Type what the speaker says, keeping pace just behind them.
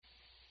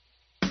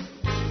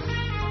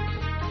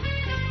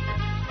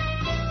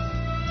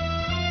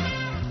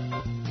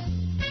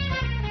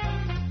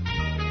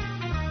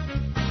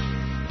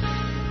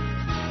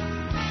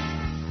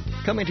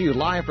Coming to you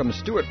live from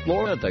Stuart,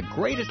 Florida, the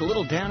greatest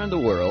little town in the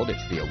world,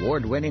 it's the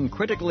award-winning,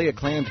 critically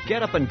acclaimed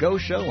Get Up and Go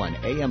show on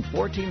AM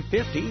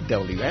 1450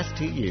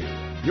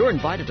 WSTU. You're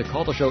invited to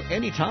call the show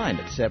anytime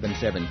at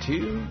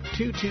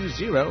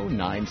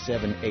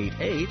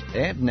 772-220-9788.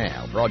 And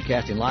now,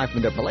 broadcasting live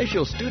from the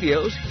Palatial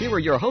Studios, here are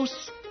your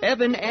hosts,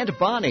 Evan and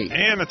Bonnie.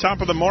 And the top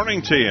of the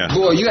morning to you.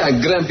 Boy, you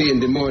got grumpy in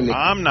the morning.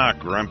 I'm not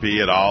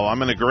grumpy at all.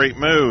 I'm in a great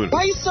mood.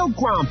 Why are you so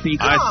grumpy?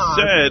 I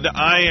said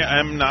I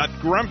am not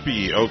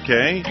grumpy,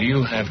 okay? Do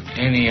you have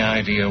any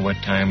idea what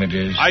time it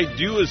is? I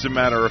do, as a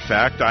matter of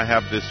fact. I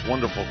have this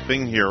wonderful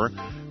thing here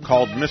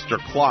called Mr.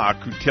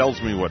 Clock who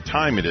tells me what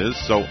time it is.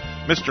 So,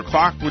 Mr.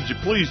 Clock, would you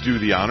please do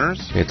the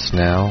honors? It's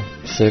now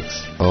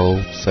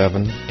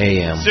 6:07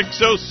 a.m.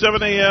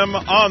 6:07 a.m.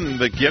 on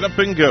the Get Up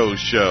and Go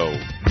show.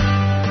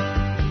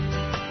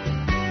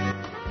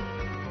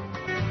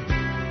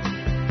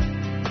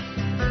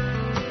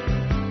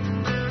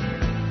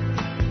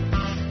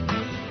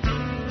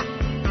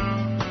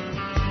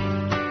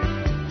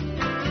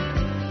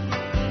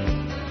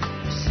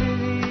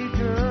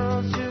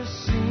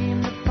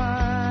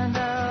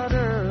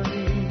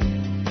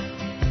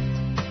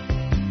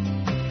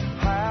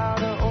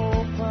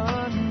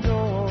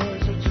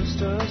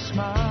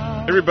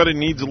 Everybody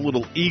needs a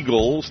little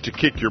Eagles to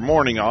kick your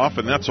morning off,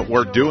 and that's what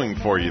we're doing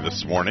for you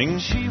this morning.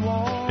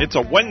 It's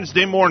a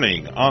Wednesday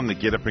morning on the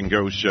Get Up and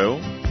Go show.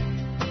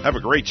 Have a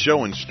great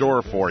show in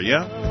store for you.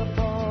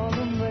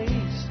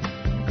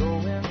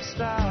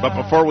 But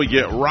before we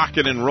get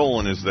rocking and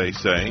rolling, as they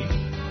say,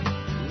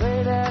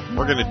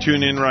 we're going to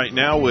tune in right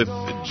now with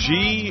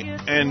G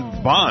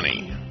and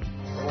Bonnie.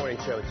 Morning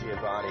show, G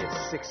and Bonnie.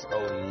 It's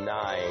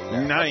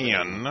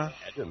 6:09.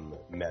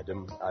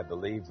 Madam, I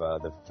believe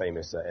the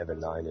famous Evan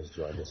 9 has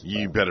joined us.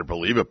 You better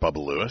believe it, Bubba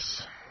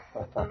Lewis.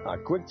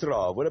 Quick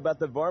draw. What about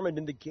the varmint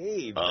in the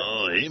cave?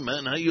 Oh, hey,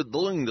 man. How you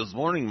doing this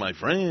morning, my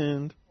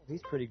friend?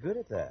 He's pretty good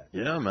at that.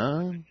 Yeah,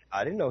 man.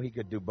 I didn't know he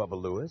could do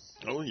Bubba Lewis.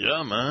 Oh,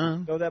 yeah,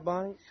 man. Know that,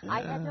 Bonnie? Yeah.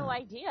 I had no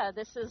idea.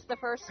 This is the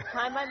first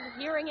time I'm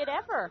hearing it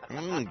ever.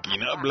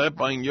 Kinable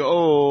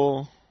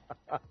paño.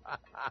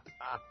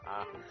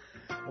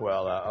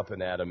 Well, up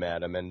and at him,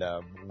 and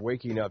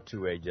waking up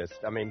to a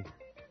I mean,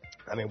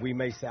 we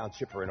may sound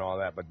chipper and all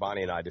that, but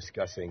Bonnie and I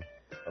discussing,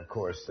 of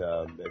course,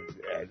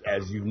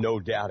 as you no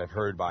doubt have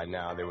heard by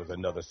now, there was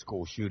another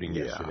school shooting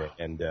yesterday,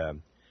 and I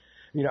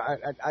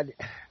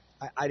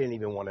didn't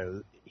even want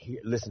to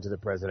listen to the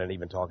president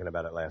even talking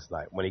about it last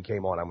night. When he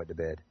came on, I went to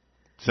bed.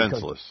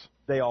 Senseless.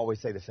 They always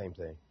say the same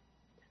thing.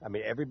 I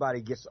mean,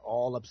 everybody gets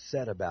all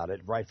upset about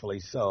it, rightfully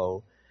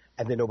so,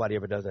 and then nobody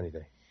ever does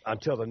anything.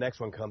 Until the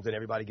next one comes and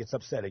everybody gets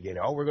upset again.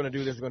 Oh, we're going to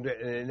do this, we're going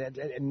to do it.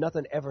 And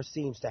nothing ever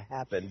seems to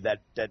happen that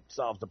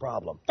solves the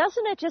problem.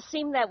 Doesn't it just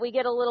seem that we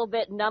get a little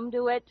bit numb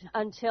to it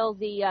until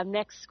the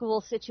next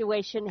school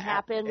situation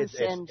happens?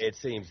 It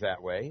seems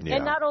that way. Yeah.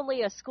 And not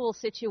only a school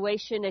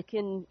situation, it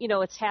can,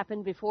 it's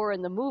happened before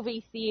in the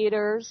movie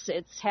theaters.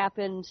 It's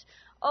happened,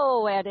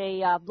 at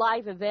a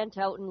live event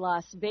out in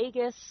Las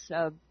Vegas,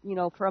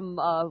 from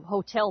a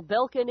hotel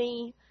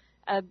balcony.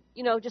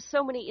 Just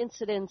so many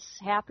incidents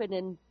happen,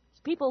 and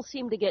people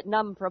seem to get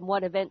numb from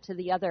one event to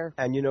the other.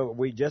 And,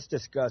 we just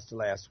discussed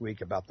last week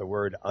about the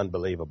word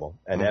unbelievable.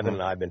 And Evan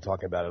and I have been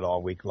talking about it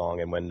all week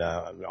long. And when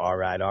all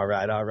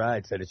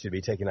right, said it should be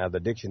taken out of the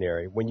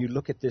dictionary. When you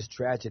look at this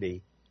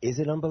tragedy, is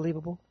it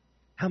unbelievable?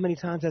 How many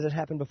times has it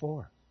happened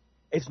before?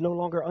 It's no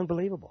longer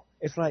unbelievable.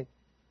 It's like,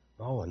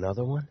 oh,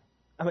 another one?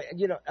 I mean,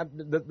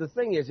 the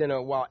thing is,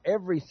 while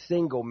every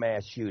single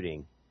mass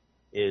shooting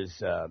is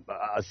a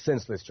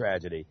senseless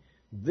tragedy,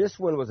 this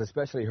one was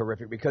especially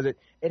horrific because it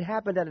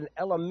happened at an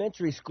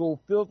elementary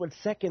school filled with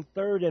second,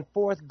 third, and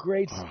fourth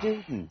grade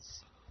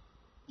students.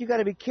 You got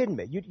to be kidding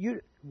me!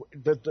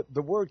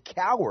 The word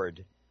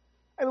coward.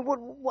 I mean,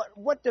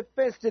 what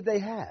defense did they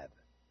have?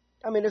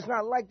 I mean, it's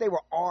not like they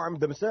were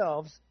armed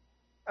themselves.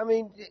 I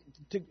mean,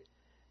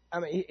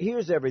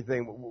 here's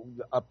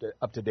everything up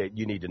to date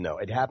you need to know.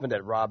 It happened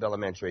at Robb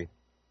Elementary.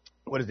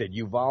 What is it,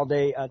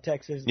 Uvalde,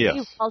 Texas?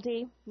 Yes.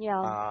 Uvalde,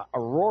 yeah. A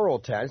rural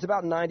town. It's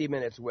about 90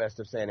 minutes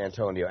west of San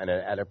Antonio, and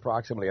at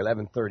approximately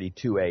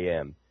 11:32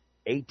 a.m.,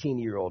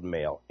 18-year-old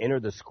male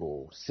entered the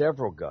school,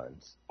 several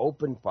guns,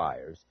 opened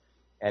fires,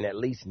 and at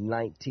least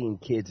 19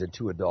 kids and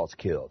 2 adults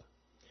killed.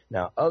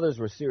 Now, others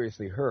were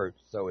seriously hurt,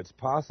 so it's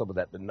possible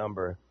that the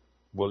number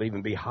will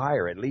even be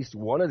higher. At least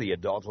one of the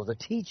adults was a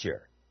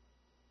teacher.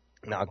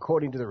 Now,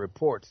 according to the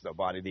reports, though,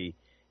 Bonnie, the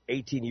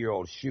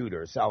 18-year-old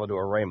shooter,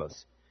 Salvador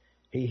Ramos,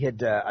 he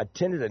had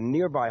attended a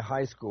nearby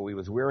high school. He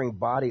was wearing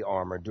body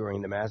armor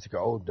during the massacre.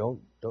 Oh, don't.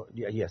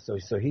 Yeah. So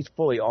he's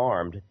fully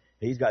armed.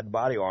 He's got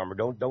body armor.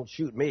 Don't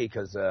shoot me,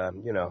 because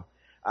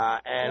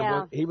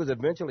he was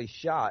eventually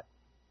shot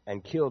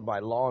and killed by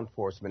law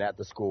enforcement at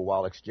the school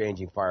while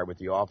exchanging fire with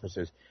the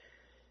officers.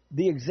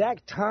 The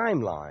exact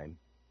timeline,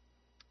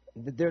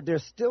 they're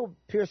still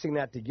piercing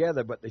that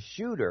together. But the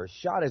shooter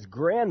shot his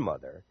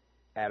grandmother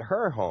at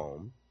her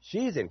home.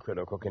 She's in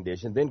critical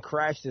condition. Then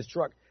crashed his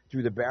truck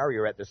through the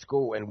barrier at the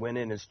school and went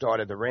in and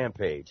started the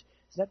rampage.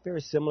 Is that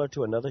very similar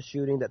to another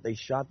shooting that they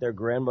shot their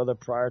grandmother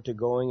prior to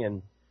going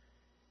and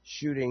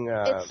shooting?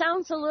 It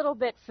sounds a little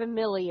bit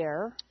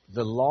familiar.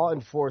 The law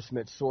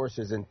enforcement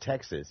sources in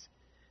Texas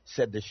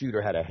said the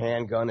shooter had a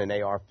handgun, an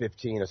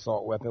AR-15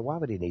 assault weapon. Why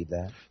would he need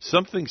that?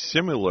 Something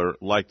similar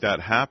like that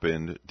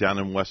happened down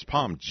in West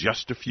Palm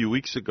just a few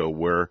weeks ago,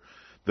 where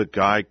the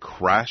guy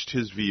crashed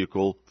his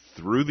vehicle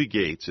through the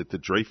gates at the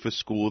Dreyfus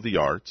School of the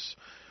Arts,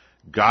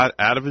 got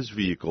out of his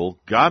vehicle,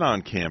 got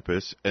on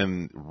campus,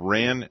 and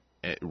ran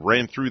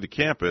through the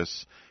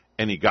campus,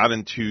 and he got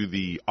into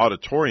the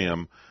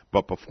auditorium,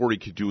 but before he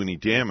could do any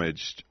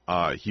damage,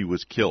 he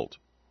was killed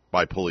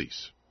by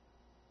police.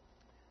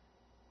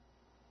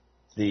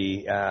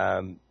 The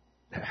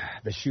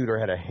shooter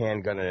had a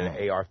handgun and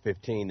an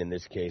AR-15 in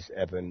this case,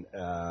 Evan,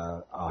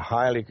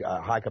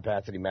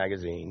 high-capacity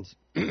magazines.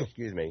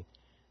 Excuse me.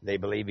 They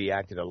believe he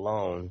acted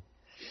alone.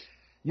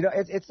 You know,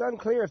 it's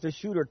unclear if the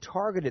shooter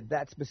targeted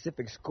that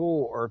specific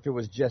school or if it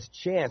was just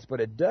chance, but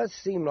it does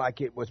seem like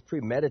it was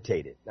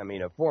premeditated. I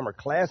mean, a former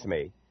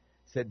classmate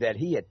said that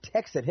he had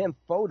texted him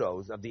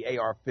photos of the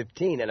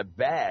AR-15 in a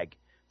bag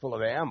full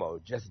of ammo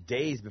just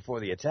days before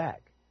the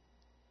attack.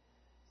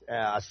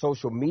 A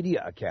social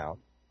media account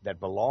that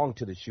belonged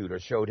to the shooter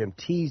showed him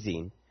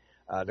teasing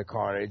the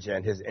carnage,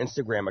 and his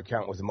Instagram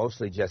account was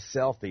mostly just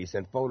selfies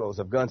and photos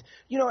of guns.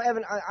 You know,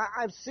 Evan,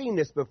 I've seen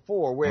this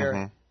before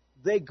where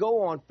they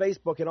go on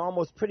Facebook and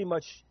almost pretty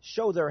much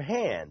show their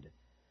hand,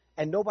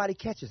 and nobody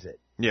catches it.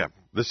 Yeah,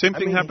 the same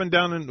thing happened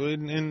down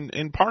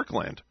in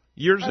Parkland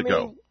years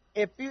ago.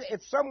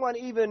 If someone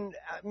even,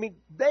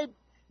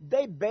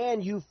 they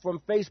ban you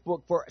from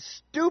Facebook for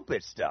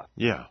stupid stuff.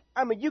 Yeah.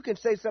 I mean, you can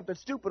say something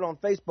stupid on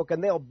Facebook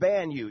and they'll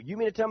ban you. You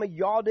mean to tell me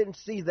y'all didn't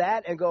see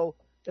that and go,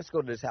 let's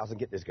go to this house and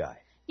get this guy?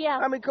 Yeah.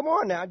 I mean, come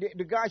on now.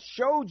 The guy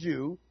showed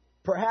you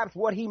perhaps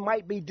what he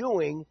might be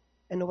doing,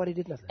 and nobody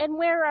did nothing. And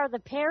where are the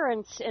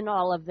parents in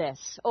all of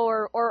this?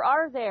 Or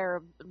are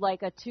there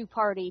like a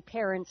two-party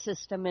parent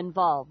system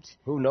involved?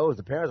 Who knows?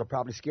 The parents are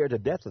probably scared to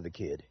death of the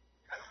kid.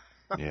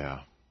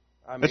 Yeah.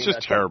 I mean, it's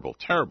just terrible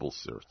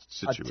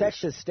situation. A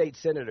Texas state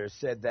senator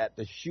said that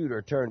the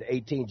shooter turned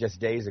 18 just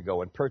days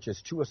ago and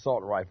purchased 2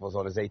 assault rifles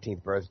on his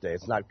 18th birthday.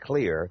 It's not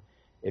clear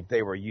if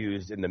they were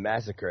used in the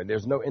massacre, and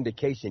there's no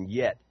indication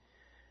yet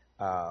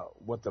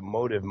what the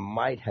motive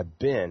might have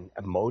been.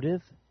 A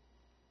motive?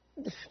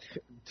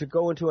 To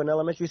go into an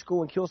elementary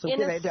school and kill some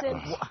kids?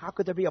 How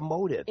could there be a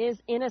motive? Is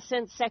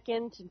innocent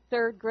second,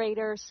 third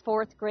graders,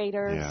 fourth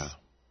graders,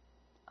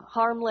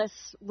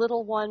 harmless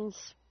little ones.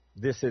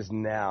 This is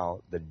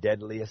now the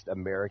deadliest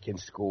American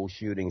school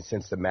shooting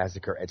since the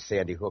massacre at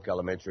Sandy Hook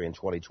Elementary in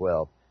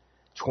 2012.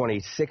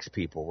 26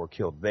 people were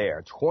killed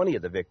there. 20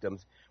 of the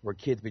victims were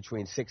kids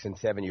between 6 and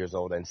 7 years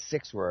old, and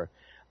 6 were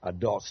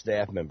adult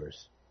staff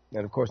members.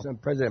 And, of course,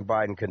 President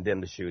Biden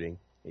condemned the shooting.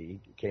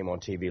 He came on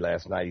TV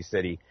last night. He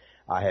said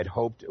I had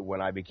hoped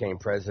when I became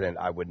president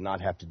I would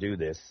not have to do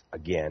this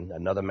again,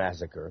 another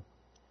massacre.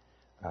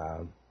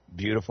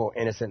 Beautiful,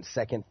 innocent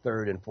second,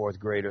 third, and fourth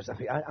graders. I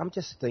mean, I'm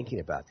just thinking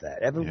about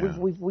that. Evan,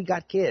 we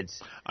got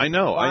kids. I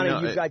know. Bonnie, I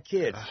know. You've got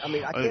kids. I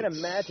mean, I can't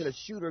imagine a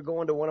shooter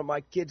going to one of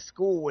my kids'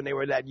 school when they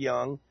were that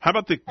young. How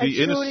about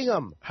shooting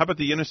them? How about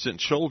the innocent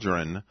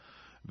children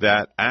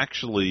that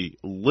actually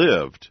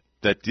lived,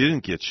 that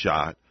didn't get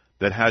shot,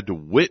 that had to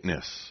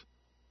witness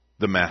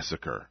the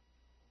massacre?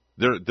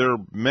 They're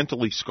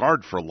mentally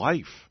scarred for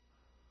life.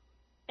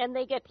 And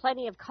they get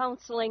plenty of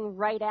counseling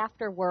right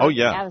afterward,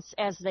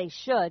 as they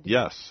should.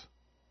 Yes.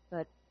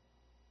 But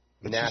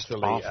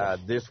naturally,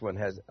 this one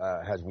has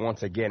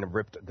once again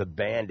ripped the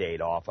Band-Aid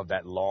off of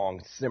that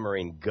long,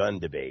 simmering gun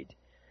debate.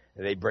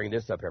 They bring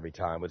this up every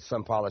time, with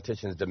some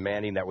politicians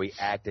demanding that we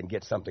act and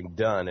get something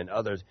done, and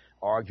others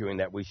arguing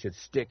that we should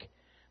stick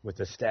with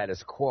the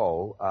status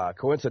quo.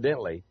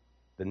 Coincidentally,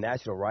 the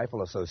National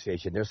Rifle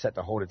Association, they're set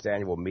to hold its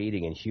annual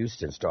meeting in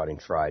Houston starting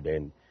Friday,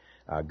 and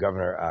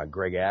Governor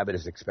Greg Abbott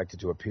is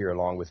expected to appear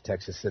along with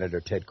Texas Senator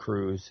Ted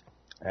Cruz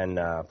and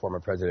former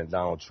President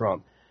Donald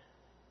Trump.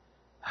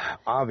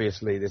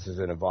 Obviously, this is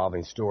an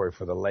evolving story.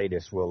 For the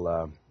latest, we're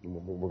going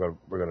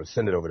to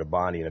send it over to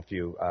Bonnie in a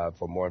few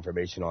for more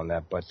information on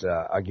that. But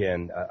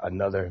again,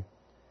 another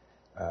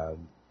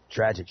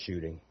tragic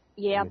shooting.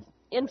 Yeah.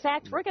 In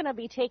fact, we're going to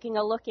be taking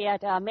a look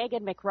at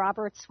Megan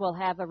McRoberts will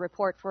have a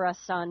report for us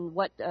on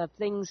what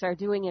things are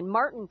doing in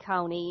Martin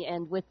County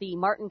and with the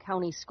Martin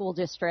County School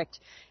District.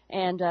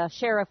 And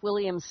Sheriff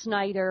William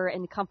Snyder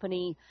and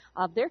company,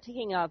 they're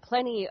taking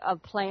plenty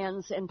of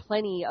plans and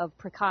plenty of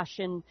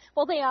precaution.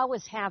 Well, they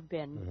always have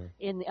been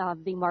in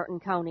the Martin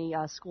County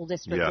School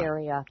District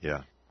area.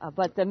 Yeah.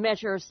 But the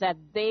measures that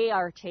they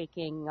are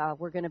taking,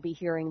 we're going to be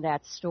hearing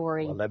that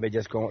story. Well,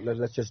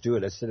 let's just do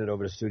it. Let's send it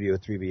over to Studio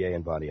 3BA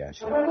and Bonnie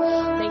Ashley.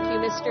 Thank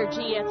you, Mr.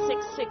 G, at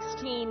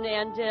 6:16.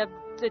 And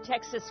the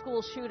Texas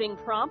school shooting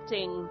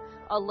prompting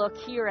a look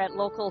here at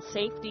local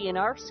safety in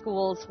our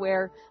schools,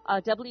 where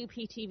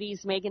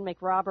WPTV's Megan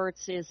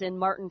McRoberts is in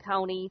Martin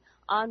County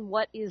on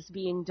what is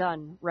being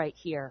done right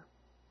here.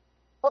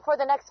 Well, for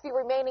the next few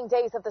remaining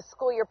days of the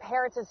school year,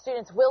 parents and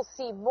students will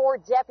see more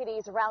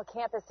deputies around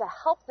campus to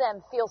help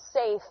them feel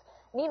safe.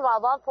 Meanwhile,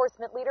 law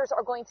enforcement leaders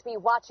are going to be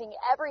watching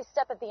every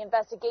step of the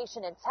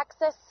investigation in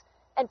Texas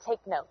and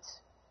take note.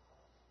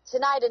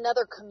 Tonight,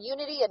 another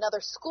community, another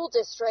school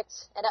district,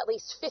 and at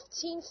least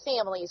 15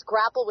 families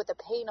grapple with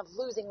the pain of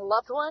losing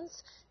loved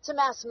ones to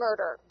mass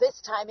murder, this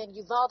time in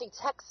Uvalde,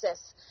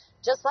 Texas,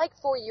 just like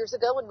 4 years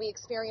ago when we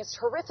experienced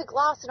horrific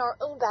loss in our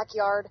own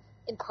backyard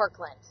in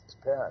Parkland.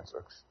 Parents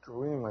are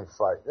extremely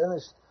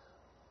frightened,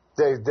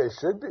 and they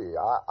should be.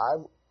 I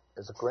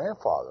as a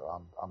grandfather,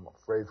 I'm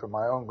afraid for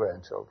my own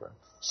grandchildren.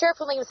 Sheriff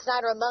William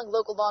Snyder among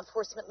local law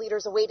enforcement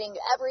leaders awaiting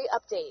every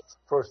update.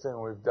 First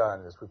thing we've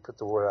done is we put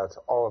the word out to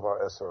all of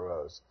our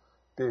SROs.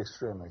 Be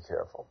extremely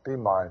careful. Be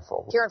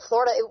mindful. Here in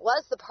Florida, it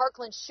was the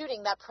Parkland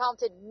shooting that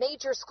prompted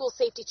major school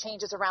safety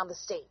changes around the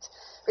state,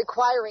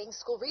 requiring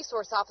school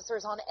resource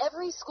officers on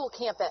every school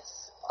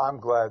campus. I'm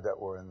glad that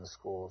we're in the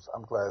schools.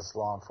 I'm glad it's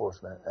law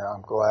enforcement, and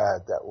I'm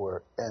glad that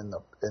we're in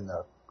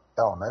the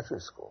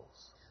elementary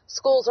schools.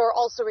 Schools are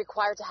also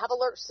required to have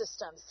alert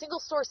systems,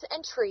 single-source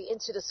entry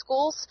into the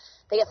schools.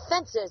 They have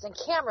fences and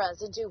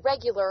cameras and do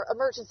regular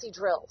emergency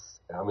drills.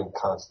 I'm in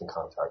constant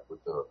contact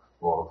with the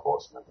law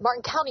enforcement.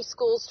 Martin County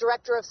Schools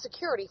Director of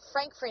Security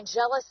Frank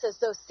Frangella says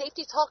those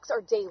safety talks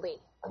are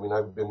daily. I mean,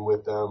 I've been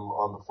with them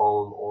on the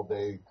phone all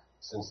day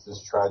since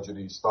this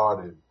tragedy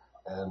started,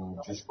 and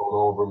just going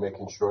over,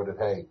 making sure that,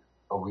 hey,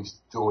 are we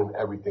doing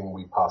everything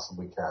we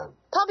possibly can?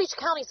 Palm Beach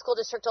County School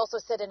District also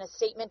said in a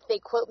statement they,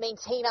 quote,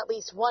 maintain at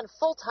least one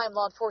full-time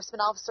law enforcement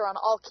officer on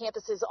all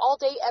campuses all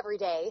day, every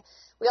day.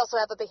 We also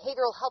have a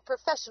behavioral health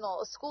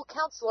professional, a school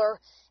counselor,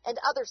 and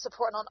other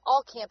support on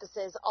all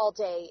campuses all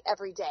day,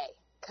 every day.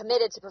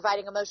 Committed to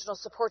providing emotional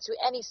support to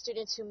any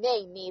students who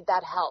may need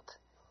that help.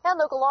 And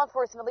local law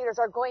enforcement leaders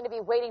are going to be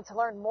waiting to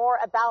learn more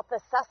about the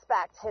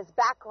suspect, his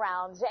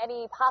background,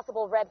 any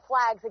possible red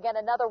flags. Again,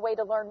 another way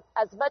to learn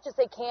as much as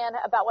they can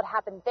about what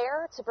happened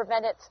there to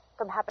prevent it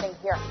from happening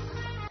here.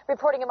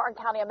 Reporting in Martin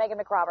County, I'm Megan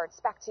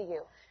McRoberts. Back to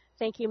you.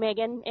 Thank you,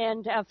 Megan.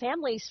 And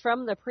families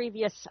from the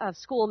previous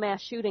school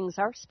mass shootings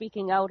are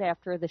speaking out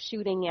after the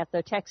shooting at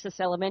the Texas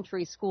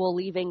elementary school,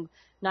 leaving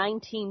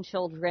 19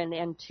 children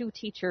and 2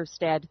 teachers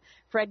dead.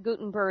 Fred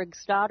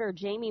Gutenberg's daughter,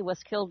 Jamie,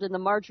 was killed in the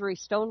Marjorie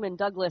Stoneman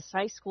Douglas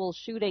High School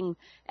shooting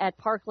at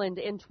Parkland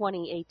in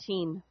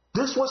 2018.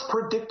 This was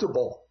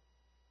predictable,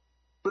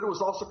 but it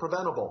was also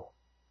preventable.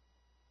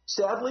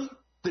 Sadly,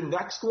 the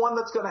next one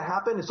that's going to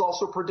happen is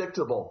also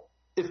predictable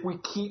if we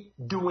keep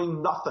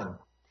doing nothing.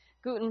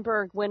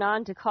 Gutenberg went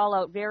on to call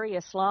out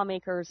various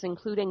lawmakers,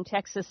 including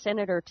Texas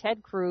Senator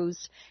Ted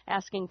Cruz,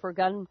 asking for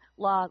gun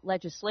law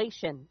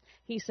legislation.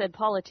 He said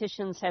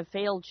politicians have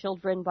failed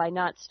children by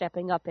not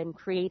stepping up and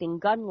creating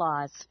gun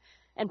laws.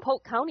 And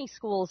Polk County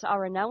schools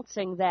are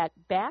announcing that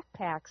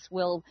backpacks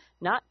will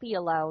not be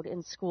allowed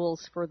in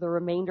schools for the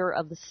remainder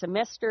of the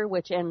semester,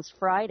 which ends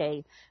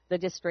Friday. The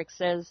district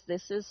says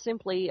this is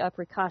simply a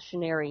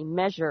precautionary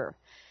measure.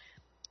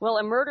 Well,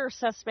 a murder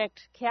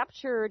suspect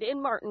captured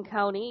in Martin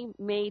County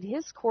made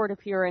his court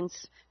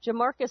appearance.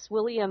 Jamarcus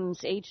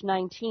Williams, age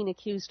 19,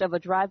 accused of a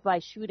drive-by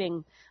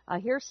shooting.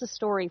 Here's the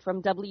story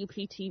from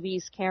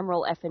WPTV's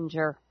Cameron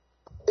Effinger.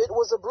 It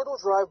was a brutal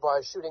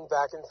drive-by shooting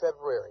back in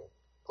February.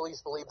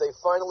 Police believe they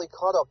finally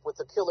caught up with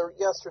the killer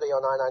yesterday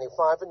on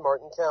I-95 in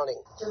Martin County.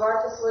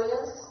 Jamarcus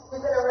Williams, who's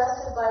been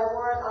arrested by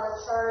warrant on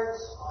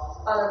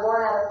a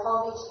warrant out of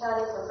Palm Beach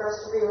County for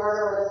first-degree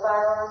murder with a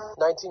firearm.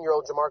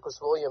 19-year-old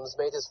Jamarcus Williams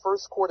made his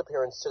first court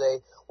appearance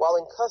today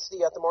while in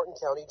custody at the Martin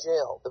County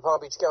Jail. The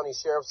Palm Beach County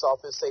Sheriff's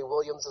Office say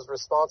Williams is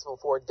responsible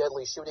for a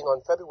deadly shooting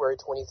on February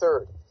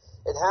 23rd.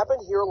 It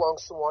happened here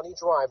along Shawnee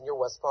Drive near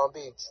West Palm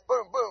Beach.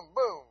 Boom, boom,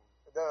 boom.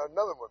 And then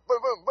another one.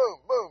 Boom, boom, boom,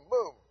 boom,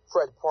 boom.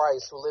 Fred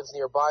Price, who lives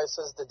nearby,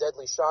 says the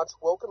deadly shots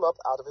woke him up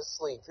out of his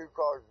sleep. 2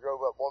 cars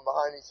drove up, one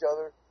behind each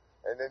other,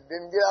 and then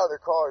didn't get out of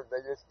their cars.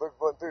 They just looked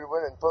one through the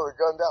window and pulled their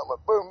guns out and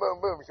went boom, boom,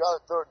 boom, shot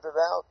it to the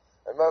house,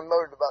 and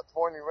unloaded about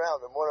 20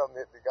 rounds, and one of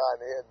them hit the guy in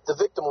the head. The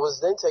victim was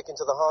then taken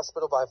to the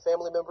hospital by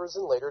family members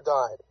and later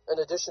died. In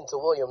addition to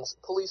Williams,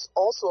 police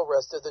also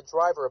arrested the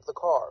driver of the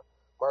car,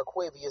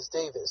 Marquavius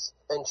Davis,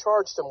 and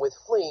charged him with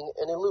fleeing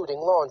and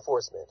eluding law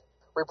enforcement.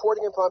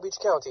 Reporting in Palm Beach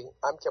County,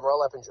 I'm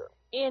Cameron Effinger.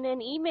 In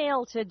an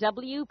email to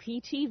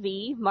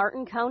WPTV,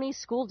 Martin County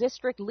School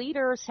District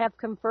leaders have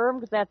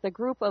confirmed that the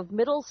group of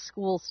middle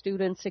school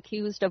students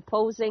accused of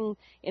posing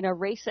in a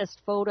racist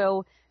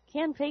photo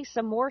can face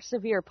a more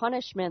severe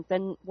punishment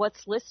than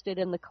what's listed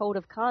in the Code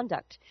of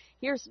Conduct.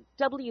 Here's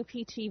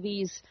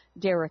WPTV's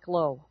Derek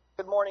Lowe.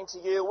 Good morning to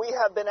you. We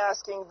have been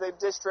asking the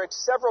district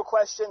several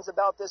questions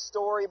about this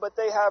story, but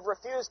they have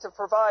refused to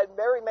provide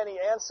very many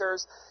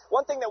answers.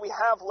 One thing that we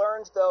have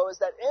learned, though, is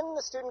that in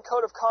the Student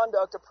Code of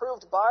Conduct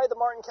approved by the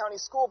Martin County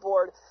School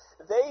Board,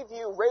 they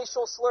view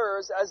racial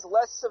slurs as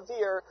less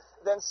severe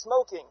than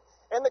smoking.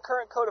 In the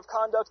current Code of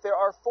Conduct, there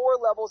are 4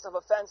 levels of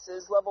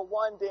offenses, level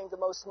 1 being the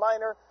most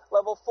minor,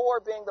 level 4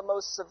 being the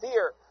most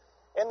severe.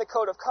 In the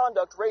Code of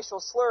Conduct,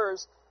 racial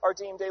slurs are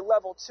deemed a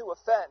level 2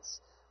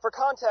 offense. For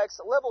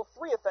context, level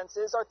 3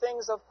 offenses are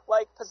things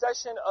like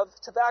possession of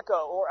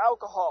tobacco or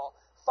alcohol,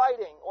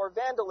 fighting, or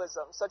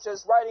vandalism, such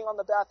as writing on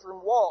the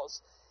bathroom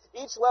walls.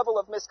 Each level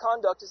of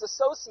misconduct is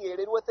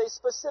associated with a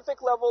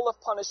specific level of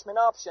punishment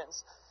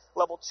options.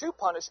 Level 2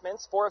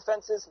 punishments for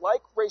offenses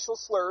like racial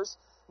slurs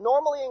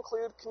normally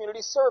include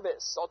community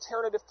service,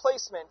 alternative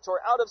placement,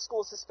 or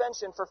out-of-school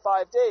suspension for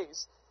 5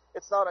 days.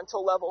 It's not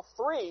until level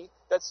 3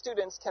 that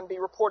students can be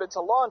reported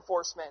to law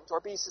enforcement or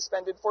be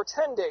suspended for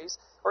 10 days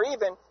or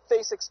even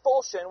face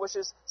expulsion, which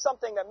is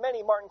something that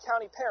many Martin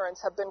County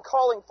parents have been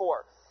calling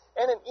for.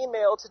 In an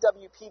email to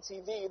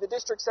WPTV, the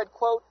district said,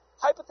 quote,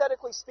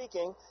 hypothetically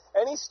speaking,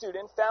 any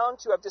student found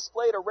to have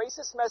displayed a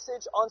racist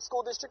message on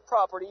school district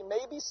property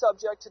may be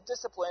subject to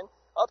discipline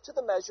up to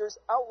the measures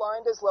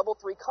outlined as level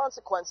 3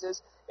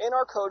 consequences in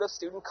our Code of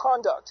Student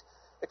Conduct.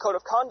 The Code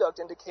of Conduct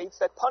indicates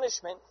that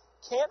punishment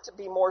can't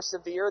be more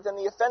severe than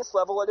the offense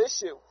level at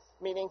issue,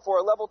 meaning for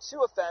a level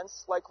 2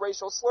 offense like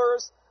racial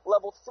slurs,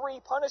 level 3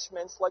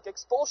 punishments like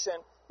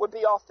expulsion would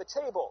be off the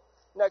table.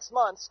 Next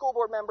month, school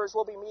board members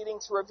will be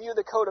meeting to review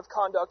the Code of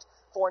Conduct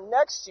for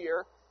next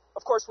year.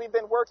 Of course, we've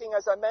been working,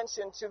 as I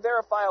mentioned, to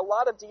verify a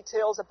lot of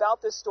details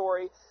about this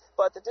story,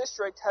 but the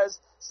district has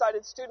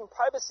cited student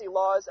privacy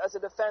laws as a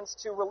defense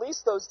to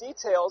release those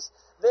details.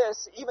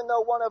 This, even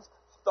though one of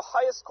the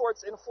highest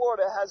courts in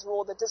Florida has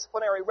ruled that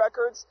disciplinary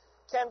records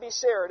can be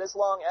shared as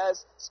long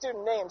as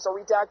student names are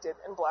redacted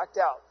and blacked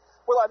out.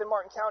 We're live in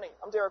Martin County.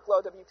 I'm Derek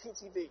Lowe,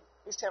 WPTV,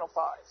 News Channel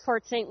 5.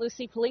 Port St.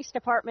 Lucie Police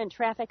Department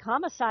traffic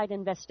homicide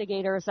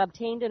investigators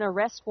obtained an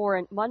arrest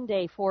warrant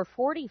Monday for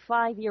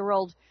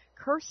 45-year-old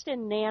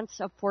Kirsten Nance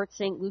of Port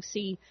St.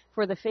 Lucie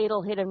for the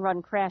fatal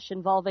hit-and-run crash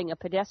involving a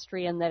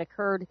pedestrian that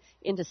occurred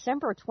in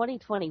December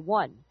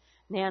 2021.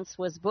 Nance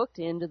was booked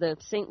into the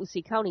St.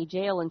 Lucie County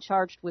Jail and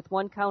charged with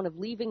one count of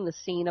leaving the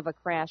scene of a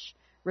crash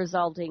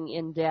resulting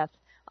in death.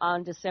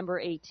 On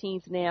December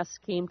 18th, Nance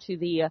came to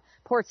the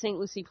Port St.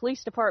 Lucie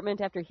Police Department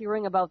after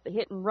hearing about the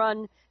hit and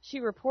run.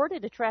 She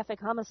reported to traffic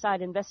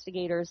homicide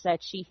investigators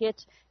that she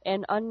hit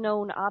an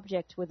unknown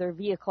object with her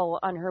vehicle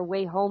on her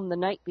way home the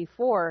night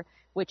before,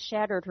 which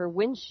shattered her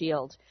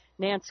windshield.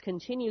 Nance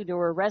continued to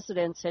her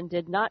residence and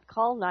did not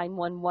call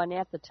 911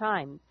 at the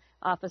time.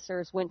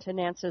 Officers went to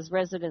Nance's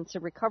residence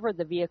and recovered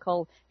the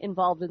vehicle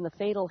involved in the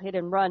fatal hit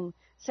and run.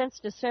 Since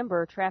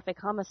December, traffic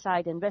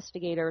homicide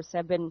investigators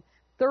have been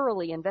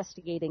thoroughly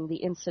investigating the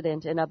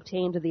incident and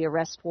obtained the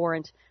arrest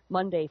warrant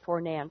Monday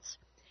for Nance.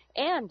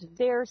 And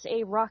there's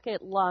a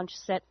rocket launch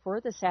set for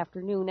this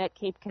afternoon at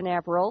Cape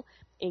Canaveral.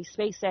 A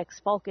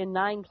SpaceX Falcon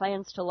 9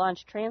 plans to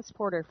launch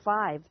Transporter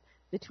 5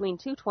 between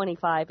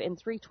 2:25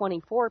 and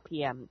 3:24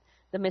 p.m.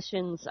 The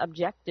mission's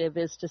objective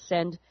is to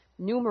send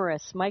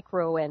numerous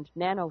micro and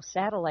nano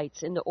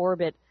satellites into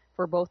orbit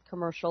for both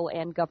commercial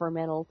and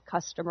governmental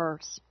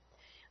customers.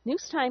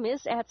 News time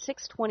is at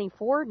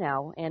 6:24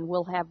 now, and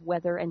we'll have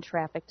weather and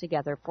traffic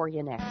together for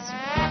you next.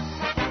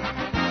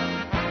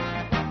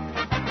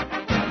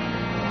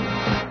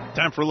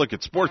 Time for a look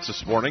at sports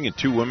this morning, and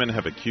two women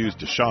have accused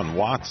Deshaun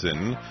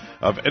Watson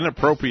of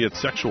inappropriate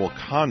sexual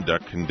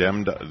conduct,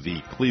 condemned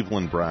the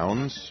Cleveland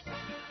Browns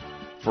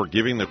for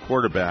giving the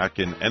quarterback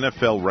an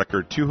NFL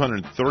record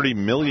 $230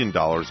 million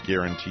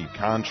guaranteed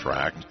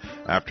contract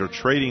after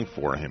trading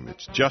for him.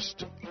 It's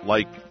just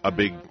like a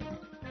big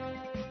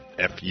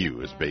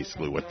FU is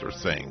basically what they're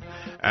saying.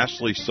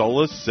 Ashley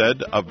Solis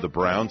said of the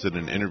Browns in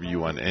an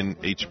interview on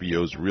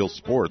HBO's Real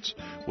Sports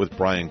with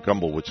Brian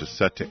Gumbel, which is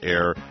set to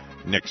air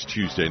next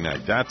Tuesday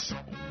night. That's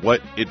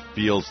what it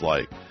feels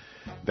like.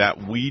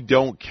 That we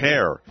don't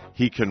care.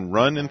 He can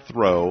run and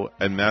throw,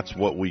 and that's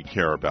what we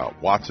care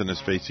about. Watson is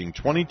facing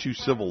 22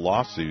 civil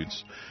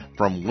lawsuits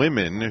from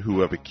women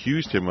who have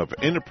accused him of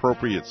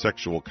inappropriate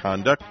sexual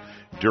conduct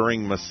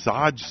during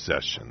massage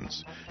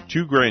sessions.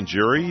 Two grand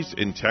juries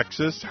in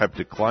Texas have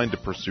declined to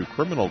pursue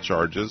criminal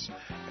charges,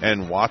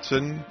 and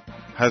Watson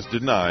has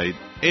denied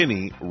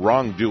any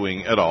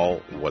wrongdoing at all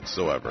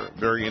whatsoever.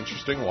 Very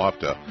interesting. We'll have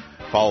to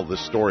follow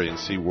this story and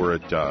see where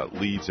it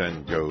leads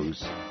and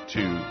goes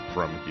to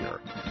from here.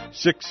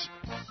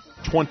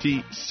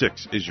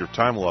 6:26 is your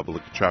time. We'll have a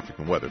look at traffic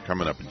and weather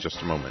coming up in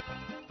just a moment.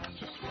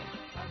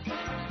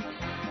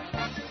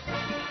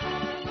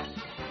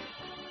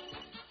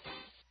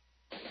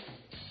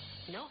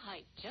 No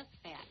hype, just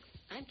facts.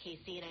 I'm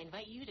Casey, and I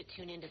invite you to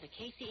tune into the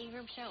Casey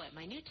Ingram Show at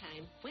my new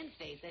time,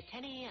 Wednesdays at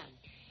 10 a.m.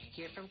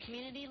 Hear from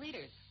community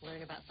leaders,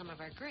 learn about some of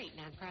our great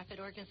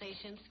nonprofit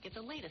organizations, get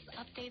the latest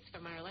updates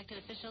from our elected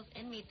officials,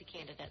 and meet the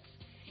candidates.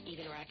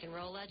 Even rock and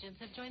roll legends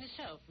have joined the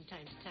show from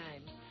time to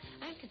time.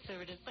 I'm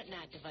conservative but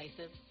not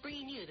divisive,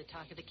 bringing you the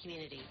talk of the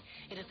community.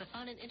 It is a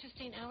fun and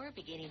interesting hour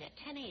beginning at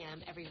 10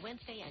 a.m. every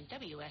Wednesday on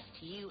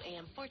WSTU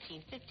AM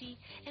 1450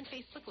 and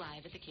Facebook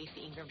Live at the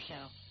Casey Ingram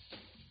Show.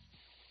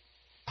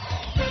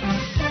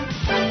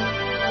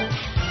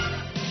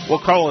 We'll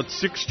call it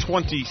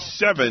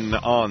 6:27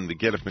 on the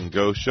Get Up and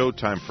Go show.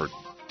 Time for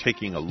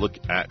taking a look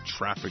at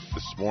traffic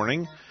this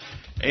morning.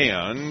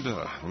 And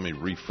let me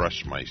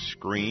refresh my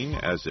screen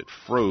as it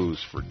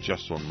froze for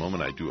just one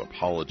moment. I do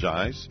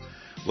apologize.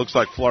 Looks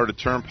like Florida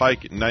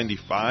Turnpike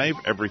 95,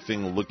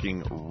 everything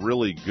looking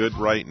really good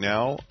right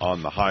now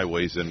on the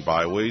highways and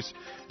byways.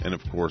 And,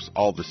 of course,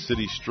 all the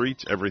city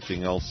streets,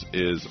 everything else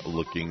is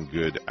looking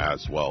good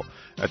as well.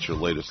 That's your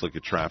latest look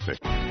at traffic.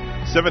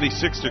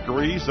 76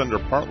 degrees under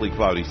partly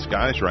cloudy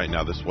skies right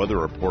now. This weather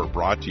report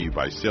brought to you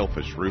by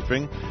Sailfish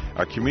Roofing,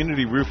 a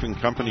community roofing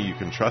company you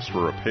can trust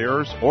for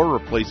repairs or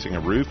replacing a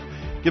roof.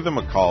 Give them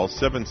a call,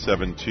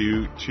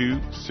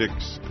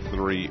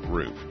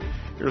 772-263-ROOF.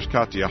 Here's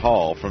Katya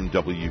Hall from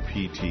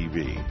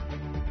WPTV.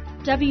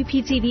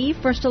 WPTV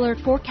First Alert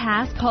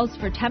forecast calls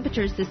for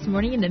temperatures this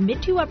morning in the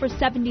mid to upper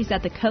 70s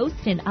at the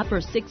coast and upper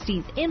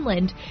 60s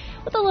inland,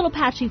 with a little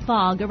patchy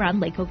fog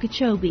around Lake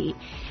Okeechobee.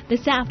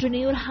 This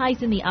afternoon,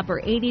 highs in the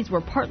upper 80s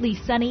were partly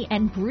sunny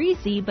and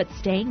breezy, but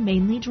staying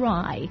mainly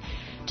dry.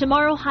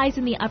 Tomorrow, highs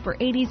in the upper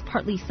 80s,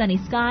 partly sunny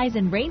skies,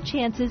 and rain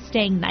chances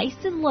staying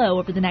nice and low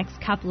over the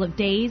next couple of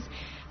days.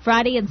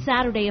 Friday and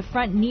Saturday, a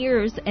front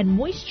nears and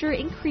moisture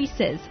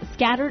increases.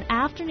 Scattered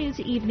afternoon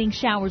to evening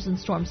showers and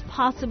storms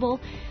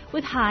possible,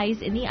 with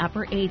highs in the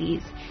upper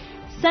 80s.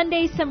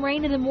 Sunday, some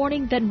rain in the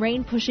morning, then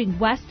rain pushing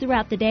west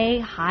throughout the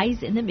day,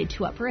 highs in the mid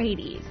to upper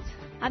 80s.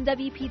 I'm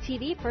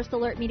WPTV First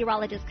Alert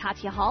meteorologist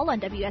Katya Hall on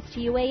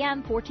WSTU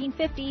AM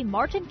 1450,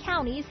 Martin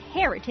County's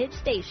Heritage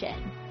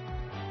Station.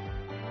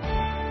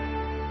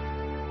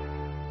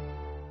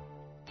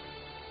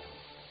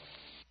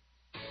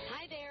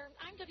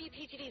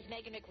 WPTV's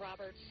Megan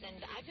McRoberts, and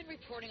I've been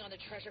reporting on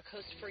the Treasure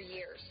Coast for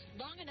years,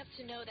 long enough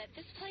to know that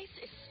this place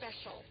is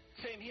special.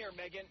 Same here,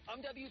 Megan.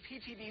 I'm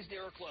WPTV's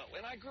Derek Lowe,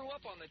 and I grew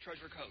up on the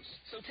Treasure Coast.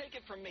 So take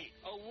it from me,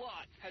 a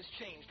lot has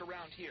changed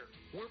around here.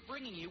 We're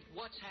bringing you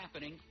what's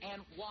happening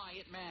and why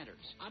it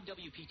matters. I'm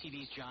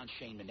WPTV's John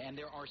Shainman, and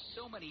there are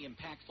so many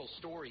impactful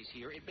stories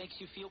here, it makes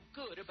you feel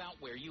good about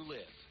where you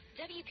live.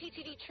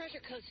 WPTV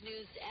Treasure Coast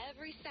News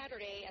every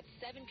Saturday at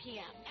 7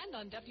 p.m. And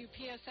on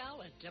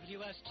WPSL and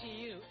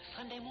WSTU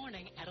Sunday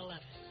morning at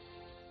 11.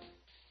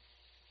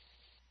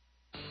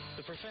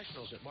 The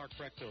professionals at Mark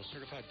Brechtel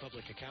Certified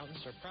Public Accountants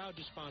are proud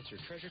to sponsor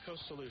Treasure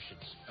Coast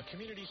Solutions, a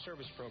community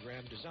service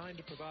program designed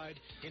to provide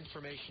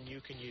information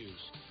you can use,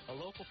 a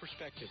local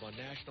perspective on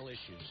national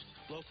issues,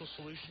 local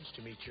solutions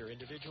to meet your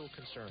individual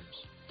concerns.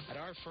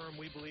 At our firm,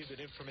 we believe that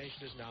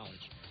information is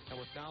knowledge, and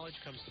with knowledge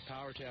comes the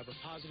power to have a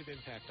positive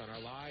impact on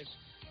our lives,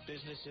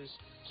 businesses,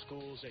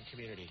 schools, and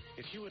community.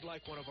 If you would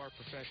like one of our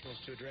professionals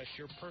to address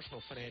your personal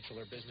financial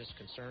or business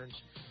concerns,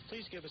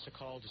 please give us a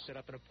call to set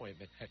up an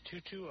appointment at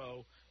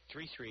 220-3380.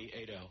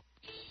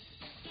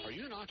 Are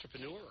you an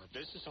entrepreneur or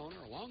business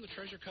owner along the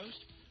Treasure Coast?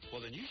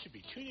 Well, then you should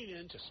be tuning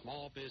in to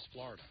Small Biz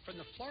Florida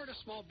from the Florida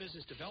Small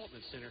Business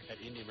Development Center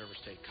at Indian River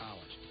State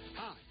College.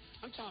 Hi,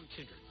 I'm Tom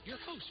Kindred, your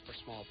host for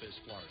Small Biz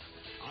Florida.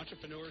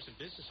 Entrepreneurs and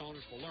business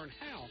owners will learn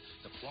how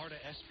the Florida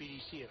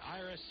SBDC and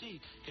IRSC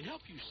can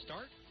help you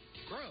start,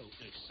 grow,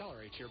 and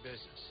accelerate your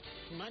business.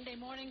 Monday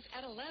mornings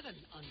at 11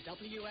 on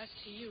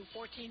WSTU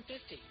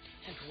 1450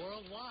 and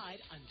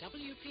worldwide on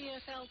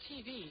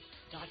WPSLTV.com.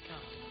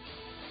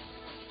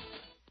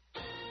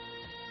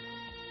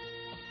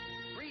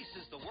 Grease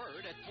is the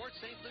word at Port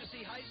St.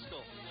 Lucie High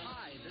School.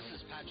 Hi, this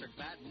is Patrick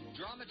Batten,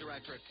 Drama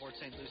Director at Port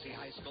St. Lucie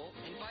High School,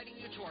 inviting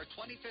you to our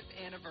 25th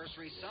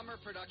anniversary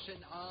summer production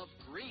of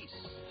Grease.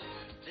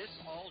 This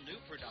all-new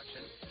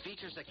production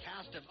features a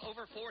cast of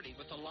over 40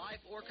 with a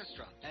live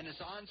orchestra and is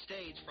on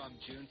stage from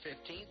June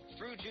 15th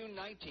through June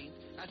 19th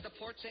at the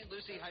Port St.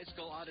 Lucie High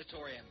School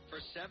Auditorium for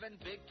 7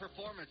 big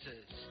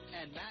performances,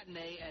 and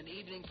matinee and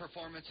evening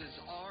performances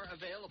are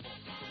available.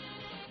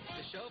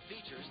 The show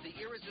features the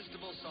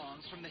irresistible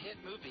songs from the hit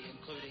movie,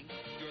 including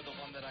You're the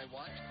One That I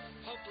Want,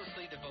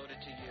 Hopelessly Devoted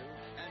to You,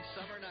 and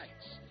Summer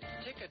Nights.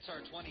 Tickets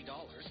are $20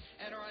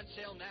 and are on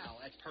sale now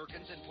at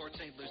Perkins in Port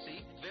St.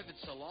 Lucie, Vivid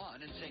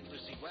Salon in St.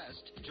 Lucie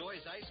West,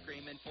 Joy's Ice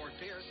Cream in Fort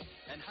Pierce,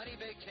 and Honey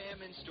Baked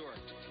Ham in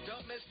Stewart.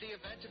 Don't miss the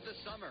event of the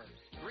summer,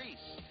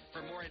 Grease.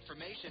 For more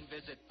information,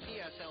 visit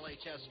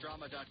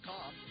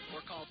pslhsdrama.com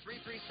or call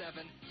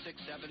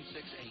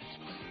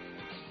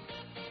 337-6768.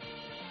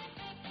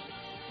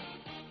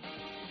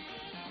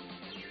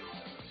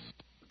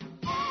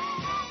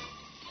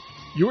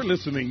 You're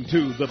listening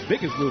to the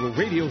biggest little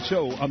radio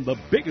show on the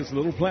biggest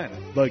little planet,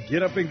 the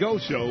Get Up and Go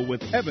Show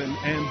with Evan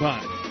and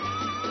Bonnie.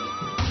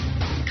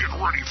 Get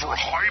ready for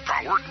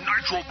high-powered,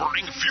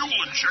 nitro-burning,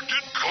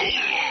 fuel-injected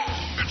cola.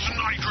 It's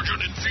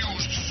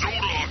nitrogen-infused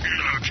soda in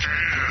a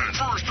can.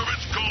 First of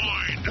its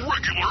kind,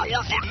 regular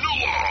or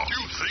vanilla.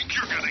 You think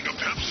you're getting a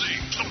Pepsi,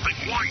 something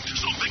light,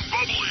 something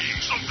bubbly,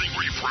 something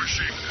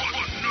refreshing, but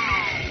no.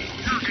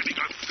 You're getting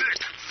a thick,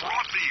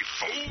 frothy,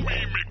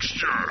 foamy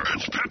mixture.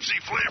 It's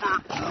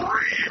Pepsi-flavored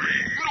gravy.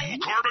 No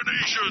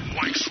carbonation,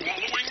 like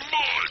swallowing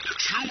mud.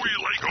 Chewy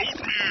like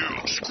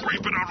oatmeal.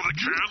 Scrape it out of the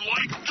can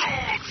like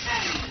dog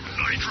food.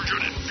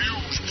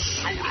 Nitrogen-infused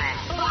soda.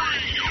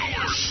 Bring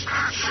your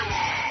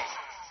spatula.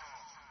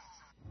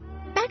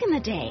 Back in the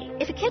day.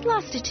 If a kid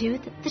lost a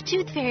tooth, the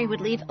tooth fairy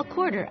would leave a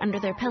quarter under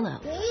their pillow.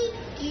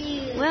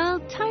 Well,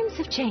 times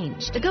have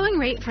changed. The going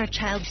rate for a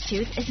child's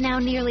tooth is now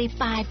nearly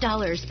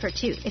 $5 per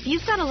tooth. If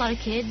you've got a lot of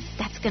kids,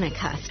 that's going to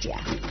cost you.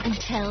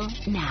 Until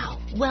now.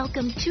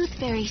 Welcome Tooth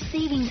Fairy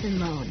Savings and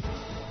Loan.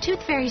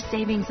 Tooth Fairy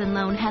Savings and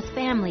Loan has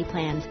family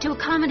plans to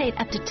accommodate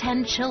up to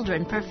 10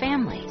 children per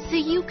family, so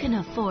you can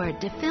afford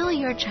to fill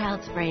your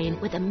child's brain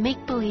with a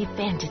make-believe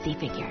fantasy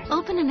figure.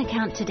 Open an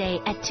account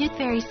today at Tooth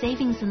Fairy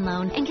Savings and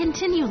Loan and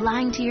continue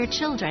lying to your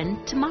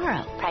children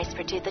tomorrow. Price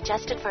per tooth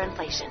adjusted for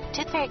inflation.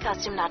 Tooth Fairy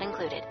costume not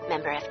included.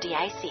 Member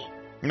FDIC.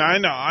 Now, I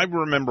know. I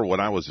remember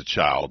when I was a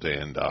child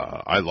and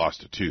I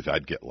lost a tooth,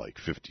 I'd get like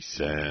 50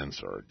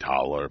 cents or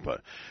 $1.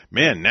 But,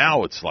 man,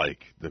 now it's like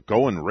the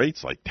going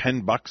rate's like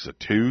 $10 a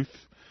tooth.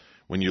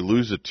 When you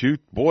lose a tooth,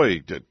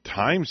 boy, the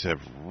times have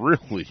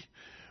really,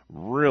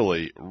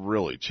 really,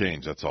 really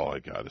changed. That's all I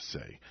got to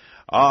say.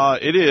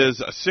 It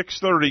is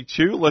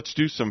 6:32. Let's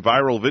do some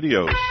viral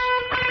videos.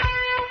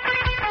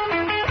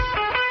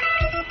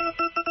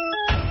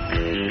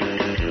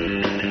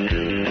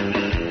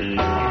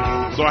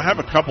 So I have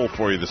a couple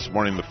for you this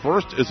morning. The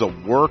first is a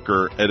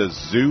worker at a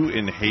zoo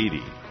in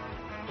Haiti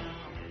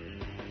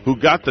who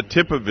got the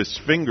tip of his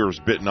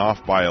fingers bitten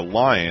off by a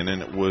lion,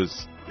 and it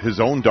was his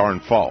own darn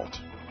fault.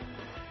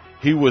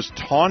 He was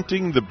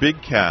taunting the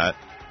big cat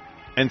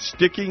and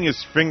sticking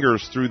his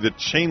fingers through the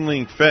chain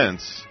link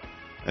fence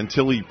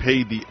until he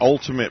paid the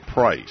ultimate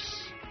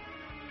price.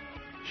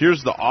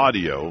 Here's the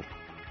audio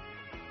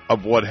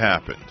of what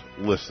happened.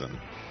 Listen.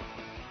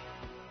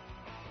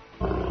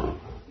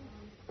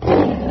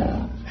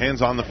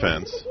 Hands on the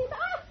fence.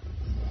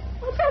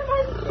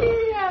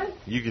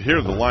 You could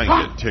hear the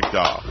lion get ticked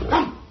off.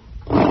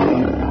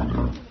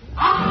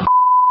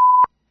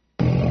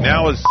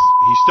 Now as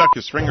he stuck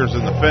his fingers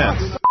in the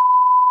fence,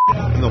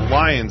 and the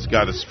lion's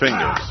got his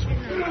fingers.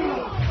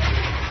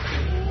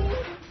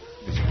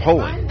 He's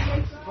pulling,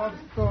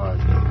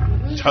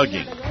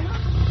 tugging,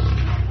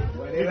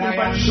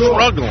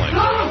 struggling,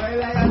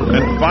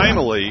 and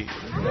finally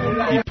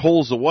he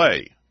pulls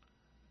away,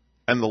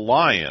 and the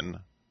lion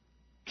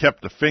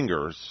kept the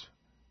fingers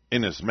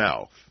in his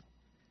mouth.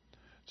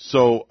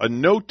 So a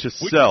note to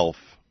self,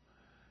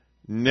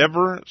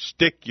 never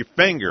stick your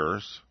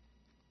fingers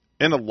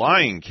in a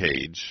lion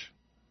cage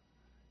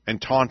and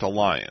taunt a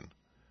lion,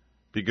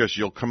 because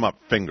you'll come up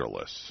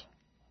fingerless.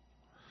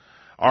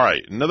 All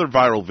right, another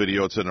viral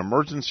video. It's an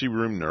emergency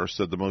room nurse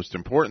said the most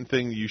important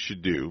thing you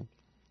should do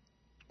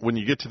when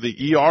you get to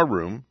the ER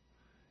room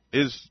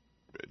is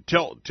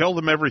tell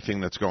them everything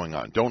that's going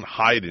on. Don't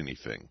hide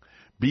anything.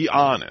 Be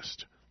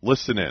honest.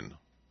 Listen in.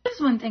 There's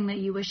one thing that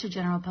you wish the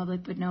general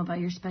public would know about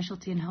your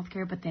specialty in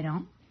healthcare, but they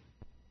don't.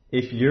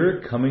 If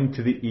you're coming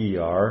to the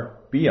ER,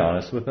 be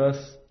honest with us.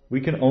 We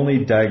can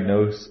only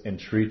diagnose and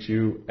treat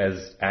you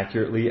as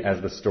accurately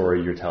as the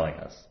story you're telling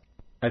us.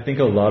 I think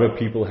a lot of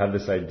people have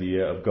this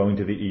idea of going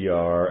to the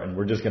ER and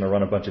we're just going to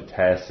run a bunch of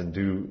tests and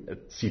do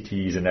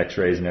CTs and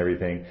x-rays and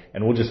everything,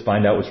 and we'll just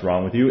find out what's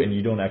wrong with you, and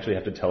you don't actually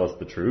have to tell us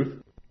the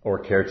truth or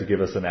care to give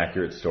us an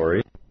accurate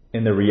story.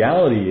 And the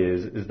reality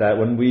is that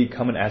when we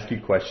come and ask you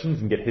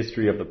questions and get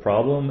history of the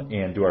problem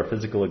and do our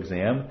physical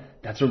exam,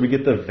 that's where we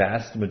get the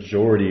vast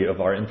majority of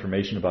our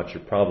information about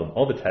your problem.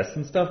 All the tests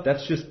and stuff,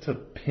 that's just to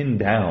pin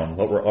down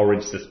what we're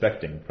already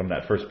suspecting from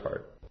that first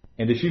part.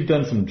 And if you've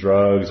done some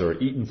drugs or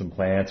eaten some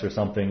plants or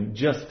something,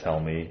 just tell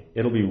me.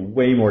 It'll be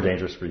way more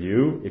dangerous for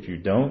you if you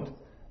don't.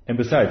 And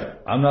besides,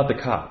 I'm not the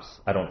cops.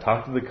 I don't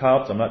talk to the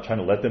cops. I'm not trying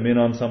to let them in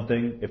on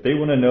something. If they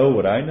want to know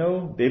what I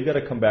know, they've got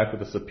to come back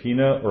with a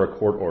subpoena or a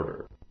court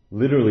order.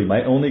 Literally,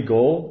 my only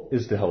goal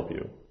is to help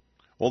you.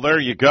 Well, there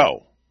you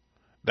go.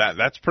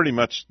 That's pretty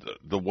much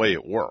the way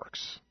it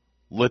works.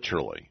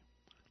 Literally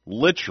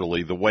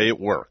the way it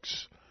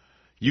works.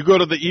 You go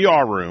to the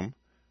ER room,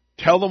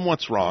 tell them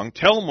what's wrong,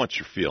 tell them what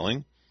you're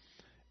feeling.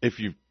 If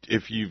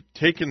you've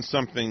taken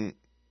something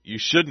you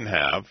shouldn't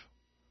have,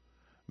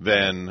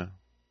 then,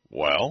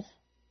 well,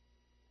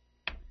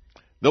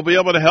 they'll be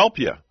able to help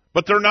you.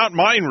 But they're not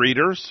mind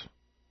readers.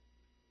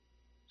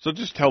 So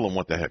just tell them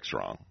what the heck's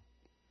wrong.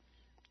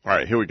 All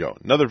right, here we go.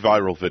 Another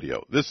viral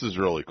video. This is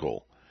really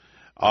cool.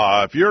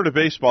 If you're at a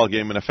baseball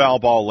game and a foul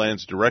ball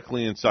lands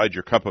directly inside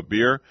your cup of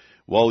beer,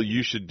 well,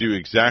 you should do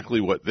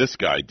exactly what this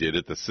guy did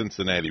at the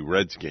Cincinnati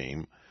Reds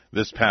game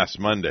this past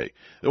Monday.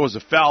 There was a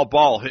foul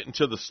ball hit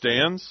into the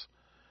stands,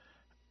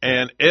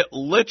 and it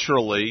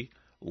literally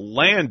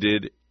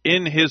landed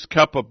in his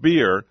cup of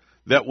beer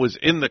that was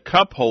in the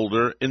cup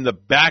holder in the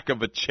back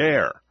of a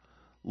chair.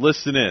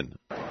 Listen in.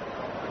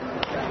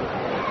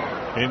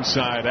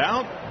 Inside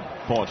out.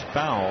 Bought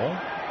foul.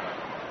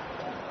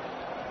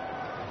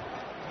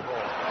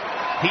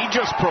 He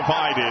just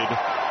provided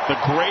the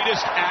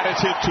greatest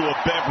additive to a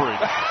beverage.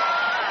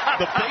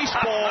 The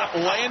baseball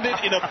landed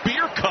in a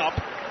beer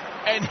cup,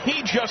 and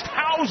he just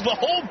housed the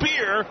whole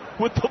beer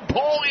with the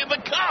ball in the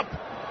cup.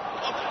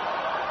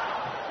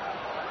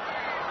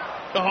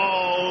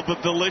 Oh, the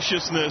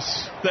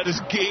deliciousness. That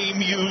is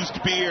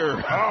game-used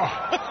beer.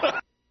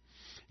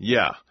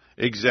 Yeah,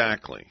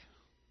 exactly.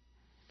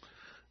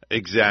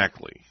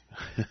 Exactly.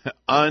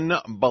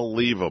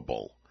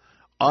 Unbelievable.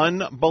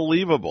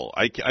 Unbelievable.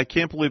 I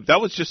can't believe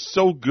that was just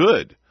so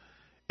good.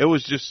 It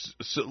was just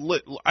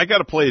I got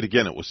to play it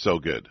again. It was so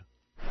good.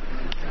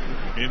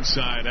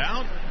 Inside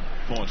out.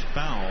 Called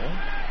foul.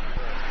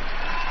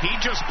 He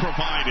just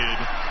provided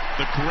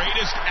the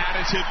greatest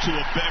additive to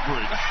a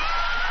beverage.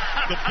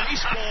 The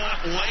baseball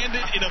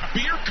landed in a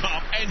beer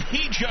cup, and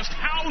he just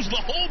housed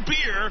the whole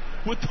beer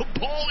with the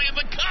ball in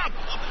the cup.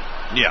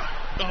 Yeah.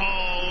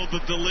 Oh, the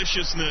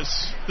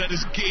deliciousness. That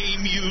is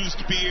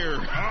game-used beer.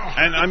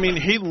 And, I mean,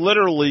 he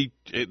literally,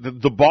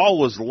 the ball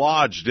was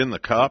lodged in the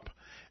cup,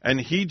 and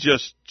he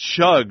just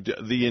chugged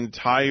the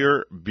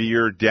entire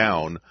beer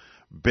down,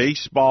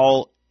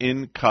 baseball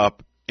in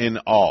cup in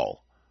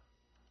all.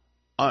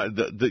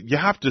 You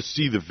have to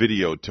see the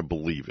video to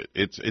believe it.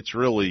 It's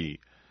really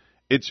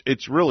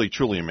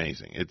truly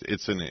amazing.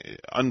 It's an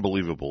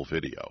unbelievable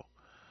video.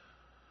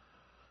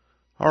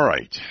 All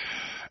right.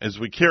 As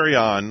we carry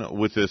on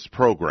with this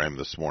program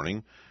this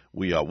morning,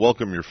 we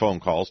welcome your phone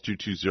calls,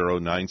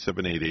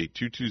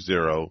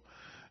 220-9788,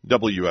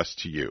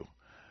 220-WSTU.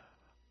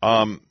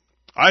 I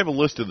have a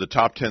list of the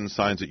top 10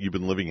 signs that you've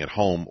been living at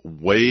home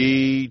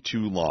way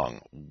too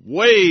long.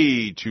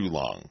 Way too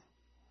long.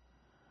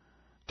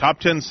 Top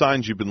 10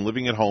 signs you've been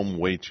living at home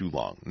way too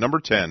long.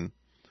 Number 10,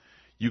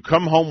 you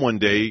come home one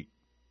day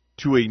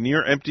to a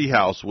near empty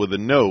house with a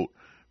note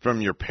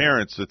from your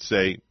parents that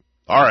say,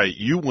 all right,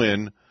 you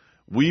win,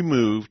 we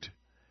moved,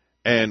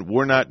 and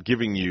we're not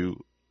giving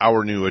you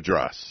our new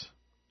address.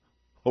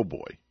 Oh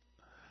boy,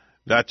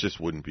 that just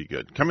wouldn't be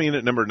good. Coming in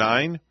at number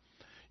 9,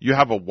 you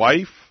have a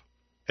wife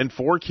and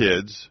 4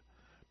 kids,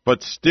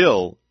 but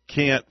still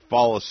can't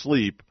fall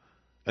asleep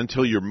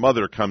until your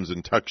mother comes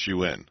and tucks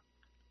you in.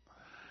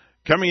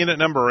 Coming in at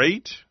number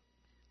 8,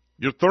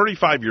 you're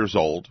 35 years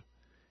old,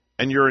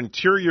 and your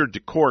interior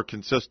decor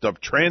consists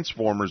of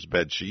Transformers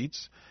bed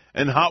sheets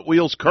and Hot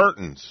Wheels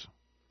curtains.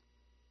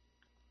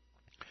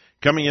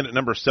 Coming in at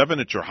number 7,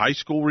 at your high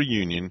school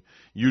reunion,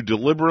 you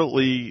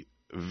deliberately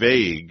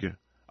vague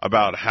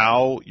about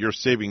how you're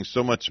saving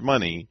so much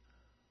money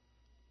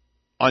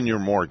on your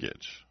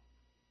mortgage.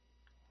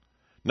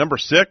 Number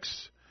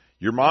 6,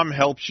 your mom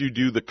helps you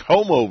do the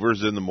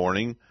comb-overs in the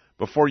morning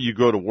before you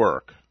go to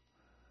work.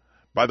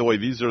 By the way,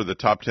 these are the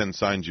top 10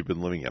 signs you've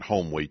been living at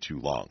home way too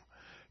long.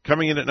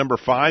 Coming in at number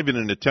 5, in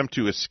an attempt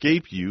to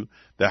escape you,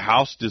 the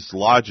house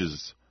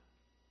dislodges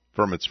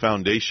from its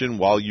foundation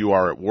while you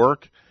are at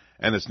work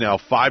and is now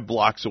 5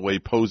 blocks away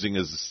posing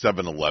as a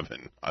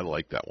 7-Eleven. I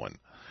like that one.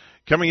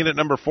 Coming in at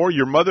number 4,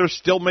 your mother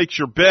still makes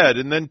your bed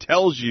and then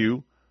tells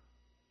you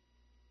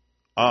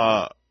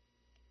about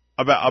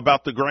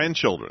the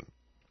grandchildren.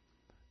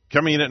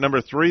 Coming in at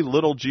number 3,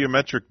 little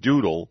geometric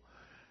doodle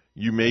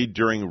you made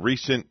during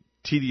recent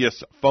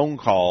tedious phone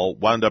call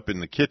wound up in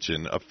the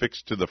kitchen,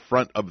 affixed to the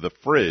front of the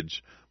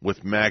fridge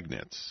with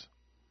magnets.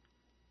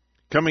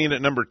 Coming in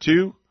at number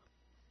 2,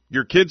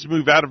 your kids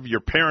move out of your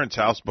parents'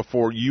 house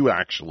before you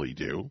actually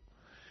do.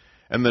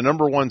 And the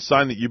number 1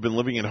 sign that you've been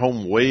living at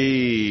home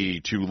way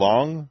too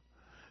long,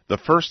 the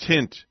first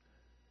hint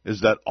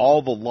is that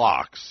all the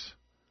locks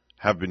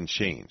have been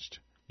changed.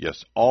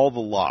 Yes, all the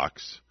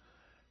locks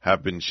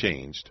have been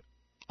changed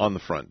on the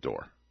front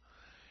door.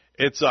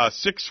 It's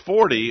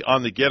 6:40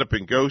 on the Get Up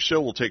and Go show.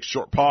 We'll take a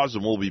short pause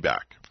and we'll be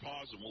back.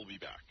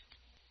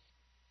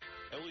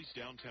 Ellie's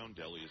Downtown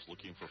Deli is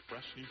looking for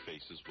fresh new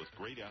faces with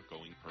great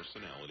outgoing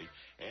personality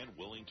and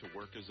willing to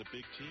work as a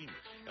big team.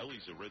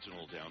 Ellie's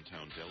Original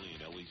Downtown Deli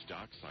and Ellie's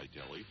Dockside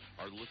Deli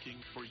are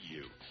looking for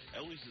you.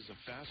 Ellie's is a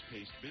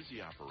fast-paced, busy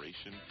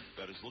operation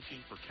that is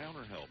looking for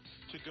counter help,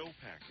 to-go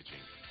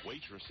packaging,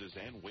 waitresses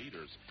and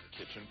waiters,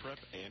 kitchen prep,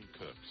 and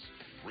cooks.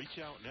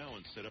 Reach out now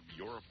and set up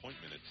your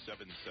appointment at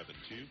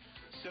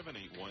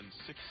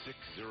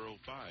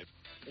 772-781-6605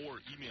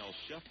 or email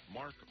Chef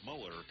Mark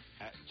Muller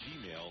at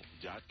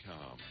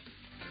gmail.com.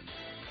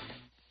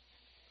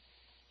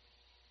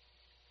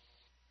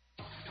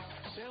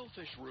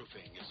 Sailfish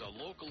Roofing is a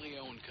locally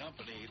owned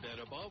company that,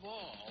 above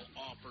all,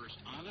 offers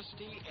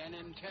honesty and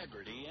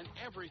integrity in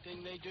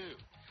everything they do.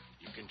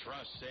 You can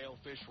trust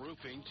Sailfish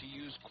Roofing to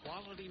use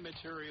quality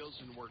materials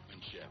and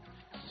workmanship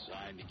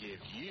designed to give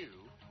you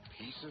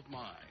peace of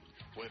mind.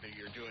 Whether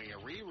you're doing a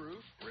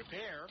re-roof,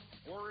 repair,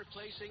 or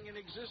replacing an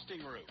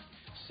existing roof,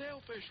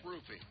 Sailfish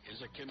Roofing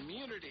is a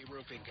community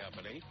roofing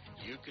company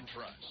you can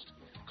trust.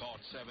 Call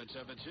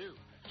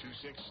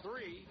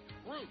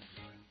 772-263-ROOF.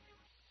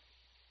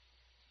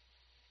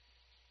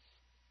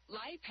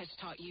 Life has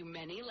taught you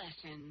many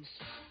lessons.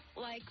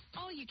 Like,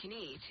 all you can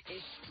eat is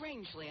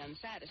strangely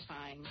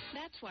unsatisfying.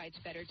 That's why it's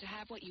better to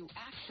have what you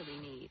actually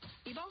need.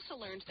 You've also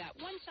learned that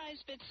one size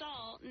fits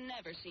all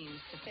never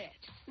seems to fit.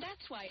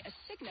 That's why a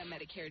Cigna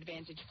Medicare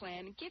Advantage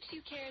plan gives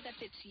you care that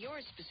fits your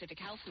specific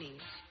health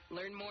needs.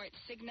 Learn more at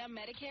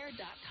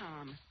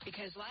CignaMedicare.com,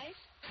 because life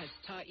has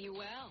taught you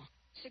well.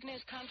 Cigna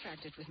is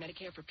contracted with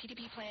Medicare for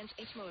PDP plans,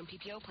 HMO, and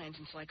PPO plans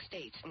in select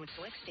states, and with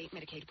select state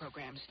Medicaid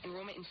programs.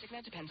 Enrollment in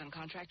Cigna depends on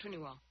contract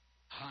renewal.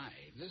 Hi,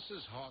 this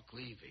is Hawk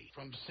Levy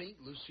from St.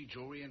 Lucie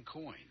Jewelry and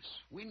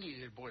Coins. We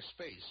needed more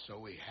space, so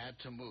we had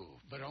to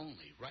move, but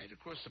only right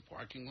across the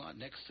parking lot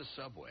next to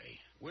Subway.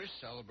 We're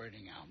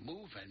celebrating our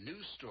move and new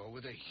store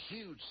with a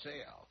huge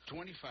sale.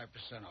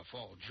 25% off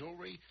all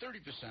jewelry,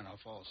 30%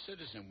 off all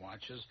Citizen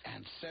watches,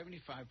 and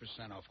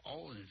 75% off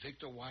all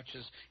Invicta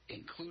watches,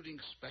 including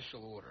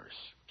special orders.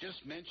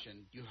 Just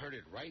mention you heard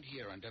it right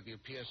here on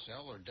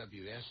WPSL or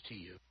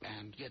WSTU,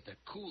 and get the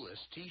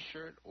coolest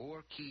T-shirt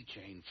or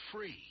keychain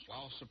free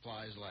while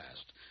supplies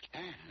last.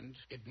 And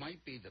it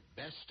might be the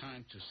best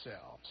time to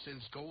sell,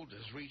 since gold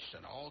has reached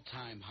an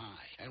all-time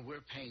high, and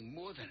we're paying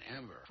more than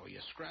ever for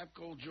your scrap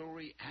gold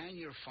jewelry and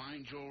your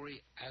fine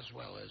jewelry, as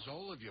well as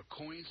all of your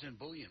coins and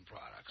bullion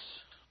products.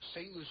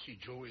 St. Lucie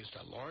Jewelry is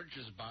the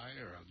largest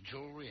buyer of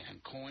jewelry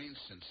and coins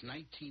since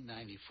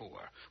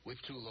 1994,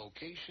 with 2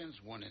 locations,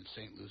 one in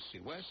St. Lucie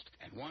West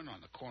and one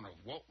on the corner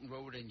of Walton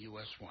Road and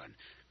US 1.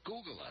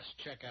 Google us,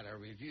 check out our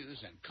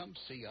reviews, and come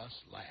see us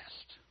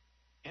last.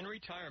 In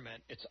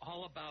retirement, it's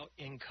all about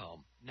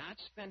income, not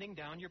spending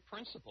down your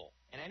principal.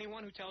 And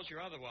anyone who tells you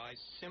otherwise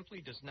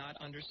simply does not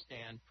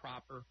understand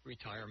proper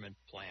retirement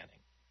planning.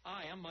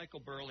 Hi, I'm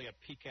Michael Burley of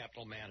P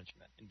Capital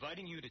Management,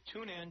 inviting you to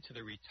tune in to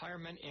the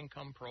Retirement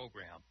Income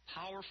Program.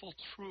 Powerful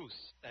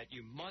truths that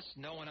you must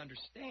know and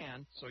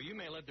understand so you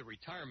may live the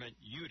retirement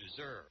you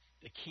deserve.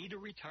 The key to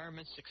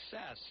retirement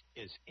success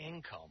is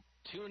income.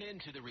 Tune in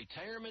to the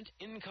Retirement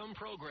Income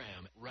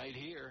Program right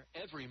here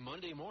every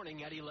Monday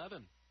morning at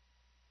 11.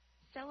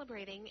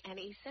 Celebrating an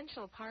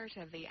essential part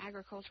of the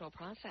agricultural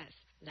process.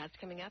 That's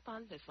coming up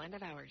on This Land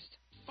of Ours.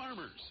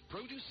 Farmers,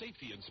 produce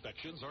safety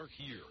inspections are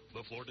here.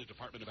 The Florida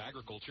Department of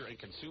Agriculture and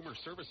Consumer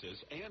Services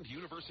and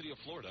University of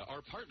Florida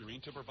are partnering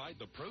to provide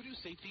the produce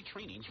safety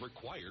trainings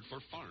required for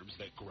farms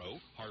that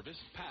grow, harvest,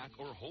 pack,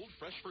 or hold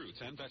fresh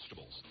fruits and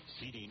vegetables.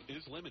 Seating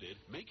is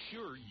limited. Make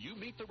sure you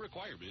meet the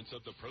requirements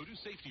of the Produce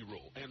Safety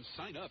Rule and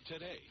sign up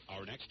today.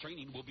 Our next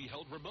training will be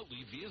held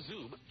remotely via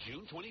Zoom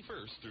June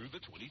 21st through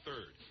the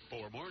 23rd.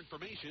 For more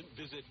information,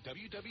 visit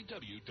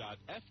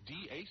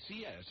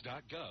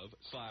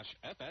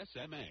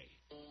www.fdacs.gov/FSMA.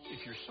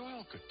 If your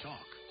soil could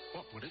talk,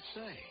 what would it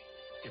say?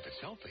 If it's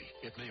healthy,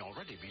 it may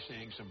already be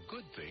saying some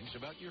good things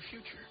about your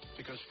future,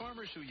 because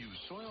farmers who use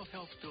soil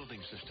health building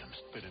systems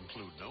that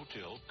include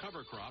no-till,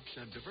 cover crops,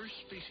 and diverse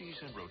species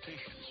and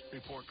rotations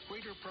report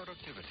greater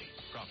productivity,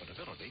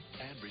 profitability,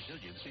 and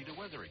resiliency to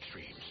weather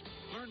extremes.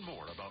 Learn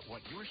more about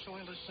what your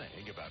soil is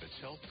saying about its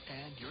health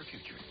and your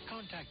future.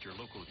 Contact your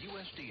local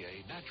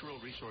USDA Natural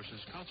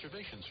Resources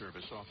Conservation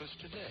Service office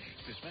today.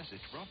 This message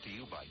brought to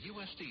you by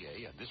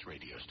USDA and this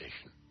radio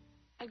station.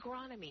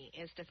 Agronomy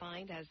is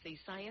defined as the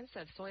science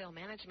of soil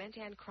management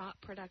and crop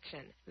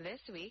production. This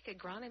week,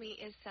 agronomy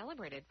is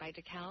celebrated by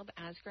DeKalb,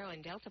 Asgrow,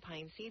 and Delta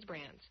Pine seed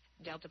brands.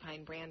 Delta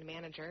Pine brand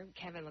manager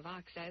Kevin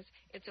Levac says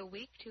it's a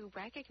week to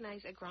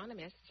recognize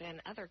agronomists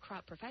and other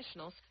crop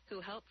professionals who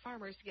help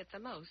farmers get the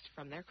most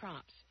from their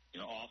crops.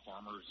 All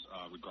farmers,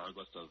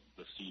 regardless of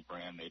the seed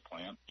brand they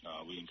plant,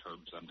 we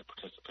encourage them to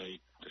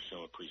participate to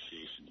show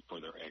appreciation for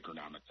their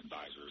agronomic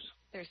advisors.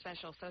 There's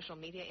special social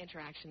media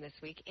interaction this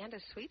week and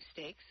a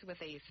sweepstakes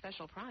with a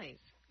special prize.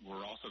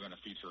 We're also going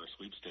to feature a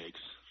sweepstakes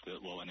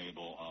that will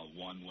enable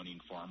one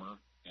winning farmer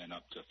and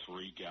up to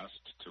 3 guests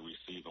to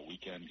receive a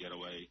weekend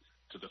getaway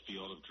to the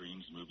Field of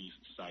Dreams movie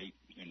site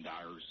in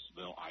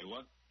Dyersville,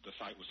 Iowa. The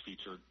site was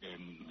featured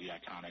in the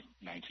iconic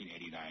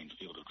 1989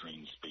 Field of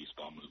Dreams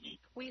baseball movie.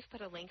 We've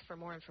put a link for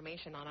more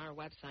information on our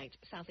website,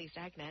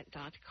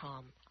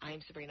 southeastagnet.com.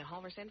 I'm Sabrina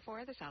Halverson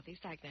for the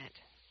Southeast Agnet.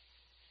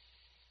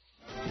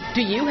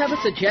 Do you have a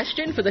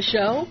suggestion for the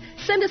show?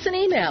 Send us an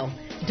email,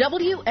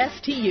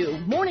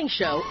 WSTU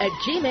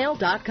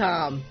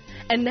morningshow@gmail.com.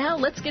 And now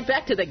let's get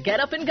back to the Get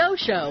Up and Go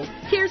show.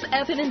 Here's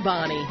Evan and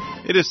Bonnie.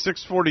 It is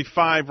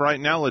 6:45 right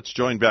now. Let's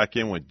join back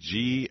in with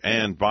G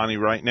and Bonnie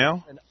right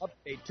now. An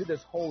update to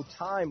this whole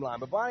timeline.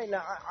 But Bonnie,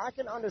 now I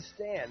can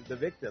understand the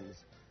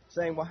victims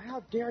saying, well,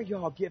 how dare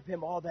y'all give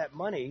him all that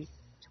money?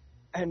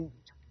 And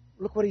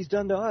look what he's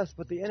done to us.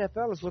 But the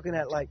NFL is looking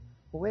at like,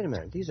 well, wait a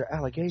minute. These are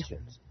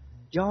allegations.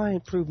 Y'all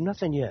ain't proved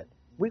nothing yet.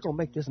 We're going to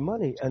make this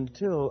money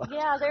until...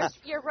 Yeah,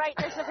 you're right.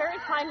 There's a very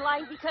fine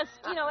line because,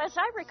 as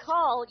I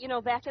recall,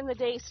 back in the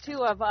days,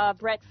 too, of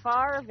Brett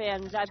Favre,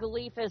 and I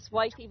believe his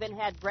wife even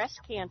had breast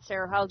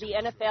cancer, how the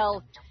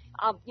NFL,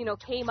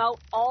 came out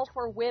all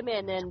for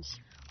women and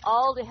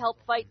all to help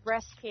fight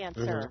breast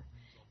cancer. Mm-hmm.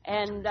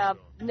 And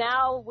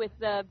now with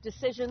the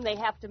decision they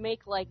have to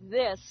make like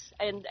this,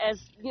 and as,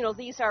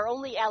 these are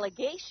only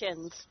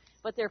allegations,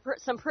 but they're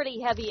some pretty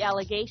heavy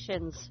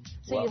allegations.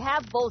 So you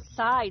have both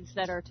sides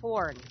that are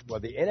torn. Well,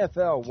 the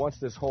NFL wants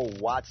this whole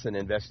Watson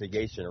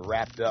investigation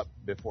wrapped up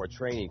before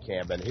training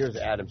camp. And here's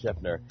Adam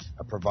Schefter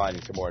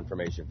providing some more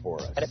information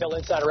for us. NFL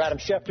insider Adam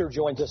Schefter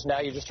joins us now.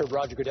 You just heard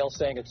Roger Goodell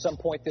saying at some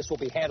point this will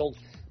be handled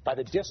by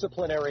the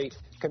disciplinary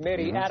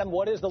committee. Mm-hmm. Adam,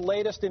 what is the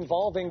latest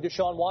involving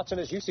Deshaun Watson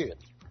as you see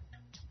it?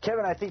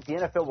 Kevin, I think the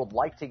NFL would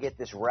like to get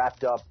this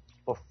wrapped up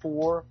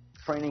before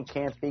training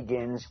camp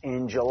begins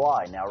in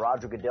July. Now,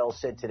 Roger Goodell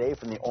said today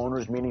from the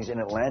owners' meetings in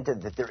Atlanta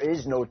that there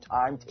is no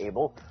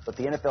timetable, but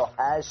the NFL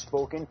has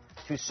spoken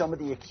to some of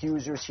the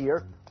accusers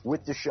here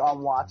with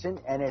Deshaun Watson,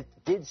 and it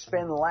did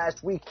spend the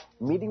last week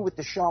meeting with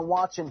Deshaun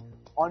Watson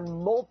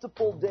on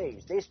multiple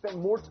days. They spent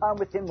more time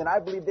with him than I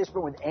believe they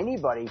spent with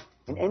anybody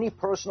in any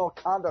personal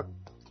conduct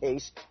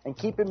case. And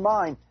keep in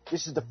mind,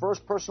 this is the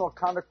first personal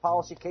conduct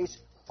policy case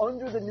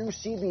under the new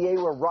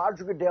CBA where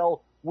Roger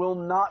Goodell will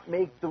not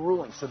make the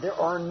ruling. So there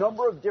are a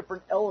number of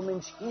different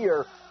elements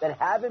here that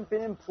haven't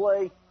been in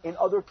play in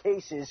other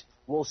cases.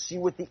 We'll see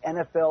what the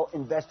NFL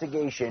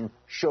investigation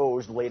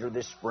shows later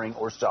this spring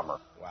or summer.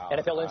 Wow.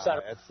 NFL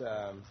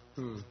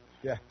Insider.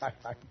 Yeah,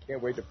 I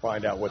can't wait to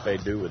find out what they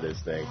do with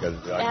this thing. Because,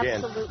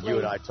 again, Absolutely. you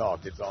and I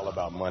talked. It's all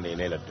about money,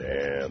 and ain't a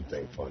damn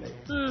thing funny.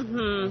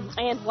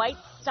 And White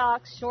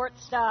Sox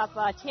shortstop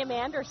Tim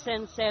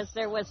Anderson says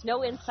there was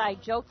no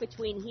inside joke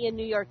between he and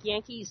New York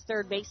Yankees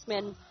third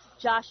baseman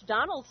Josh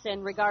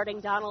Donaldson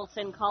regarding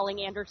Donaldson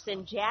calling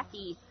Anderson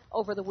Jackie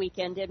over the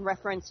weekend in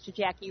reference to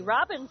Jackie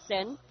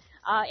Robinson.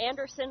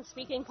 Anderson,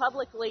 speaking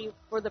publicly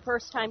for the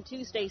first time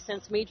Tuesday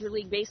since Major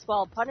League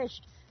Baseball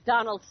punished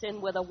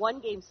Donaldson with a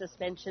one-game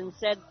suspension,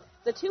 said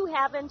the two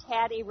haven't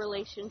had a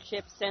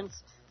relationship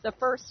since the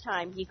first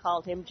time he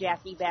called him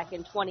Jackie back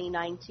in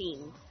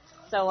 2019.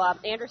 So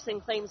Anderson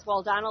claims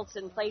while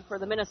Donaldson played for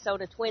the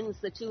Minnesota Twins,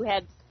 the two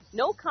had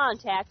no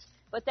contact,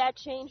 but that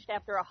changed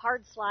after a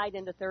hard slide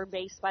into third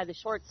base by the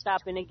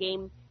shortstop in a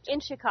game in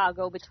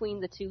Chicago between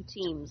the two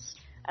teams.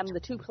 The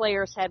two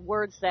players had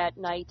words that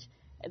night,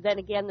 then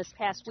again this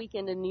past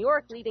weekend in New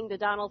York, leading to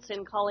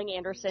Donaldson calling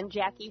Anderson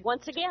Jackie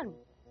once again.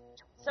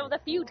 So the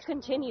feud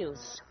continues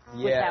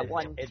with that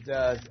one. It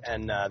does.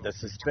 And the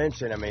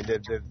suspension, I mean,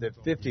 the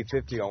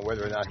 50-50 on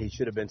whether or not he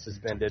should have been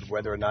suspended,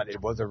 whether or not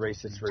it was a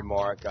racist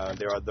remark.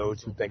 There are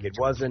those who think it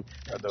wasn't.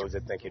 There are those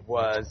that think it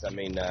was. I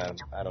mean,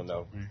 I don't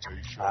know.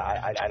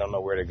 I don't know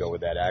where to go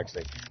with that,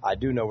 actually. I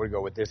do know where to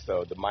go with this,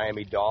 though. The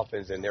Miami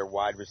Dolphins and their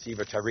wide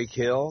receiver, Tyreek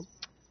Hill.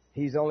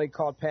 He's only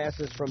caught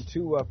passes from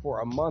Tua for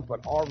a month,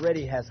 but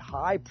already has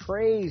high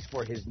praise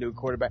for his new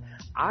quarterback.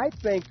 I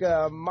think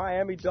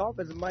Miami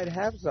Dolphins might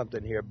have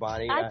something here,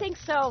 Bonnie. I think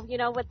so. You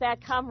know, with that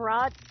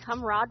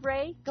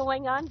camaraderie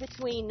going on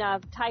between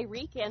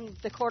Tyreek and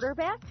the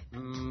quarterback,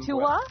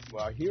 Tua.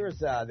 Well, here's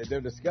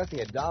they're discussing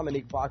it.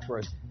 Dominique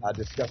Foxworth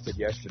discussed it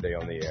yesterday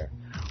on the air.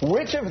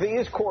 Which of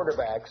these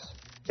quarterbacks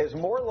is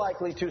more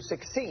likely to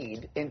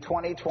succeed in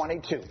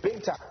 2022?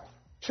 Big time.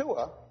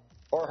 Tua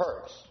or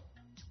Hurts?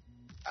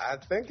 I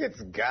think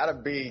it's got to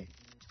be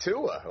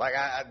Tua. Like,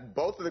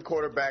 both of the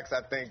quarterbacks,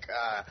 I think,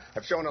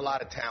 have shown a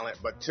lot of talent,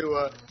 but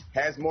Tua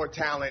has more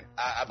talent,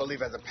 I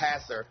believe, as a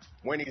passer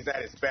when he's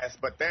at his best.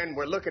 But then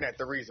we're looking at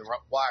the reason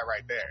why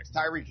right there. It's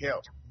Tyreek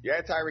Hill. You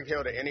add Tyreek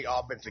Hill to any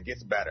offense, it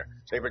gets better.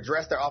 They've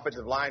addressed their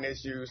offensive line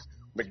issues.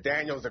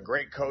 McDaniel's a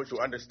great coach who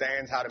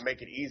understands how to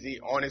make it easy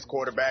on his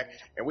quarterback.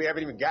 And we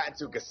haven't even gotten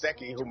to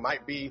Gesicki, who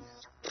might be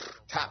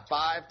top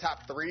 5,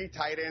 top 3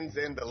 tight ends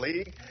in the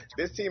league.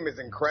 This team is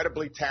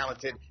incredibly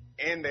talented,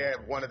 and they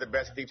have one of the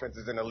best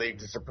defenses in the league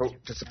to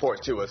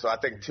support Tua. So I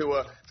think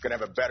Tua is going to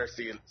have a better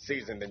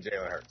season than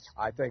Jalen Hurts.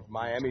 I think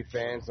Miami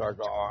fans are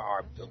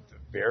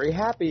very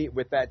happy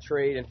with that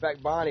trade. In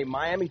fact, Bonnie,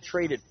 Miami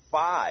traded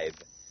 5.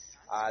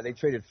 They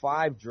traded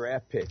 5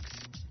 draft picks.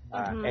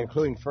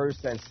 Including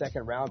first and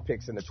second round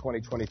picks in the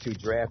 2022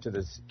 draft to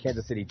the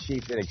Kansas City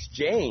Chiefs in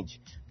exchange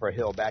for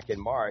Hill back in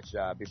March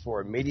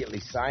before immediately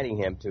signing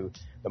him to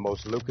the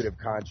most lucrative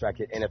contract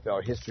in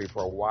NFL history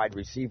for a wide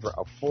receiver,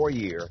 a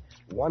 4-year,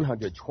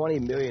 $120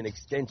 million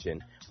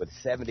extension with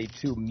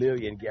 $72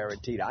 million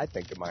guaranteed. I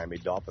think the Miami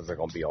Dolphins are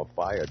going to be on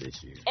fire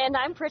this year. And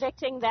I'm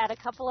predicting that a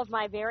couple of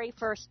my very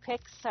first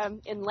picks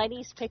in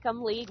Lenny's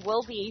Pick'em League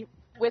will be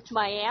with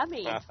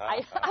Miami.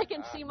 I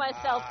can see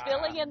myself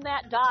filling in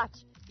that dot.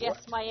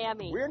 Yes,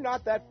 Miami. We're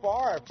not that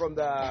far from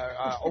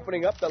the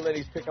opening up the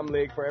Lenny's Pick'em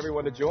League for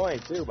everyone to join,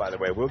 too, by the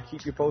way. We'll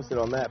keep you posted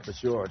on that for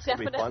sure. It's going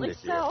to be fun this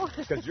year.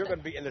 Because you're going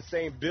to be in the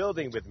same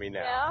building with me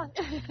now.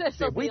 Yeah.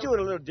 See, we do it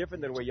a little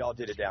different than the way y'all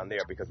did it down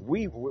there because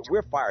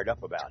we're fired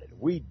up about it.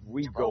 We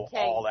go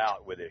all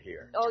out with it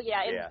here. Oh,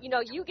 yeah. And, you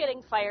know, you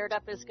getting fired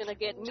up is going to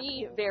get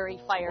me very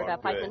fired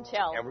up, I can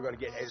tell. And we're going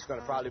to get, it's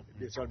going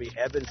to be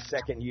Evan's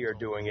second year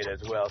doing it as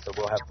well, so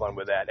we'll have fun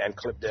with that. And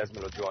Cliff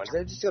Desmond will join.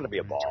 It's just going to be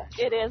a ball.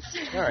 It is.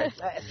 All right.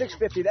 At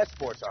 6:50, that's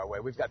sports our way.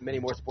 We've got many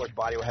more sports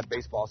body. We'll have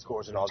baseball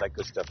scores and all that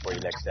good stuff for you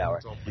next hour.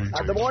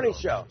 The morning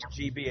show,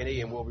 GB&E,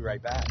 and we'll be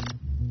right back.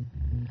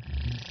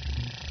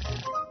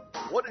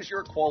 What is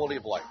your quality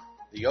of life?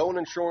 The Owen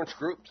Insurance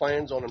Group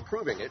plans on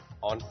improving it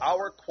on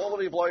our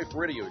Quality of Life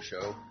radio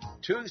show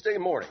Tuesday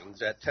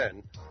mornings at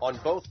 10 on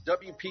both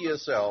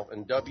WPSL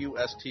and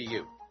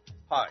WSTU.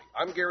 Hi,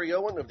 I'm Gary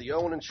Owen of the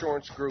Owen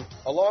Insurance Group.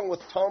 Along with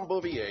Tom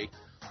Bouvier,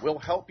 we'll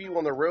help you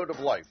on the road of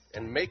life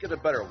and make it a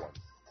better one.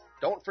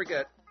 Don't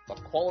forget the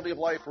Quality of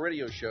Life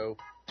radio show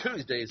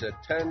Tuesdays at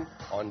 10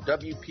 on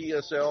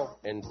WPSL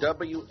and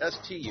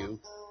WSTU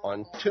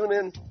on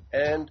TuneIn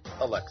and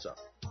Alexa.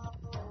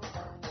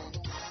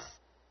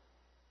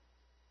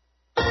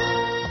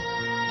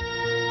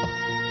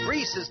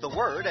 Grease is the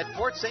word at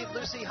Port St.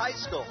 Lucie High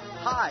School.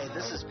 Hi,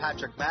 this is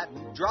Patrick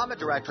Madden, Drama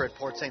Director at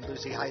Port St.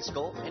 Lucie High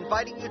School,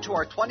 inviting you to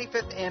our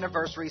 25th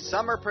anniversary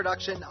summer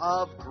production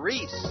of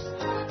Grease.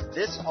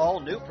 This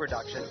all-new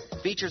production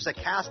features a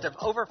cast of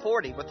over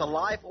 40 with a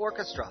live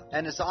orchestra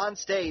and is on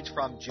stage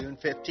from June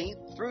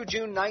 15th through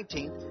June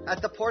 19th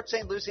at the Port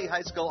St. Lucie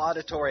High School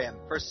Auditorium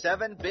for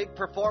 7 big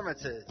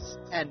performances,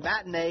 and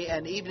matinee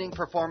and evening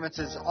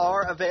performances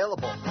are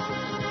available.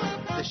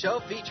 The show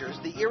features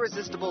the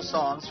irresistible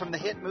songs from the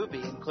hit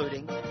movie,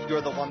 including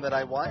You're the One That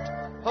I Want,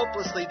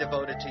 Hopelessly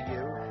Devoted to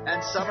You,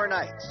 and Summer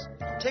Nights.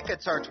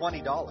 Tickets are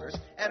 $20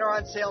 and are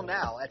on sale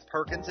now at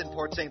Perkins in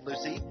Port St.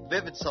 Lucie,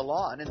 Vivid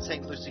Salon in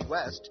St. Lucie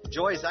West,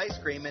 Joy's Ice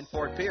Cream in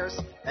Fort Pierce,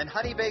 and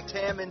Honey Baked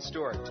Ham in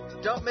Stuart.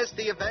 Don't miss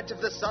the event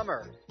of the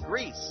summer,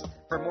 Grease.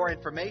 For more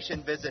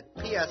information, visit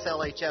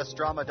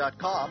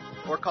pslhsdrama.com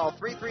or call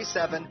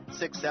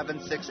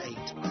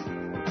 337-6768.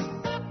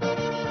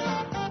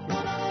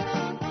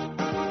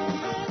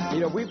 You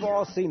know, we've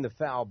all seen the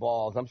foul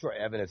balls. I'm sure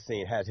Evan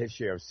has his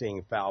share of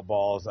seeing foul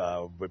balls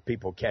with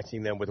people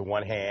catching them with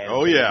one hand.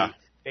 Oh, yeah.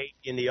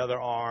 In the other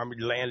arm,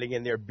 landing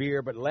in their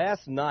beer. But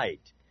last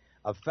night,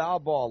 a foul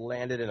ball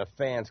landed in a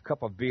fan's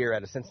cup of beer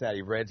at a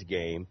Cincinnati Reds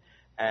game,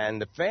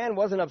 and the fan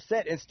wasn't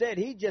upset. Instead,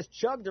 he just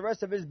chugged the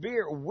rest of his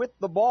beer with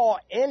the ball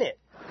in it.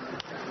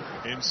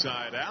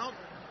 Inside out,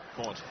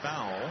 called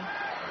foul.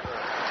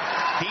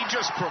 He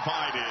just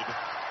provided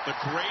the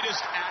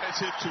greatest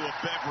additive to a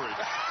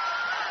beverage.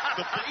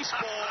 The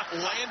baseball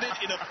landed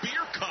in a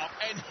beer cup,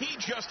 and he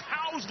just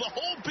housed the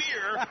whole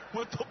beer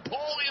with the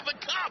ball in the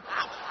cup.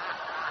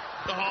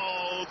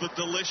 Oh, the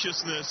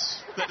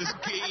deliciousness that is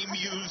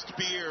game-used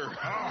beer.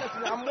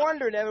 Listen, I'm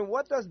wondering, Evan,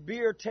 what does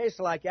beer taste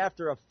like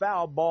after a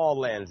foul ball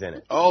lands in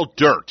it? Oh,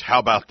 dirt. How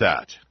about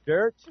that?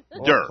 Dirt?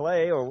 Dirt. Or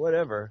clay or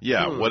whatever.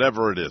 Yeah,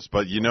 whatever it is.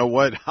 But you know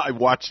what? I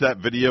watched that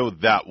video.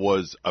 That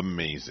was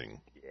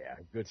amazing. Yeah,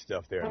 good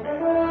stuff there,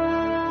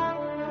 man.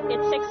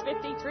 It's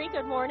 6:53.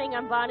 Good morning.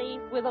 I'm Bonnie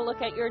with a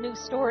look at your news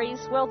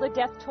stories. Well, the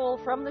death toll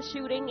from the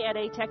shooting at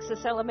a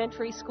Texas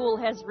elementary school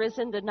has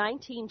risen to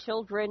 19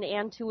 children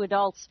and 2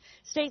 adults.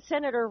 State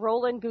Senator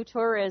Roland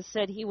Gutierrez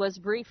said he was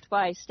briefed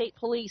by state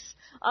police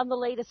on the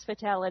latest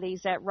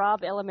fatalities at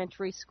Robb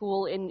Elementary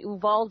School in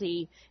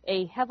Uvalde,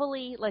 a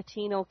heavily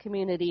Latino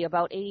community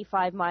about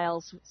 85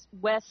 miles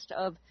west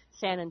of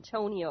San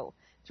Antonio.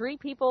 3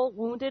 people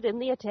wounded in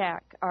the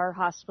attack are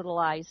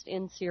hospitalized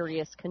in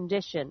serious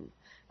condition.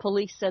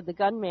 Police said the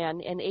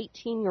gunman, an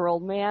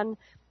 18-year-old man,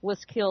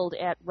 was killed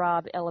at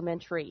Robb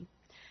Elementary.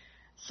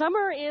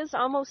 Summer is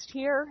almost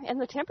here, and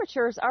the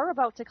temperatures are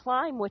about to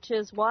climb, which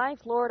is why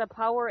Florida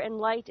Power and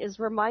Light is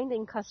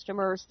reminding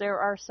customers there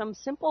are some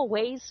simple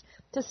ways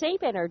to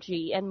save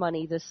energy and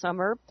money this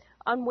summer.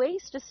 On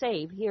Ways to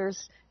Save,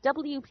 here's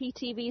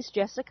WPTV's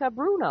Jessica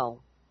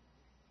Bruno.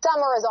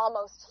 Summer is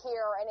almost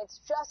here, and it's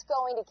just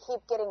going to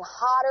keep getting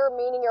hotter,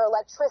 meaning your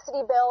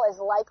electricity bill is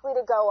likely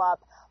to go up.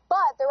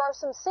 But there are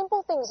some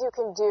simple things you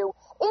can do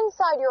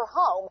inside your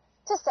home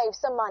to save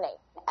some money.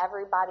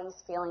 Everybody's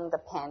feeling the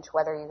pinch,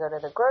 whether you go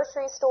to the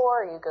grocery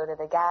store or you go to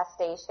the gas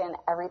station,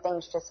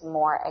 everything's just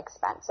more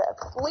expensive.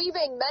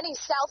 Leaving many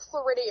South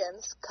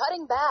Floridians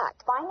cutting back.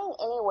 Finding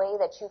any way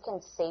that you can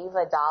save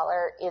 $1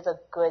 is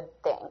a good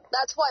thing.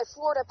 That's why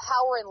Florida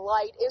Power and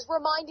Light is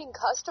reminding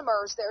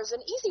customers there's an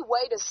easy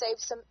way to save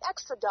some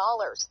extra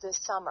dollars this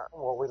summer.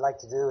 What we'd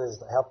like to do is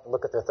help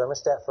look at their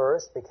thermostat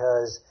first,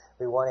 because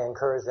we want to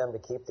encourage them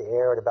to keep the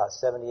air at about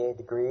 78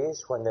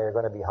 degrees when they're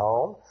going to be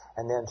home,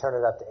 and then turn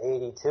it up to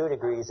 82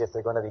 degrees if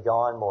they're going to be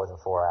gone more than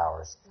 4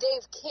 hours.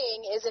 Dave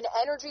King is an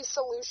energy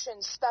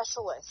solutions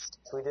specialist.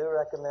 So we do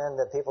recommend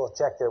that people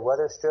check their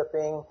weather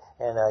stripping,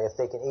 and if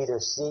they can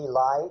either see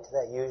light,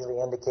 that usually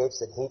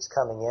indicates that heat's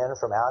coming in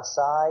from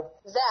outside.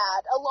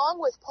 That, along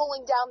with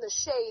pulling down the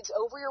shades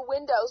over your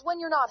windows when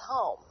you're not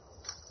home.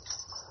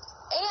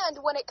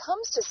 And when it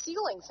comes to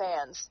ceiling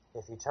fans,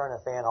 if you turn a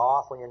fan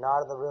off when you're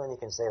not in the room, you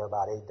can save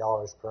about $8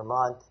 per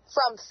month.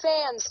 From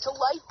fans to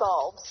light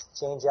bulbs.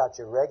 Change out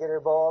your regular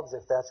bulbs,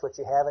 if that's what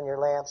you have in your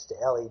lamps, to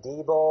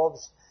LED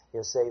bulbs.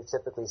 You'll save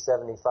typically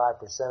 75%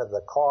 of the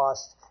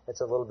cost.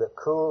 It's a little bit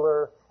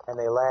cooler, and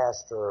they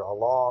last for a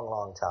long,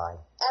 long time.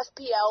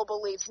 FPL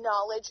believes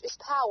knowledge is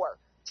power.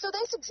 So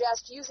they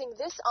suggest using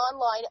this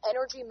online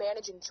energy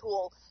managing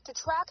tool to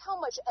track how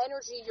much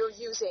energy you're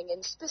using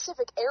in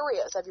specific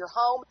areas of your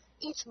home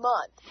each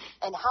month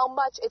and how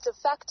much it's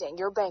affecting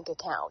your bank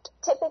account.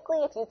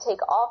 Typically, if you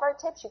take all of our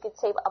tips, you could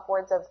save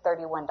upwards of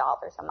 $31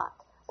 a month,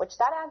 which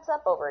that adds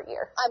up over a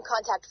year. I'm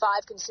Contact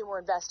 5 consumer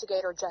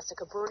investigator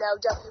Jessica Bruno,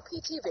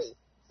 WPTV.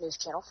 News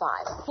Channel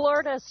 5.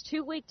 Florida's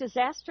 2-week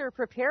disaster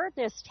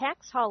preparedness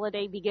tax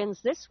holiday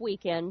begins this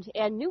weekend,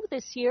 and new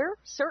this year,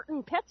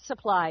 certain pet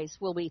supplies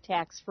will be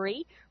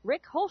tax-free.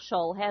 Rick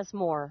Holschel has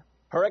more.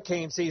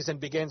 Hurricane season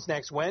begins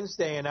next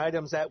Wednesday, and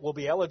items that will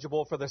be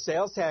eligible for the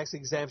sales tax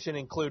exemption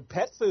include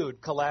pet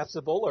food,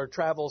 collapsible or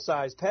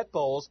travel-sized pet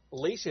bowls,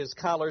 leashes,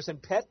 collars,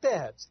 and pet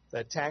beds.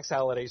 The tax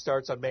holiday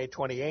starts on May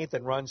 28th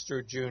and runs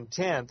through June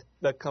 10th.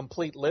 The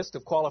complete list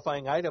of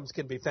qualifying items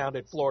can be found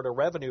at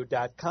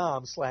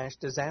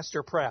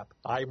floridarevenue.com/disasterprep.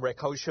 I'm Rick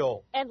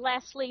Hochul. And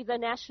lastly, the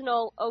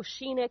National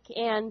Oceanic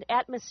and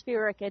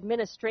Atmospheric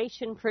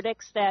Administration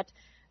predicts that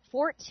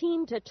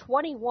 14 to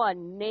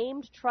 21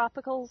 named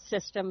tropical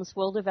systems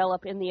will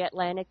develop in the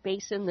Atlantic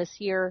Basin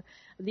this year.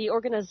 The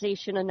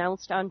organization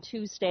announced on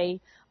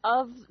Tuesday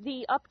of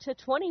the up to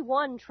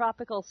 21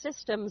 tropical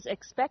systems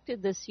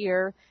expected this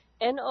year,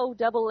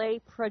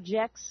 NOAA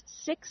projects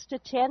 6 to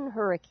 10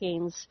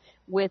 hurricanes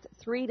with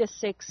 3 to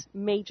 6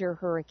 major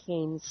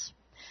hurricanes.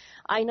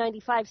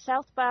 I-95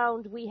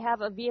 southbound, we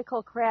have a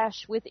vehicle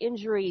crash with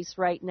injuries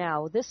right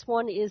now. This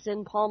one is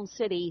in Palm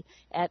City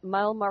at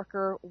mile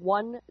marker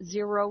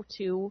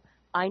 102,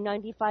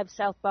 I-95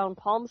 southbound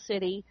Palm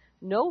City,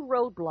 no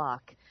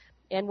roadblock.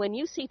 And when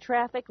you see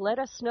traffic, let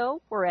us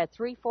know. We're at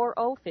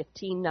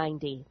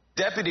 340-1590.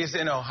 Deputies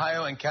in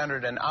Ohio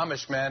encountered an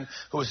Amish man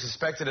who was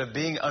suspected of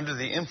being under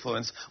the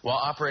influence while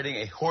operating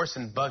a horse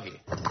and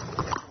buggy.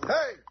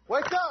 Hey,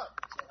 wake up!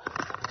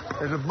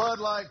 There's a Bud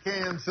Light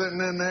can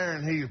sitting in there,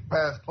 and he's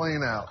passed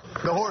clean out.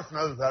 The horse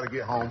knows how to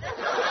get home.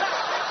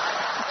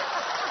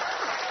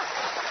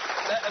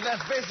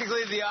 That's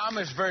basically the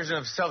Amish version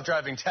of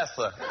self-driving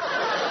Tesla.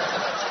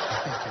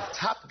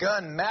 Top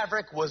Gun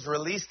Maverick was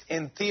released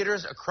in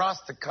theaters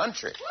across the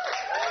country.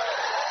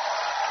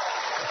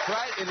 That's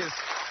right, it is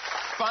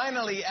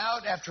finally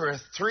out after a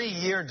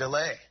 3-year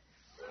delay.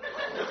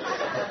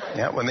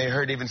 Yeah, when they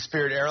heard even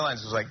Spirit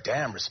Airlines was like,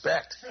 damn,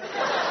 respect.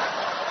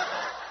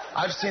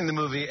 I've seen the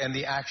movie, and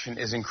the action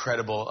is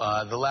incredible.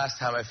 The last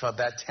time I felt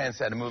that tense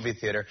at a movie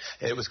theater,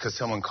 it was because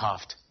someone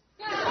coughed.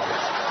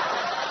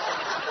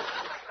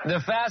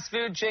 The fast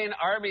food chain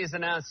Arby's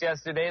announced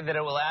yesterday that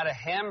it will add a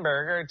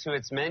hamburger to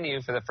its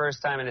menu for the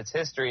first time in its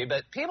history.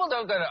 But people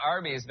don't go to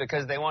Arby's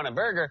because they want a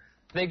burger.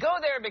 They go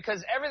there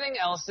because everything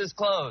else is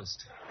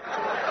closed.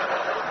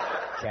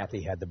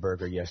 Kathy had the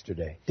burger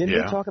yesterday. Didn't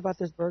we talk about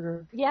this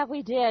burger? Yeah,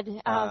 we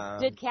did.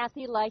 Did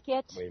Kathy like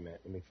it? Wait a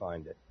minute. Let me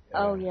find it.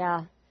 Oh,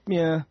 yeah.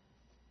 Yeah.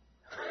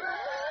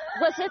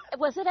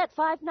 Was it at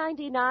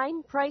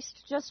 $5.99,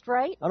 priced just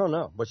right? I don't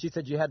know, but she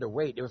said you had to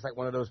wait. It was like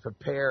one of those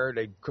prepared,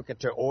 they cook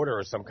it to order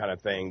or some kind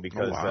of thing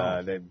because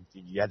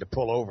you had to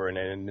pull over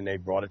and then they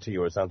brought it to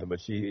you or something.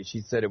 But she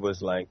said it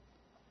was like,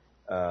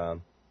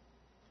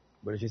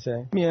 what did she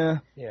say? Yeah.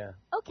 Yeah.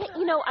 Okay,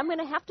 I'm going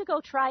to have to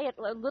go try it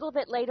a little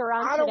bit later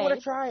on I today. don't want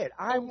to try it.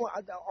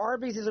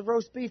 Arby's is a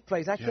roast beef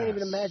place. I can't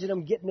even imagine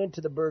them getting into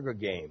the burger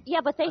game.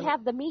 Yeah, but they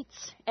have the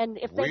meats, and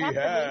if they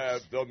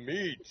have the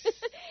meats,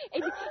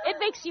 it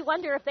makes you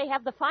wonder if they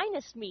have the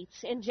finest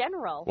meats in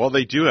general. Well,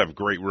 they do have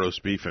great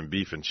roast beef and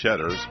beef and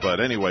cheddars, but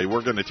anyway,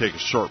 we're going to take a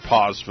short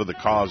pause for the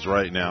cause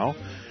right now.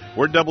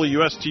 We're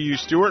WSTU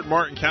Stewart,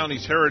 Martin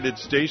County's Heritage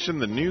Station.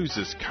 The news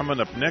is coming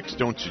up next.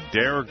 Don't you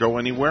dare go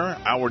anywhere.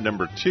 Hour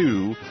number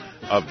 2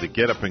 of the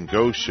Get Up and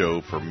Go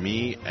show for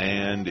me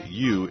and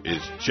you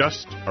is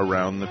just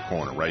around the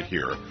corner right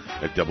here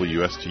at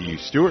WSTU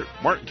Stewart,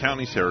 Martin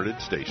County's Heritage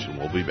Station.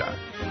 We'll be back.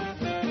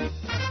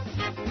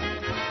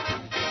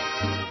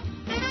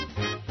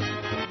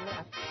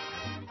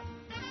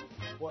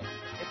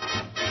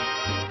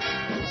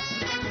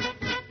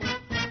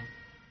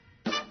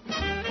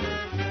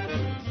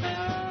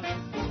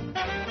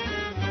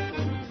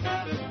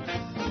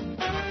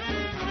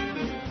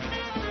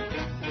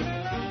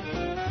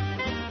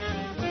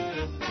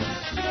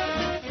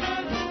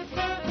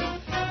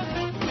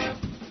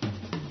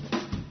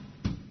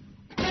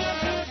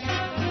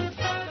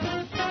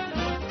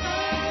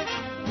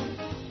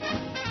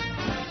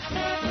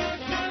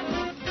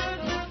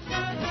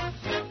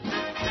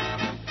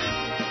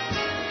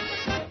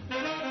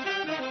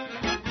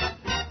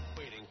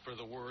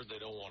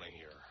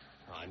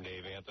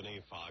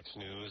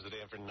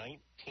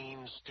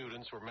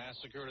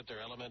 Massacred at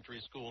their elementary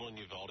school in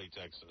Uvalde,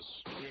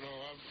 Texas. I've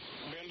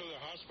been to the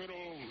hospital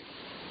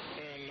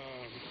and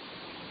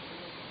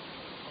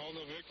all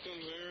the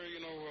victims there,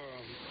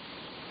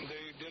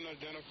 they didn't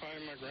identify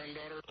my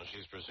granddaughter.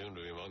 She's presumed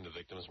to be among the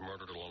victims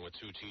murdered along with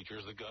 2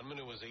 teachers. The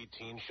gunman, who was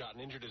 18, shot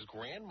and injured his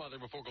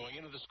grandmother before going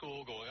into the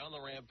school, going on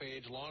the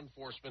rampage. Law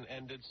enforcement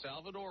ended.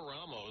 Salvador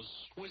Ramos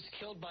was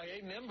killed by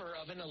a member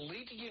of an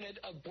elite unit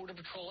of Border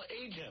Patrol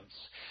agents.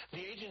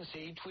 The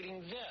agency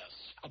tweeting this.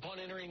 Upon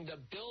entering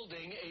the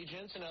building,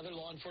 agents and other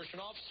law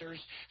enforcement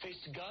officers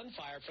faced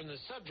gunfire from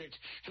the subject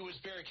who was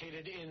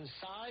barricaded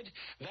inside.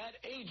 That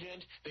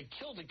agent that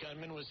killed the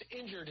gunman was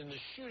injured in the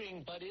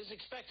shooting but is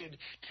expected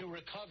to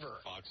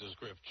recover. Fox's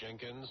Griff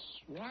Jenkins.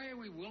 Why are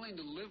we willing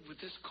to live with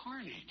this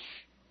carnage?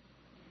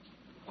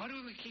 Why do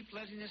we keep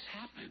letting this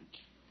happen?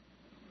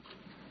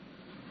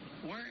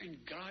 Where in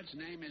God's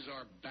name is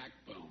our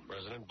backbone?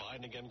 President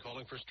Biden again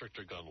calling for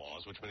stricter gun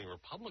laws, which many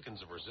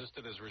Republicans have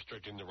resisted as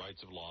restricting the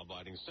rights of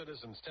law-abiding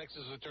citizens.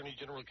 Texas Attorney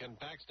General Ken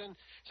Paxton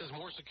says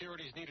more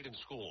security is needed in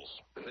schools.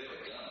 If they have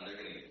a gun, they're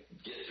going to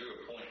get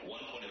through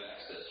one point of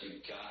access.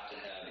 You've got to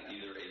have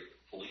either a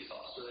police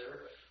officer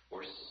there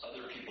or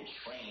other people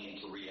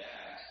trained to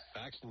react.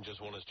 Paxton just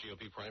won his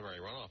GOP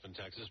primary runoff in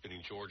Texas,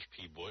 beating George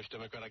P. Bush.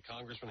 Democratic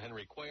Congressman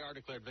Henry Cuellar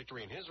declared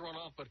victory in his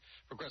runoff, but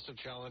progressive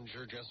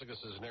challenger Jessica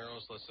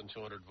Cisneros, less than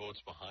 200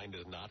 votes behind,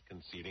 is not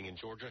conceding. In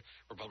Georgia,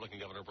 Republican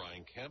Governor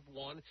Brian Kemp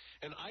won.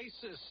 An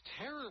ISIS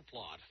terror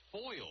plot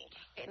foiled.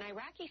 An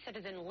Iraqi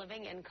citizen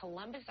living in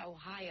Columbus,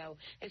 Ohio,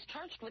 is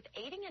charged with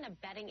aiding and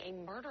abetting a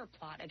murder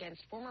plot against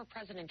former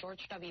President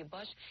George W.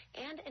 Bush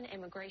and an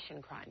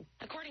immigration crime.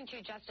 According to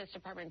Justice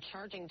Department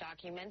charging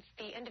documents,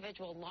 the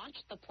individual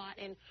launched the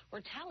plot in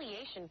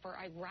retaliation for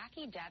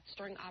Iraqi deaths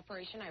during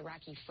Operation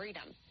Iraqi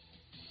Freedom.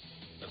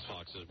 That's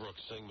Fox's Brooke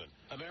Singman.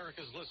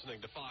 America's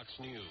listening to Fox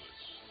News.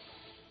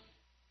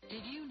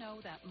 Did you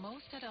know that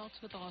most adults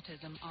with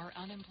autism are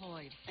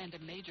unemployed, and a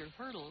major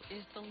hurdle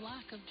is the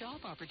lack of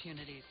job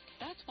opportunities?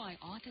 That's why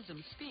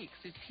Autism Speaks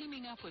is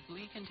teaming up with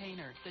Lee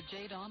Container, the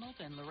J. Donald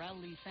and Laurel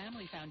Lee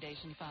Family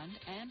Foundation Fund,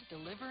 and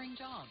Delivering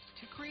Jobs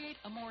to create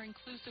a more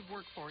inclusive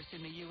workforce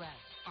in the U.S.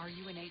 Are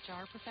you an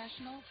HR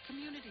professional,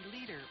 community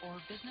leader, or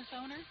business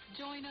owner?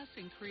 Join us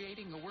in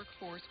creating a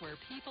workforce where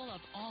people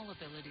of all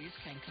abilities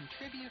can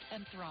contribute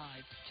and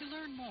thrive. To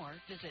learn more,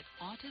 visit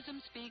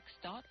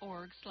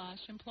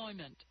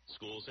autismspeaks.org/employment.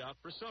 School's out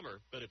for summer,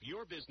 but if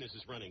your business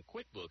is running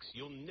QuickBooks,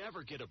 you'll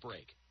never get a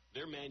break.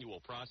 Their manual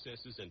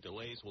processes and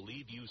delays will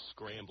leave you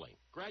scrambling.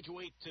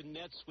 Graduate to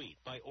NetSuite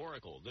by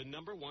Oracle, the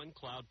 #1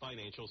 cloud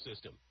financial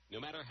system.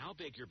 No matter how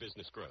big your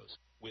business grows,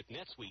 with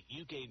NetSuite,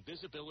 you gain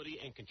visibility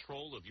and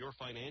control of your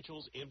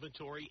financials,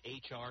 inventory,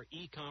 HR,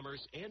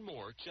 e-commerce, and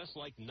more, just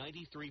like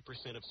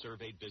 93% of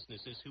surveyed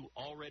businesses who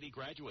already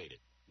graduated.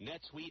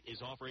 NetSuite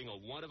is offering a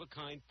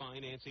one-of-a-kind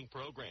financing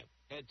program.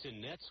 Head to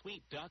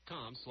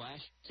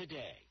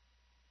netsuite.com/today.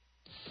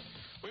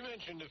 We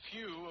mentioned a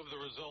few of the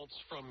results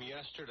from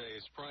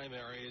yesterday's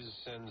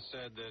primaries and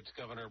said that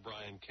Governor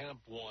Brian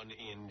Kemp won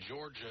in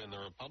Georgia in the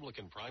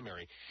Republican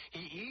primary.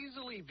 He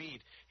easily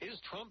beat his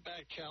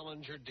Trump-backed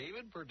challenger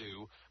David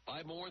Perdue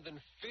by more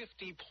than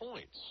 50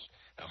 points.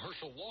 Now,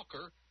 Herschel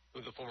Walker,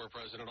 who the former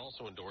president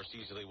also endorsed,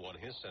 easily won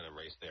his Senate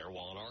race there,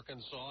 while in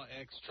Arkansas,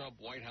 ex-Trump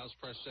White House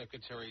Press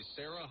Secretary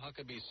Sarah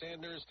Huckabee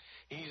Sanders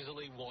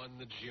easily won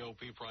the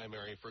GOP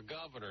primary for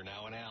governor.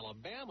 Now, in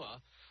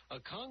Alabama, a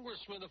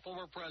congressman the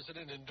former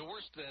president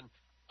endorsed, then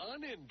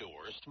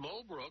unendorsed,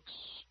 Mo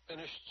Brooks,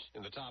 finished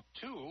in the top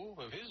 2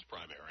 of his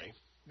primary.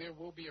 There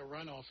will be a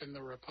runoff in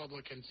the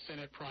Republican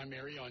Senate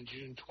primary on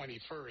June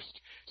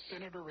 21st.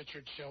 Senator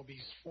Richard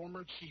Shelby's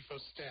former chief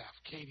of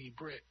staff, Katie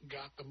Britt,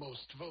 got the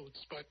most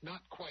votes, but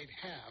not quite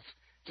half,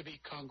 to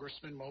beat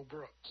Congressman Mo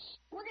Brooks.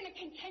 We're going to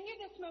continue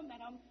this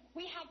momentum.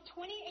 We have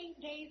 28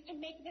 days to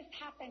make this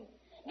happen.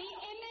 The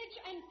image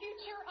and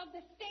future of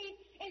the state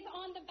is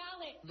on the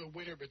ballot. The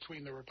winner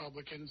between the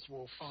Republicans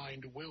will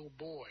find Will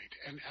Boyd,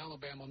 an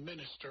Alabama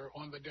minister,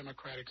 on the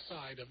Democratic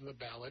side of the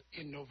ballot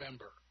in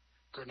November.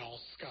 Gernal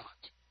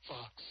Scott,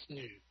 Fox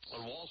News.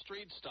 On Wall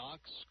Street,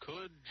 stocks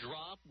could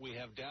drop. We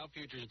have Dow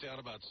futures down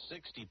about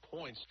 60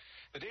 points.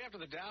 The day after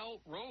the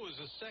Dow rose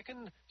a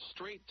second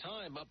straight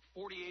time, up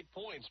 48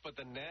 points, but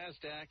the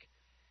NASDAQ,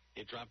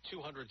 it dropped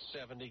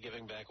 270,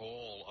 giving back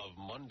all of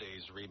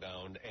Monday's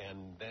rebound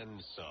and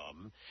then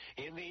some.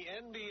 In the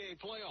NBA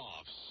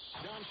playoffs,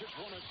 Doncic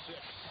won at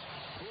 6.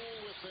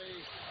 Poole with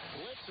a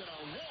blitz and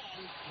a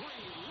long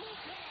three.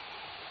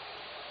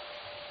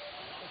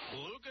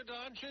 Luka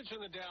Doncic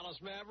and the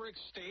Dallas Mavericks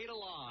stayed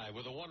alive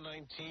with a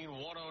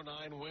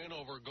 119-109 win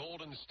over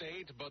Golden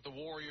State, but the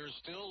Warriors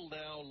still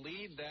now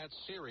lead that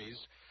series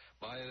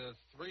by a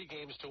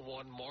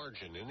 3-1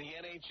 margin. In the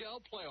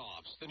NHL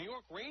playoffs, the New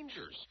York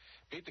Rangers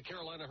beat the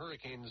Carolina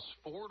Hurricanes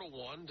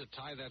 4-1 to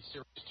tie that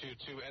series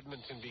 2-2.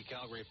 Edmonton beat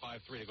Calgary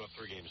 5-3 to go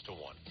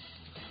 3-1.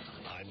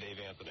 I'm Dave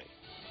Anthony.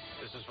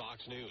 This is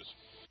Fox News.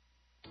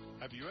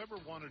 Have you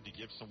ever wanted to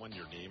give someone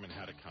your name and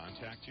how to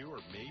contact you, or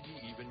maybe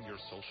even your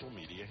social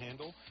media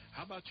handle?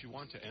 How about you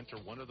want to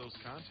enter one of those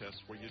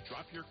contests where you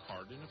drop your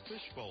card in a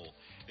fishbowl?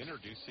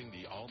 Introducing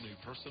the all-new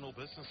personal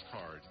business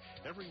card.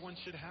 Everyone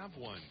should have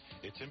one.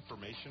 It's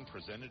information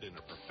presented in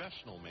a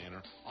professional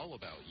manner, all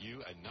about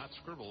you and not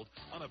scribbled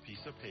on a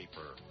piece of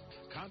paper.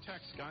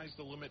 Contact Sky's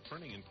the Limit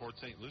Printing in Port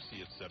St.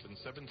 Lucie at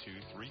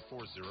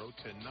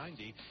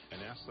 772-340-1090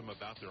 and ask them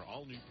about their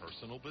all-new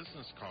personal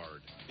business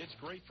card. It's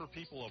great for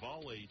people of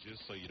all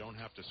ages, so you don't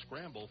have to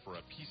scramble for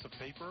a piece of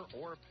paper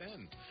or a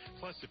pen.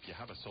 Plus, if you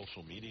have a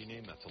social media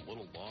name that's a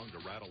little long to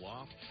rattle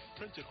off,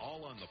 print it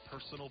all on the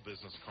personal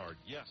business card.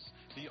 Yes,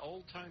 the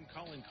old-time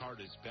calling card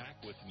is back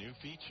with new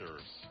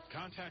features.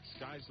 Contact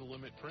Sky's the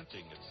Limit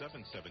Printing at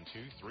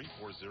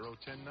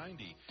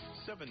 772-340-1090,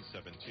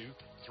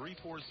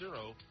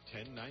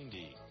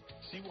 772-340-1090.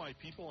 See why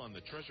people on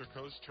the Treasure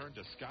Coast turn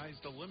to Sky's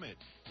the Limit.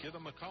 Give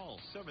them a call,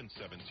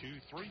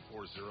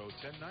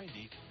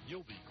 772-340-1090.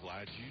 You'll be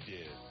glad you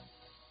did.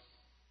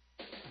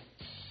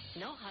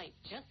 No hype,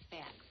 just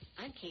facts.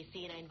 I'm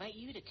Casey, and I invite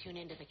you to tune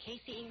into the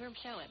Casey Ingram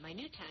Show at my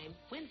new time,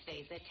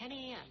 Wednesdays at 10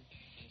 a.m.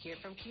 Hear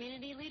from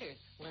community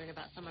leaders, learn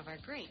about some of our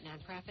great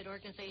nonprofit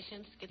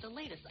organizations, get the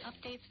latest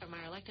updates from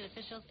our elected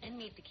officials, and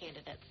meet the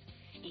candidates.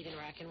 Even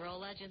rock and roll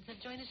legends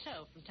have joined the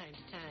show from time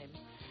to time.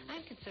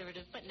 I'm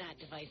conservative but not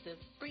divisive,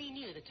 bringing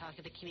you the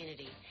talk of the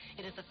community.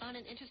 It is a fun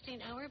and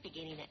interesting hour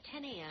beginning at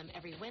 10 a.m.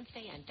 every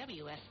Wednesday on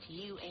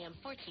WSTU AM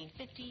 1450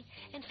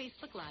 and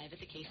Facebook Live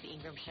at The Casey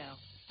Ingram Show.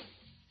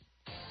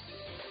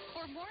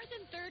 For more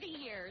than 30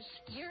 years,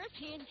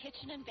 European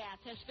Kitchen and Bath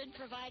has been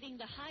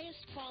providing the highest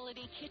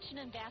quality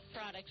kitchen and bath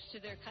products to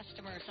their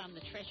customers on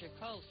the Treasure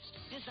Coast.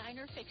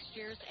 Designer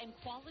fixtures and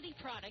quality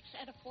products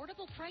at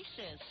affordable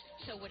prices.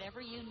 So whatever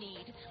you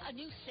need, a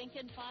new sink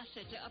and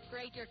faucet to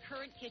upgrade your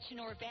current kitchen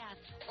or bath,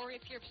 or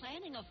if you're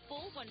planning a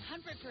full 100%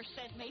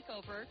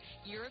 makeover,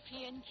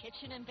 European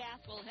Kitchen and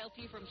Bath will help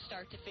you from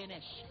start to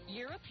finish.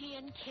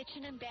 European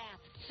Kitchen and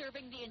Bath,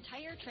 serving the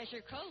entire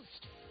Treasure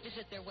Coast.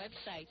 Visit their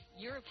website,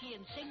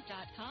 EuropeanSink.com.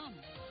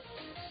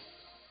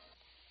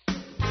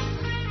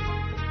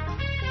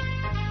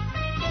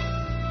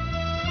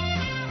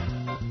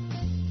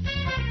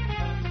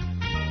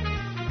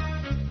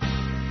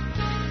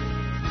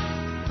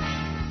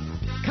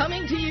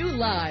 Coming to you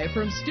live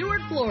from Stuart,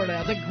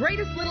 Florida, the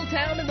greatest little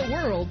town in the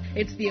world,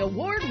 it's the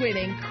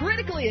award-winning,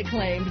 critically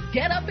acclaimed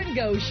Get Up and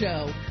Go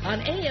show on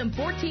AM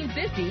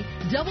 1450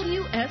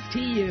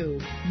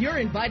 WSTU. You're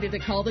invited to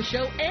call the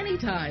show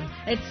anytime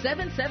at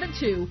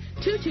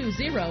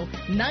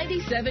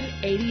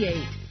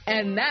 772-220-9788.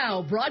 And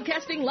now,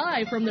 broadcasting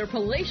live from their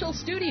palatial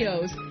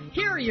studios,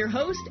 here are your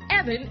hosts,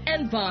 Evan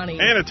and Bonnie.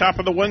 And a top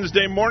of the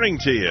Wednesday morning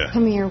to you.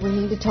 Come here, we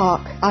need to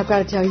talk. I've got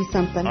to tell you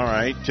something. All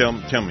right, tell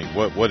me,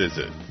 what is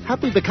it? How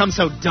have we become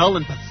so dull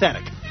and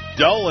pathetic?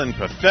 Dull and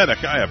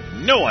pathetic? I have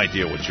no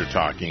idea what you're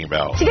talking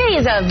about. Today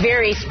is a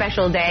very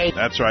special day.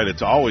 That's right,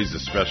 it's always a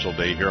special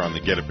day here on the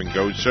Get Up and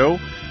Go show.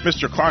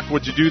 Mr. Clock,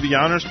 would you do the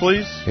honors,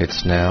 please?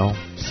 It's now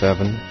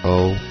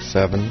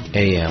 7:07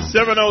 a.m.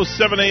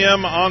 7:07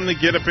 a.m. on the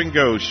Get Up and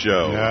Go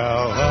show.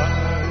 Now I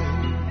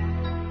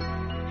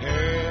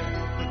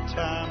had the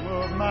time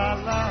of my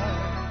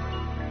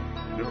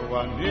life. No,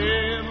 I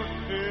never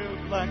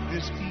felt like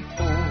this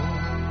before.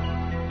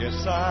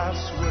 Yes, I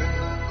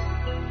swear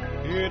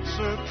it's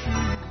a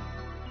truth.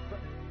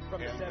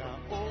 And I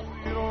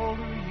owe it all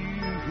to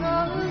you. 'Cause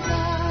I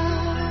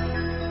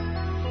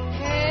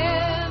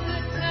had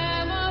the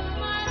time of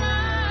my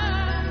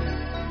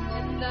life,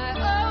 and I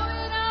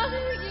owe it all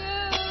to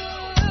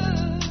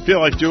you. I feel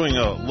like doing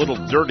a little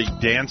dirty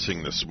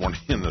dancing this morning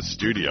in the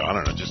studio. I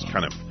don't know, just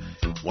kind of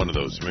one of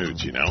those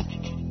moods, you know?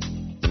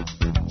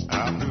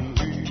 I've been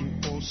waiting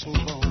for so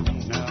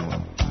long now.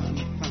 I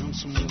finally found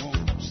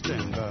someone to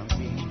stand by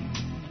me.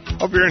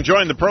 Hope you're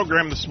enjoying the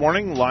program this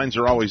morning. Lines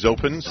are always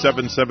open,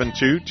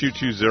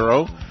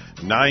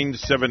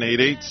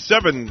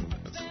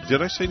 772-220-9788.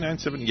 Did I say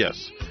 97?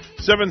 Yes.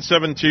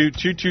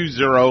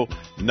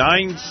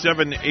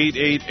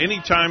 772-220-9788.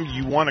 Anytime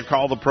you want to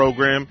call the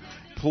program,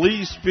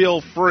 please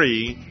feel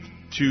free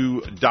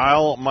to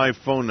dial my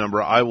phone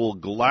number. I will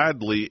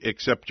gladly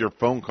accept your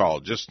phone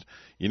call. Just,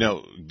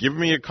 give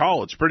me a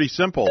call. It's pretty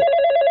simple.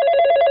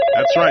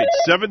 That's right,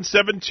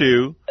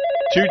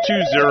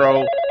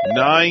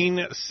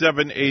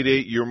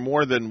 772-220-9788. You're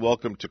more than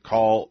welcome to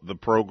call the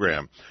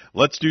program.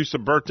 Let's do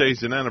some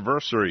birthdays and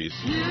anniversaries.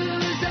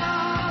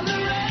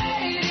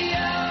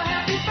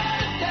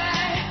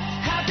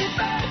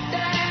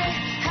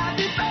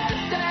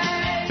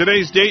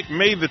 Today's date,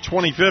 May the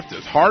 25th.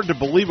 It's hard to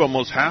believe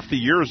almost half the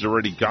year has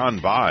already gone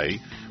by.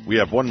 We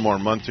have one more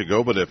month to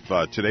go, but if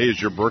today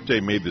is your birthday,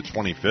 May the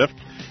 25th,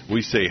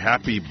 we say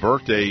happy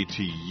birthday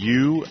to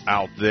you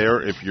out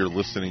there if you're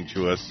listening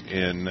to us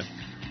in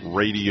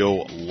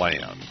Radio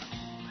Land.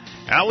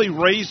 Allie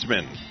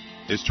Raisman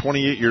is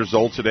 28 years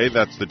old today.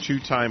 That's the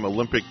two-time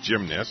Olympic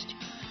gymnast.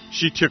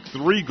 She took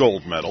 3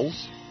 gold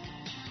medals.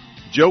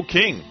 Joe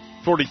King,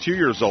 42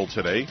 years old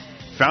today,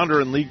 founder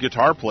and lead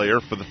guitar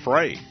player for The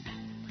Fray.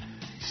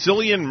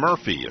 Cillian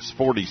Murphy is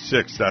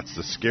 46. That's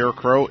the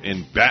Scarecrow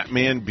in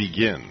Batman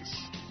Begins.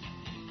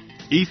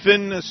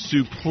 Ethan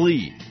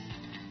Suplee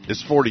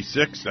is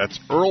 46. That's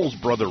Earl's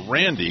brother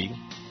Randy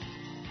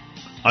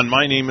on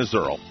My Name is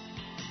Earl.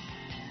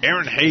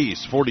 Aaron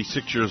Hayes,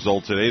 46 years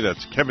old today.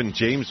 That's Kevin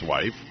James'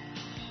 wife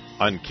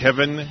on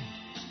Kevin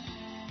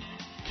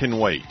Can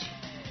Wait.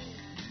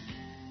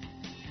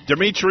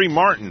 Dimitri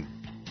Martin.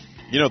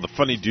 You know the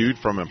funny dude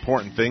from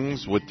Important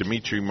Things with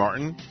Dimitri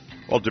Martin?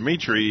 Well,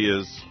 Dimitri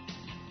is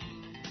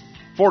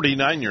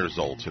 49 years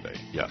old today.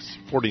 Yes,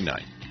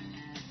 49.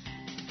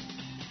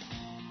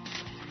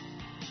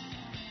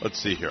 Let's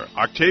see here.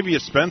 Octavia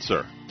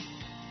Spencer,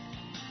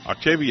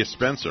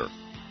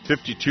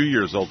 52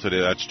 years old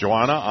today. That's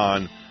Joanna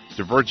on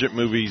Divergent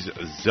Movies'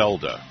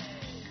 Zelda.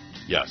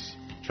 Yes,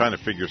 trying to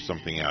figure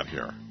something out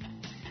here.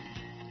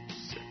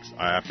 6.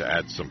 I have to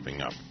add something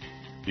up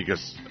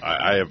because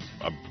I have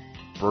a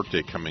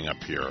birthday coming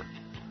up here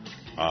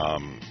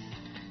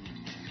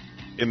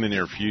in the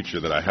near future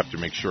that I have to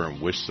make sure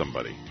and wish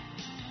somebody.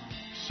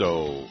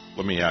 So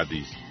let me add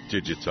these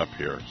digits up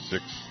here.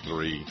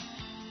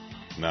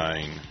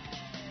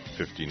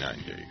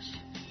 63959 days.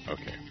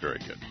 Okay, very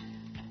good.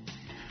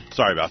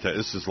 Sorry about that.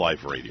 This is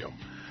live radio.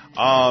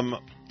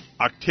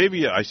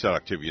 Octavia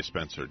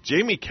Spencer.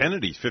 Jamie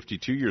Kennedy's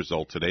 52 years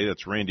old today.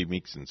 That's Randy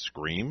Meeks and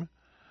Scream.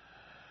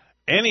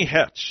 Annie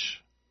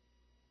Hetch,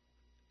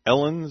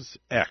 Ellen's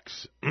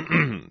ex,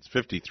 is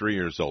 53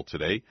 years old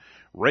today.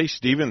 Ray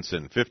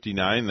Stevenson,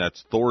 59.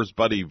 That's Thor's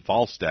buddy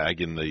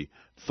Volstagg in the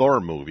Thor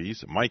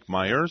movies. Mike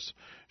Myers,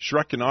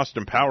 Shrek and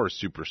Austin Powers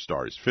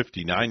superstar, is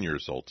 59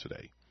 years old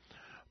today.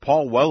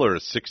 Paul Weller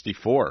is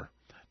 64.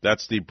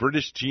 That's the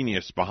British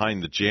genius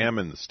behind the Jam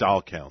and the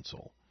Style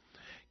Council.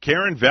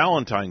 Karen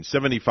Valentine,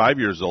 75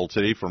 years old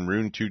today, from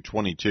Rune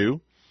 222.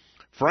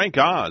 Frank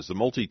Oz, the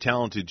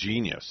multi-talented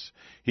genius.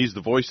 He's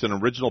the voice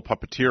and original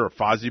puppeteer of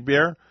Fozzie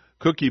Bear,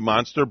 Cookie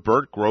Monster,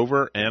 Bert,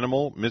 Grover,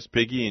 Animal, Miss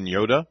Piggy, and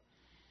Yoda.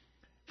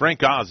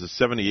 Frank Oz is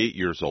 78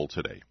 years old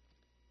today.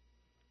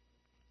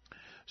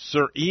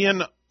 Sir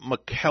Ian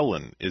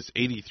McKellen is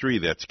 83.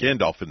 That's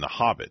Gandalf in The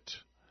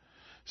Hobbit.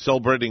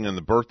 Celebrating in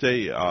the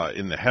birthday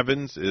in the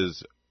heavens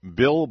is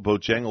Bill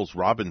Bojangles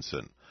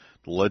Robinson,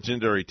 the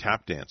legendary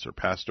tap dancer,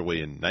 passed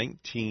away in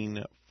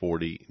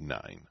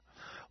 1949.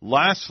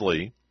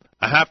 Lastly,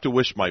 I have to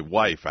wish my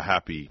wife a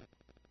happy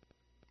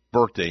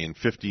birthday in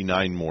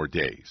 59 more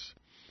days.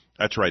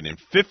 That's right. In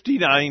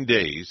 59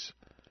 days,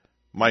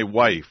 my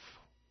wife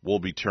will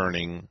be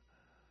turning,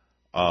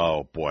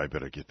 oh, boy, I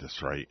better get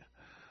this right.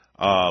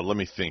 Let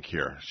me think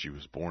here. She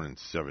was born in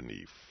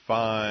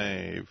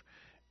 75,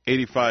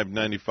 85,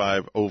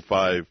 95,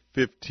 05,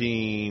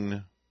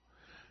 15,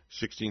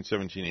 16,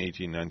 17,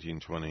 18, 19,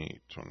 20,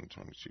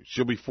 22.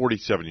 She'll be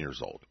 47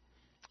 years old.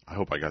 I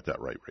hope I got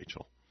that right,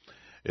 Rachel.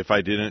 If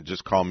I didn't,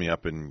 just call me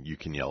up and you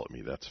can yell at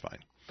me. That's fine.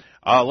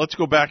 Let's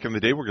go back in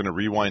the day. We're going to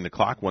rewind the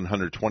clock.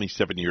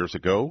 127 years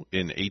ago,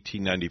 in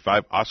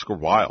 1895, Oscar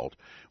Wilde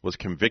was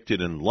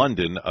convicted in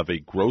London of a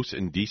gross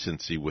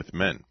indecency with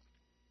men.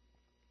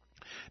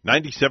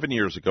 97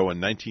 years ago, in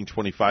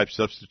 1925,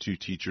 substitute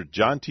teacher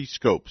John T.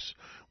 Scopes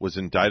was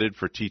indicted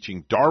for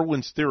teaching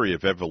Darwin's theory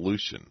of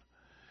evolution.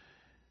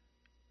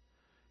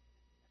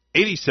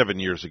 87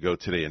 years ago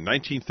today, in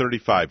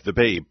 1935,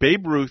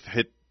 Babe Ruth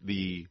hit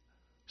the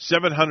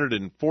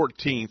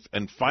 714th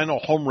and final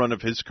home run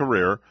of his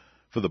career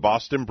for the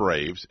Boston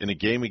Braves in a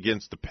game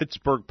against the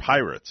Pittsburgh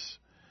Pirates.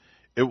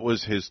 It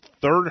was his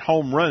third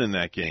home run in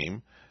that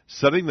game,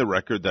 setting the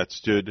record that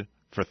stood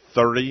for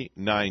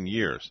 39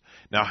 years.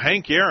 Now,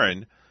 Hank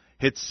Aaron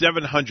hit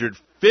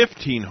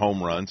 715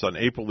 home runs on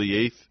April the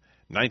 8th,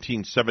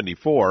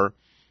 1974,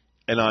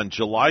 and on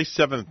July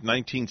 7th,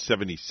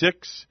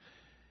 1976,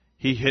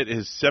 he hit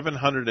his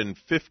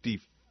 755th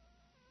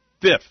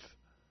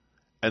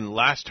and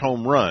last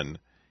home run.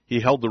 He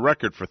held the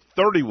record for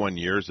 31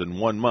 years and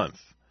 1 month.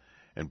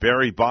 And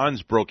Barry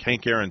Bonds broke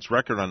Hank Aaron's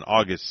record on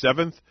August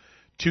 7th,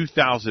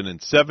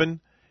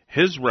 2007.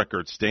 His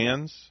record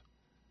stands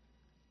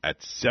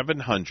at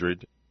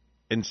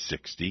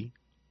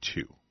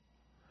 762.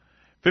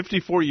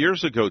 54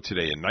 years ago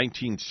today, in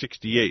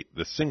 1968,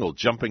 the single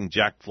Jumping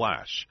Jack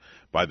Flash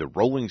by the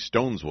Rolling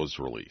Stones was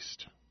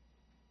released.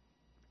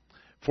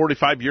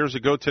 45 years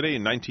ago today,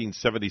 in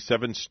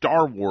 1977,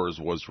 Star Wars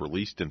was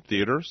released in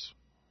theaters.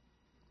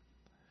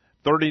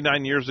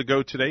 39 years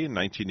ago today, in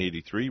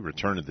 1983,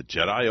 Return of the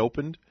Jedi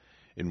opened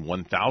in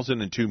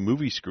 1,002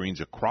 movie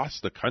screens across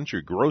the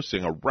country,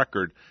 grossing a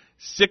record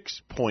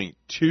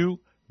 $6.2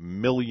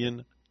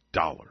 million.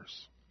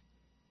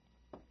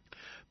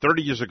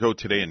 30 years ago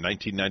today, in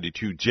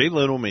 1992, Jay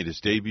Leno made his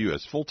debut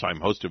as full-time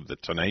host of The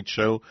Tonight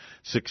Show,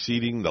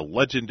 succeeding the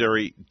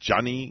legendary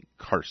Johnny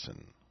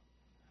Carson.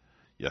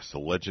 Yes, the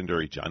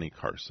legendary Johnny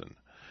Carson.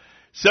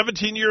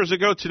 17 years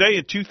ago today,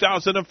 in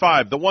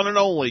 2005, the one and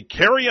only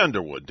Carrie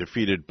Underwood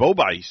defeated Bo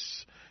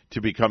Bice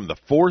to become the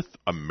fourth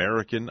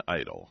American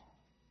Idol.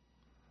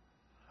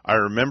 I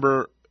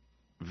remember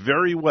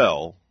very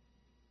well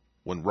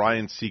when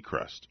Ryan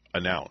Seacrest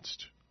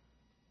announced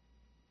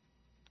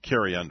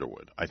Carrie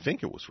Underwood. I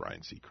think it was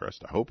Ryan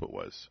Seacrest. I hope it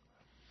was.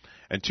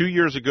 And 2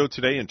 years ago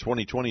today, in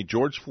 2020,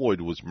 George Floyd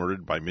was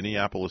murdered by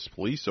Minneapolis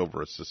police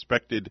over a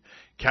suspected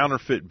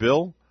counterfeit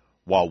bill,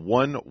 while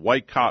one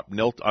white cop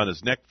knelt on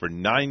his neck for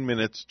 9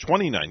 minutes,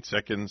 29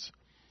 seconds,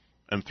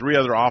 and 3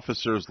 other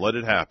officers let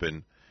it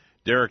happen.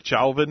 Derek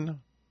Chauvin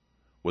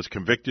was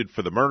convicted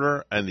for the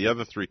murder, and the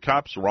other 3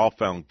 cops were all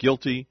found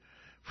guilty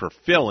for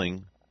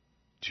failing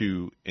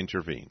to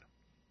intervene.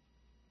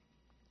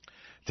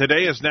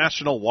 Today is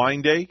National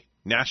Wine Day.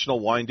 National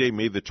Wine Day,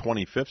 May the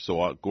 25th,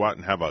 so I'll go out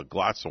and have a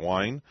glass of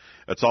wine.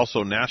 It's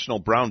also National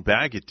Brown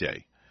Bag It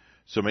Day,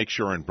 so make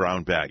sure and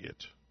brown bag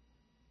it.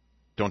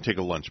 Don't take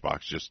a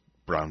lunchbox, just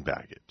brown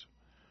bag it.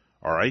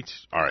 All right?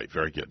 All right,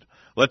 very good.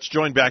 Let's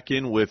join back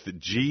in with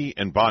G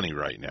and Bonnie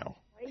right now.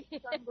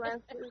 White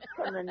sunglasses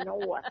and a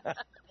Noah.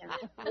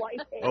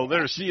 White hair. Oh,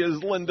 there she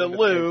is, Linda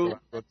Lou.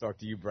 We'll talk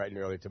to you bright and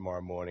early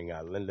tomorrow morning.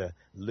 Linda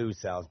Lou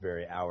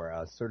Salisbury,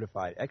 our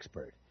certified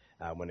expert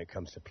when it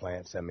comes to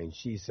plants. I mean,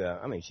 she's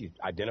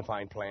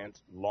identifying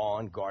plants,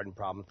 lawn, garden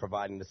problems,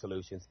 providing the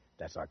solutions.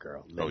 That's our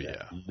girl.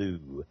 Linda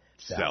Lou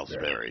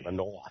Salisbury.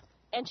 North.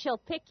 And she'll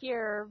pick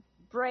your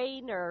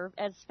brain or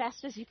as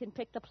fast as you can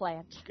pick the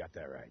plant. You got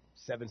that right.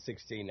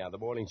 7:16 now, the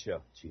morning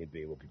show.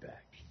 G&B will be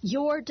back.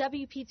 Your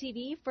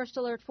WPTV First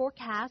Alert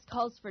forecast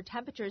calls for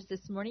temperatures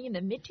this morning in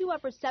the mid to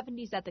upper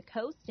 70s at the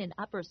coast and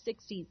upper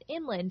 60s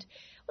inland,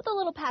 with a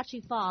little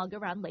patchy fog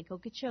around Lake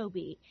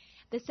Okeechobee.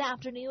 This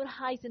afternoon,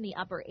 highs in the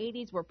upper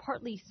 80s were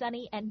partly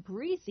sunny and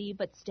breezy,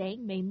 but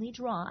staying mainly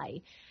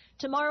dry.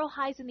 Tomorrow,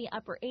 highs in the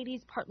upper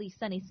 80s, partly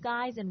sunny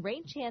skies, and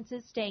rain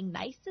chances staying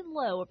nice and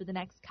low over the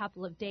next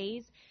couple of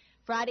days.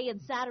 Friday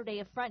and Saturday,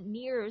 a front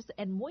nears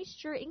and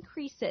moisture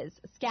increases.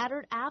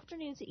 Scattered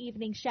afternoon to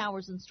evening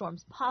showers and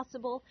storms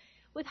possible,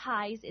 with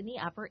highs in the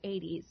upper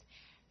 80s.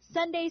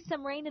 Sunday,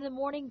 some rain in the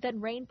morning, then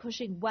rain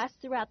pushing west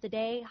throughout the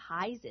day,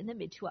 highs in the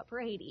mid to upper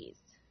 80s.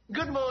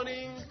 Good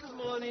morning. Good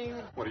morning.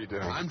 What are you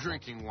doing? I'm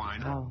drinking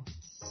wine. Oh,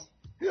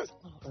 it's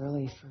a little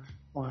early for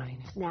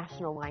wine.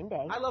 National Wine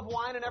Day. I love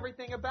wine and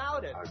everything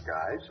about it.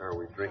 Guys, are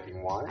we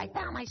drinking wine? I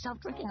found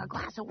myself drinking a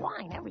glass of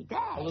wine every day.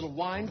 A little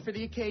wine for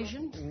the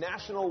occasion.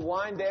 National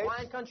Wine Day.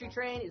 Wine Country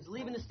train is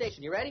leaving the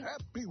station. You ready?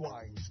 Happy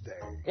Wines Day.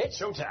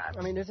 It's showtime.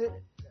 I mean, is it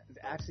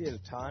actually at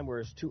a time where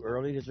it's too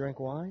early to drink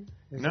wine?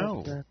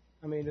 No.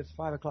 I mean, it's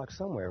 5 o'clock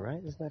somewhere,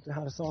 right? Isn't that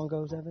how the song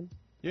goes, Evan?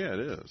 Yeah, it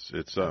is.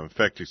 It's in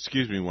fact,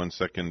 excuse me 1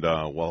 second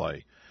while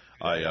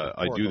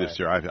I do this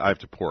here. I have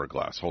to pour a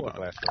glass. Hold on.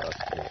 Glass for us.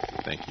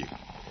 Thank you.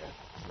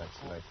 Yeah,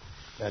 that's nice.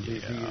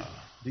 Now,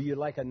 do you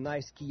like a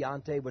nice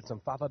Chianti with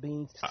some fava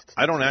beans?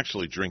 I don't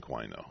actually drink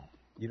wine though.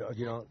 You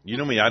don't. You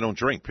know me. I don't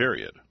drink.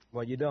 Period.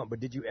 Well, you don't. But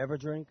did you ever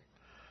drink?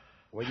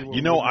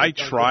 I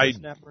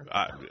tried.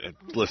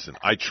 Listen,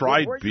 I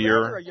tried beer.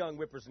 You were a young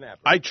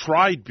whippersnapper. I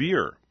tried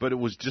beer, but it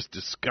was just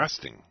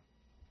disgusting.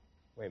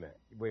 Wait a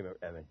minute,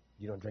 Evan.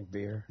 You don't drink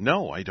beer?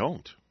 No, I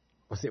don't.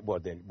 Well,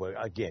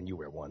 again, you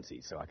wear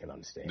onesie, so I can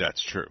understand.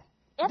 That's true.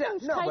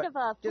 Evan's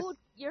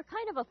you're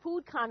kind of a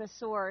food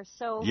connoisseur,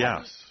 so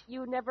yes.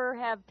 You never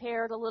have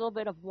paired a little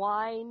bit of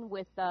wine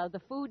with the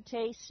food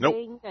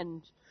tasting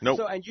and. Nope.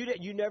 So, and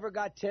you never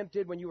got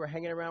tempted when you were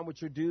hanging around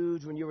with your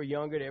dudes when you were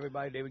younger to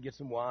everybody, they would get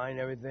some wine and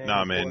everything?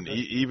 Nah, man,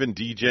 even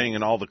DJing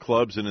in all the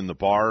clubs and in the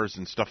bars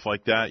and stuff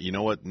like that, you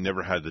know what?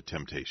 Never had the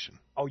temptation.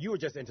 Oh, you were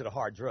just into the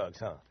hard drugs,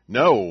 huh?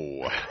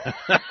 No.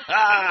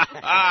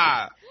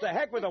 The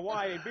heck with the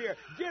wine and beer.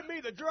 Give me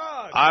the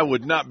drugs. I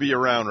would not be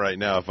around right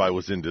now if I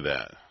was into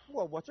that.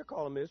 Well, what you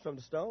call him is from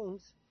the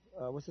Stones.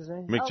 What's his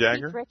name? Mick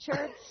Jagger? Keith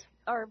Richards?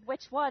 Or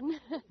which one?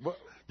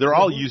 They're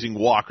all using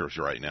walkers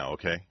right now,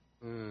 okay?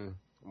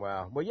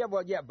 Wow.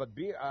 But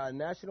beer,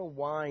 National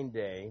Wine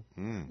Day.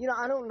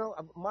 I don't know.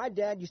 My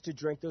dad used to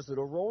drink those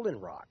little Rolling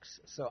Rocks.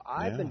 So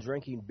I've been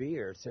drinking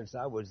beer since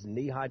I was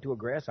knee-high to a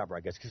grasshopper,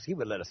 I guess, because he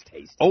would let us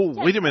taste it. Oh,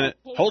 wait a minute.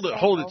 Hold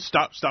it.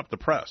 Stop the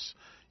press.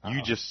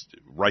 You just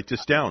write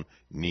this down.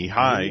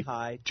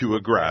 Knee-high to a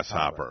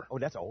grasshopper. Oh,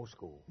 that's old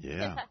school.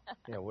 Yeah.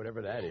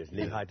 Whatever that is.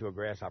 Knee-high to a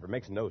grasshopper.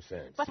 Makes no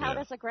sense. But how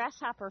does a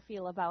grasshopper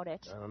feel about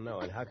it? I don't know.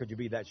 And how could you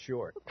be that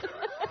short?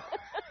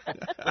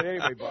 But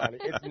anyway, Bonnie,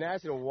 it's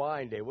National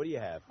Wine Day. What do you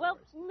have for us?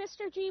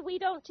 Mr. G, we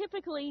don't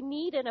typically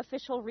need an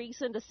official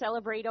reason to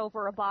celebrate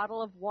over a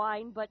bottle of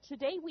wine, but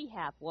today we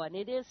have one.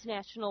 It is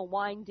National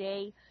Wine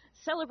Day,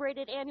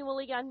 celebrated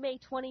annually on May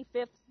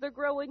 25th. The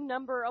growing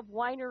number of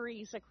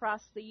wineries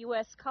across the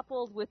U.S.,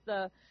 coupled with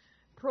the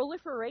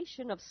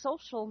proliferation of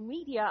social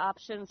media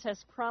options,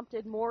 has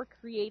prompted more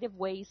creative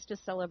ways to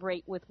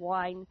celebrate with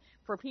wine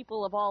for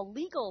people of all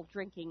legal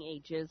drinking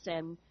ages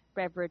and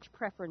beverage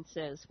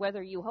preferences.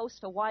 Whether you host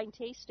a wine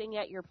tasting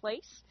at your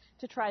place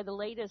to try the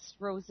latest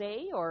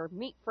rosé or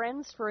meet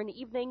friends for an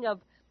evening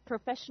of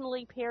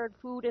professionally paired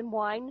food and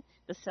wine,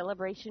 the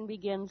celebration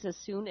begins as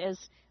soon as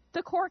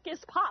the cork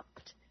is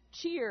popped.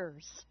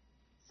 Cheers.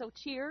 So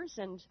cheers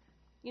and,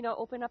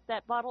 open up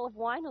that bottle of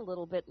wine a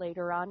little bit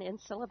later on and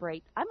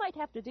celebrate. I might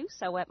have to do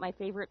so at my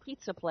favorite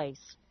pizza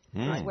place,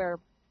 where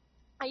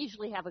I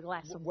usually have a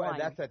glass of wine. Well,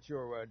 that's at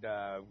your,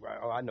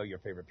 I know your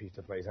favorite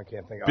pizza place. I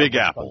can't think of it. Big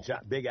Apple.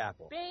 Big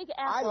Apple. Big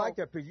Apple. I like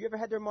their pizza. You ever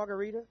had their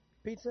margarita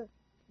pizza?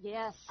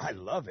 Yes. I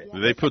love it.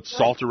 Do they put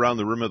salt around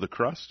the rim of the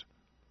crust?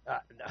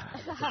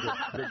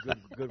 That's a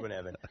good one,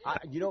 Evan.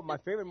 My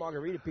favorite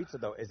margarita pizza,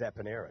 though, is at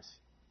Panera's.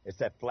 It's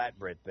that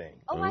flatbread thing.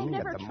 Oh, I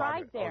never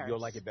tried theirs. Oh,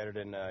 you'll like it better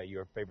than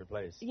your favorite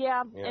place.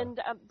 Yeah.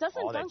 And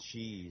doesn't all that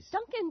cheese.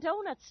 Dunkin'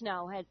 Donuts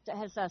now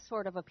has a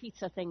sort of a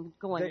pizza thing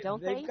going, don't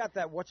they? They've got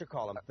that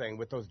thing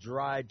with those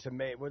dried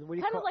tomatoes. What do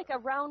you kind call of like a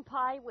round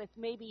pie with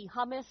maybe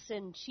hummus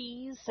and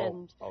cheese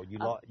and you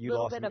little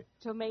lost bit me. of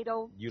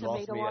tomato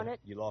on it.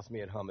 You lost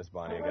me at hummus,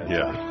 Bonnie.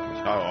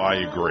 Yeah. Oh, I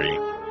agree.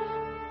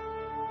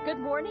 Good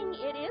morning.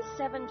 It is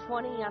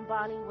 7:20. I'm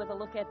Bonnie with a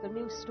look at the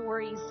news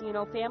stories.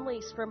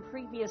 Families from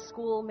previous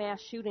school mass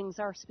shootings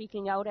are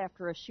speaking out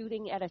after a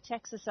shooting at a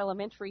Texas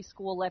elementary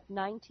school left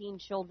 19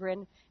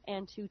 children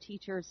and 2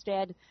 teachers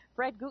dead.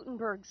 Fred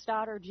Gutenberg's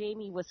daughter,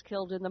 Jamie, was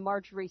killed in the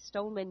Marjorie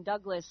Stoneman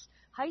Douglas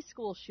high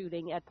school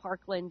shooting at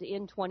Parkland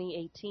in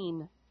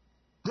 2018.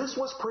 This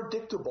was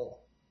predictable,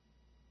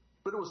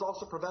 but it was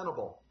also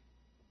preventable.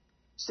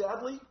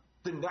 Sadly,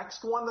 the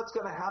next one that's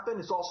going to happen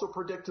is also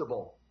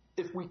predictable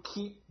if we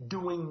keep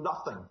doing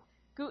nothing.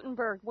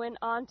 Gutenberg went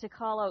on to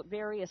call out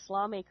various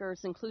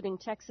lawmakers, including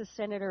Texas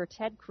Senator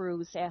Ted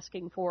Cruz,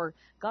 asking for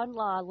gun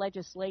law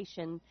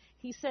legislation.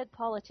 He said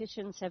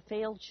politicians have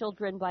failed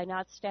children by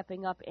not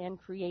stepping up and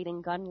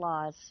creating gun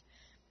laws.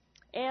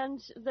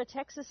 And the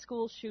Texas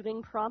school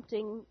shooting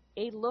prompting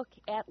a look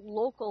at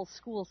local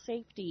school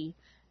safety.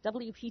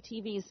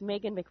 WPTV's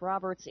Megan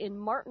McRoberts in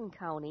Martin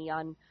County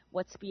on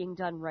what's being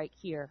done right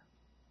here.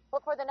 Well,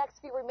 for the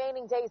next few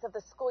remaining days of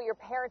the school year,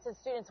 parents and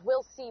students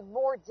will see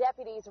more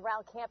deputies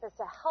around campus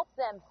to help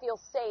them feel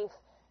safe.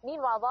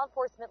 Meanwhile, law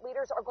enforcement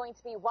leaders are going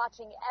to be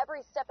watching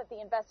every step of the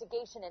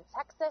investigation in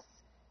Texas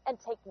and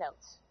take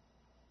notes.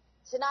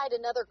 Tonight,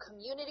 another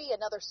community,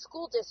 another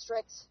school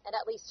district, and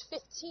at least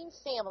 15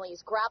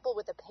 families grapple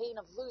with the pain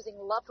of losing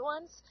loved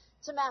ones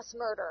to mass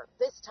murder,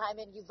 this time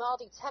in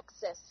Uvalde,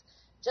 Texas,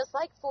 just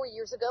like 4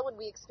 years ago when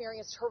we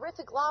experienced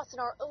horrific loss in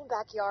our own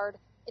backyard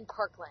in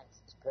Parkland.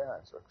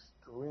 Parents are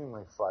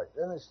extremely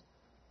frightened,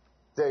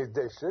 and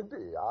they should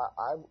be.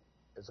 I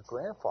as a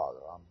grandfather,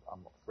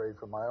 I'm afraid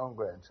for my own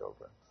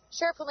grandchildren.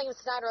 Sheriff William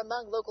Snyder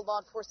among local law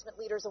enforcement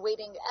leaders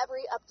awaiting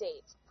every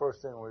update.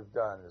 First thing we've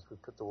done is we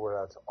put the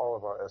word out to all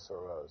of our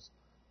SROs.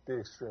 Be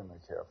extremely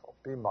careful.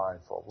 Be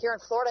mindful. Here in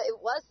Florida, it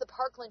was the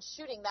Parkland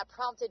shooting that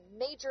prompted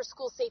major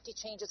school safety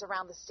changes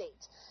around the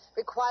state,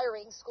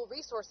 requiring school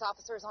resource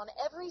officers on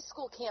every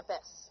school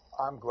campus.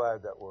 I'm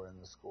glad that we're in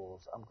the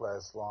schools. I'm glad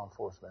it's law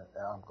enforcement,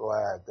 and I'm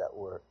glad that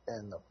we're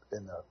in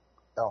the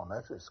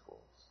elementary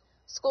schools.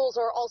 Schools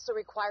are also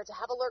required to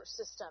have alert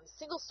systems,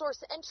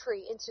 single-source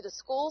entry into the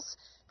schools.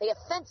 They have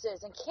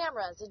fences and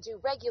cameras and do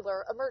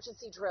regular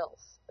emergency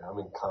drills. I'm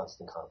in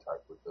constant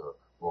contact with the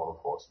law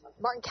enforcement.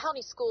 Martin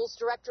County Schools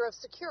Director of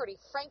Security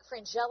Frank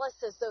Frangella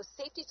says those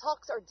safety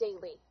talks are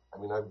daily. I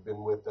mean, I've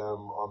been with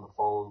them on the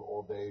phone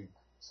all day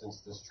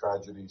since this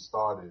tragedy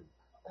started,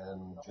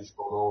 and just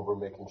going over,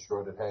 making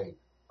sure that, hey,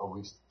 are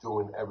we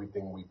doing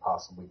everything we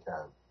possibly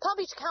can? Palm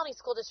Beach County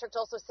School District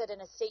also said in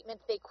a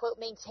statement they, quote,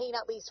 maintain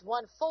at least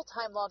one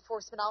full-time law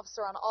enforcement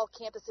officer on all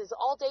campuses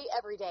all day,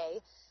 every day.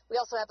 We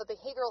also have a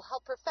behavioral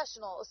health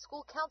professional, a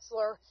school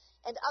counselor,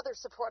 and other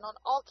support on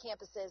all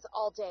campuses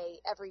all day,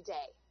 every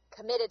day.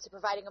 Committed to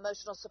providing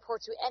emotional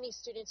support to any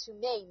students who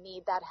may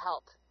need that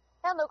help.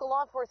 And local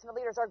law enforcement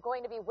leaders are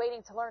going to be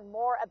waiting to learn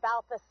more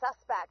about the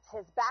suspect,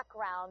 his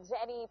background,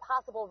 any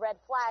possible red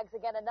flags.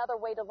 Again, another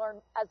way to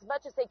learn as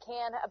much as they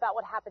can about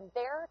what happened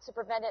there to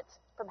prevent it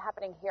from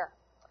happening here.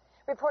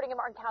 Reporting in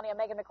Martin County, I'm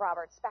Megan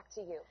McRoberts. Back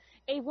to you.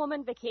 A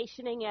woman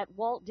vacationing at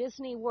Walt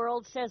Disney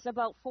World says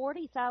about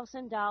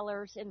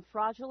 $40,000 in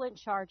fraudulent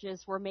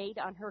charges were made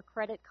on her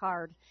credit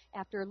card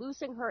after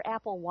losing her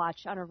Apple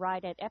Watch on a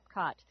ride at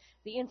Epcot.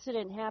 The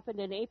incident happened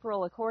in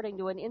April, according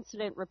to an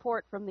incident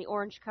report from the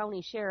Orange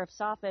County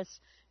Sheriff's Office.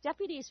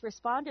 Deputies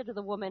responded to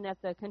the woman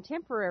at the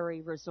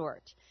Contemporary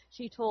Resort.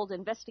 She told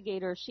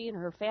investigators she and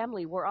her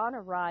family were on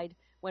a ride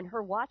when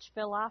her watch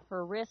fell off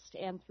her wrist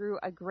and through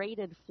a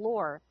graded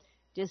floor.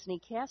 Disney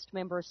cast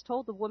members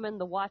told the woman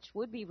the watch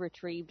would be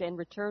retrieved and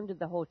returned to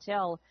the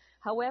hotel.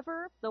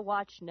 However, the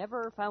watch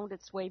never found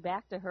its way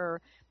back to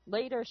her.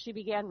 Later, she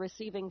began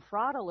receiving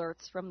fraud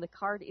alerts from the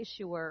card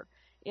issuer.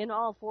 In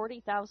all,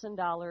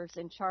 $40,000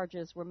 in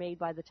charges were made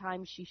by the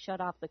time she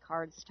shut off the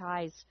card's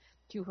ties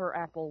to her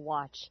Apple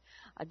Watch.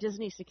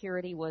 Disney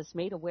security was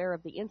made aware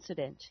of the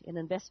incident. An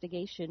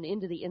investigation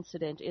into the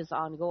incident is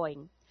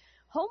ongoing.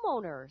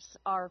 Homeowners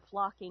are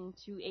flocking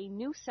to a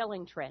new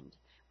selling trend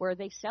where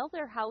they sell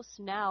their house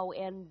now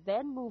and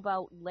then move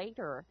out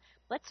later.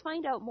 Let's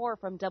find out more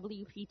from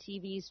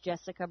WPTV's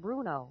Jessica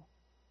Bruno.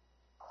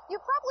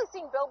 You've probably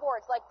seen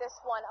billboards like this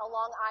one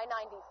along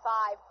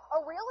I-95.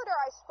 A realtor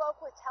I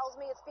spoke with tells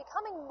me it's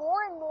becoming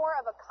more and more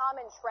of a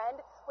common trend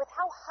with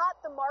how hot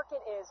the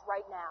market is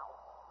right now.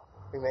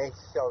 We may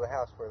sell the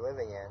house we're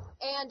living in.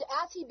 And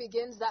as he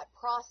begins that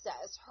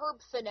process,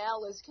 Herb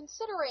Fennell is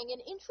considering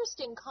an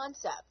interesting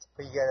concept.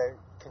 But you got to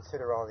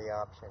consider all the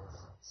options.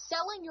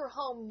 Selling your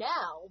home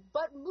now,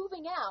 but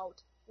moving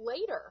out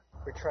later.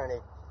 We're trying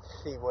to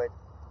see what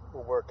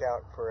will work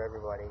out for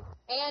everybody.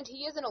 And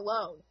he isn't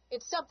alone.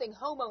 It's something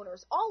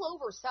homeowners all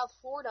over South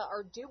Florida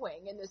are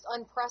doing in this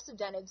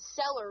unprecedented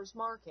seller's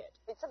market.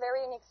 It's a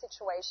very unique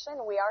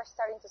situation. We are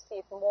starting to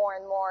see it more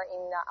and more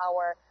in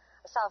our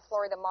South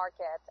Florida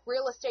market.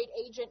 Real estate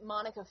agent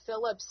Monica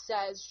Phillips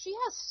says she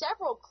has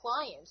several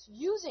clients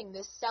using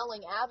this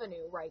selling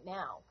avenue right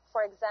now.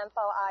 For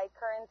example, I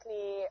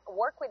currently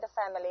work with a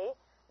family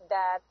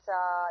that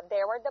they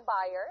were the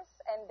buyers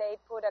and they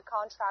put a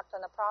contract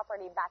on the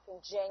property back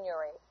in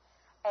January.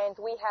 And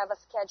we have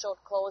a scheduled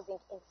closing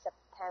in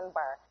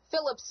September.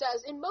 Phillips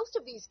says in most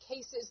of these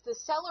cases, the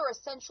seller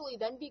essentially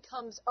then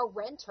becomes a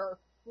renter,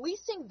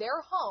 leasing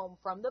their home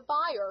from the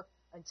buyer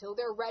until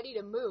they're ready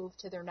to move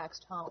to their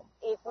next home.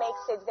 It makes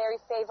it very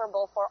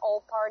favorable for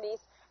all parties,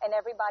 and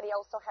everybody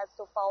also has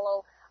to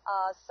follow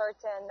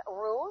certain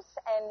rules.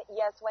 And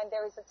yes, when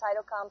there is a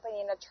title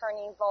company and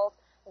attorney involved,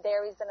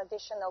 there is an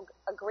additional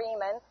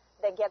agreement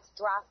that gets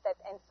drafted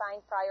and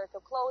signed prior to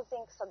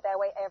closing, so that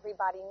way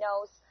everybody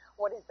knows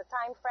what is the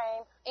time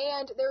frame.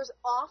 And there's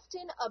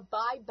often a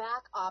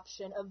buyback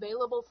option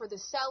available for the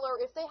seller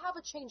if they have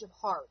a change of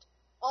heart.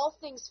 All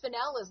things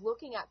Fennell is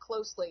looking at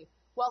closely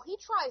while he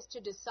tries to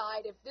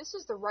decide if this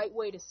is the right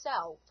way to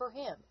sell for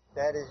him.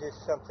 That is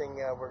just something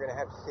we're going to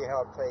have to see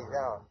how it plays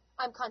out.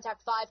 I'm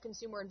Contact 5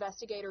 consumer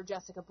investigator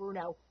Jessica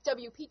Bruno,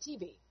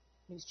 WPTV,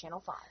 News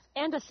Channel 5.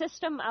 And a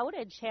system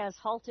outage has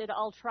halted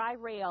all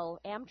Tri-Rail,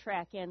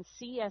 Amtrak, and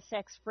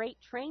CSX freight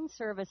train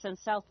service in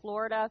South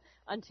Florida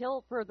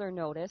until further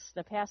notice.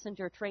 The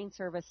passenger train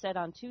service said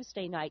on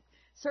Tuesday night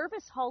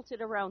service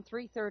halted around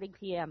 3:30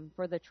 p.m.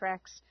 for the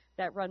tracks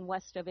that run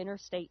west of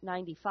Interstate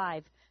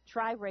 95.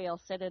 Tri-Rail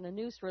said in a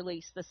news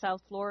release the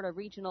South Florida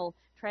Regional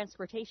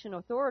Transportation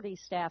Authority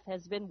staff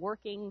has been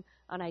working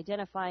on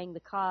identifying the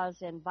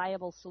cause and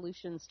viable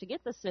solutions to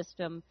get the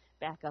system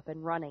back up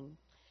and running.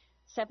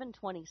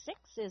 7:26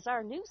 is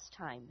our news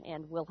time,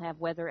 and we'll have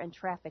weather and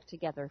traffic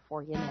together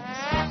for you next.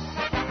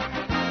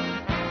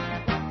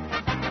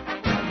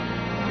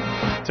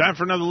 Time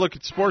for another look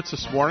at sports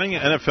this morning.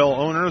 NFL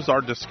owners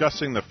are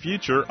discussing the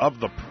future of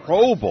the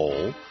Pro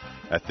Bowl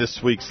at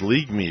this week's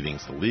league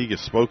meetings. The league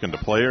has spoken to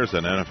players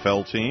and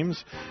NFL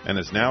teams and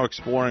is now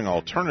exploring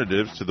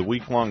alternatives to the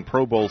week-long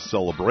Pro Bowl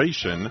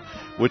celebration,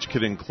 which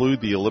could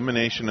include the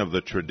elimination of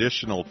the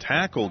traditional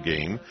tackle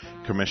game,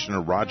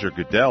 Commissioner Roger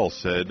Goodell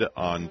said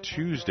on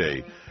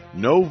Tuesday.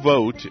 No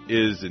vote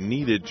is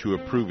needed to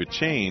approve a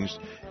change.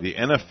 The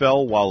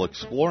NFL, while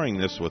exploring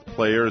this with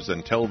players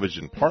and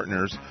television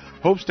partners,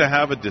 hopes to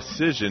have a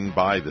decision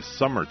by the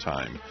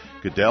summertime.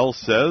 Goodell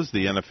says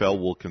the NFL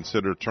will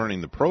consider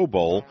turning the Pro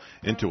Bowl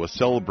into a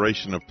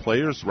celebration of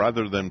players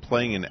rather than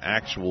playing an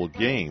actual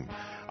game.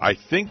 I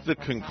think the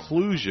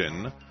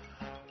conclusion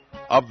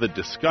of the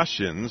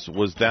discussions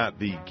was that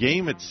the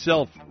game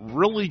itself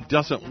really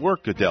doesn't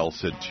work, Goodell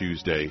said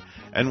Tuesday,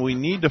 and we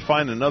need to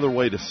find another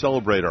way to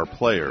celebrate our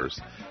players.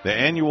 The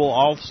annual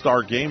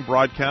All-Star Game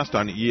broadcast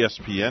on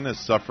ESPN has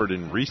suffered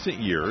in recent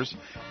years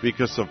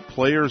because of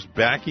players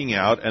backing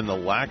out and the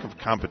lack of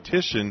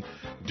competition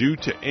due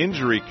to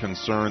injury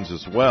concerns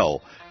as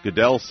well.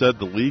 Goodell said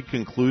the league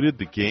concluded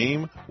the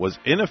game was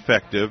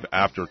ineffective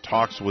after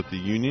talks with the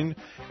union,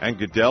 and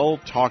Goodell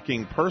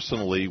talking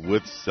personally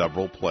with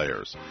several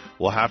players.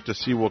 We'll have to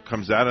see what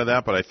comes out of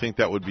that, but I think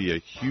that would be a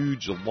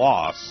huge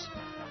loss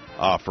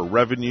for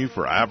revenue,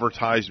 for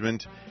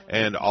advertisement,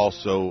 and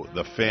also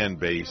the fan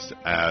base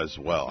as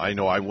well. I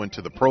know I went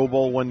to the Pro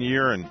Bowl one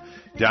year and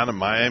down in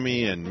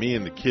Miami, and me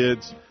and the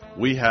kids,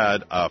 we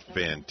had a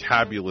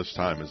fantabulous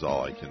time is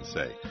all I can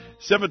say.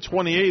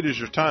 7:28 is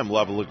your time. We'll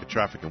have a look at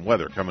traffic and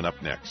weather coming up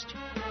next.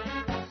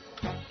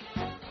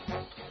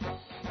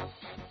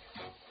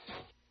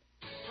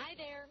 Hi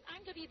there.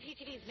 I'm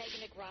WPTV's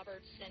Megan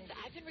McRoberts, and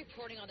I've been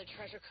reporting on the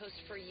Treasure Coast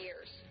for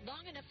years,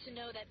 long enough to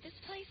know that this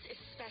place is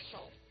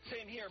special.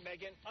 Same here,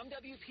 Megan. I'm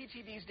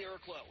WPTV's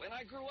Derek Lowe, and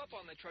I grew up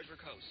on the Treasure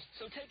Coast.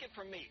 So take it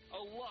from me,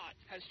 a lot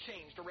has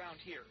changed around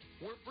here.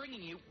 We're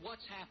bringing you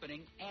what's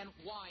happening and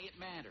why it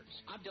matters.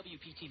 I'm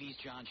WPTV's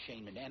John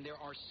Shainman, and there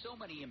are so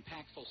many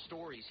impactful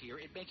stories here,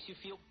 it makes you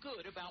feel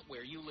good about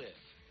where you live.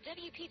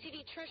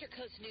 WPTV Treasure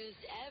Coast News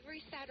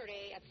every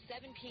Saturday at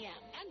 7 p.m.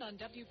 And on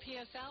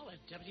WPSL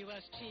and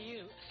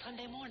WSTU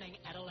Sunday morning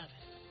at 11.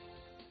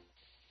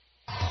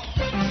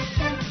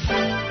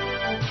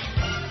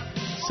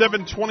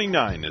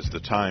 7:29 is the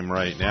time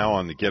right now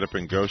on the Get Up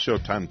and Go Show.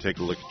 Time to take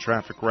a look at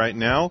traffic right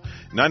now.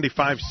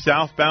 95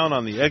 southbound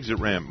on the exit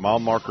ramp, mile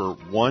marker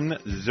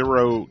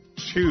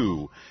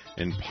 102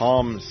 in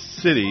Palm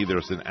City.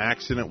 There's an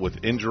accident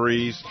with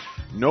injuries.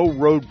 No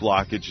road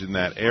blockage in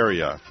that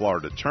area.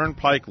 Florida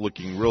Turnpike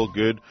looking real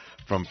good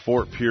from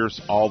Fort Pierce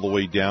all the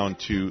way down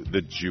to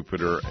the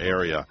Jupiter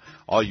area.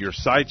 All your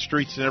side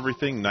streets and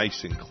everything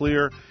nice and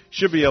clear.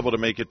 Should be able to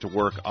make it to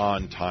work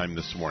on time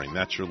this morning.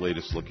 That's your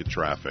latest look at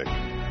traffic.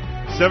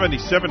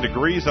 77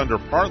 degrees under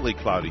partly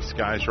cloudy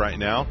skies right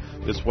now.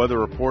 This weather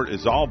report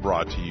is all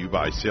brought to you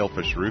by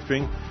Sailfish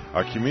Roofing,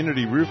 a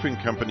community roofing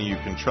company you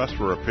can trust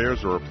for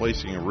repairs or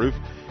replacing a roof.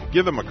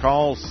 Give them a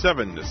call,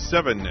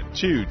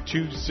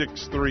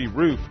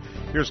 772-263-ROOF.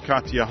 Here's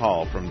Katya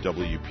Hall from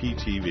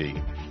WPTV.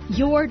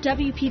 Your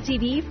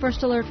WPTV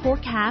First Alert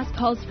forecast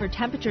calls for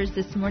temperatures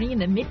this morning in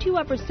the mid to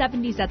upper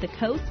 70s at the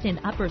coast and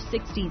upper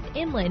 60s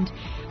inland,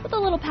 with a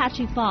little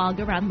patchy fog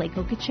around Lake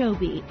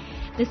Okeechobee.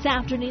 This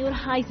afternoon,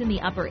 highs in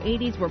the upper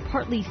 80s were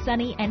partly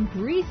sunny and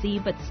breezy,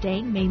 but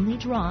staying mainly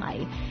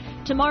dry.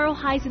 Tomorrow,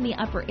 highs in the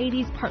upper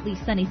 80s, partly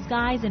sunny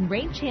skies, and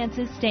rain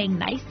chances staying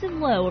nice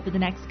and low over the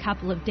next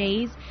couple of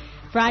days.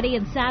 Friday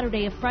and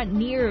Saturday, a front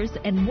nears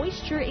and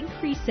moisture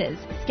increases.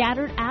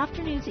 Scattered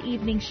afternoon to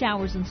evening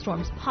showers and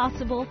storms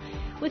possible,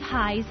 with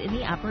highs in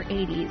the upper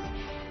 80s.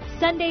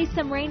 Sunday,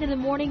 some rain in the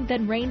morning,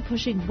 then rain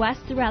pushing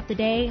west throughout the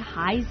day,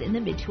 highs in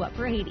the mid to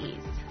upper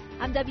 80s.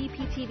 I'm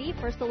WPTV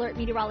First Alert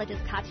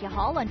meteorologist Katya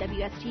Hall on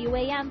WSTU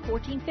AM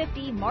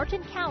 1450,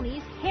 Martin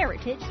County's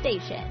Heritage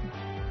Station.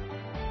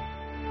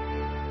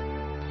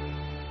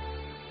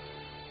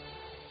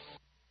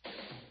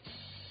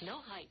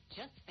 right,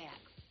 just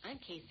facts. I'm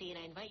Casey, and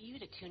I invite you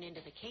to tune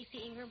into the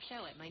Casey Ingram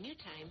Show at my new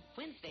time,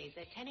 Wednesdays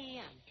at 10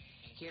 a.m.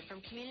 Hear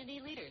from community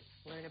leaders,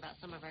 learn about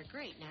some of our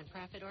great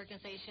nonprofit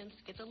organizations,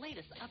 get the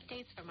latest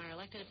updates from our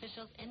elected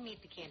officials, and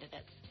meet the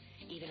candidates.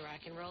 Even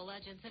rock and roll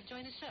legends have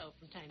joined the show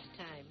from time to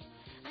time.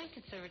 I'm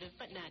conservative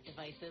but not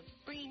divisive,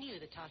 bringing you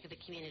the talk of the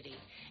community.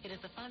 It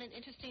is a fun and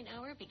interesting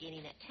hour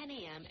beginning at 10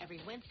 a.m. every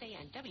Wednesday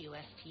on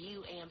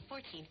WSTU AM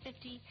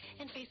 1450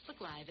 and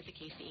Facebook Live at The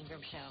Casey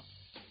Ingram Show.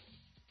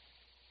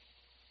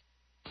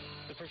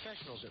 The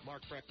professionals at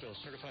Mark Breckville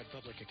Certified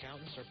Public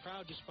Accountants are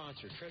proud to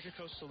sponsor Treasure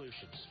Coast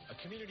Solutions, a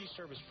community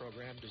service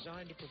program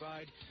designed to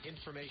provide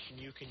information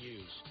you can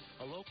use,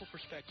 a local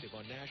perspective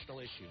on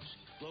national issues,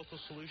 local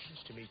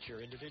solutions to meet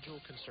your individual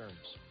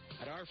concerns.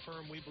 At our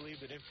firm, we believe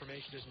that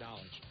information is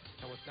knowledge,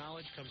 and with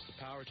knowledge comes the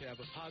power to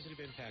have a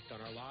positive impact on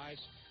our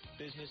lives,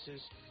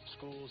 businesses,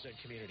 schools, and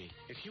community.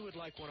 If you would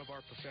like one of our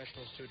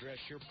professionals to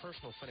address your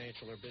personal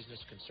financial or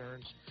business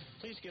concerns,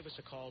 please give us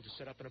a call to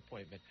set up an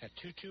appointment at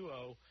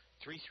 220-3380.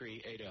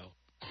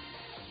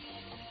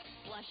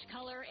 Blush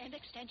Color and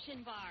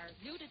Extension Bar,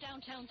 new to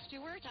downtown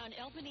Stuart on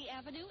Albany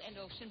Avenue and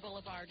Ocean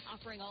Boulevard,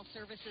 offering all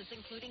services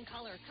including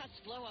color, cuts,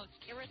 blowouts,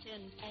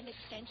 keratin, and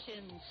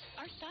extensions.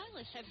 Our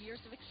stylists have years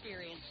of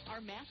experience,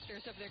 are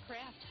masters of their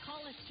craft.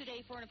 Call us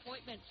today for an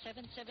appointment,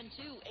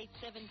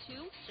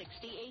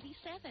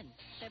 772-872-6087.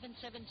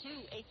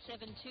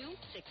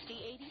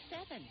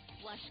 772-872-6087.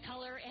 Blush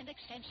Color and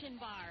Extension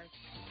Bar.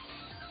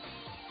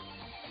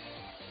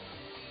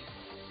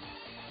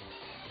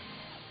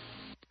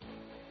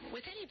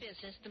 With any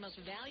business, the most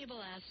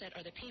valuable asset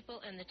are the people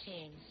and the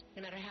teams,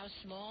 no matter how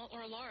small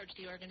or large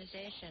the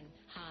organization.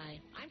 Hi,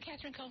 I'm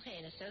Catherine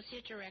Colhane, Associate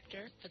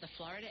Director for the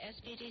Florida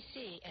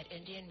SBDC at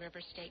Indian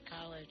River State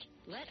College.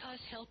 Let us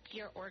help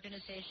your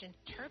organization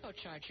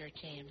turbocharge your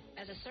team.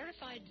 As a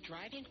certified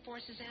driving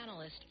forces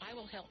analyst, I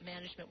will help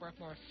management work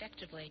more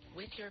effectively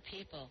with your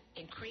people,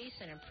 increase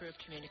and improve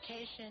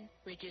communication,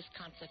 reduce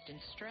conflict and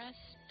stress,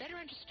 better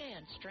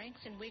understand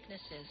strengths and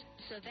weaknesses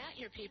so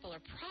that your people are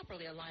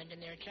properly aligned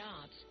in their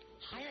jobs.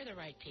 Hire the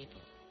right people.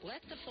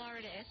 Let the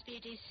Florida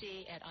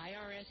SBDC at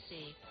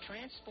IRSC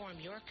transform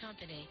your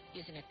company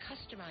using a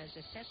customized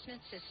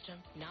assessment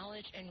system,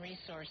 knowledge, and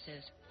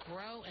resources.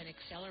 Grow and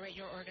accelerate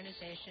your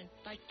organization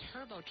by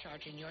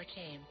turbocharging your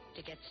team.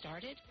 To get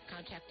started,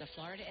 contact the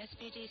Florida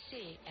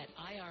SBDC at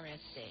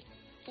IRSC.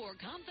 For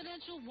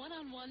confidential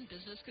one-on-one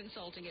business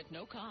consulting at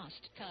no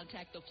cost,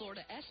 contact the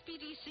Florida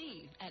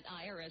SBDC at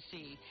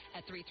IRSC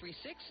at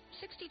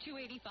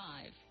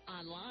 336-6285.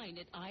 Online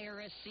at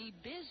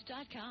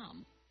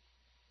irscbiz.com.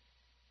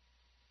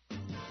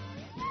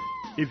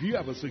 If you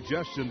have a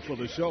suggestion for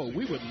the show,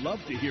 we would love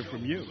to hear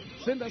from you.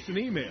 Send us an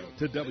email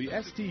to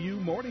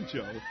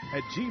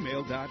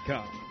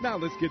WSTUmorningshow@gmail.com. Now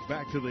let's get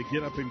back to the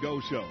Get Up and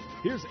Go show.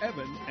 Here's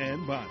Evan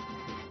and Bonnie.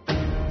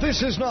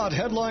 This is not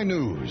headline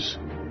news.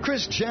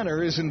 Kris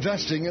Jenner is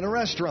investing in a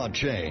restaurant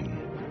chain.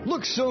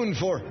 Look soon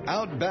for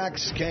Outback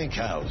Skank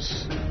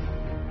House.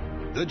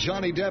 The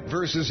Johnny Depp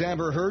versus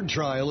Amber Heard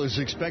trial is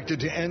expected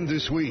to end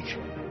this week.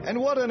 And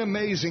what an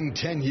amazing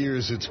 10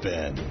 years it's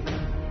been.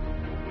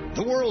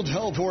 The World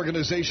Health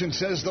Organization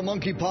says the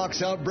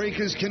monkeypox outbreak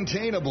is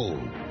containable.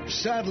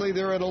 Sadly,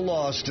 they're at a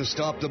loss to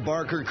stop the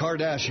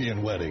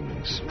Barker-Kardashian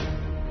weddings.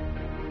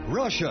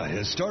 Russia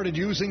has started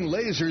using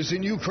lasers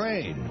in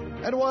Ukraine.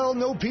 And while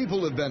no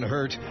people have been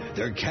hurt,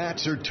 their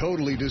cats are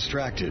totally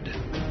distracted.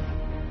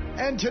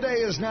 And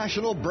today is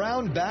National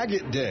Brown Bag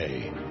It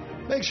Day.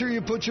 Make sure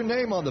you put your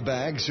name on the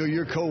bag so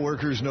your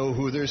coworkers know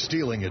who they're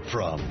stealing it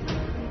from.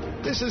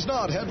 This is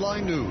Not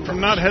Headline News. From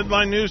Not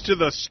Headline News to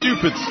the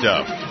stupid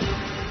stuff.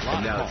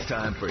 And now it's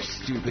time for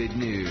Stupid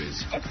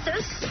News. It's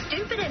so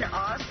stupid and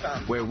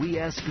awesome. Where we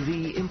ask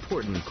the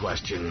important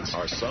questions.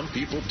 Are some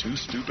people too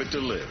stupid to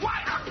live?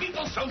 Why are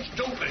people so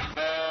stupid?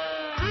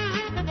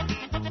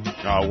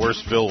 Oh,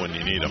 where's Phil when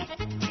you need him?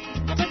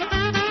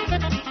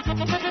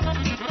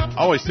 I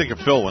always think of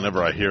Phil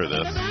whenever I hear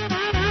this.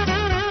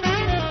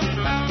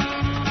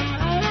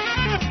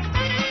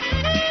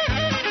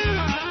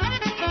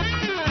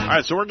 All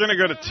right, so we're going to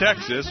go to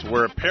Texas,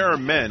 where a pair of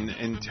men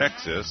in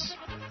Texas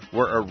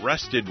were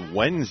arrested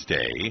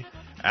Wednesday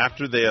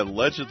after they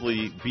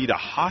allegedly beat a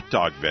hot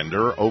dog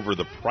vendor over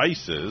the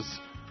prices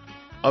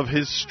of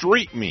his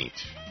street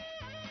meat.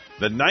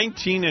 The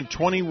 19 and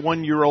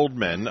 21-year-old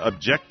men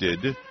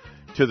objected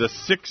to the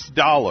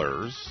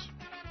 $6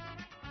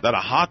 that a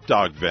hot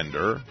dog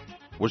vendor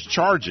was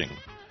charging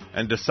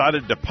and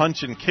decided to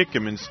punch and kick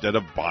him instead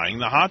of buying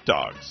the hot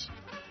dogs.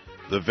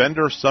 The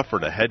vendor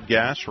suffered a head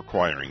gash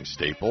requiring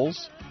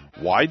staples,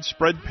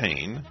 widespread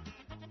pain,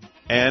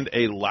 and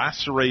a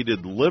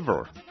lacerated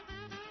liver.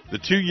 The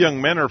two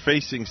young men are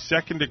facing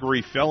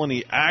second-degree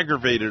felony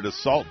aggravated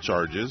assault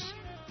charges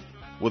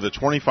with a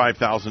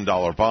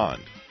 $25,000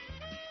 bond.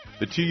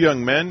 The two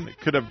young men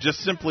could have just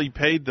simply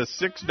paid the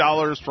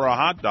 $6 for a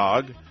hot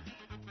dog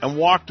and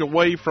walked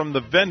away from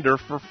the vendor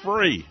for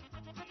free.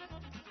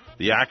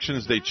 The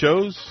actions they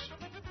chose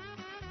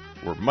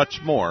were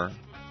much more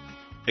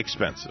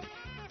expensive.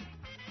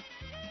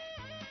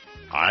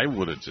 I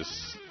would have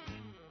just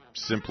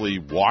simply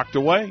walked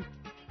away.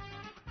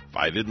 If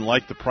I didn't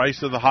like the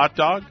price of the hot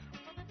dog,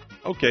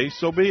 okay,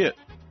 so be it.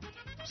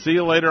 See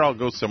you later, I'll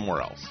go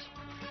somewhere else.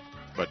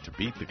 But to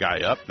beat the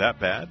guy up that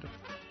bad,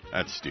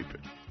 that's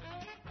stupid.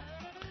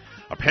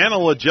 A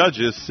panel of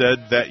judges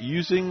said that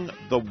using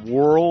the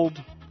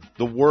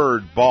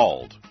word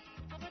bald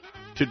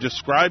to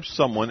describe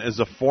someone as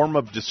a form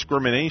of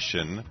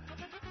discrimination,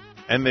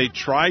 and they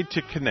tried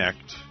to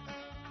connect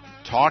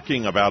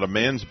talking about a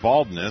man's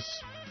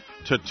baldness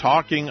to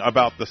talking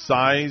about the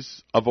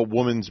size of a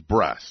woman's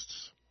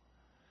breasts.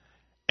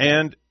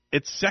 And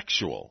it's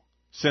sexual,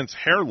 since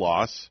hair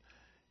loss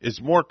is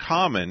more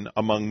common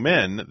among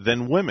men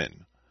than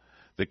women.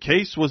 The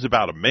case was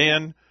about a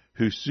man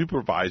whose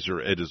supervisor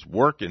at his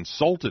work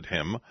insulted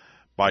him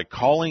by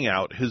calling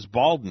out his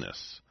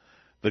baldness.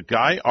 The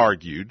guy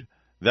argued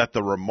that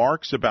the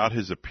remarks about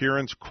his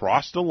appearance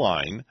crossed a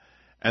line,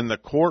 and the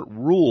court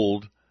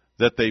ruled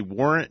that they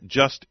weren't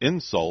just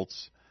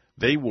insults,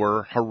 they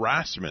were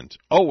harassment.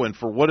 Oh, and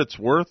for what it's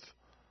worth,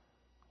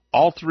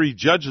 all three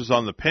judges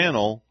on the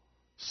panel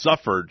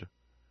suffered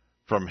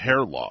from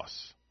hair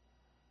loss.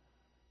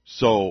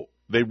 So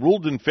they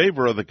ruled in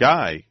favor of the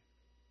guy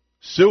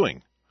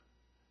suing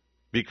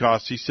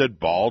because he said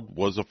bald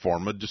was a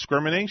form of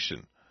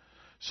discrimination.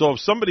 So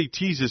if somebody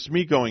teases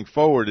me going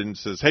forward and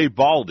says, hey,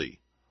 baldy,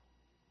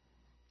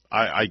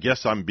 I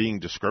guess I'm being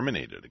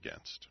discriminated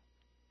against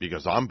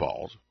because I'm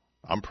bald.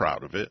 I'm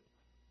proud of it.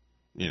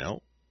 You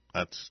know,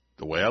 that's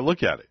the way I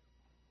look at it.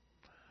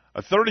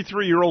 A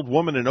 33-year-old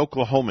woman in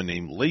Oklahoma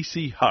named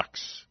Lacey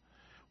Hucks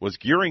was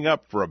gearing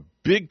up for a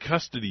big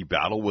custody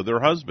battle with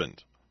her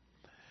husband.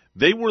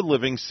 They were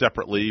living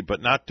separately but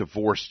not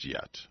divorced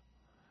yet.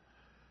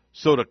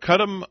 So to cut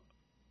them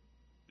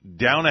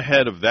down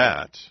ahead of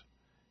that,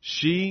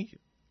 she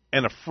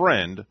and a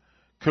friend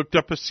cooked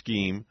up a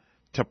scheme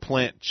to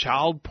plant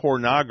child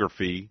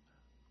pornography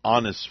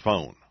on his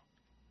phone.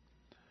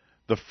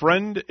 The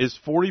friend is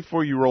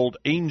 44-year-old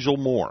Angel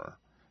Moore.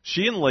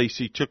 She and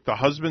Lacey took the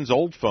husband's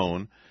old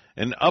phone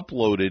and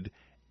uploaded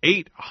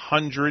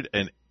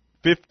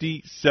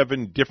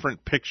 857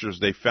 different pictures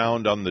they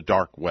found on the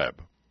dark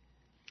web.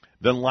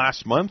 Then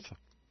last month,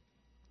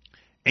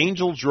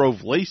 Angel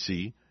drove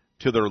Lacey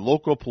to their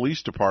local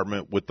police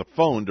department with the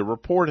phone to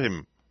report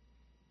him.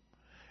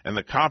 And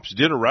the cops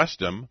did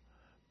arrest him,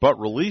 but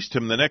released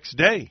him the next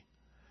day.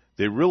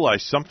 They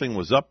realized something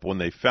was up when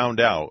they found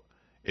out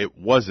it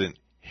wasn't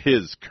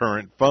his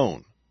current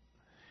phone.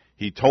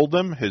 He told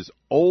them his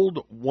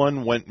old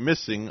one went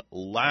missing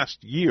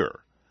last year.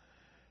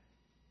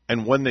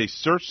 And when they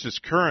searched his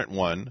current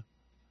one,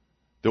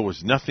 there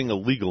was nothing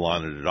illegal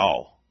on it at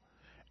all.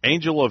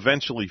 Angel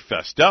eventually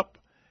fessed up.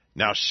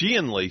 Now she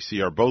and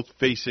Lacey are both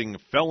facing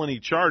felony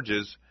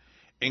charges,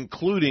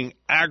 including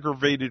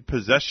aggravated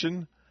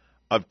possession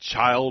of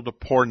child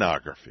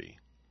pornography.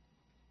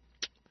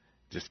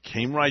 Just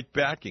came right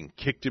back and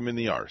kicked him in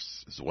the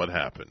arse, is what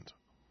happened.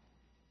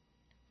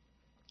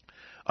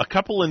 A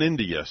couple in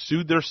India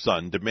sued their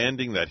son,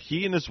 demanding that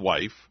he and his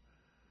wife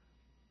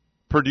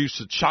produce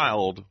a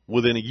child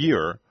within a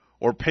year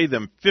or pay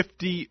them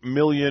 50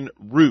 million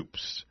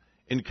rupees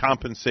in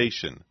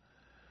compensation.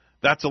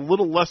 That's a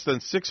little less than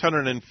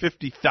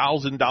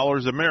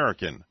 $650,000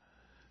 American.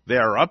 They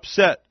are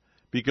upset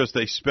because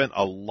they spent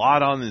a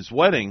lot on his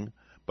wedding,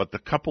 but the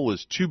couple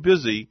is too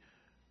busy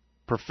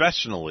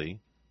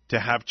professionally to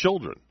have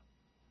children.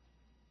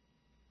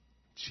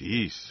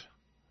 Jeez.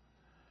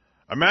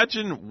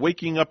 Imagine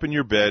waking up in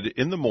your bed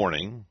in the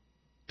morning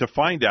to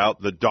find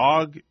out the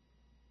dog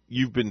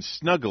you've been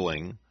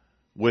snuggling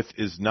with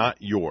is not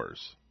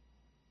yours.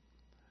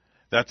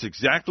 That's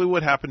exactly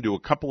what happened to a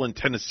couple in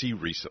Tennessee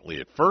recently.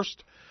 At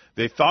first,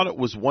 they thought it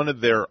was one of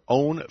their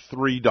own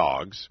 3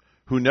 dogs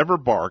who never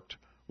barked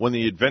when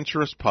the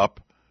adventurous pup,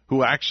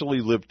 who actually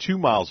lived 2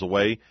 miles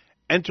away,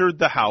 entered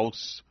the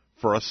house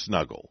for a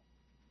snuggle.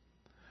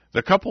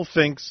 The couple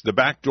thinks the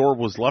back door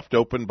was left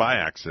open by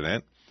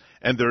accident,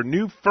 and their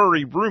new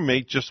furry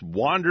roommate just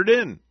wandered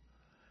in.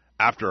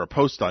 After a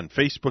post on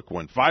Facebook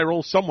went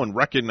viral, someone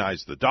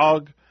recognized the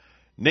dog,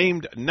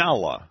 named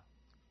Nala.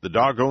 The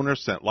dog owner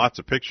sent lots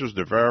of pictures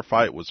to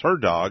verify it was her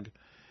dog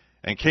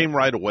and came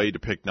right away to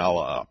pick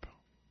Nala up.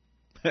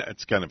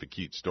 It's kind of a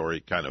cute story,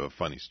 kind of a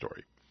funny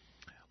story.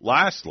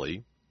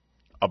 Lastly,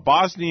 a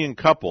Bosnian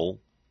couple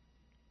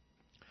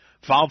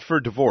filed for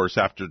divorce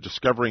after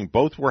discovering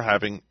both were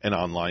having an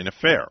online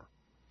affair.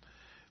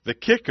 The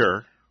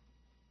kicker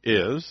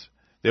is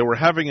they were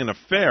having an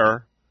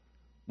affair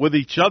with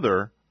each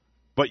other,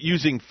 but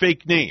using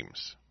fake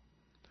names.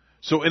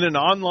 So in an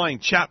online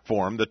chat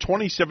forum, the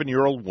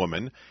 27-year-old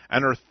woman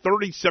and her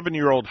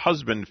 37-year-old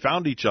husband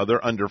found each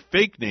other under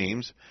fake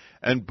names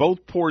and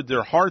both poured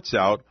their hearts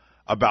out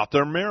about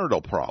their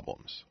marital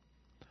problems.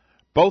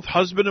 Both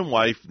husband and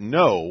wife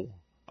now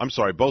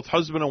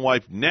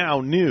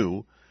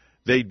knew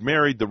they'd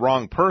married the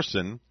wrong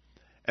person,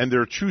 and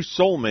their true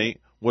soulmate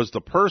was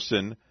the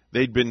person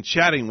they'd been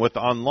chatting with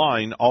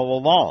online all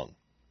along.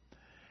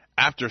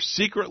 After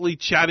secretly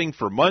chatting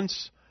for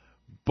months,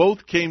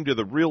 both came to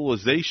the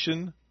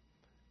realization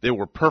They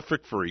were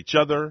perfect for each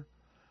other,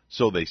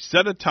 so they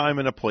set a time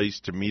and a place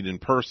to meet in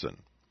person.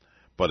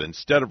 But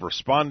instead of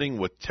responding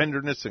with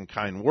tenderness and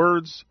kind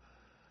words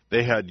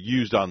they had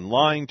used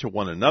online to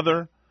one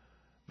another,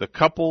 the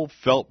couple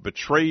felt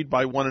betrayed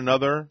by one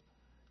another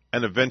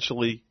and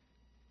eventually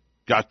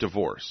got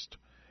divorced.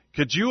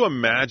 Could you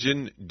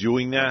imagine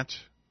doing that?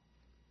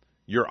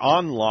 You're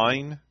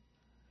online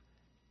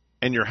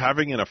and you're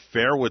having an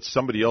affair with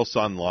somebody else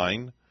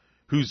online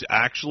who's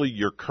actually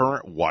your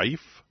current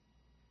wife,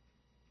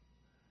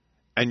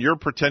 and you're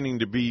pretending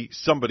to be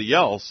somebody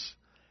else,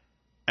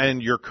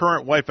 and your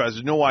current wife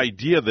has no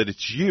idea that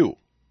it's you.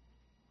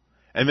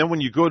 And then when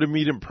you go to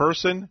meet in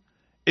person,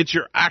 it's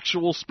your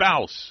actual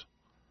spouse.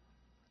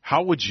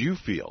 How would you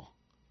feel?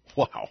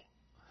 Wow.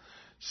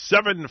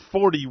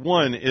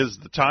 7:41 is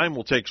the time.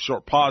 We'll take a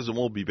short pause, and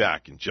we'll be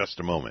back in just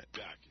a moment.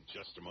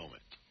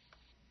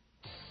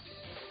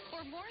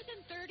 For more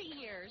than 30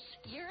 years,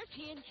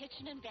 European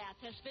Kitchen and Bath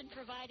has been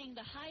providing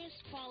the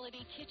highest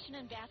quality kitchen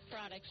and bath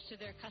products to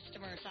their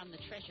customers on the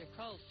Treasure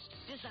Coast.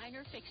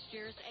 Designer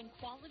fixtures and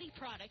quality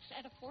products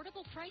at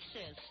affordable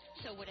prices.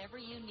 So whatever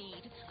you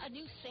need, a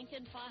new sink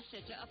and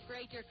faucet to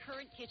upgrade your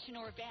current kitchen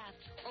or bath,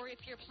 or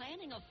if you're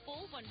planning a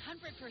full 100%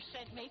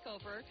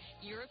 makeover,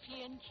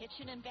 European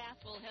Kitchen and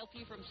Bath will help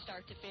you from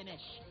start to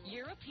finish.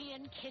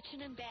 European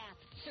Kitchen and Bath,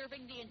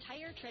 serving the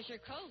entire Treasure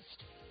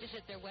Coast.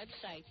 Visit their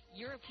website,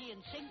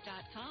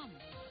 EuropeanSink.com.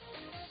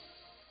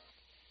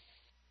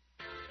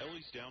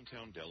 Ellie's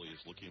Downtown Deli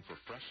is looking for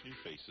fresh new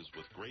faces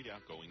with great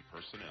outgoing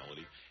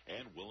personality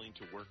and willing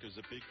to work as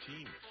a big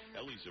team.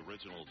 Ellie's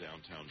Original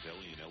Downtown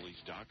Deli and Ellie's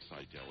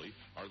Dockside Deli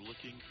are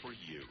looking for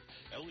you.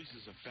 Ellie's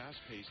is a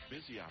fast-paced,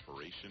 busy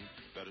operation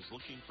that is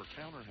looking for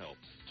counter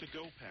help,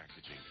 to-go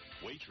packaging,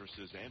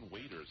 waitresses and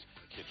waiters,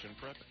 kitchen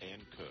prep,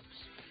 and cooks.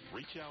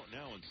 Reach out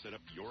now and set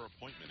up your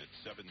appointment at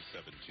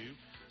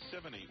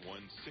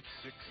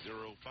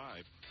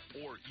 772-781-6605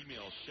 or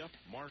email Chef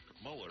Mark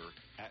Muller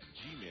at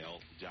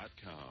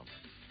gmail.com.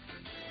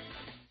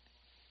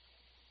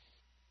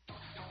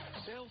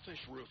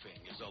 Sailfish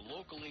Roofing is a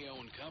locally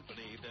owned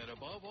company that,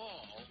 above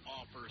all,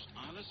 offers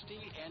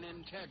honesty and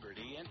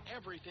integrity in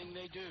everything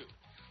they do.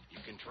 You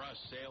can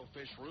trust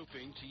Sailfish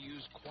Roofing to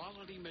use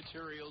quality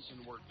materials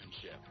and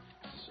workmanship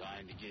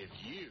designed to give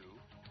you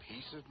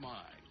peace of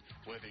mind.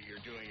 Whether you're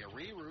doing a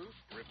re-roof,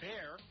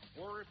 repair,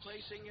 or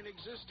replacing an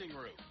existing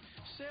roof,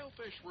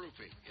 Sailfish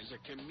Roofing is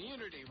a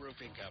community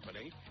roofing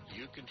company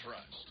you can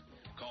trust.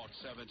 Call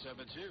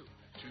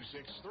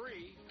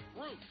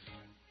 772-263-ROOF.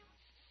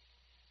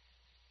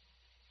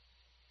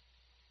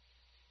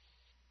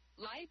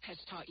 Life has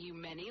taught you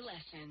many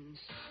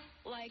lessons.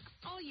 Like,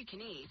 all you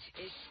can eat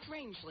is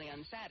strangely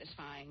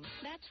unsatisfying.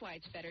 That's why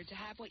it's better to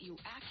have what you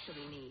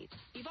actually need.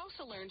 You've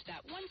also learned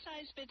that one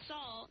size fits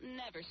all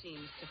never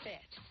seems to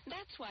fit.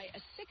 That's why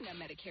a Cigna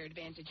Medicare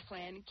Advantage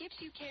plan gives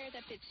you care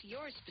that fits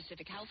your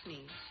specific health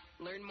needs.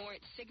 Learn more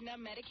at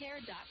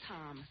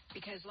CignaMedicare.com,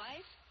 because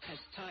life has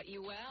taught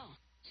you well.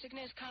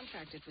 Cigna is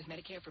contracted with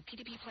Medicare for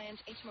PDP plans,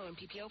 HMO, and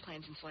PPO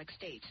plans in select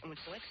states and with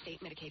select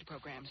state Medicaid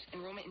programs.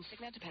 Enrollment in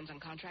Cigna depends on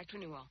contract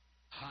renewal.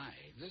 Hi,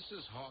 this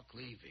is Hawk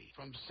Levy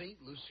from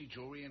St. Lucie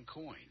Jewelry and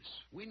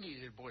Coins. We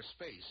needed more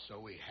space, so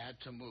we had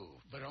to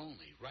move, but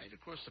only right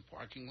across the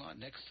parking lot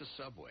next to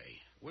Subway.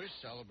 We're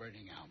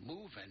celebrating our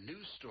move and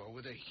new store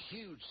with a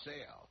huge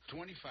sale.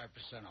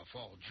 25% off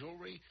all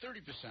jewelry,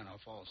 30%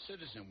 off all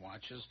Citizen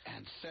watches,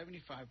 and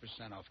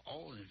 75% off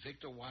all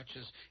Invicta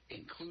watches,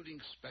 including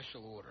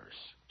special orders.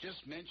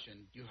 Just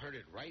mention you heard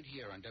it right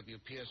here on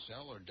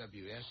WPSL or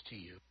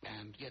WSTU,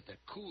 and get the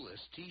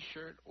coolest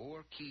T-shirt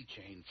or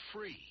keychain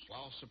free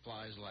while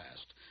supplies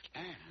last.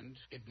 And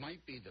it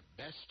might be the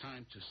best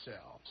time to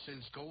sell,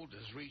 since gold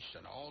has reached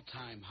an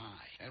all-time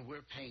high, and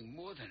we're paying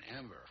more than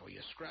ever for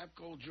your scrap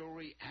gold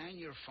jewelry and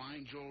your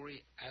fine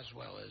jewelry, as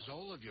well as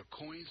all of your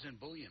coins and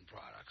bullion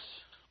products.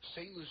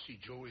 St. Lucie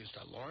Jewelry is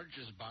the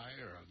largest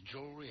buyer of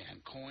jewelry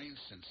and coins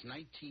since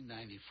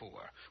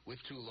 1994,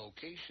 with 2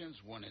 locations,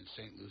 one in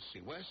St.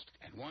 Lucie West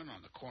and one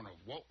on the corner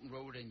of Walton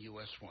Road and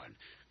US 1.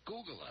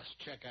 Google us,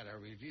 check out our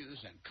reviews,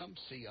 and come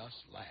see us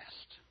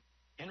last.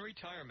 In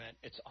retirement,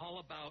 it's all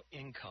about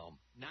income,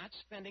 not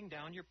spending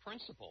down your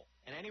principal.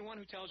 And anyone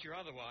who tells you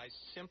otherwise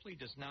simply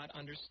does not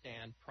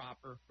understand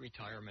proper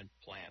retirement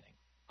planning.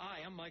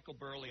 Hi, I'm Michael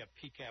Burley of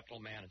P Capital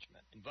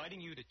Management,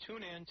 inviting you to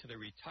tune in to the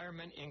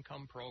Retirement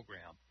Income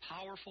Program.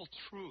 Powerful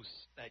truths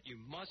that you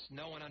must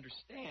know and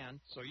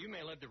understand so you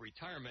may live the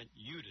retirement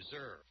you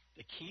deserve.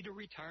 The key to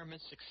retirement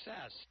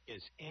success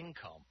is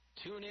income.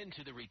 Tune in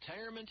to the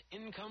Retirement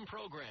Income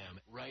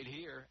Program right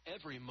here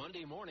every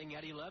Monday morning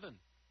at 11.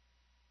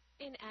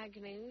 In Ag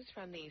News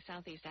from the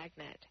Southeast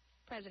AgNet,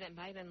 President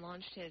Biden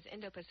launched his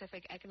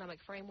Indo-Pacific Economic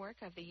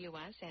Framework of the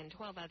U.S. and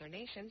 12 other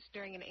nations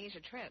during an Asia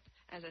trip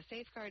as a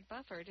safeguard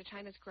buffer to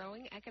China's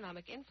growing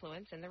economic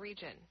influence in the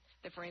region.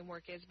 The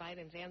framework is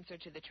Biden's answer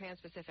to the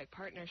Trans-Pacific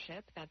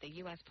Partnership that the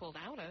U.S. pulled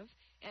out of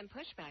and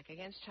pushback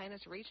against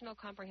China's Regional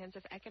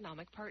Comprehensive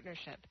Economic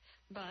Partnership.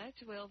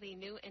 But will the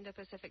new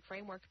Indo-Pacific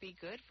Framework be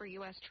good for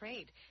U.S.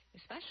 trade,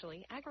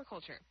 especially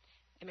agriculture?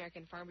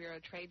 American Farm Bureau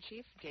Trade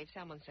Chief Dave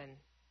Salmonson.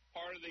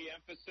 Part of the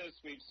emphasis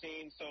we've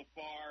seen so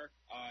far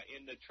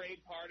in the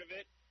trade part of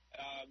it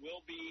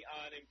will be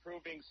on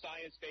improving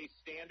science-based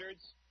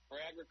standards for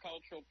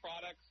agricultural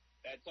products.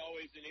 That's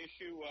always an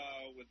issue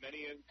with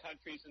many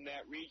countries in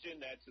that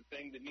region. That's a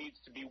thing that needs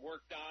to be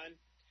worked on.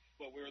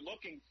 What we're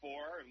looking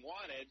for and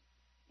wanted,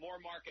 more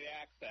market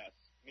access,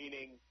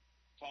 meaning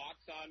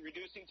talks on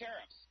reducing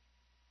tariffs.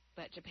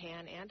 But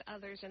Japan and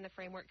others in the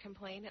framework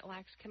complain it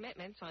lacks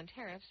commitments on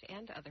tariffs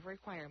and other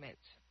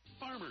requirements.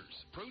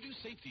 Farmers, produce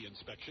safety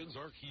inspections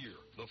are here.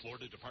 The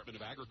Florida Department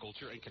of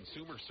Agriculture and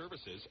Consumer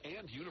Services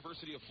and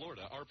University of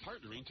Florida are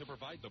partnering to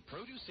provide the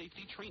produce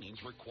safety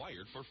trainings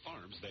required for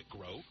farms that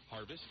grow,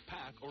 harvest,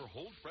 pack, or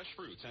hold fresh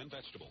fruits and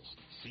vegetables.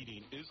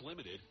 Seating is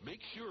limited.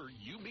 Make sure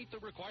you meet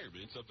the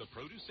requirements of the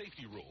Produce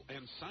Safety Rule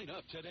and sign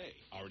up today.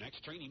 Our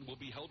next training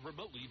will be held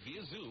remotely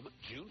via Zoom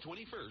June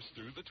 21st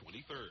through the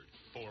 23rd.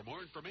 For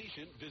more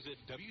information, visit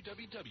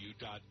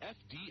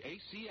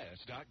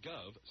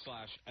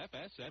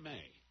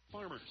www.fdacs.gov/FSMA.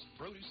 Farmers,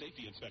 produce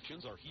safety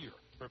inspections are here.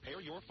 Prepare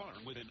your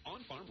farm with an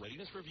on-farm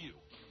readiness review.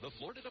 The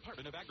Florida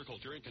Department of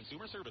Agriculture and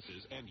Consumer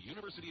Services and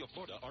University of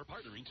Florida are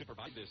partnering to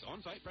provide this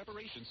on-site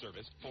preparation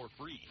service for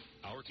free.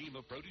 Our team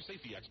of produce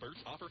safety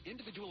experts offer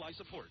individualized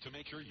support to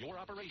make sure your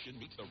operation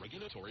meets the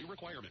regulatory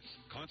requirements.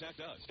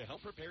 Contact us to help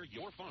prepare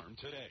your farm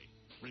today.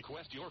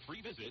 Request your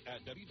free visit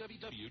at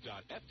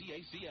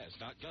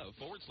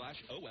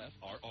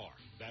www.fdacs.gov/OFRR.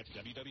 That's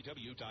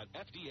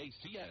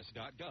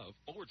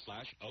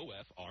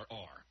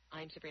www.fdacs.gov/OFRR.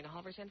 I'm Sabrina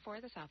Halverson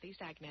for the Southeast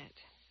AgNet.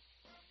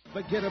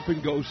 The Get Up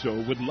and Go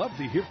Show would love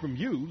to hear from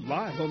you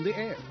live on the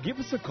air. Give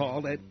us a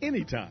call at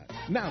any time.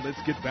 Now let's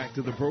get back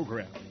to the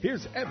program.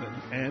 Here's Evan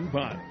and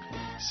Bonnie.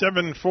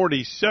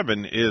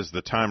 7:47 is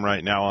the time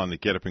right now on the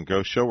Get Up and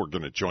Go Show. We're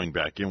going to join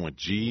back in with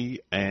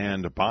G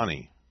and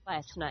Bonnie.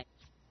 Last night,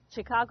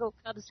 Chicago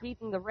Cubs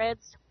beating the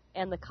Reds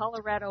and the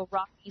Colorado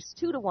Rockies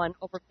 2-1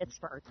 over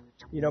Pittsburgh.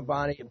 You know,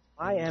 Bonnie,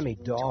 Miami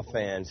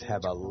Dolphins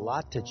have a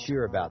lot to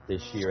cheer about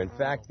this year. In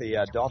fact,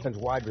 the Dolphins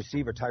wide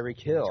receiver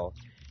Tyreek Hill,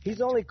 he's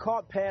only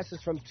caught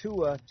passes from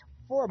Tua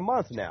for a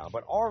month now,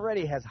 but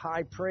already has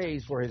high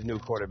praise for his new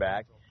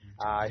quarterback.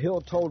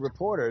 Hill told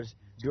reporters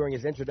during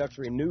his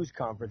introductory news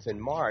conference in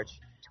March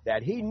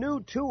that he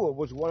knew Tua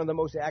was one of the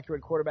most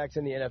accurate quarterbacks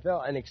in the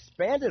NFL and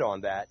expanded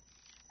on that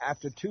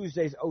after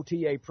Tuesday's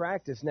OTA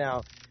practice.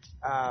 Now,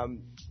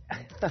 I'm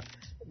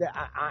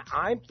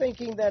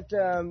thinking that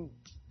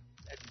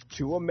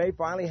Tua may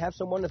finally have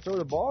someone to throw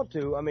the ball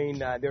to. I mean,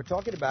 they're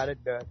talking about it,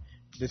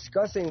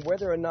 discussing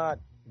whether or not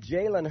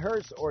Jalen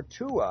Hurts or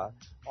Tua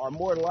are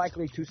more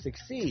likely to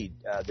succeed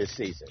this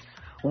season.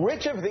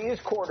 Which of these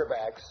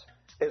quarterbacks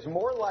is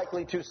more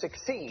likely to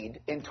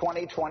succeed in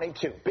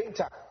 2022? Big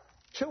time.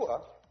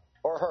 Tua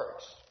or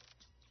Hurts?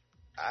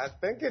 I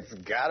think it's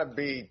got to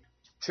be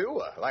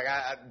Tua.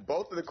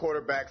 Both of the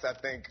quarterbacks, I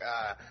think,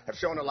 have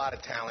shown a lot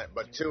of talent,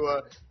 but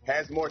Tua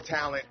has more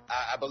talent,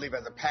 I believe,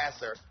 as a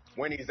passer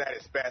when he's at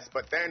his best.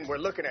 But then we're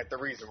looking at the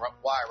reason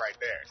why right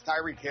there. It's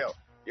Tyreek Hill.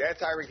 You add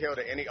Tyreek Hill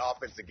to any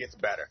offense that gets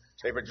better.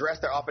 They've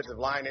addressed their offensive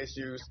line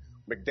issues.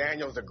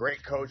 McDaniel's a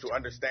great coach who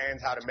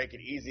understands how to make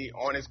it easy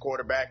on his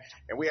quarterback.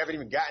 And we haven't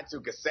even gotten to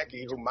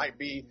Gesicki, who might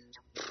be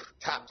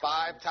top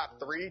 5, top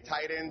 3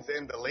 tight ends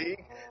in the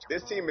league.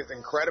 This team is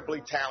incredibly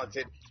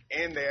talented,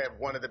 and they have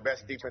one of the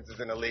best defenses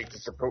in the league to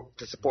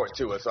support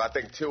Tua. So I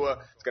think Tua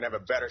is going to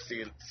have a better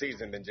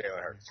season than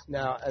Jalen Hurts.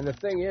 Now, and the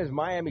thing is,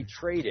 Miami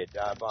traded,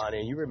 Bonnie,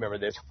 and you remember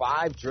this,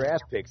 5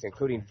 draft picks,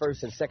 including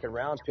first and second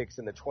round picks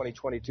in the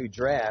 2022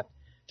 draft,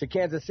 to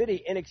Kansas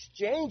City in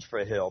exchange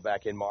for Hill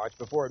back in March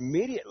before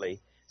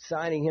immediately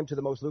signing him to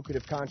the most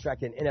lucrative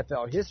contract in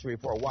NFL history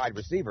for a wide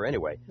receiver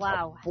anyway.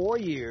 Wow. 4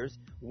 years,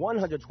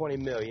 $120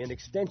 million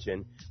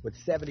extension with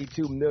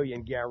 $72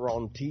 million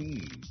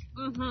guaranteed.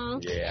 Mm-hmm.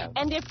 Yeah.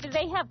 And if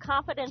they have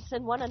confidence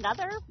in one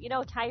another, you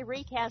know,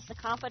 Tyreek has the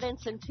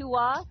confidence in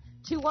Tua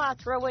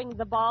throwing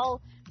the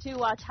ball to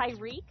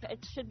Tyreek,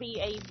 it should be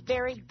a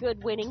very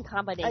good winning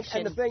combination.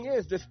 And the thing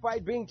is,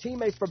 despite being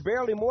teammates for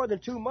barely more than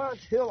 2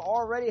 months, Hill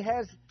already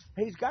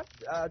he's got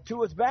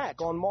Tua's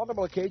back on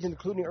multiple occasions,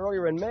 including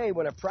earlier in May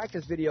when a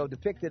practice video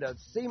depicted a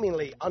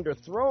seemingly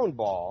underthrown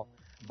ball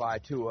by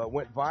Tua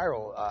went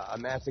viral,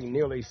 amassing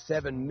nearly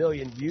 7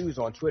 million views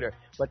on Twitter.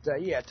 But,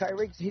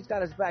 Tyreek, he's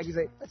got his back. He's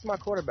like, that's my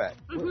quarterback.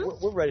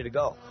 Mm-hmm. We're ready to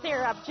go.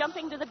 They're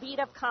jumping to the beat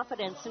of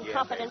confidence and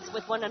confidence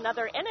with one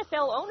another.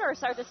 NFL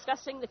owners are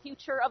discussing the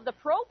future of the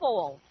Pro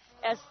Bowl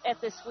at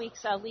this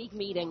week's league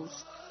meetings.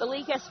 The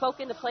league has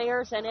spoken to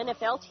players and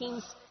NFL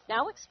teams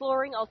now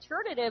exploring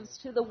alternatives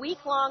to the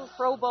week-long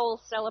Pro Bowl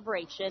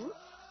celebration,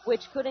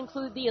 which could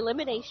include the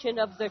elimination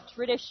of the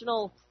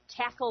traditional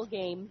tackle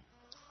game,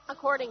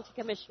 according to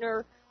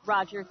Commissioner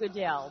Roger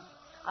Goodell.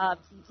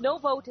 No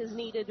vote is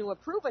needed to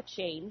approve a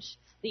change.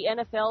 The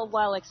NFL,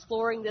 while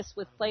exploring this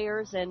with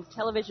players and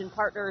television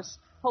partners,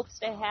 hopes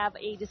to have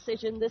a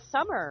decision this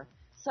summer.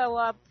 So,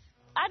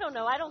 I don't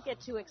know. I don't get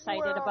too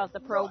excited about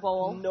the Pro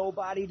Bowl.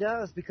 Nobody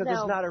does because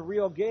it's not a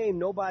real game.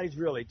 Nobody's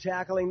really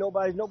tackling.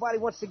 Nobody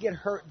wants to get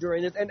hurt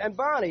during it. And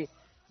Bonnie,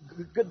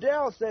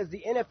 Goodell says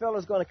the NFL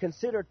is going to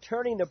consider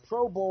turning the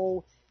Pro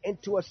Bowl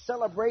into a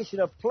celebration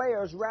of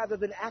players rather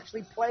than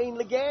actually playing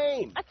the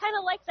game. I kind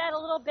of like that a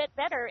little bit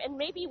better, and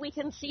maybe we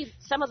can see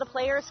some of the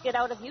players get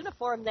out of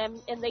uniform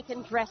then, and they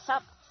can dress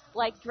up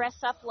like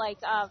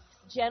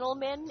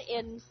gentlemen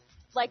in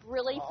like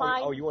really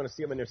fine. Oh, you want to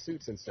see them in their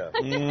suits and stuff?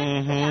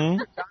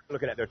 Mm-hmm.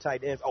 Looking at their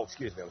tight ends. Oh,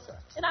 excuse me, I'm sorry.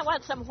 And I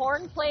want some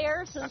horn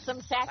players and some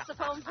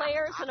saxophone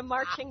players and a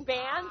marching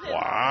band. And,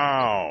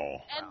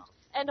 wow.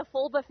 And a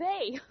full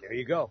buffet. There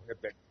you go.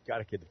 Got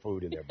to get the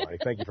food in there, buddy.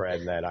 Thank you for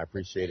adding that. I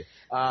appreciate it.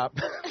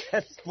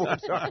 That's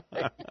Sports Talk.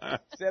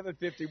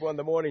 7:51,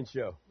 the morning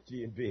show.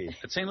 G&B.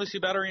 At St. Lucie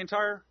Battery and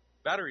Tire,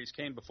 batteries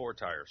came before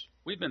tires.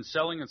 We've been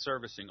selling and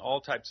servicing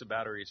all types of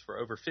batteries for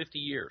over 50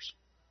 years.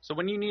 So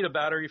when you need a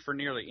battery for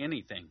nearly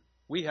anything,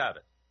 we have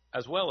it,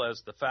 as well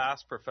as the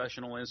fast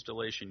professional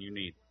installation you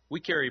need. We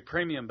carry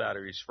premium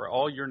batteries for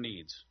all your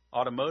needs: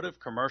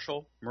 automotive,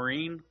 commercial,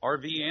 marine,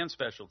 RV, and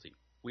specialty.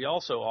 We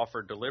also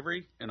offer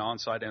delivery and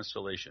on-site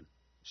installation,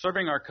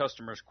 serving our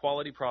customers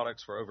quality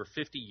products for over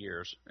 50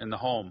 years in the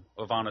home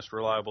of honest,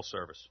 reliable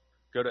service.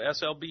 Go to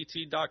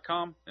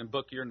slbt.com and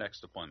book your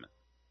next appointment.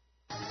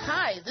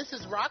 Hi, this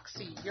is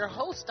Roxy, your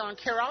host on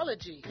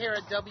Careology here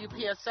at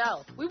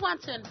WPSL. We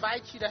want to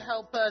invite you to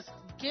help us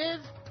give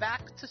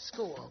back to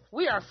school.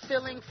 We are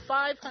filling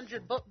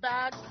 500 book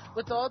bags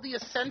with all the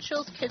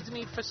essentials kids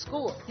need for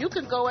school. You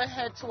can go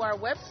ahead to our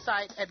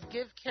website at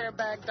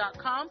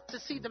givecarebag.com to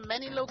see the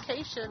many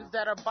locations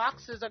that our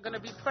boxes are going to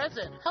be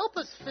present. Help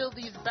us fill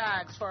these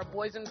bags for our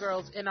boys and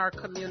girls in our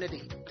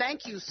community.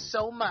 Thank you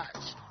so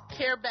much.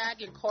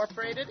 CareBag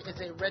Incorporated is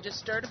a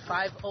registered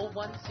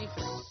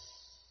 501c3.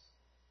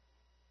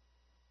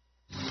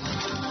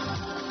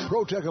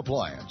 ProTech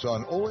Appliance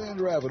on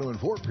Oleander Avenue in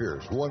Fort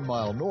Pierce, 1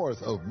 mile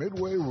north of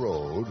Midway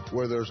Road,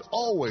 where there's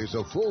always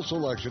a full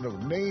selection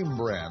of name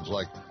brands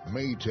like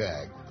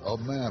Maytag,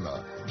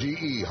 Amana,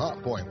 GE,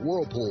 Hotpoint,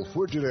 Whirlpool,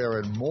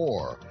 Frigidaire, and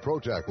more.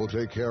 ProTech will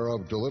take care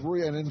of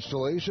delivery and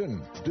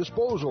installation,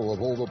 disposal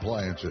of old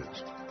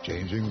appliances,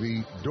 changing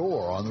the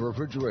door on the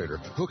refrigerator,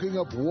 hooking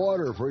up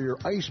water for your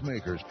ice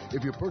makers.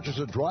 If you purchase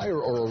a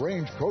dryer or a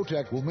range,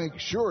 ProTech will make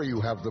sure you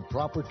have the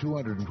proper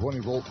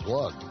 220-volt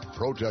plug.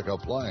 ProTech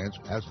Appliance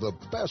has the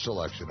best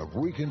selection of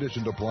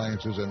reconditioned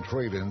appliances and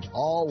trade-ins,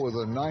 all with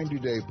a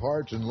 90-day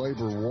parts and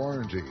labor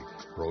warranty.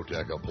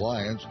 ProTech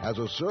Appliance has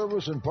a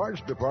service and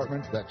parts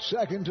department that's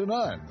second to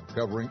none,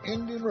 covering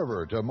Indian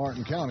River to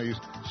Martin counties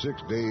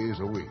 6 days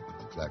a week.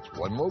 That's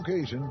one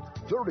location,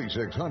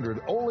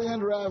 3600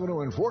 Oleander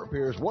Avenue in Fort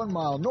Pierce, 1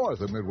 mile north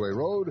of Midway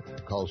Road.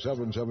 Call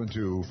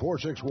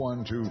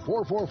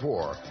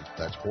 772-461-2444.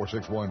 That's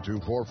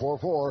 461-2444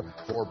 for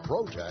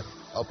ProTech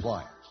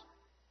Appliance.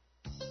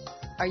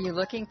 Are you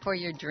looking for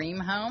your dream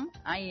home?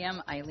 I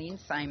am Eileen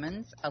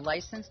Simons, a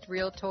licensed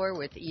realtor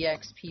with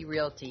eXp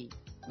Realty.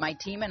 My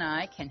team and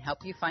I can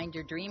help you find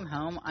your dream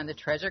home on the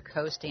Treasure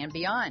Coast and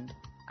beyond.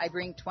 I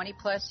bring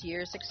 20-plus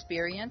years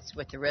experience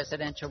with the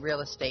residential real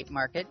estate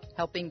market,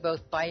 helping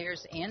both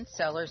buyers and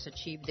sellers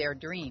achieve their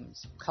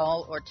dreams.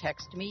 Call or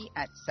text me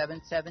at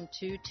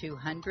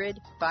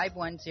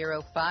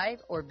 772-200-5105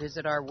 or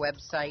visit our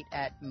website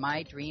at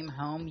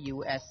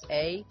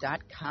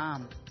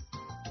mydreamhomeusa.com.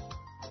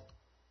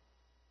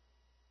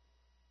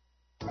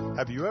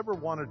 Have you ever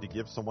wanted to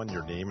give someone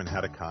your name and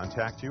how to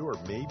contact you, or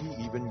maybe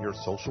even your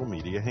social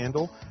media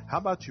handle? How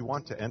about you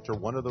want to enter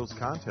one of those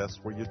contests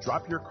where you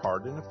drop your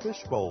card in a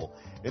fishbowl?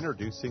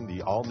 Introducing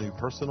the all-new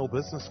personal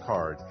business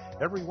card.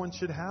 Everyone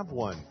should have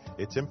one.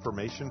 It's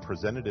information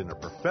presented in a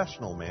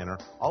professional manner,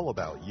 all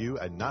about you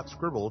and not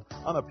scribbled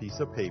on a piece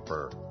of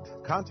paper.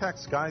 Contact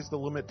Sky's the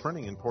Limit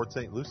Printing in Port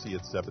St. Lucie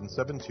at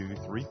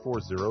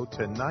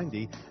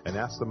 772-340-1090 and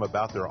ask them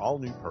about their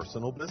all-new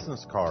personal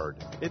business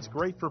card. It's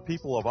great for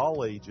people of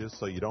all ages,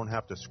 so you don't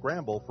have to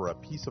scramble for a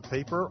piece of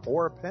paper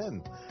or a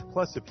pen.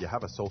 Plus, if you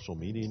have a social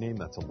media name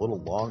that's a little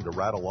long to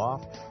rattle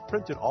off,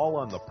 print it all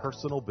on the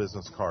personal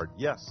business card.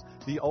 Yes,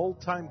 the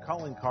old-time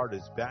calling card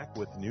is back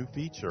with new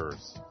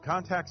features.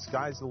 Contact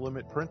Sky's the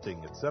Limit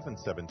Printing at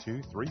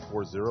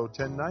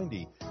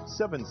 772-340-1090,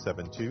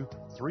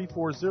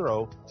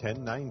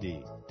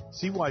 772-340-1090.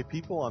 See why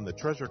people on the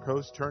Treasure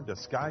Coast turn to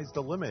Sky's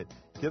the Limit.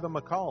 Give them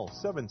a call,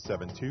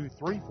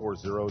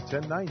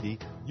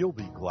 772-340-1090. You'll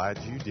be glad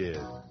you did.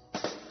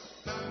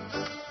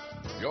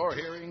 You're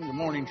hearing the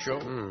morning show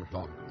on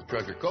the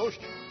Treasure Coast,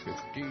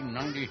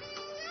 1590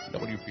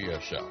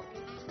 WPSL.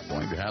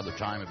 Going to have the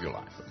time of your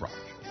life, I promise.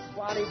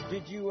 Bonnie,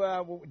 did you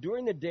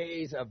during the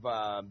days of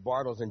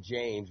Bartles and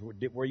James?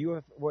 Did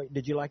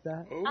you like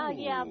that?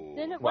 Yeah.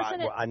 Then it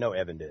wasn't. I know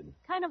Evan didn't.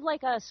 Kind of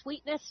like a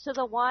sweetness to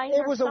the wine.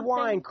 It was something? a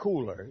wine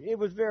cooler. It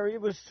was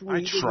sweet.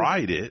 I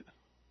tried it.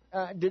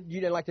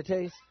 You didn't like the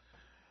taste?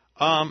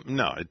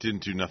 No, it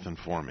didn't do nothing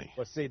for me.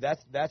 Well, see,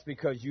 that's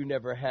because you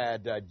never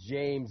had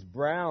James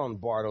Brown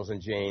Bartles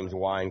and James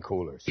wine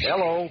coolers.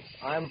 Hello,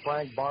 I'm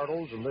Frank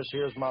Bartles, and this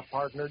here's my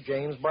partner,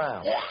 James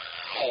Brown.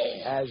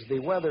 As the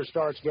weather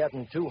starts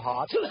getting too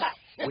hot,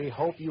 we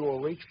hope you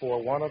will reach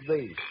for one of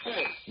these.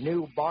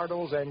 New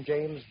Bartles and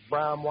James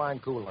Brown wine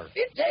cooler.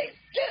 It tastes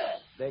good.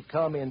 They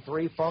come in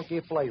 3 funky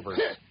flavors.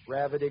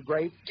 Gravity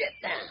grape, Get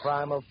down.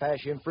 prime of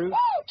passion fruit, Woo!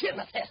 Get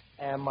my fist.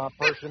 and my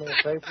personal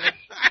favorite,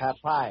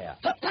 papaya.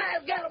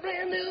 Papaya's got a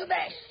brand new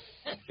bag.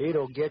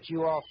 It'll get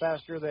you off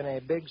faster than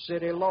a big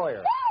city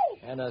lawyer. Woo!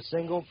 And a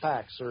single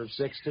pack serves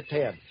 6 to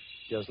 10,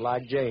 just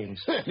like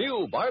James.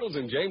 New Bartles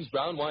and James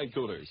Brown wine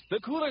coolers. The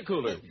cooler,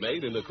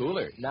 made in the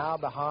cooler. Now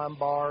behind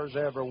bars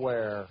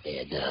everywhere.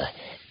 And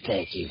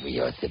thank you for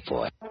your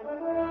support.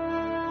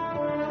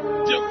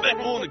 Jump back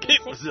on and kick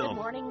Good myself.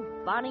 morning.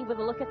 Bonnie with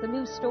a look at the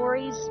news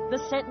stories. The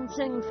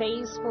sentencing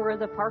phase for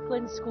the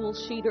Parkland school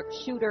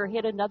shooter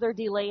hit another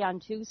delay on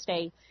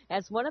Tuesday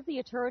as one of the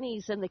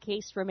attorneys in the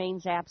case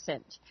remains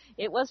absent.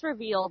 It was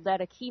revealed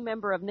that a key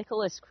member of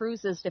Nicholas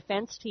Cruz's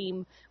defense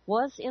team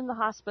was in the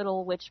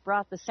hospital, which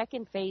brought the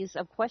second phase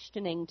of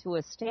questioning to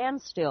a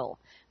standstill.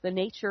 The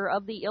nature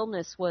of the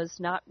illness was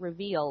not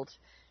revealed.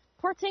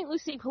 Port St.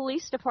 Lucie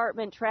Police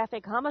Department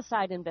traffic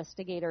homicide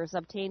investigators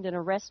obtained an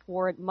arrest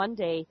warrant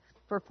Monday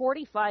for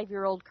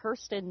 45-year-old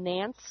Kirsten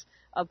Nance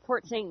of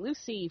Port St.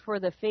 Lucie for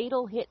the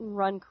fatal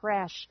hit-and-run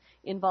crash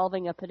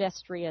involving a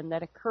pedestrian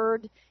that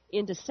occurred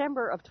in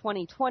December of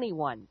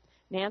 2021.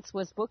 Nance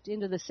was booked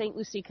into the St.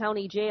 Lucie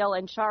County Jail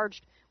and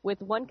charged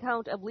with 1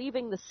 count of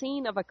leaving the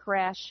scene of a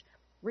crash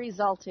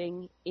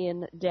resulting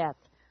in death.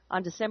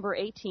 On December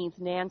 18th,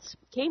 Nance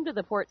came to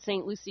the Port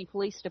St. Lucie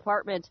Police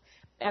Department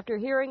after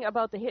hearing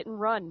about the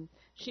hit-and-run.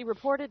 She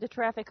reported to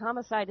traffic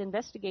homicide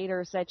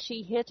investigators that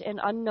she hit an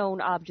unknown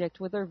object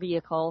with her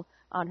vehicle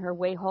on her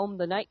way home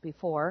the night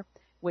before,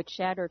 which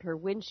shattered her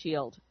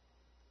windshield.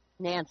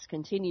 Nance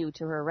continued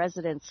to her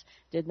residence,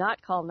 did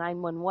not call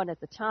 911 at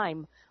the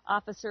time.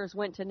 Officers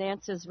went to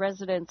Nance's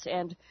residence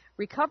and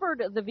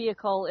recovered the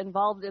vehicle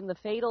involved in the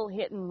fatal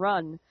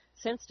hit-and-run.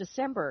 Since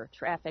December,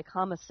 traffic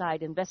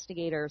homicide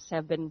investigators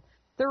have been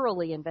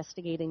thoroughly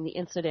investigating the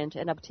incident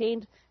and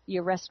obtained the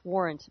arrest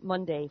warrant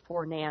Monday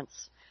for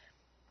Nance.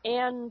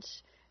 And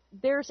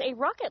there's a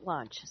rocket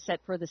launch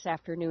set for this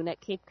afternoon at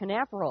Cape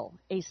Canaveral.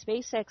 A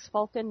SpaceX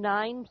Falcon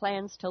 9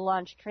 plans to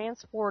launch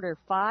Transporter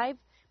 5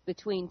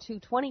 between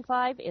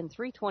 2:25 and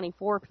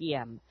 3:24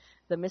 p.m.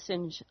 The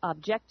mission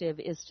objective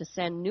is to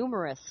send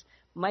numerous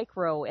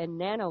micro and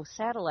nano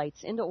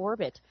satellites into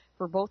orbit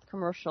for both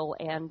commercial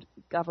and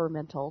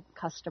governmental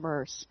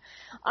customers.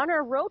 On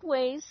our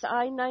roadways,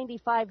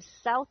 I-95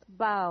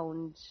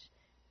 southbound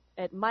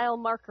at mile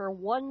marker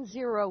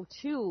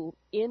 102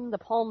 in the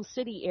Palm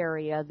City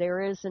area,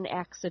 there is an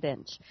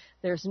accident.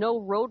 There's no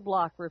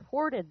roadblock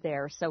reported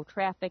there, so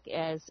traffic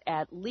is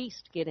at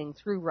least getting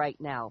through right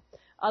now.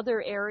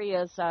 Other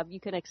areas,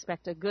 you can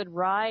expect a good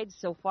ride.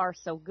 So far,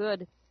 so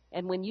good.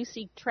 And when you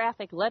see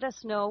traffic, let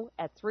us know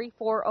at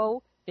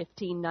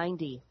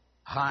 340-1590.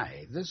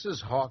 Hi, this is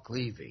Hawk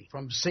Levy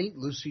from St.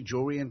 Lucie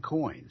Jewelry and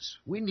Coins.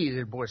 We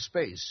needed more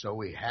space, so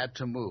we had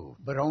to move,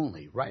 but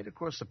only right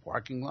across the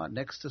parking lot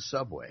next to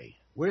Subway.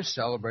 We're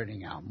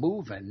celebrating our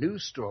move and new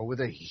store with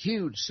a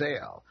huge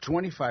sale.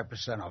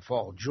 25% off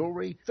all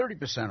jewelry,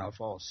 30%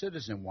 off all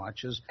Citizen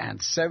watches,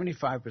 and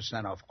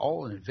 75% off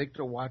all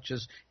Invicta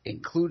watches,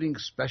 including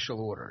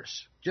special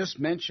orders. Just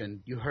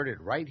mention you heard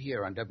it right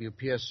here on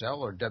WPSL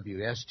or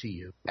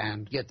WSTU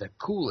and get the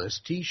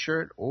coolest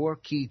T-shirt or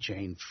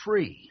keychain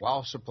free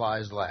while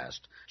supplies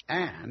last.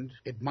 And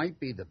it might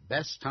be the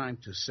best time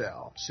to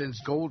sell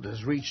since gold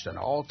has reached an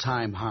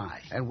all-time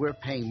high and we're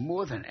paying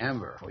more than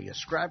ever for your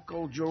scrap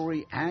gold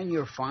jewelry and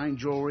your fine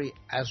jewelry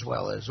as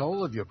well as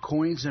all of your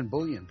coins and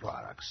bullion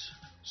products.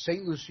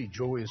 St. Lucie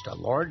Jewelry is the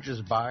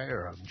largest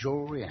buyer of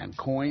jewelry and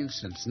coins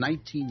since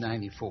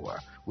 1994,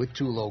 with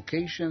 2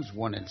 locations,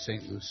 one in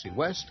St. Lucie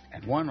West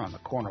and one on the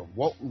corner of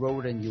Walton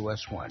Road and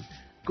US 1.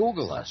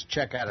 Google us,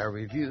 check out our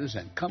reviews,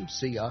 and come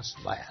see us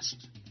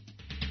last.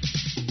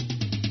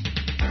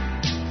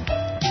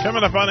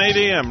 Coming up on 8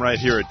 a.m. right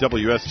here at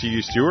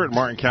WSTU Stewart,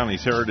 Martin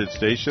County's Heritage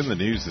Station. The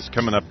news is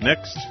coming up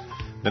next.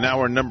 Then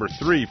hour number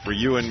 3 for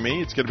you and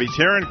me. It's going to be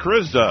Taryn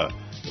Kryzda,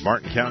 the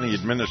Martin County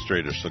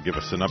Administrator. She'll give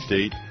us an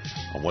update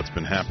on what's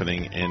been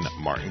happening in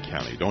Martin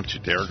County. Don't you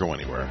dare go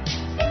anywhere.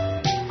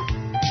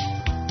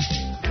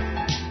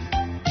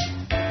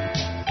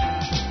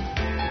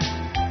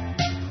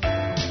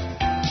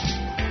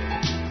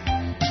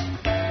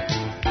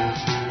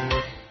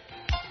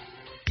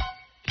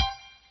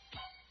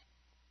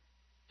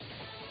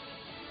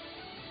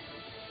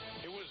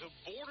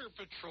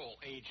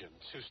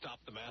 Who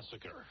stopped the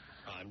massacre.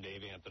 I'm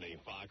Dave Anthony.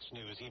 Fox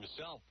News. He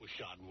himself was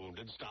shot and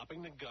wounded, stopping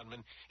the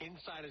gunman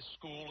inside a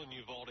school in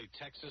Uvalde,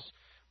 Texas,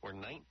 where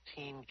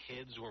 19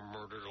 kids were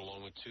murdered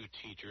along with 2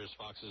 teachers.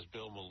 Fox's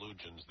Bill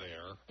Malugin's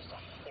there. It's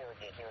a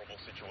horrible,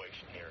 horrible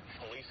situation here.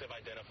 Police police have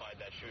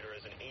identified that shooter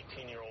as an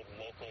 18-year-old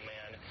local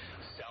man,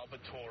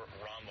 Salvatore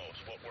Ramos.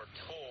 What we're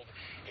told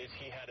is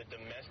he had a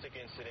domestic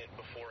incident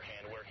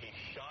beforehand where he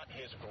shot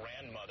his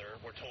grandmother.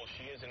 We're told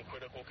she is in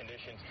critical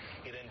conditions.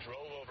 He then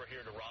drove over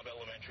here to Robb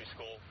Elementary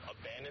School,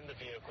 abandoned the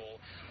vehicle,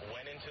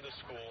 went into the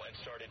school, and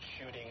started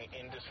shooting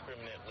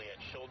indiscriminately at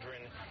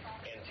children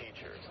and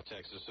teachers.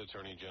 Texas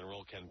Attorney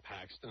General Ken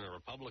Paxton, a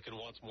Republican,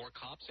 wants more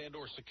cops and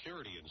or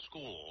security in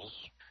schools.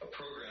 A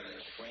program that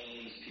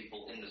trains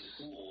people in the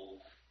school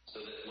so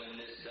that when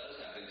this does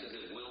happen, because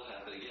it will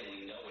happen again,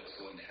 we know it's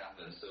going to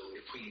happen. So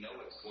if we know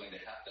it's going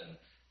to happen,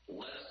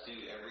 let's do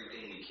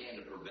everything we can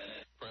to prevent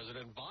it.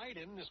 President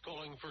Biden is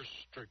calling for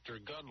stricter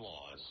gun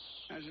laws.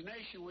 As a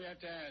nation, we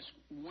have to ask,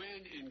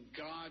 when in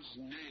God's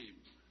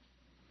name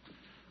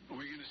are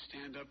we going to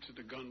stand up to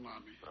the gun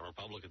lobby?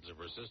 Republicans have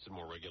resisted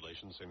more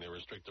regulations, saying they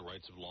restrict the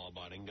rights of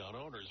law-abiding gun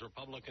owners.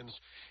 Republicans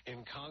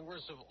in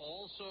Congress have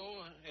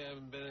also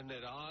been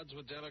at odds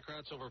with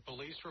Democrats over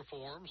police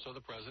reform, so the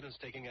president's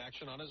taking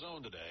action on his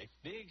own today.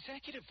 The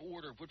executive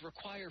order would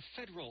require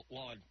federal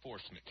law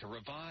enforcement to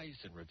revise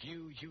and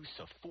review use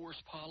of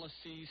force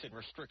policies and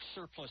restrict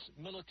surplus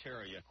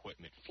military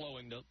equipment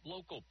flowing to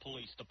local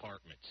police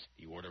departments.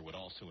 The order would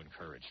also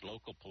encourage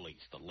local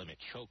police to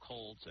limit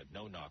chokeholds and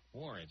no-knock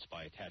warrants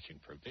by attaching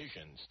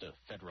provisions to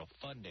federal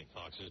funding.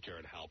 Fox's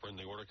Jared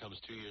Halpern. The order comes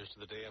 2 years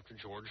to the day after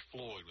George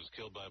Floyd was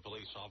killed by a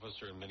police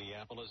officer in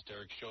Minneapolis.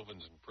 Derek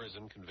Chauvin's in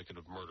prison,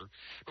 convicted of murder.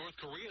 North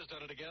Korea has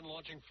done it again,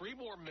 launching 3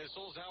 more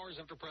missiles hours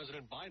after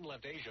President Biden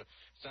left Asia.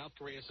 South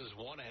Korea says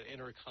one had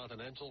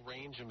intercontinental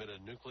range amid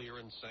a nuclear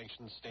and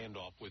sanctions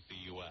standoff with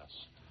the U.S.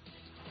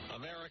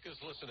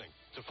 America's listening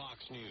to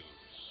Fox News.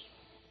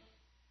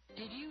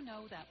 Did you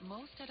know that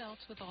most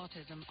adults with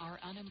autism are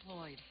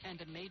unemployed,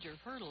 and a major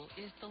hurdle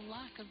is the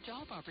lack of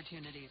job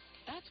opportunities?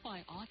 That's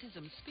why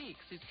Autism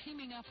Speaks is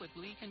teaming up with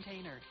Lee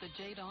Container, the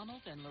J.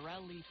 Donald and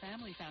Laurel Lee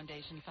Family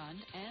Foundation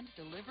Fund, and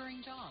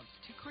Delivering Jobs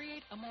to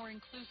create a more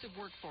inclusive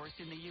workforce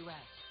in the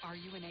U.S. Are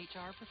you an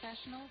HR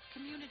professional,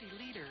 community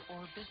leader,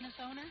 or business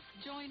owner?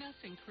 Join us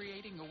in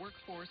creating a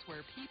workforce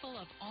where people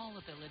of all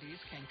abilities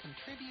can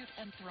contribute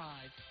and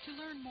thrive. To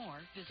learn more,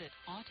 visit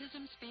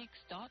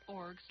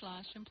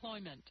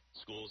autismspeaks.org/employment.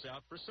 School's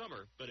out for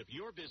summer, but if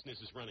your business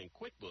is running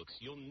QuickBooks,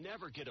 you'll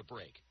never get a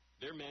break.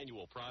 Their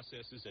manual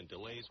processes and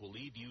delays will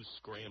leave you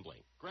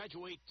scrambling.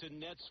 Graduate to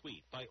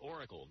NetSuite by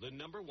Oracle, the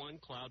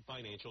 #1 cloud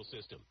financial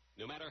system.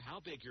 No matter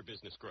how big your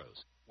business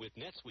grows, with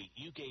NetSuite,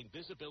 you gain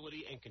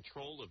visibility and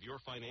control of your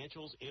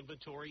financials,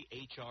 inventory,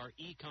 HR,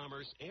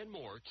 e-commerce, and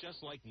more,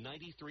 just like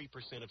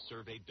 93% of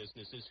surveyed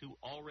businesses who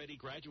already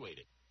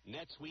graduated.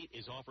 NetSuite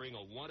is offering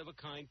a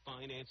one-of-a-kind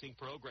financing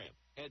program.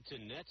 Head to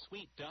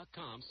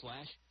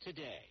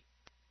netsuite.com/today.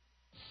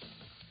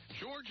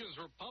 Georgia's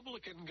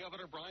Republican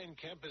Governor Brian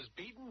Kemp has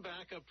beaten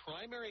back a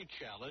primary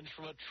challenge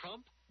from a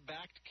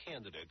Trump-backed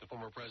candidate. The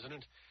former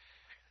president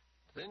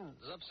then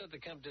is upset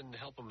that Kemp didn't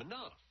help him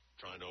enough,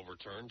 trying to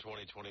overturn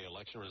 2020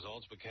 election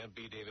results, but Kemp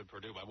beat David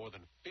Perdue by more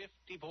than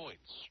 50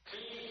 points.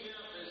 Team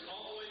Kemp has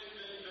always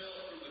been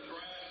built from the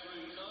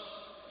grassroots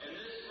up, and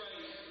this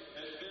race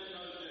has been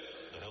no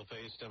different. He'll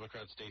face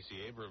Democrat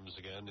Stacey Abrams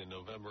again in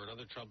November.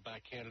 Another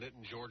Trump-backed candidate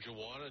in Georgia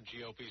won a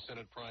GOP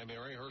Senate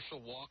primary.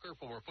 Herschel Walker,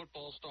 former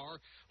football star,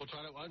 will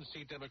try to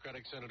unseat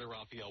Democratic Senator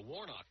Raphael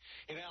Warnock.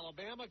 In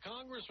Alabama,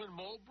 Congressman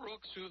Mo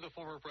Brooks, who the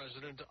former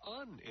president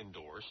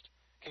unendorsed,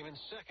 came in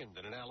second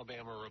in an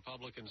Alabama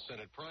Republican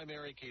Senate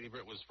primary. Katie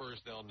Britt was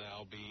first. They'll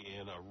now be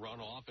in a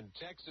runoff. In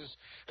Texas,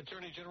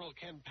 Attorney General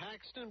Ken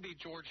Paxton beat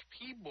George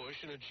P.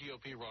 Bush in a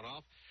GOP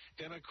runoff.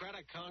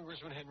 Democratic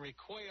Congressman Henry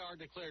Cuellar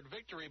declared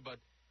victory, but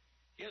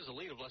he has a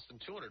lead of less than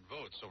 200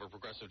 votes over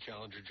progressive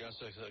challenger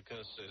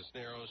Jessica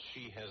Cisneros.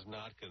 She has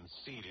not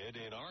conceded.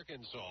 In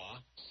Arkansas,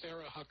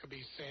 Sarah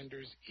Huckabee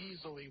Sanders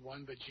easily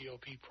won the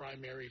GOP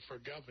primary for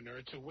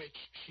governor, to which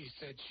she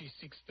said she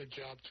seeks the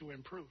job to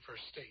improve her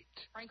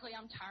state. Frankly,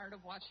 I'm tired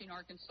of watching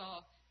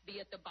Arkansas be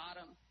at the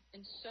bottom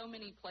in so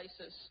many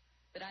places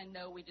that I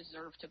know we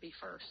deserve to be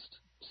first.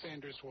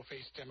 Sanders will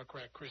face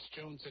Democrat Chris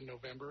Jones in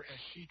November as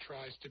she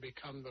tries to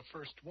become the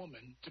first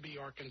woman to be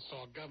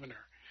Arkansas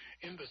governor.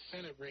 In the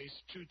Senate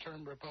race,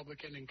 two-term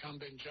Republican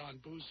incumbent John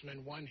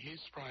Boozman won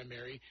his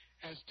primary,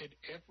 as did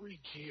every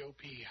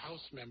GOP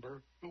House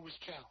member who was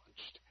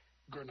challenged.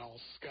 Gernal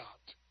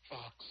Scott,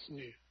 Fox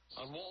News.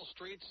 On Wall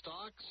Street,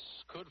 stocks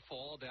could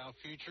fall. Dow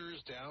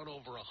futures down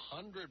over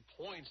 100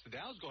 points. The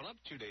Dow's gone up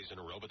 2 days in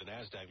a row, but the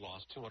NASDAQ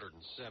lost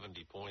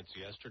 270 points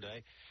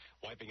yesterday,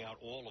 wiping out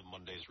all of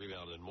Monday's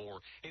rebound and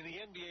more. In the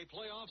NBA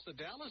playoffs, the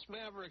Dallas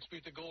Mavericks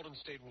beat the Golden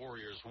State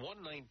Warriors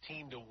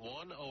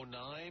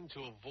 119-109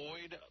 to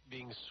avoid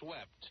being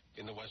swept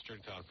in the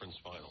Western Conference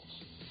Finals.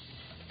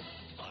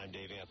 I'm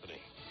Dave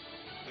Anthony.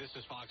 This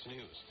is Fox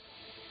News.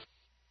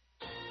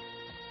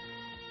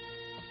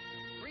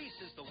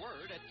 Greece is the the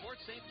word at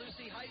Port St.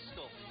 Lucie High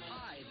School.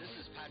 Hi, this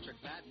is Patrick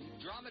Madden,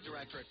 drama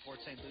director at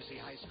Port St. Lucie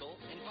High School,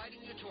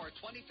 inviting you to our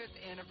 25th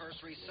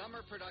anniversary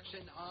summer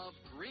production of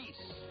Grease.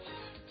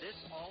 This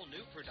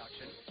all-new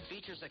production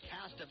features a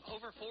cast of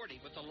over 40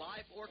 with a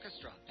live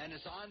orchestra and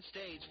is on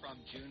stage from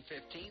June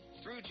 15th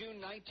through June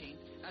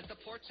 19th at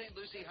the Port St.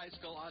 Lucie High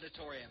School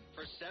Auditorium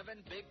for 7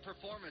 big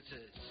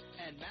performances,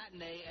 and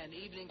matinee and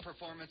evening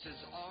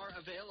performances are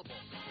available.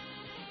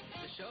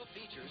 The show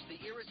features the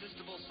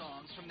irresistible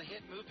songs from the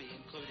hit movie,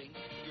 including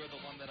You're the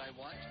One That I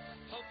Want,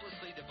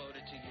 Hopelessly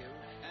Devoted to You,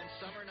 and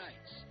Summer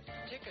Nights.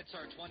 Tickets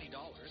are $20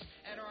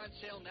 and are on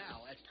sale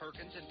now at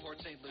Perkins in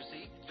Port St.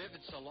 Lucie,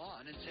 Vivid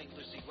Salon in St.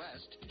 Lucie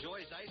West,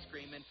 Joy's Ice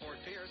Cream in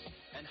Fort Pierce,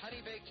 and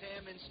Honey Baked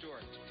Ham in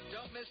Stuart.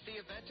 Don't miss the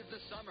event of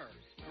the summer,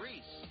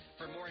 Grease.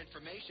 For more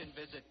information,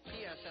 visit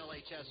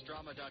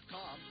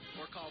pslhsdrama.com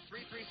or call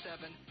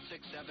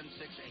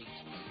 337-6768.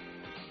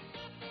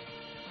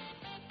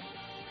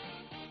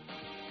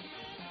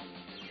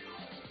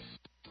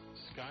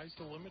 Sky's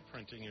the Limit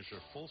Printing is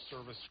your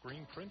full-service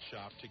screen print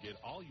shop to get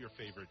all your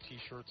favorite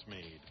T-shirts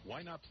made.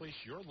 Why not place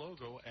your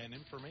logo and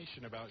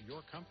information about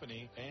your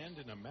company, and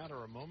in a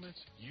matter of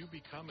moments, you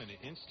become an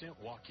instant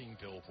walking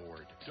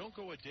billboard. Don't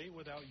go a day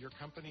without your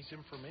company's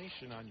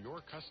information on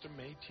your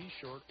custom-made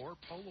T-shirt or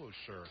polo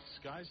shirt.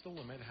 Sky's the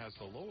Limit has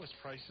the lowest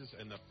prices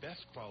and the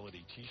best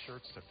quality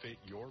T-shirts to fit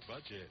your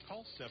budget.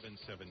 Call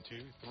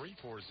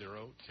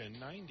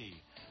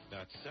 772-340-1090.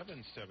 That's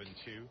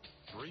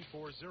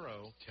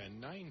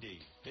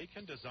 772-340-1090. They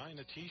can design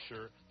a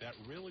T-shirt that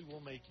really will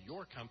make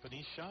your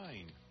company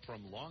shine.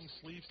 From long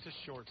sleeves to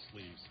short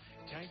sleeves,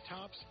 tank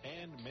tops,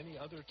 and many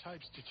other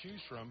types to choose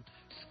from,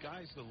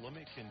 Sky's the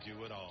Limit can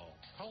do it all.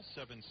 Call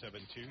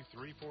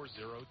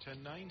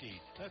 772-340-1090.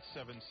 That's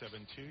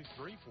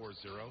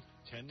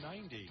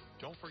 772-340-1090.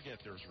 Don't forget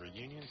there's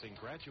reunions and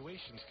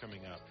graduations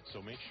coming up,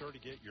 so make sure to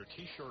get your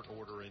T-shirt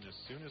order in as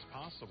soon as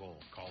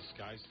possible. Call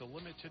Sky's the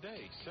Limit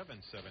today,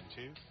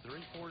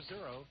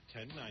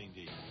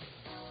 772-340-1090.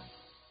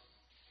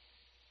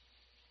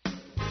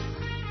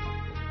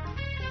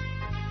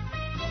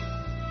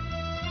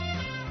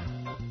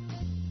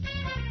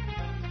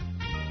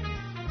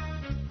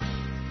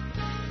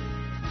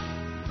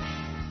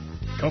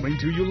 Coming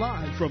to you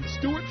live from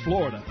Stuart,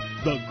 Florida,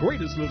 the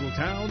greatest little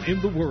town in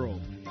the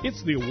world.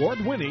 It's the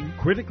award-winning,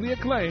 critically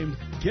acclaimed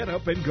Get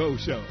Up and Go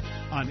show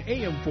on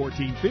AM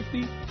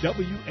 1450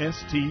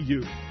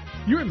 WSTU.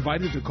 You're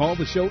invited to call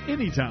the show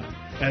anytime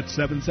at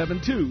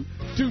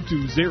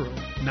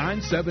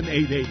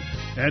 772-220-9788.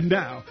 And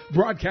now,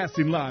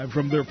 broadcasting live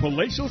from their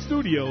palatial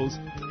studios,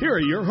 here are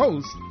your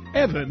hosts,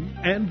 Evan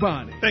and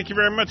Bonnie. Thank you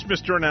very much,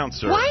 Mr.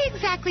 Announcer. Why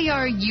exactly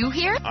are you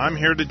here? I'm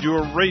here to do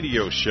a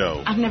radio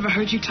show. I've never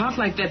heard you talk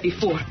like that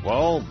before.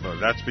 Well,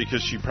 that's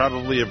because you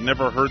probably have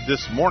never heard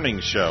this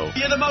morning show.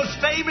 You're the most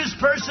famous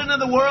person in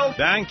the world.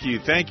 Thank you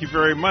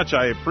very much.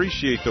 I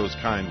appreciate those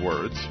kind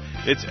words.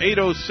 It's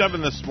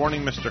 8:07 this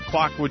morning. Mr.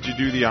 Clock, would you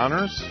do the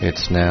honors?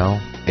 It's now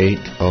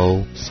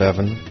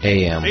 8:07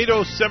 a.m.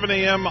 8:07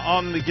 a.m.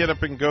 on the Get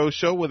Up and Go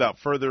show. Without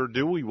further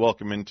ado, we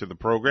welcome into the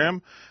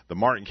program the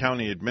Martin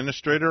County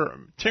Administrator,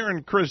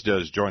 Taryn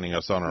Kryzda, is joining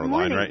us on our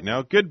line right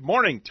now. Good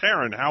morning,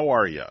 Taryn. How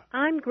are you?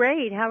 I'm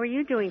great. How are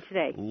you doing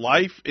today?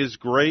 Life is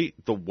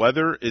great. The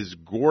weather is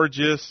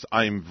gorgeous.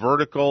 I'm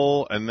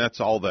vertical, and that's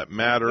all that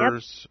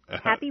matters.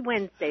 Yep. Happy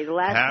Wednesday, the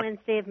last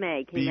Wednesday of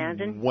May. Can you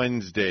imagine?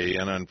 Wednesday,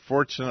 and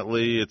unfortunately,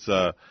 it's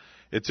a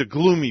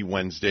gloomy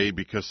Wednesday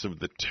because of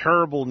the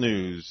terrible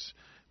news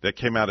that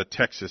came out of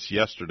Texas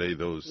yesterday.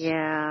 Those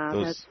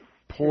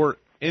poor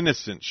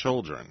innocent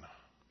children.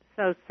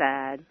 So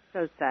sad.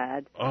 So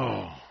sad.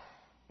 Oh.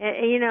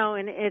 You know,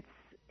 and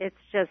it's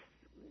just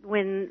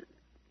when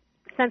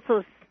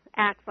senseless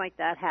acts like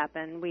that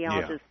happen, we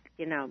all just,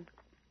 you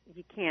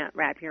can't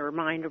wrap your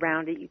mind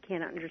around it. You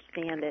can't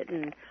understand it.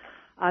 And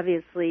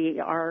obviously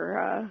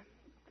our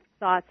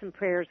thoughts and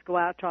prayers go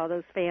out to all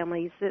those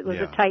families. It was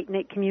a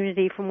tight-knit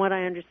community from what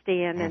I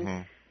understand.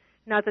 And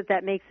not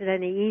that makes it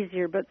any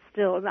easier, but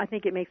still, I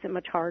think it makes it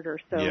much harder.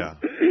 So. Yeah.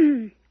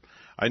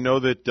 I know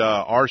that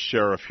our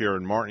sheriff here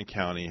in Martin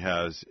County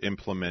has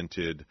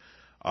implemented,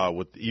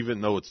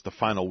 even though it's the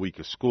final week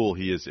of school,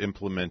 he has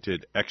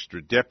implemented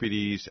extra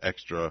deputies,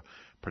 extra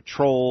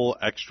patrol,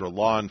 extra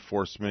law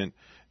enforcement,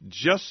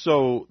 just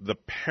so the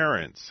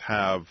parents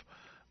have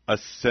a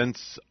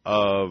sense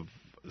of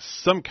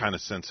some kind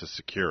of sense of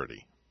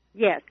security.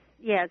 Yes,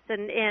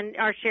 and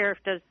our sheriff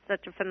does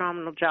such a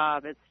phenomenal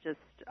job. It's just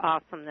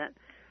awesome that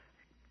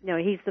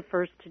he's the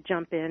first to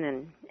jump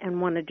in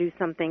and want to do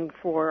something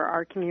for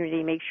our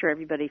community, make sure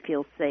everybody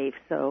feels safe.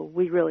 So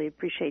we really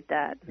appreciate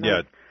that.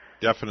 Yeah,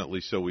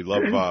 definitely. So we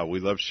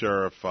love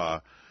Sheriff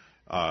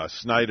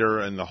Snyder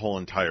and the whole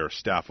entire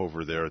staff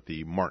over there at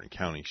the Martin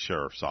County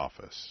Sheriff's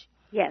Office.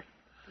 Yes,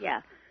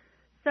 yeah.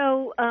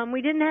 So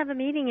we didn't have a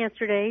meeting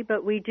yesterday,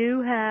 but we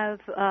do have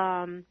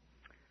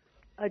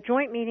a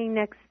joint meeting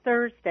next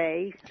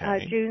Thursday,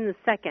 June the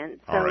 2nd.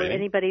 So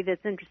anybody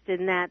that's interested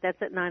in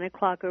that's at 9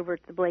 o'clock over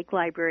at the Blake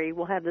Library.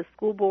 We'll have the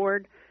school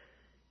board,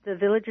 the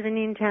Village of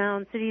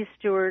Indiantown, City of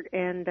Stuart,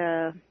 and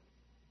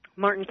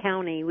Martin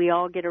County. We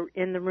all get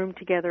in the room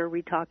together.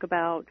 We talk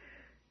about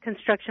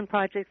construction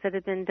projects that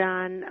have been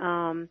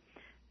done.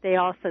 They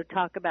also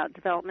talk about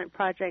development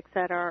projects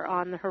that are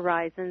on the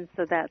horizon,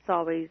 so that's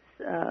always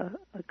a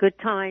good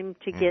time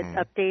to get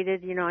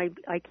updated. You know,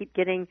 I keep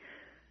getting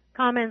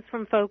comments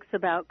from folks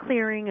about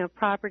clearing of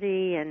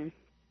property and,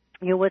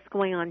 you know, what's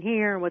going on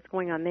here and what's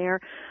going on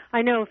there.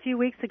 I know a few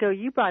weeks ago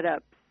you brought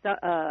up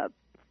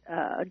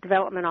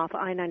development off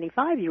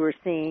I-95 you were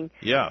seeing.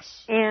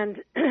 Yes.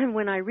 And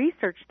when I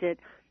researched it,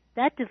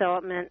 that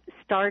development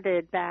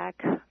started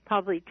back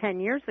probably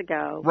 10 years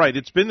ago. Right.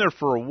 It's been there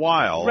for a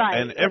while.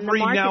 Right. And every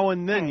now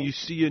and then you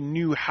see a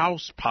new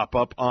house pop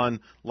up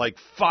on like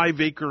 5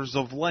 acres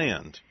of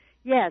land.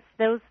 Yes,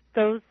 those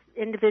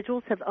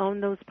individuals have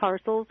owned those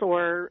parcels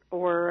or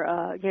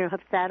you know,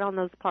 have sat on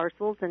those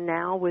parcels, and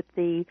now with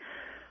the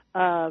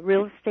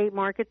real estate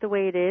market the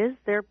way it is,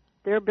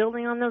 they're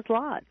building on those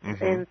lots.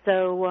 And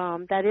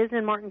so that is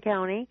in Martin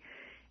County.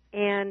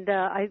 And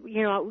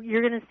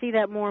you're going to see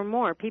that more and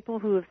more. People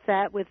who have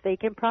sat with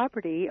vacant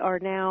property are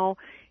now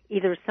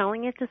either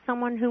selling it to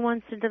someone who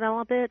wants to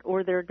develop it,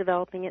 or they're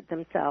developing it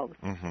themselves.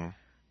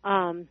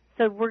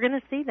 So we're going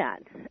to see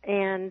that.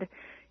 And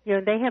you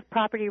know, they have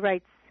property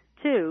rights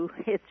too.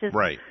 It's just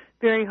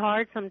very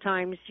hard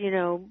sometimes, you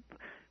know,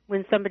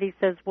 when somebody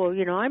says, well,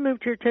 you know, I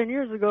moved here 10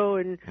 years ago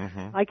and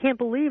I can't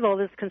believe all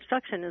this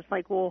construction. It's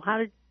like, well, how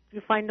did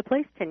you find a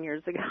place 10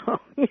 years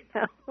ago? You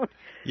know?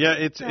 Yeah,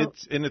 it's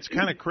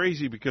kind of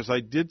crazy because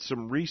I did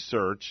some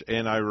research,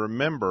 and I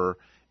remember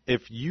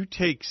if you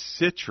take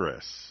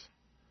Citrus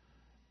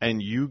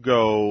and you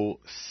go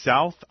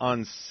south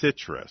on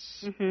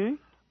Citrus,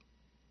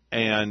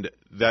 and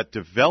that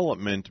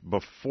development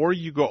before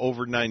you go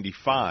over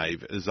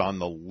 95 is on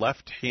the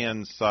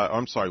left-hand side.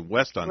 I'm sorry,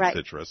 west on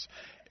Citrus.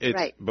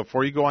 It's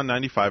before you go on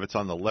 95, it's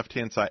on the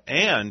left-hand side,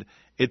 and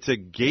it's a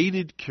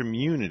gated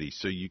community,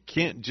 so you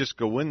can't just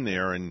go in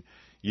there and,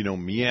 you know,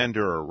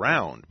 meander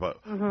around.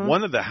 But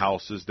one of the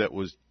houses that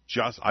was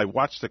I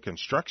watched the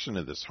construction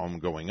of this home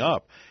going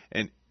up,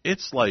 and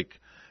it's like,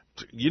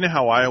 you know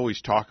how I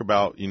always talk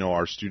about, you know,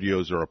 our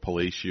studios are a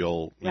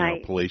palatial,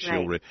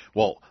 palatial.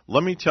 Well,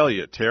 let me tell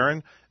you,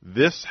 Taryn,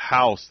 this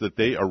house that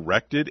they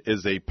erected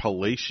is a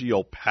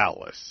palatial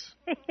palace.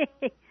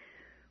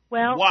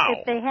 Well,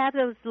 if they have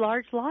those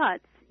large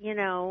lots, you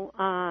know,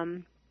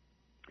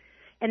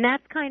 and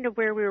that's kind of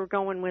where we were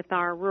going with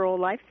our rural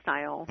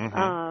lifestyle,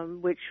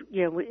 which,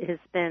 you know, has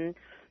been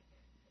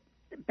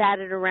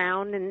batted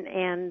around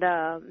and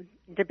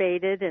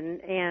debated,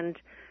 and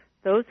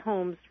those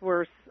homes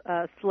were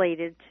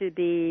slated to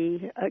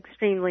be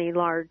extremely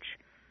large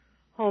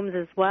homes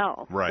as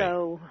well. Right.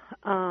 So,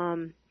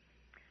 I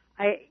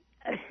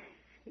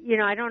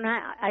don't know.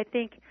 I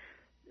think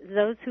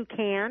those who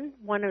can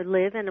want to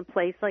live in a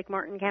place like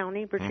Martin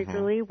County,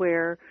 particularly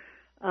where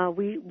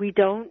we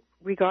don't,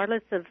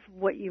 regardless of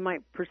what you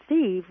might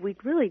perceive, we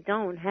really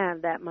don't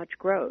have that much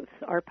growth.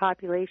 Our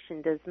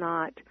population does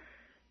not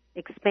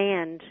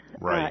expand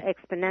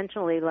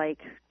exponentially like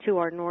to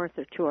our north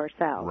or to our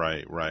south.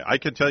 Right. I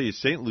can tell you,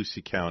 St.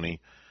 Lucie County,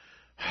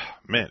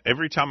 man,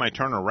 every time I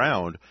turn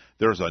around,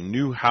 there's a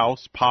new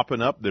house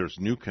popping up. There's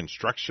new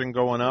construction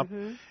going up.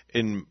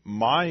 In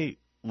my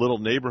little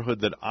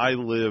neighborhood that I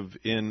live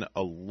in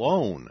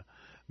alone,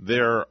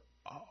 there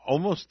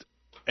almost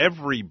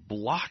every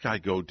block I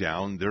go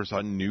down, there's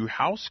a new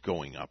house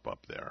going up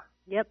there.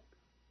 Yep.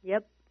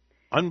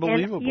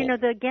 Unbelievable. And, you know,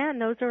 again,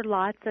 those are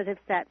lots that have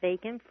sat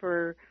vacant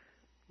for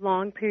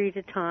long period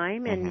of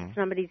time, and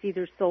somebody's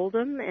either sold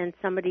them and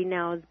somebody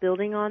now is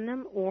building on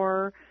them,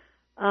 or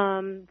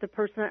the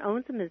person that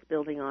owns them is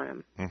building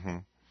on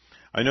them.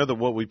 I know that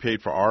what we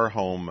paid for our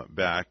home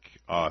back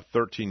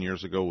 13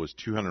 years ago was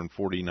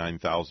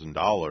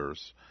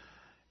 $249,000,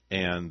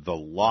 and the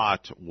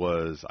lot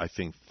was, I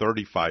think,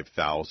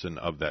 $35,000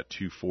 of that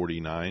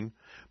 $249,000.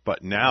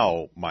 But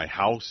now my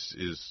house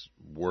is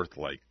worth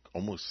like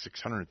almost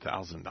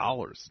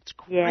 $600,000. It's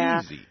crazy.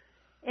 Yeah.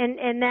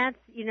 And that's,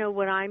 you know,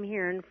 what I'm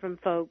hearing from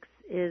folks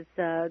is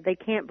they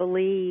can't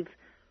believe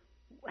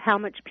how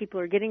much people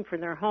are getting for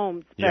their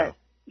homes. But,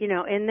 you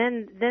know, and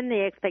then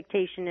the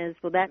expectation is,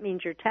 well, that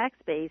means your tax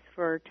base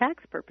for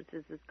tax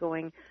purposes is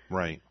going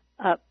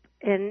up.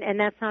 And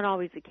that's not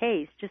always the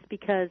case, just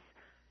because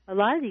a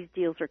lot of these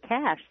deals are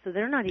cash, so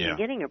they're not even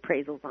getting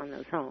appraisals on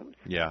those homes.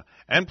 Yeah.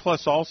 And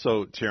plus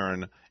also,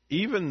 Taryn,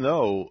 even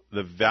though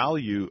the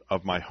value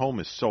of my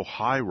home is so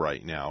high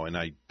right now, and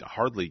I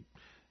hardly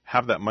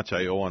have that much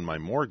I owe on my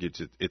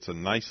mortgage, it's a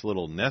nice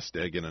little nest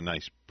egg and a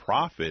nice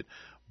profit.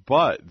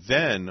 But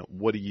then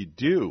what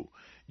do?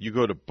 You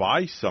go to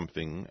buy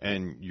something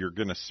and you're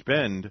going to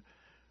spend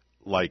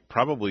like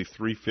probably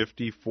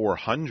 $350,000,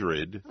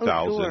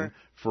 $400,000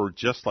 for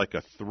just like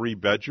a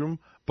 3-bedroom.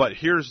 But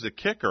here's the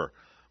kicker: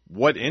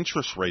 what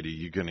interest rate are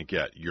you going to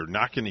get? You're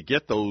not going to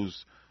get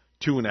those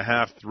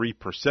 2.5%,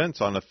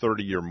 3% on a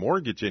 30-year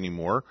mortgage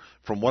anymore.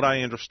 From what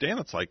I understand,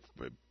 it's like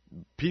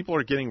people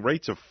are getting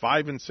rates of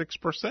 5% and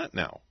 6%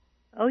 now.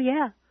 Oh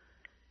yeah,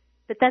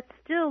 but that's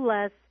still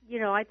less. You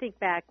know, I think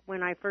back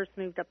when I first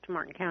moved up to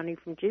Martin County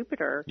from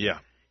Jupiter. Yeah.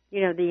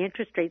 the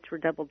interest rates were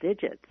double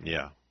digits.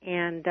 Yeah.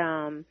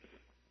 And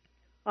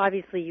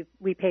obviously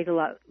we paid a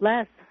lot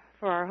less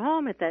for our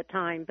home at that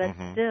time, but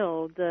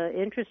still the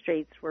interest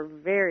rates were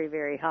very,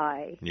 very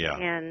high. Yeah.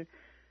 And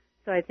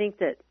so I think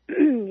that,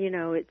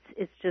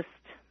 it's just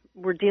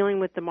we're dealing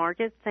with the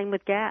market. Same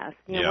with gas.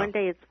 One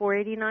day it's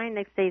 $4.89,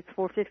 next day it's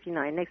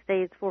 $4.59, next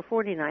day it's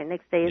 $4.49,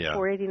 next day it's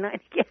 $4.89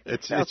 again.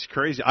 It's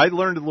crazy. I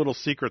learned a little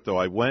secret though.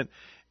 I went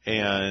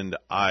and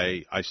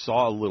I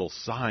saw a little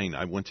sign.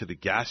 I went to the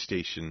gas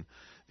station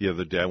the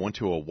other day. I went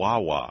to a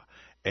Wawa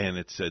and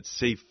it said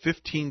save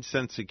 15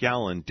 cents a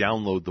gallon,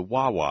 download the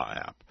Wawa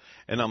app.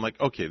 And I'm like,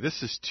 okay,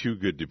 this is too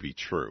good to be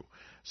true.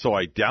 So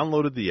I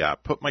downloaded the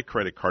app, put my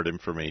credit card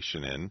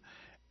information in,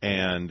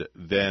 and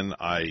then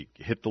I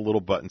hit the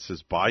little button that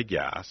says buy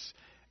gas,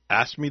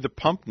 asked me the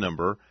pump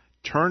number,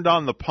 turned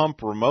on the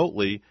pump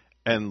remotely,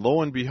 and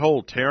lo and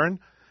behold, Taryn,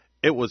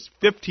 it was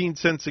 15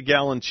 cents a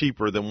gallon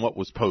cheaper than what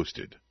was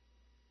posted.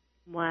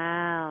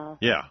 Wow.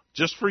 Yeah,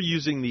 just for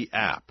using the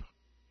app.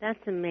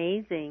 That's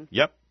amazing.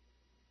 Yep.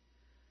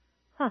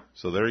 Huh.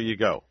 So there you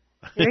go.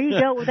 There you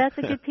go. Well, that's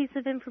a good piece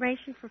of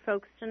information for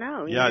folks to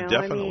know. Yeah,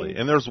 definitely.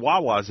 And there's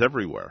Wawas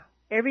everywhere.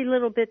 Every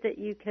little bit that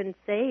you can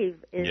save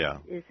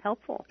is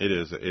helpful. It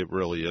is. It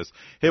really is.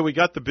 Hey, we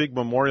got the big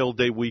Memorial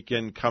Day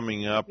weekend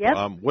coming up.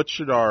 Yep. What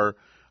should our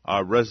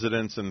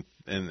residents and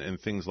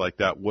things like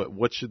that,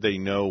 what should they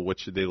know? What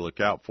should they look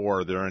out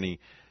for? Are there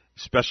any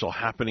special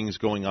happenings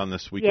going on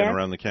this weekend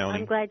around the county?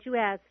 I'm glad you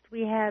asked.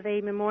 We have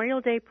a Memorial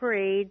Day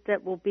parade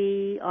that will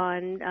be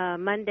on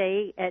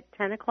Monday at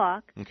 10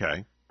 o'clock.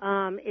 Okay.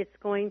 It's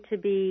going to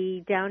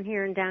be down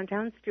here in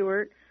downtown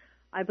Stuart.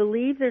 I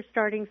believe they're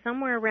starting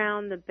somewhere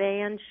around the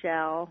band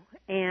shell,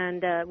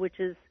 and which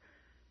is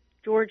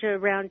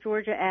around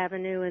Georgia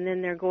Avenue, and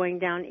then they're going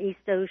down East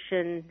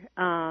Ocean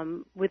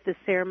with the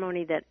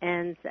ceremony that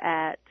ends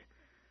at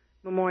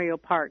Memorial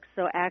Park.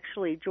 So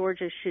actually,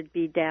 Georgia should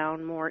be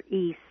down more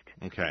east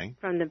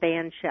from the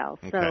band shell.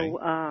 Okay.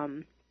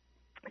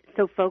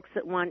 So folks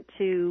that want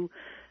to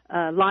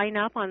line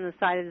up on the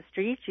side of the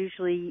streets,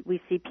 usually we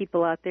see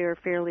people out there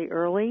fairly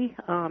early.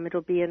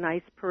 It'll be a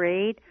nice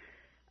parade.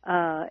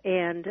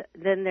 And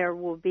then there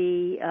will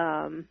be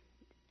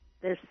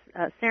this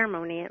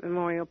ceremony at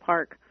Memorial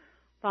Park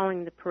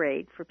following the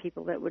parade for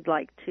people that would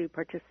like to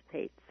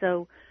participate.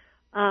 So,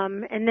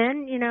 and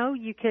then,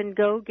 you can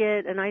go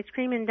get an ice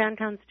cream in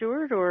downtown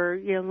Stuart or,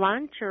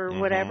 lunch or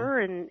whatever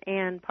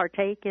and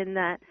partake in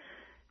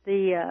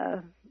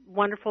the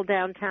wonderful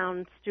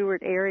downtown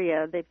Stuart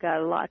area. They've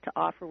got a lot to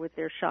offer with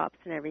their shops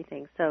and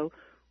everything. So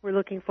we're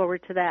looking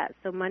forward to that.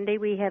 So Monday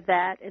we have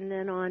that, and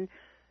then on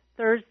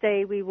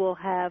Thursday we will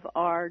have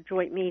our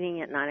joint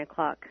meeting at 9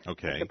 o'clock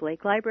at the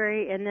Blake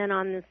Library. And then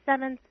on the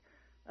 7th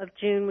of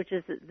June, which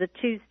is the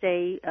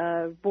Tuesday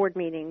board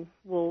meeting,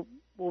 we'll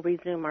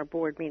resume our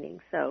board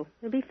meeting. So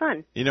it'll be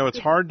fun. It's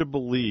hard to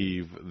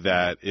believe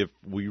that if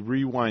we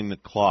rewind the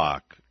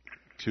clock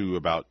to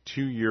about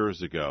 2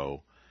 years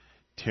ago,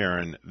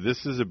 Taryn,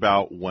 this is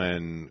about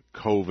when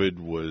COVID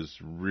was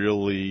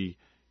really,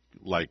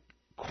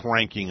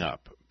 cranking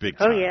up big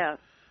time. Oh, yeah.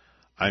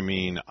 I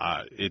mean,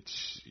 I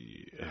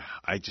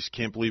just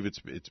can't believe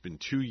it's been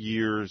 2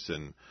 years.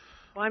 And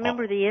well, I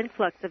remember the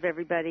influx of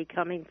everybody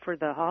coming for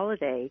the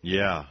holiday.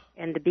 Yeah.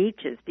 And the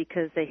beaches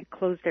because they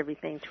closed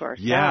everything to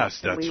ourselves.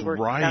 Yes, that's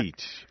right.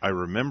 Stuck. I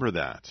remember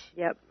that.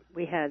 Yep.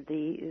 We had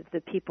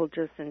the people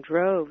just in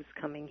droves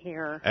coming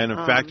here. And in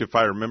fact, if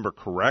I remember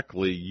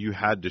correctly, you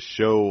had to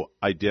show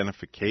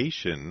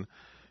identification.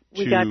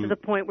 We got to the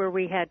point where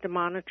we had to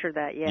monitor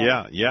that,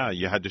 Yeah,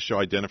 you had to show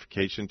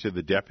identification to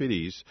the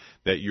deputies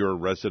that you're a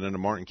resident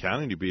of Martin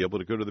County to be able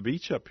to go to the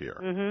beach up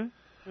here.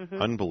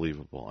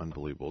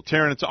 Unbelievable.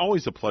 Taryn, it's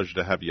always a pleasure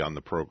to have you on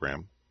the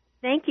program.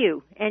 Thank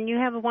you, and you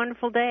have a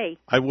wonderful day.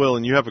 I will,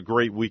 and you have a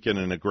great weekend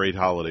and a great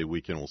holiday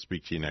weekend. We'll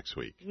speak to you next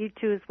week. You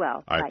too as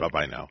well. All right,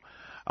 bye-bye now.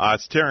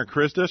 It's Taryn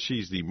Kryzda.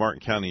 She's the Martin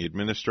County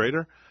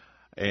Administrator,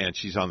 and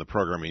she's on the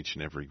program each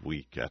and every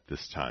week at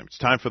this time. It's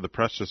time for the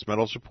Precious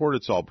Metals Report.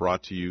 It's all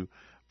brought to you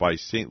by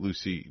St.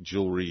 Lucie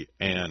Jewelry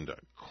and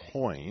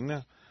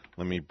Coin.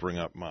 Let me bring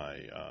up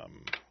my,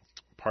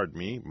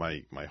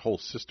 my whole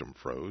system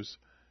froze.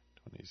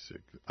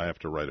 26. I have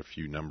to write a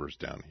few numbers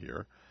down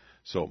here.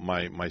 So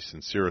my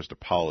sincerest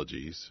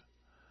apologies.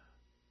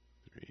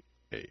 3,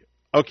 8.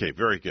 Okay,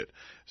 very good.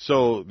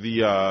 So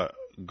the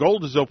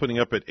gold is opening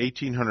up at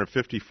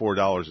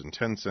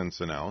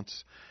 $1,854.10 an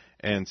ounce,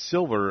 and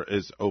silver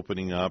is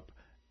opening up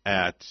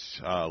at,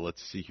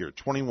 let's see here,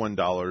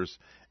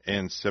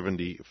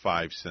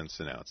 $21.75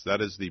 an ounce.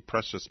 That is the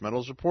Precious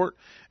Metals Report,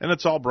 and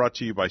it's all brought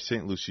to you by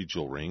St. Lucie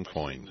Jewelry and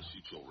Coin.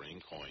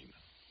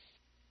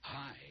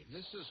 Hi,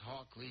 this is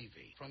Hawk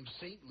Levy from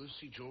St.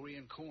 Lucie Jewelry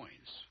and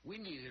Coins. We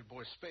needed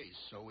more space,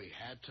 so we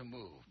had to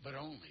move, but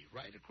only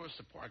right across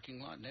the parking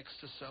lot next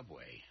to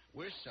Subway.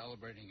 We're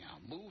celebrating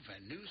our move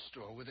and new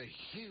store with a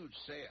huge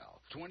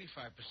sale.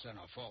 25%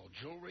 off all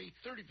jewelry,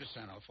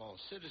 30% off all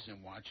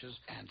Citizen watches,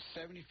 and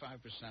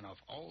 75%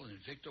 off all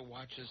Invicta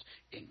watches,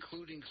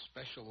 including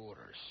special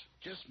orders.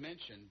 Just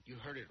mention you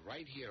heard it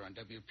right here on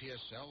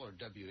WPSL or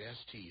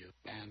WSTU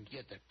and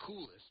get the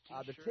coolest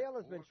the T-shirt tail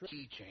has been or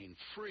keychain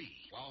free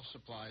while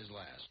supplies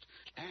last.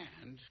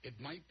 And it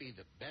might be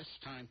the best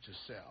time to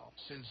sell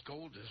since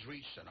gold has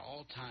reached an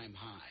all-time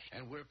high,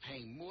 and we're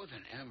paying more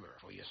than ever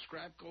for your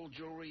scrap gold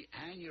jewelry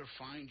and your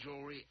fine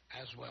jewelry,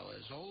 as well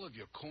as all of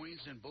your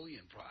coins and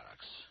bullion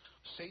products.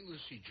 St.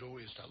 Lucie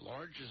Jewelry is the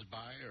largest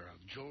buyer of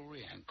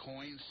jewelry and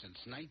coins since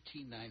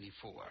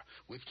 1994,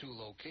 with 2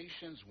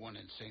 locations, one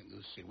in St.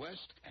 Lucie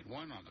West and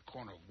one on the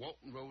corner of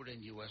Walton Road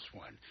and US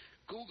 1.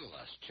 Google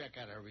us,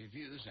 check out our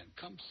reviews, and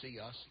come see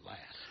us last.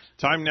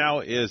 Time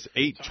now is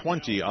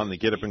 8:20 on the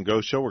Get Up and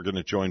Go show. We're going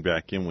to join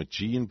back in with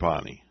G and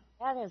Bonnie.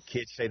 That is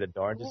Kids say the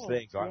darndest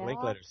things. Art yeah.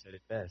 Linkletter said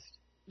it best.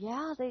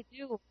 Yeah, they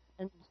do.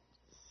 And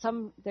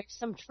there's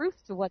some truth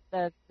to what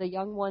the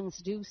young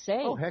ones do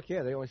say. Oh, heck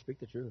yeah, they always speak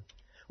the truth.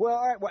 Well,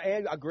 all right. Well,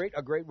 and a great.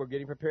 We're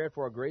getting prepared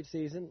for a great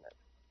season.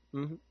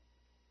 Mm-hmm.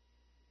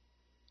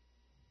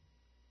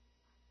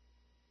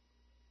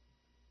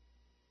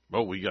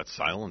 Oh, we got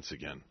silence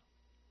again.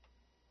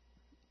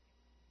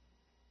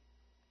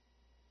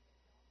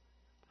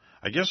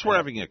 I guess we're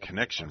having a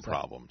connection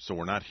problem, so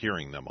we're not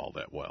hearing them all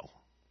that well.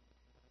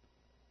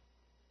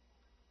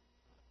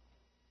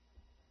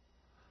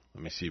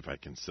 Let me see if I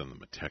can send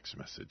them a text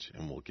message,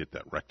 and we'll get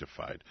that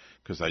rectified,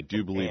 because I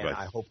do believe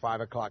I hope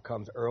 5 o'clock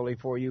comes early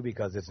for you,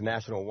 because it's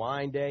National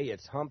Wine Day,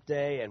 it's Hump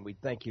Day, and we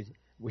thank you.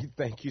 We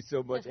thank you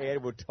so much,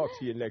 and we'll talk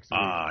to you next week.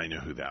 I know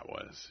who that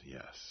was.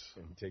 Yes.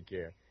 Take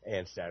care.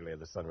 And Saturday at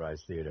the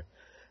Sunrise Theater.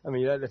 I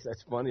mean,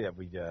 that's funny that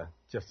we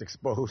just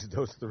exposed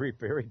those 3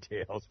 fairy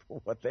tales for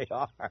what they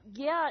are.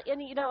 Yeah,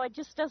 and, it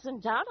just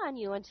doesn't dawn on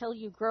you until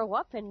you grow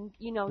up and,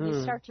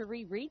 you start to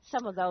reread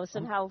some of those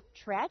and how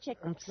tragic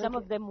some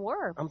of them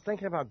were. I'm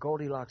thinking about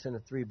Goldilocks and the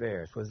 3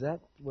 Bears. Was that?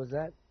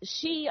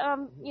 She,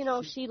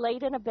 she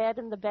laid in a bed,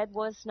 and the bed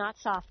was not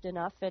soft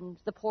enough, and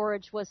the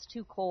porridge was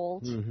too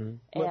cold.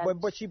 Mm-hmm.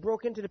 But she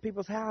broke into the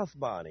people's house,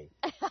 Bonnie.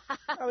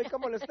 I mean,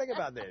 come on, let's think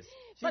about this.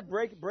 She's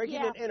breaking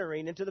and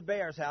entering into the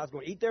bear's house,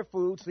 going to eat their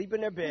food, sleep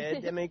in their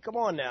bed. I mean, come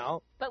on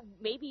now. But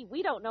maybe,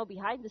 we don't know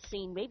behind the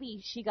scene, maybe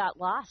she got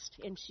lost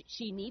and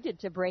she needed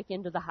to break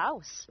into the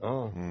house.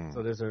 Oh,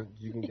 so there's a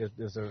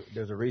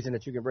reason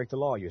that you can break the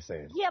law, you're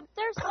saying? Yeah,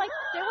 there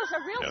was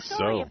a real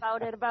story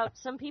about it, about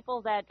some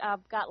people that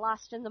got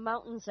lost in the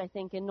mountains, I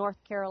think, in North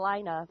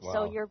Carolina. Wow.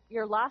 So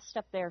you're lost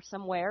up there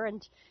somewhere,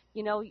 and,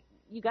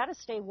 you got to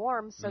stay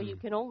warm, so you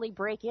can only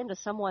break into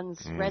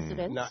someone's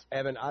residence. Now,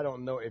 Evan, I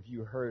don't know if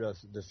you heard us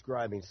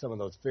describing some of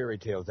those fairy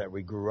tales that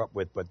we grew up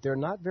with, but they're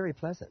not very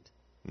pleasant.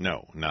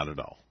 No, not at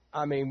all.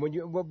 I mean,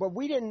 but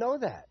we didn't know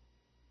that.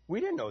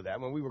 We didn't know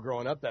that when we were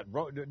growing up. Do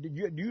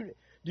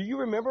you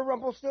remember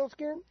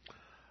Rumpelstiltskin?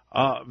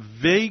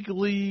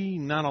 Vaguely,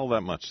 not all that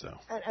much though.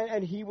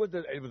 And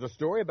it was a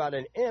story about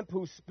an imp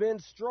who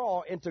spins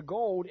straw into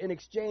gold in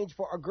exchange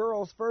for a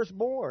girl's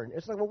firstborn.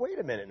 It's like, well, wait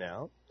a minute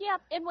now. Yeah,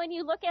 and when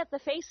you look at the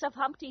face of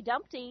Humpty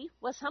Dumpty,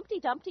 was Humpty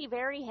Dumpty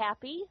very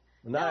happy?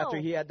 Not after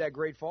he had that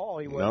great fall.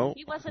 He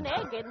was an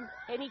egg,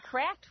 and he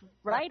cracked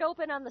right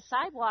open on the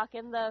sidewalk,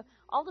 and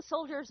all the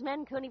soldiers'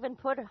 men couldn't even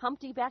put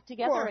Humpty back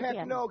together again.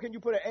 Heck no, can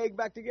you put an egg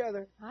back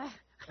together?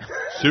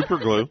 Super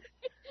glue.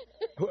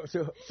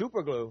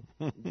 Super glue,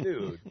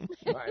 dude.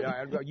 All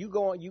right, you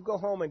go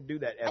home and do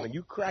that, Evan.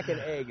 You crack an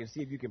egg and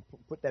see if you can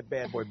put that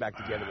bad boy back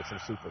together with some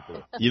super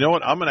glue. You know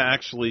what? I'm going to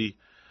actually.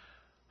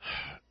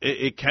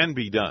 It can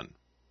be done.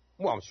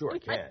 Well, I'm sure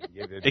it can.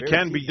 It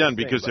can be done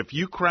because if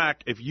you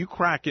crack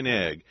an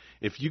egg,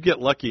 if you get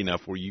lucky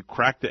enough where you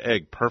crack the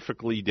egg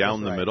perfectly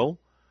down the middle,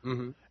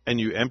 and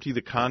you empty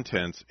the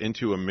contents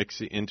into a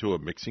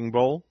mixing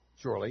bowl,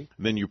 surely,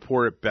 then you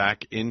pour it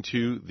back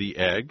into the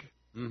egg.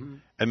 Mm-hmm.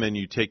 And then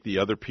you take the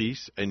other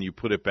piece and you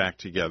put it back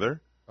together.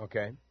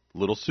 Okay.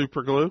 Little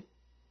super glue.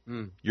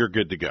 You're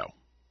good to go.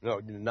 No,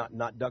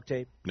 not duct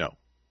tape? No.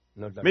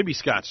 Maybe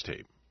Scotch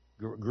tape.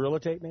 Gorilla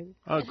tape, maybe?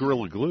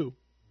 Gorilla glue.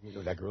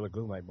 That Gorilla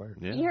glue might work.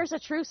 Yeah. Here's a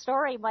true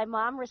story. My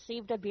mom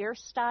received a beer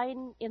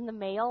stein in the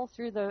mail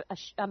through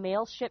a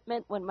mail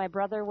shipment when my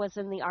brother was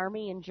in the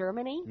Army in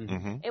Germany.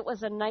 Mm-hmm. It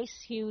was a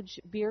nice, huge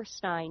beer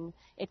stein.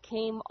 It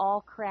came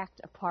all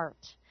cracked apart.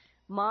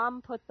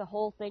 Mom put the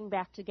whole thing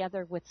back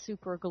together with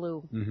super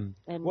glue. Mm-hmm.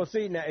 And well,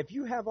 see, now, if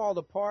you have all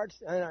the parts,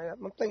 and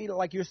I'm thinking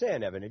like you're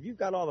saying, Evan, if you've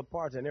got all the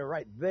parts and they're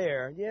right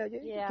there,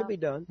 it could be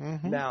done.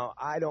 Mm-hmm. Now,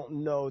 I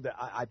don't know that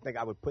I think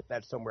I would put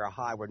that somewhere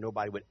high where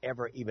nobody would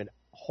ever even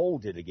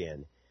hold it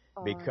again.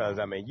 Because,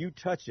 I mean, you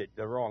touch it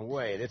the wrong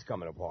way and it's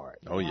coming apart.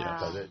 Oh,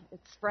 yeah.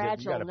 It's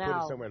fragile you gotta now.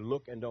 Put it somewhere,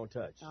 look and don't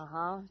touch.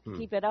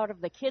 Keep it out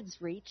of the kids'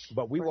 reach.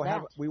 But we will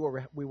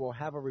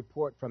have a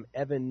report from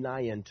Evan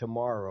Nyan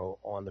tomorrow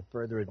on the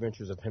further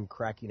adventures of him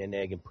cracking an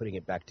egg and putting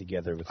it back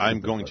together. I'm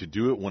going to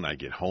do it when I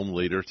get home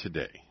later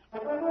today.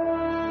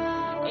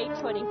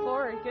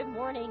 8:24. Good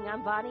morning.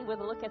 I'm Bonnie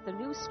with a look at the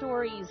news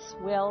stories.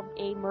 Well,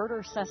 a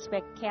murder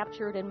suspect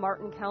captured in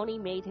Martin County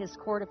made his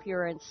court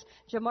appearance.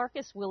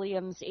 Jamarcus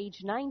Williams,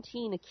 age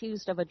 19,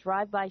 accused of a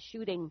drive-by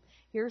shooting.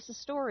 Here's the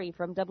story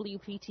from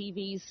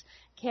WPTV's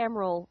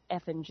Cameron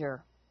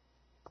Effinger.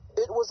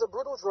 It was a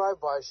brutal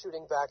drive-by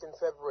shooting back in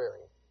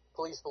February.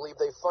 Police believe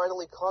they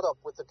finally caught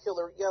up with the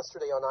killer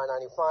yesterday on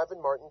I-95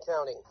 in Martin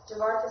County.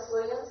 Jamarcus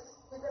Williams,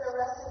 he's been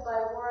arrested by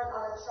warrant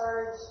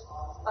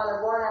on a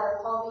warrant out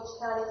of Palm Beach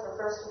County for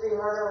first-degree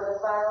murder with a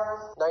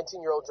firearm.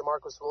 19-year-old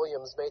Jamarcus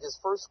Williams made his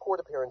first court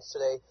appearance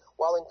today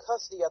while in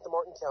custody at the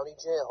Martin County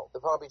Jail.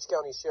 The Palm Beach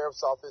County Sheriff's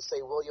Office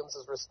say Williams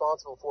is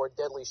responsible for a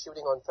deadly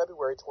shooting on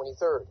February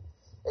 23rd.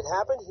 It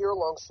happened here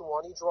along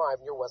Suwannee Drive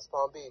near West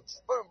Palm Beach.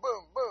 Boom,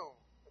 boom, boom.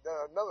 Then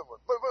another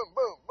one. Boom, boom,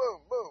 boom, boom,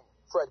 boom.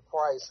 Fred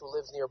Price, who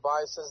lives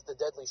nearby, says the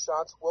deadly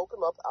shots woke him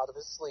up out of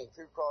his sleep.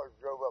 Two cars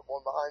drove up,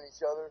 one behind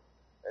each other,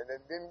 and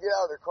then didn't get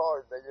out of their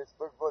cars. They just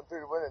looked one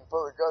through the window and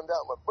pulled their guns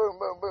out and went boom,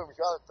 boom, boom,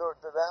 shot it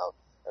to the house,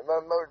 and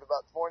unloaded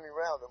about 20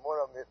 rounds, and one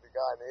of them hit the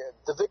guy in the head.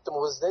 The victim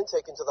was then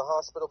taken to the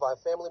hospital by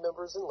family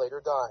members and later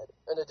died.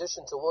 In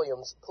addition to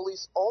Williams,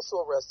 police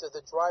also arrested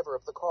the driver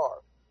of the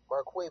car,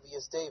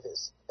 Marquavius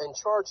Davis, and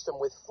charged him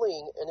with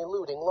fleeing and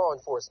eluding law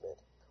enforcement.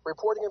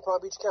 Reporting in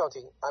Palm Beach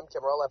County, I'm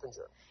Cameron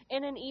Eppinger.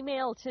 In an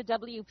email to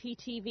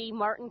WPTV,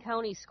 Martin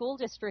County School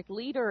District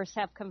leaders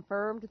have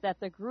confirmed that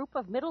the group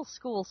of middle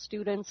school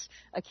students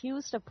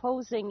accused of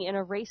posing in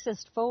a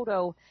racist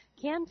photo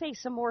can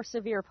face a more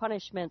severe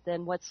punishment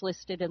than what's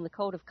listed in the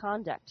Code of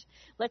Conduct.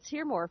 Let's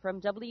hear more from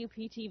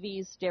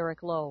WPTV's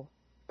Derek Lowe.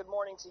 Good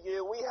morning to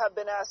you. We have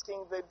been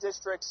asking the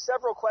district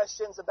several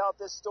questions about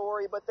this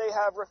story, but they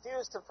have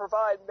refused to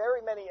provide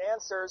very many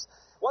answers.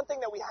 One thing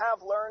that we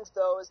have learned,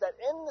 though, is that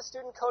in the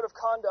Student Code of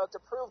Conduct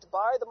approved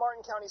by the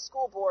Martin County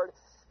School Board,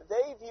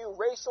 they view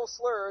racial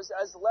slurs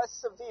as less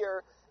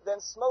severe than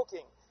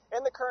smoking.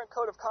 In the current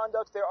Code of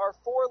Conduct, there are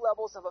 4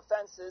 levels of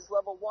offenses,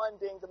 level 1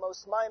 being the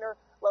most minor,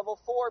 level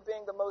 4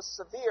 being the most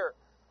severe.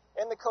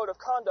 In the Code of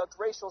Conduct,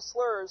 racial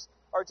slurs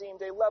are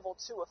deemed a level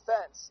 2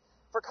 offense.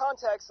 For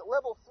context,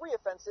 level 3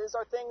 offenses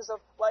are things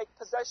like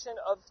possession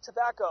of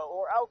tobacco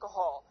or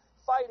alcohol,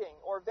 fighting,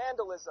 or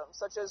vandalism,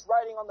 such as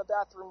writing on the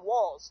bathroom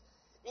walls.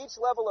 Each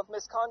level of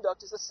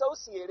misconduct is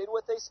associated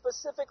with a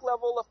specific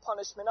level of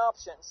punishment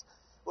options.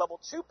 Level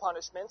 2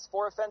 punishments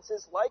for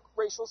offenses like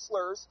racial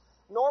slurs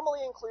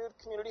normally include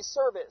community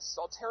service,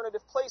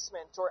 alternative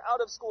placement, or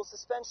out-of-school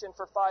suspension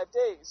for 5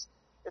 days.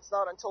 It's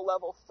not until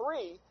level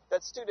 3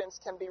 that students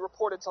can be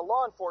reported to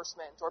law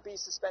enforcement or be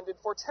suspended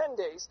for 10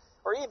 days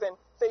or even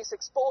face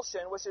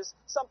expulsion, which is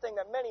something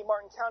that many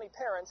Martin County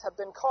parents have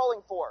been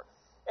calling for.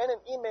 In an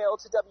email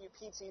to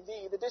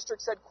WPTV, the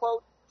district said,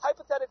 quote,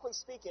 hypothetically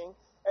speaking,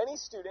 any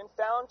student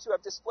found to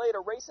have displayed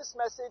a racist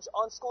message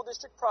on school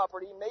district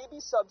property may be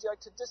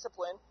subject to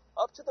discipline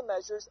up to the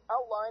measures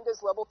outlined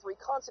as level 3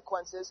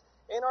 consequences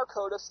in our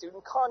Code of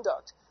Student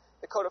Conduct.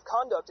 The Code of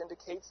Conduct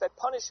indicates that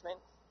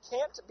punishment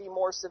can't be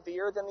more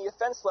severe than the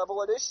offense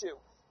level at issue,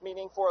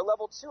 meaning for a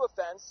level 2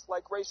 offense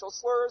like racial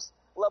slurs,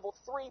 level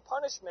 3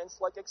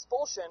 punishments like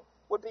expulsion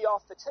would be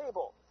off the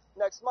table.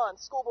 Next month,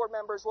 school board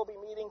members will be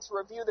meeting to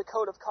review the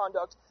Code of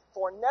Conduct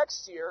for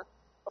next year.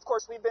 Of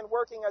course, we've been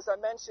working, as I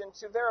mentioned,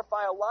 to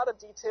verify a lot of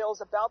details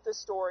about this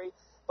story,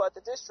 but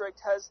the district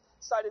has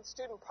cited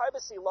student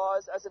privacy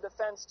laws as a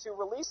defense to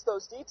release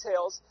those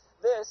details.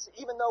 This,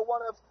 even though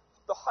one of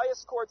the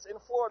highest courts in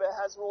Florida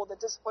has ruled that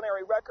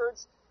disciplinary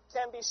records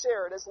can be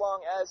shared as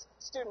long as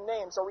student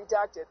names are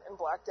redacted and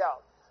blacked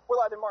out. We're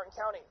live in Martin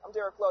County. I'm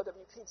Derek Lowe,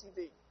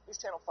 WPTV, News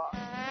Channel 5.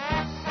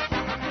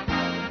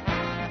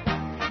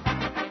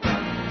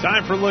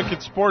 Time for a look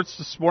at sports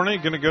this morning.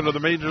 Going to go to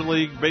the Major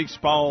League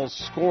Baseball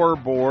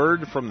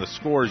scoreboard from the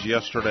scores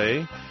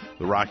yesterday.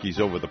 The Rockies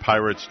over the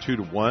Pirates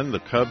 2-1. The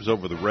Cubs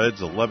over the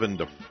Reds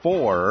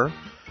 11-4.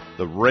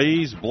 The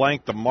Rays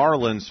blanked the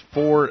Marlins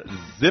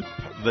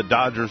 4-0. The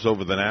Dodgers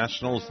over the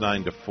Nationals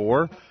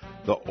 9-4.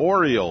 The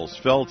Orioles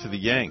fell to the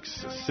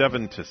Yanks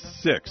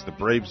 7-6. The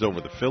Braves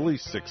over the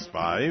Phillies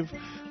 6-5.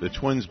 The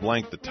Twins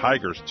blanked the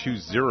Tigers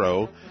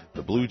 2-0.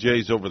 The Blue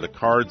Jays over the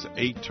Cards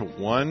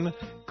 8-1.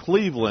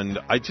 Cleveland,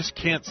 I just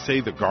can't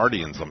say the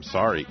Guardians, I'm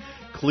sorry.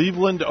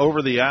 Cleveland fell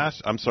to the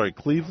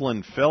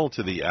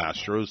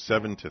Astros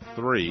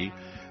 7-3.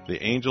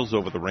 The Angels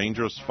over the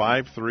Rangers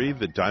 5-3.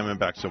 The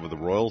Diamondbacks over the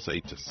Royals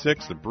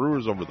 8-6. The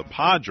Brewers over the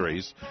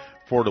Padres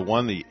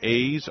 4-1. The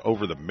A's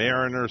over the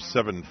Mariners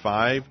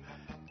 7-5.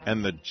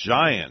 And the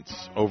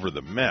Giants over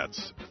the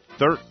Mets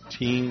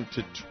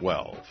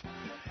 13-12.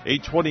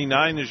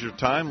 8:29 is your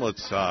time. We'll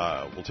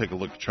take a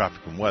look at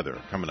traffic and weather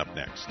coming up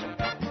next.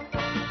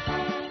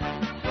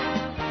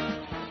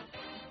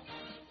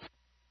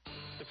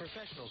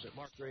 Professionals at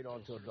Mark straight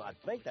on to I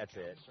think that's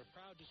it.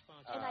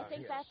 And I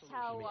think that's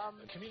how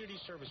a community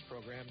service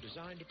program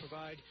designed to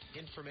provide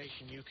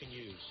information you can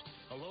use,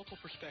 a local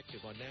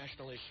perspective on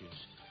national issues,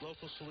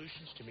 local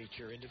solutions to meet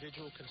your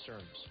individual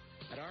concerns.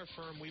 At our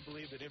firm, we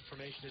believe that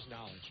information is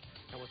knowledge,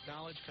 and with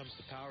knowledge comes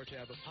the power to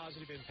have a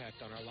positive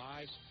impact on our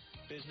lives,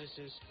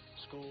 businesses,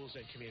 schools,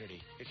 and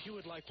community. If you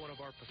would like one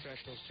of our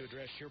professionals to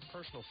address your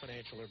personal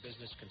financial or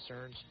business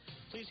concerns,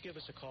 please give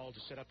us a call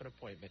to set up an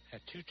appointment at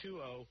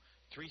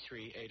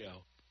 220-3380.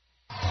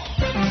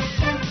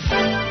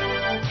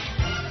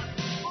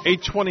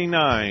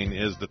 8:29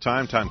 is the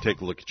time. Time to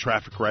take a look at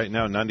traffic right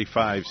now.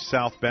 95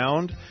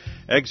 southbound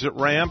Exit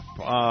ramp,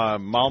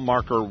 mile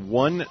marker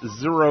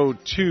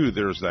 102.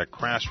 There's that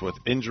crash with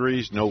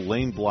injuries, no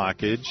lane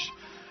blockage.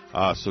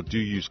 So do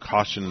use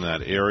caution in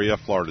that area.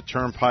 Florida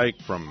Turnpike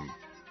from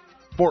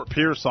Fort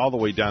Pierce all the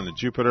way down to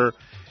Jupiter.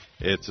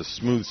 It's a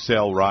smooth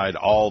sail ride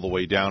all the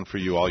way down for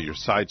you. All your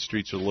side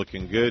streets are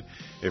looking good.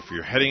 If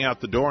you're heading out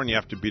the door and you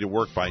have to be to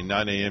work by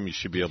 9 a.m., you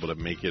should be able to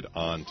make it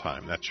on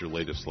time. That's your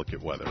latest look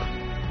at weather.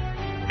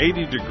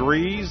 80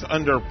 degrees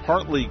under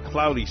partly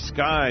cloudy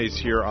skies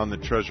here on the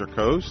Treasure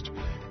Coast.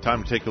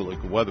 Time to take a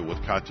look at weather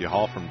with Katya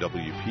Hall from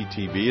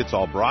WPTV. It's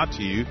all brought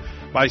to you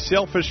by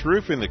Sailfish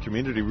Roofing, the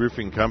community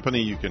roofing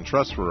company you can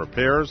trust for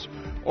repairs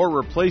or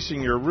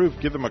replacing your roof.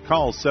 Give them a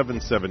call,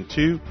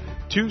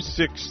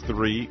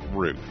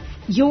 772-263-ROOF.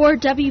 Your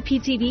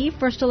WPTV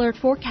First Alert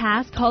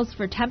forecast calls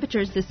for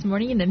temperatures this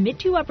morning in the mid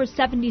to upper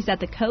 70s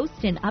at the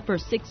coast and upper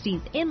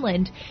 60s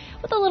inland,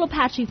 with a little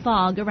patchy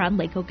fog around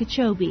Lake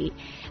Okeechobee.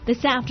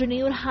 This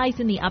afternoon, highs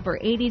in the upper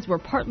 80s were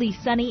partly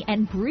sunny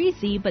and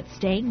breezy, but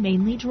staying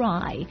mainly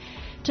dry.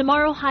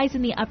 Tomorrow, highs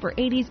in the upper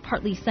 80s,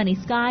 partly sunny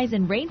skies,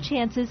 and rain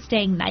chances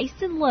staying nice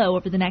and low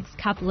over the next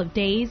couple of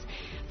days.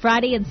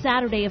 Friday and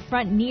Saturday, a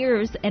front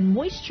nears and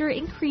moisture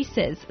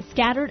increases.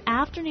 Scattered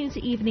afternoon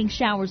to evening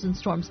showers and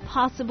storms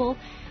possible,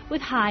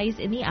 with highs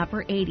in the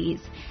upper 80s.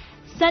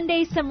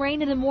 Sunday, some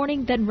rain in the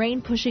morning, then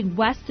rain pushing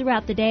west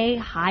throughout the day,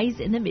 highs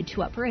in the mid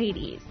to upper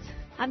 80s.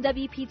 I'm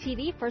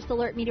WPTV First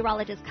Alert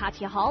meteorologist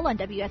Katya Hall on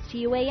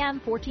WSTU AM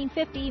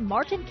 1450,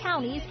 Martin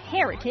County's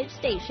Heritage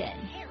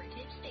Station.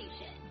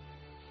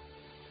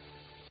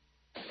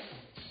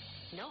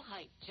 No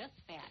hype, just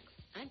facts.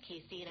 I'm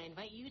Casey, and I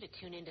invite you to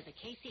tune into the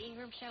Casey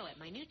Ingram Show at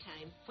my new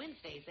time,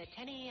 Wednesdays at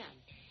 10 a.m.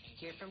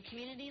 Hear from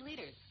community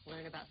leaders,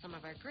 learn about some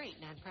of our great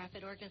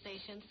nonprofit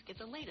organizations, get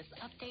the latest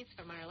updates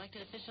from our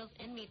elected officials,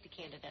 and meet the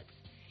candidates.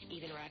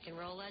 Even rock and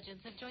roll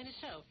legends have joined the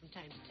show from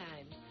time to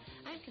time.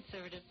 I'm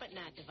conservative but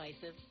not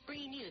divisive,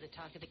 bringing you the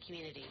talk of the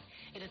community.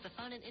 It is a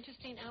fun and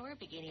interesting hour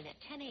beginning at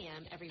 10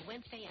 a.m. every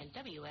Wednesday on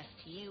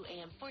WSTU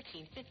AM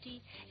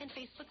 1450 and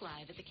Facebook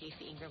Live at the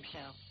Casey Ingram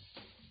Show.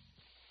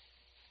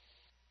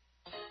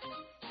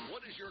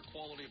 What is your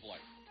quality of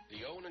life?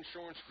 The Owen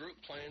Insurance Group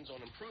plans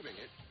on improving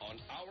it on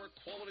our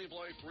Quality of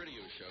Life radio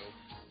show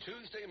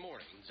Tuesday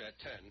mornings at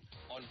 10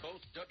 on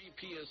both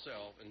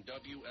WPSL and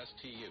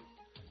WSTU.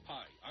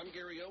 Hi, I'm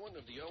Gary Owen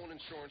of the Owen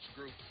Insurance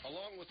Group,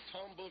 along with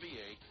Tom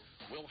Bouvier,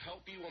 will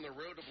help you on the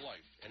road of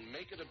life and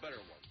make it a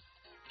better one.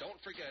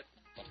 Don't forget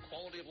a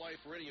Quality of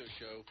Life radio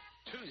show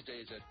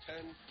Tuesdays at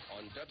 10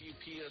 on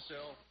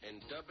WPSL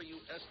and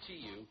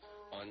WSTU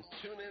on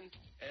TuneIn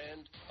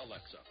and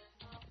Alexa.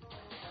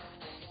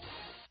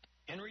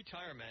 In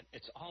retirement,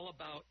 it's all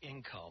about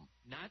income,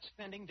 not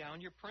spending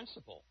down your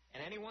principal.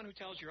 And anyone who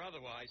tells you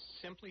otherwise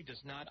simply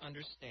does not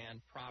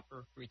understand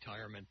proper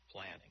retirement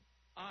planning.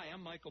 Hi,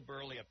 I'm Michael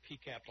Burley of P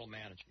Capital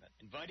Management,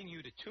 inviting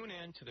you to tune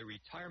in to the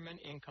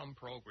Retirement Income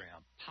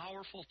Program.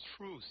 Powerful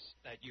truths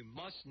that you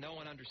must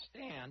know and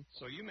understand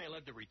so you may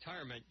live the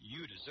retirement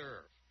you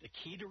deserve. The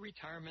key to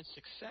retirement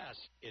success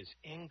is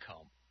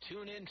income.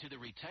 Tune in to the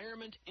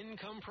Retirement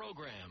Income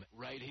Program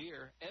right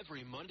here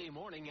every Monday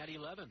morning at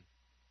 11.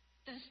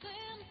 The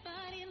Slim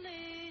Body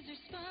Laser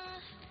Spa,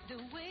 the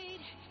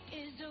wait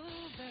is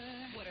over.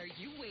 What are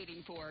you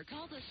waiting for?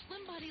 Call the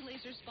Slim Body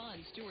Laser Spa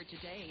in Stewart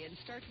today and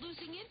start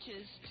losing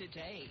inches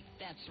today.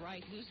 That's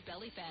right, lose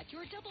belly fat,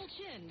 your double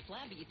chin,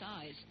 flabby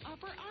thighs,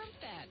 upper arm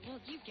fat.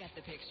 Well, you get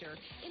the picture.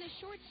 In a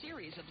short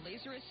series of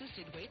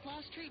laser-assisted weight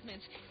loss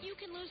treatments, you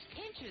can lose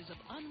inches of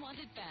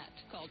unwanted fat.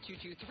 Call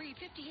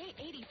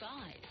 223-5885.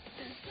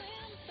 The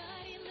Slim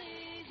Body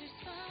Laser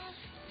Spa,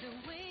 the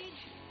wait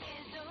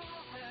is over.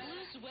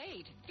 Lose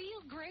weight,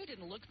 feel great,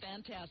 and look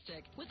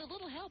fantastic with a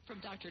little help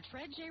from Dr.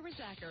 Tred J.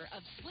 Rizacker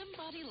of Slim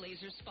Body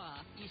Laser Spa,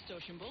 East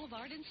Ocean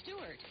Boulevard in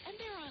Stewart. And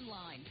they're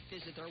online.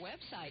 Visit their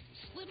website,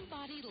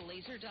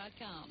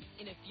 slimbodylaser.com.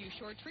 In a few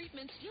short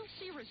treatments, you'll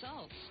see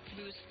results.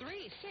 Lose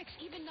 3, 6,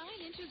 even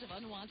 9 inches of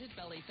unwanted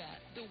belly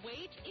fat. The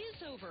wait is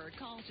over.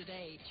 Call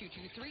today,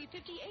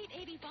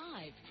 223-5885.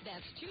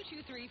 That's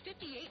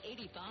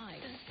 223-5885.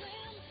 The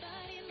Slim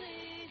Body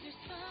Laser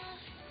Spa,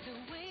 the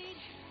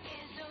wait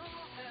is over.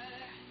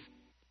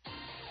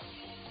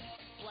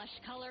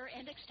 Blush Color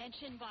and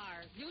Extension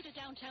Bar, new to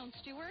downtown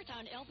Stewart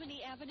on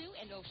Albany Avenue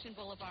and Ocean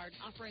Boulevard,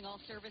 offering all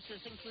services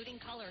including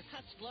color,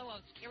 cuts,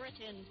 blowouts,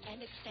 keratin,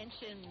 and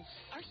extensions.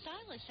 Our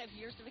stylists have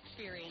years of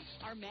experience,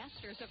 are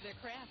masters of their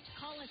craft.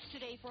 Call us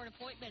today for an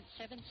appointment,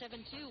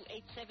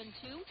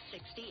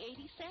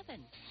 772-872-6087.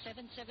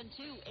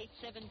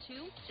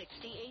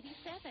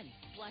 772-872-6087.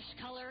 Blush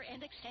Color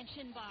and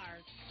Extension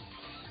Bar.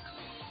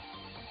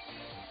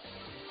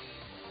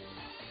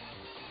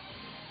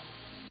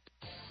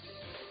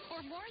 For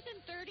more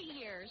than 30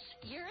 years,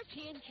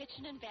 European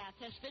Kitchen and Bath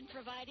has been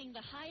providing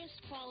the highest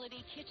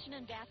quality kitchen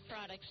and bath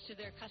products to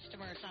their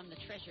customers on the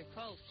Treasure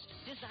Coast.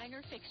 Designer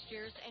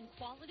fixtures and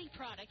quality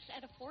products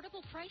at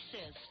affordable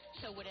prices.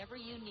 So whatever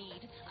you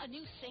need, a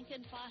new sink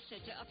and faucet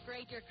to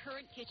upgrade your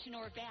current kitchen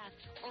or bath,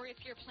 or if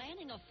you're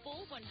planning a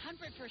full 100%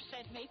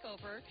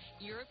 makeover,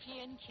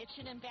 European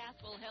Kitchen and Bath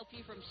will help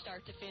you from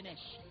start to finish.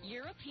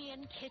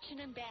 European Kitchen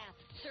and Bath,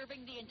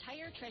 serving the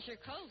entire Treasure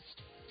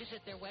Coast.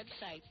 Visit their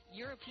website,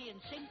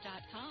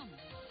 EuropeanSink.com.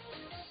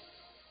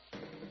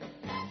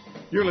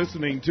 You're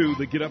listening to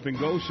the Get Up and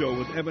Go Show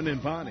with Evan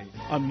and Bonnie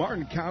on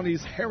Martin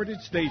County's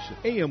Heritage Station,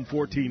 AM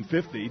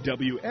 1450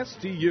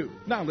 WSTU.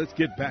 Now let's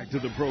get back to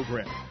the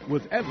program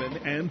with Evan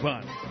and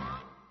Bonnie.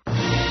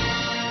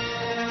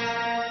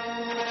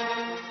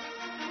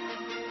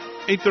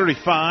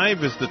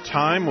 8:35 is the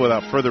time.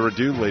 Without further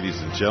ado, ladies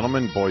and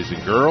gentlemen, boys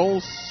and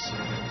girls,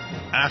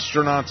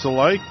 astronauts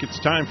alike, it's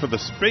time for the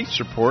Space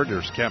Report.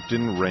 Here's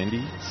Captain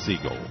Randy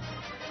Segal.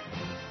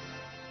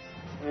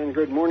 And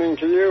good morning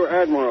to you,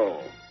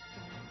 Admiral.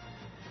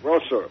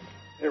 Well, sir,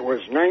 it was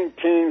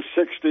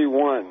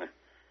 1961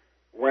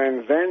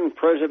 when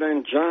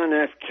then-President John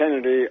F.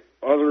 Kennedy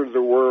uttered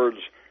the words,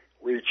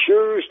 "We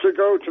choose to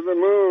go to the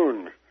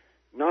moon,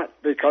 not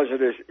because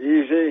it is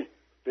easy,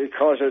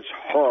 because it's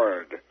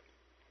hard."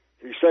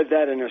 He said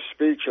that in a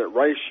speech at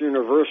Rice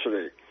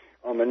University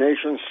on the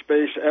nation's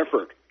space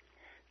effort.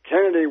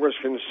 Kennedy was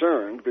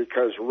concerned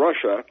because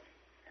Russia,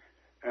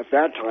 at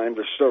that time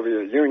the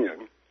Soviet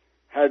Union,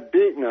 had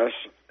beaten us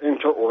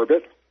into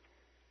orbit,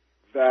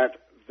 that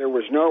there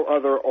was no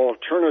other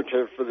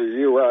alternative for the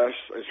U.S.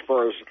 as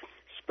far as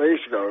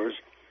space goes,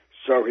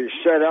 so he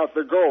set out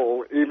the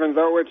goal, even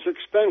though it's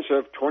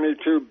expensive,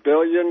 $22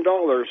 billion,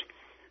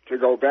 to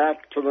go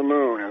back to the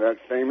moon, and that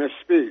famous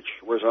speech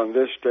was on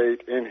this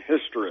date in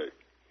history.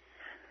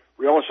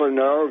 We also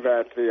know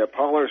that the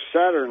Apollo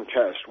Saturn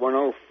test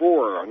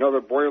 104,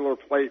 another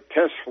boilerplate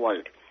test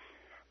flight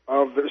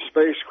of the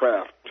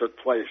spacecraft, took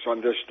place on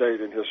this date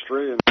in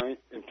history in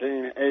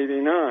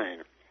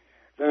 1989.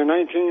 Then in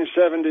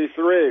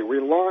 1973, we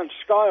launched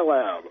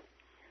Skylab.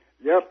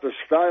 Yep, the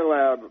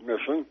Skylab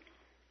mission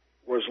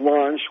was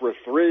launched with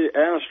 3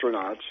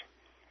 astronauts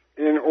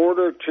in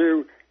order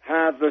to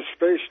have the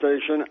space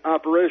station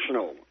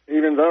operational.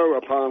 Even though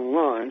upon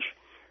launch,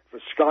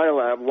 the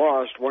Skylab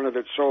lost one of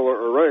its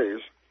solar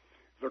arrays,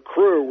 the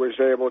crew was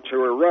able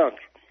to erect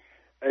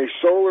a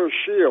solar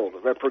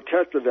shield that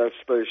protected that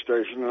space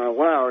station and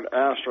allowed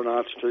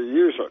astronauts to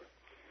use it.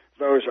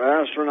 Those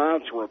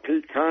astronauts were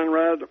Pete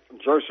Conrad,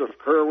 Joseph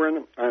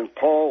Kerwin, and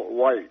Paul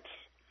Weitz.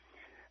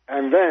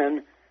 And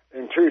then,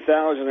 in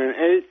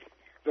 2008,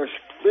 the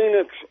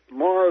Phoenix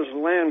Mars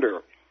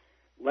lander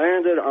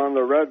landed on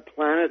the red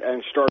planet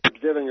and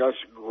started giving us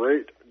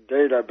great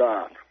data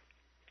back.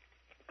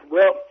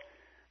 Well,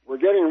 we're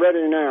getting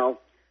ready now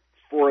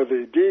for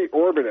the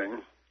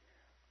deorbiting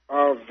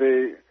of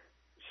the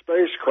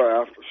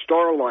spacecraft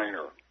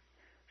Starliner.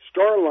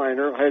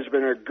 Starliner has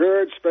been a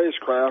good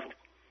spacecraft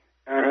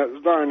and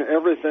has done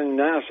everything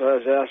NASA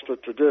has asked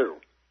it to do.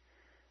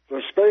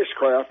 The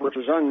spacecraft, which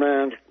is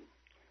unmanned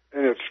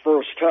in its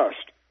first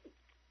test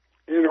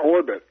in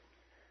orbit,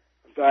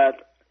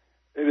 that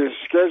it is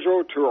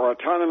scheduled to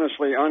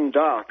autonomously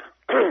undock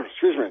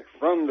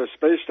from the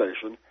space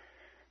station,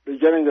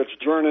 beginning its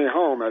journey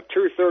home at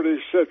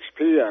 2:36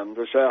 p.m.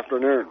 this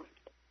afternoon.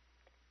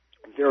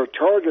 They're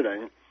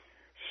targeting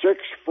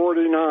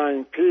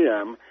 6:49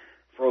 p.m.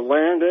 for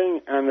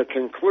landing and the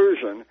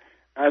conclusion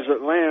as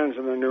it lands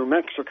in the New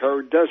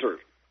Mexico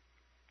desert.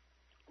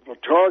 The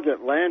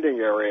target landing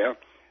area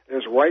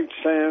is White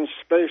Sands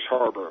Space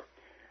Harbor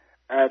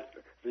at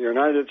the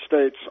United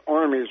States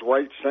Army's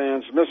White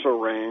Sands Missile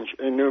Range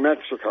in New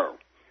Mexico.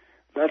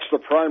 That's the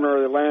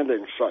primary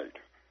landing site.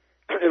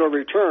 It'll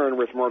return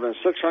with more than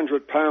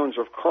 600 pounds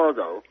of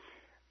cargo,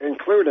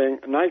 including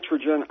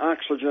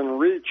nitrogen-oxygen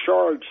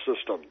recharge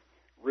system,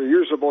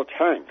 reusable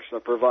tanks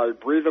that provide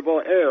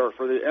breathable air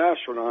for the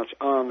astronauts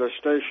on the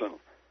station.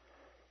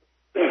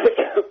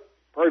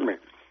 Pardon me.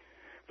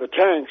 The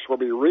tanks will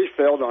be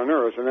refilled on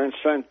Earth and then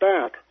sent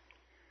back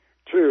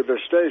to the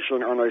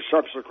station on a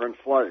subsequent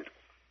flight.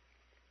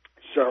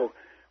 So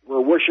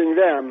we're wishing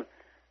them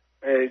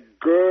a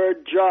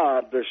good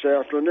job this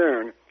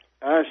afternoon,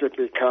 as it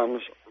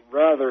becomes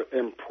rather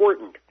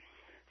important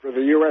for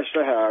the U.S.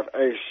 to have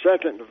a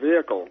second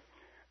vehicle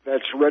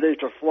that's ready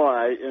to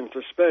fly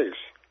into space.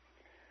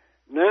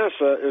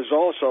 NASA is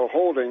also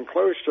holding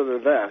close to the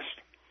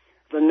vest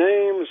the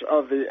names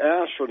of the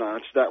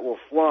astronauts that will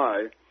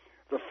fly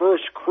the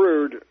first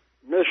crewed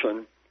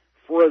mission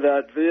for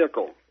that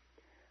vehicle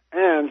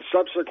and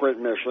subsequent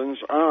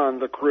missions on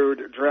the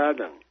crewed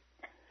Dragon.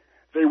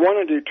 They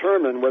want to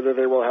determine whether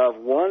they will have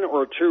 1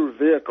 or 2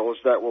 vehicles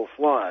that will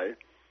fly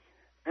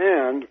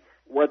and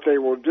what they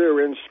will do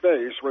in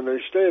space when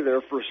they stay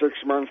there for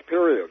 6-month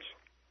periods.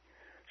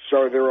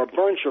 So there are a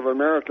bunch of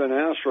American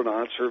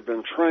astronauts who've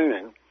been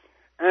training,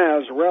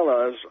 as well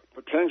as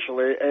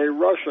potentially a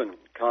Russian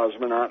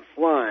cosmonaut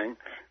flying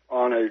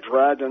on a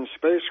Dragon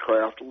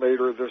spacecraft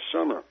later this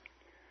summer.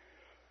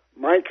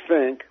 Mike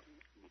Fink,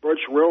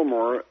 Butch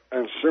Wilmore,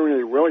 and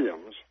Suni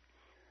Williams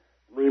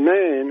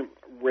remain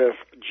with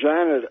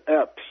Janet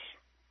Epps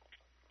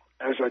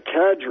as a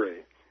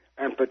cadre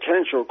and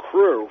potential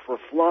crew for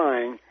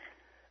flying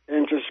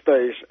into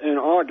space in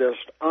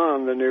August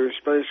on the new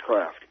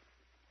spacecraft.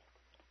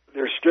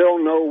 There's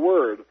still no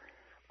word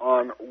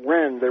on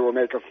when they will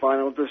make a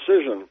final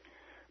decision,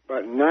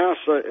 but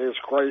NASA is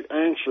quite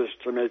anxious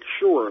to make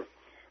sure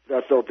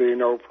that there'll be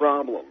no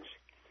problems.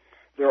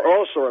 There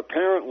also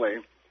apparently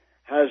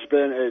has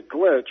been a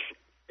glitch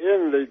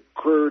in the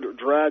crewed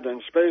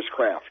Dragon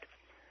spacecraft.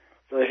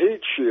 The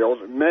heat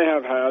shield may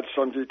have had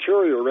some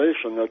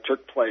deterioration that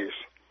took place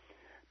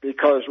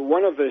because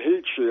one of the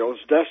heat shields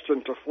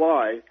destined to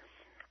fly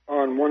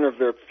on one of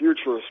the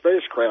future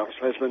spacecrafts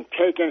has been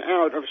taken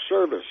out of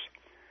service.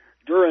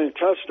 During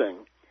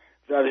testing,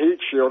 that heat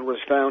shield was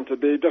found to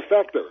be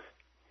defective,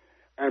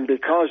 and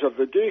because of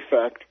the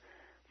defect,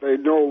 they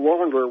no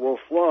longer will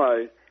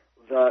fly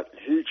that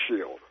heat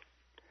shield.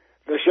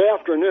 This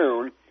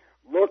afternoon,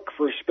 look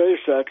for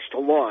SpaceX to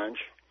launch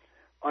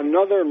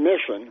another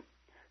mission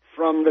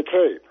from the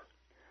Cape.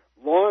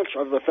 Launch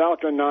of the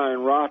Falcon 9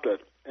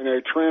 rocket in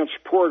a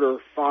Transporter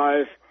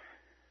 5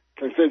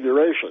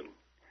 configuration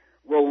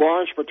will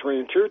launch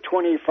between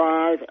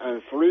 2:25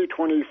 and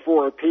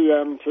 3:24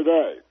 p.m.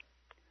 today.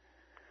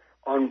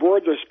 On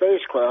board the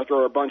spacecraft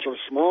are a bunch of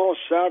small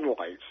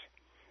satellites,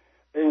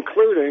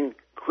 including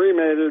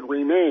cremated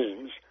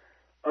remains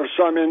of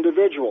some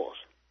individuals.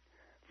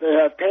 They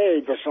have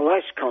paid the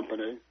Celeste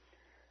Company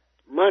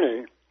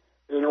money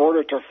in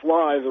order to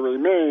fly the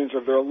remains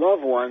of their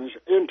loved ones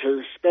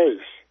into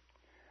space,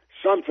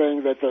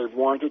 something that they've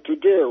wanted to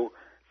do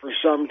for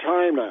some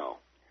time now.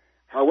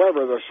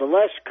 However, the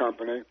Celeste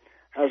Company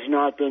has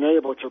not been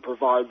able to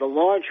provide the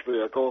launch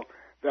vehicle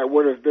that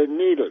would have been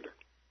needed.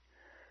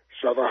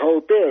 So the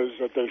hope is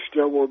that they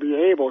still will be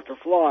able to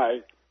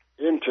fly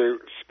into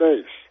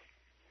space.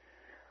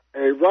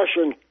 A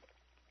Russian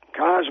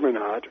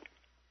cosmonaut,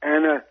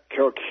 Anna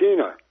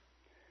Kilkina,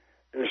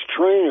 is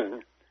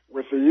training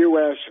with the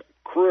U.S.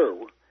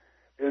 crew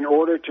in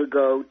order to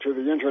go to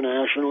the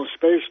International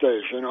Space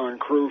Station on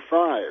Crew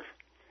 5.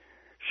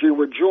 She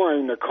would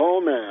join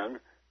Nicole Mann,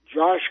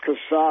 Josh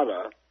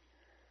Casada,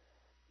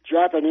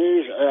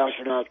 Japanese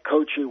astronaut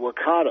Koichi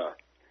Wakata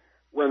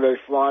when they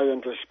fly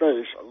into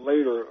space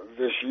later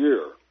this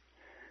year.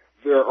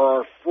 There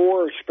are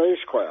 4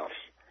 spacecrafts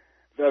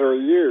that are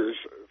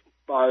used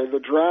by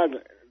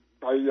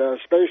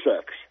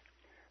SpaceX.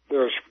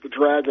 There's the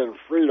Dragon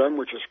Freedom,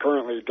 which is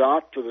currently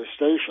docked to the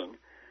station,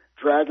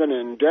 Dragon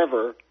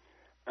Endeavour,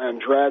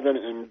 and Dragon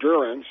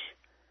Endurance,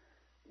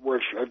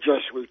 which have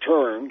just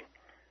returned,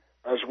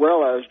 as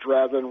well as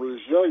Dragon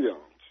Resilience,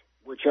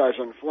 which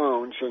hasn't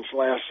flown since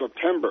last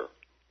September.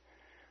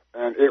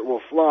 And it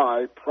will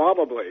fly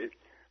probably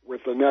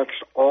with the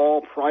next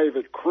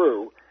all-private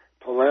crew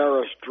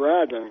Polaris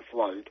Dragon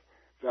flight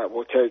that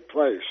will take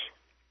place.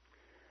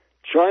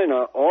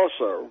 China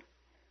also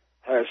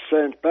has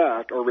sent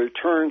back a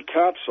returned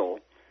capsule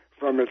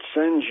from its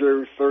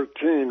Shenzhou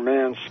 13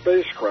 manned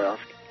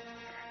spacecraft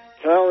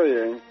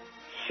carrying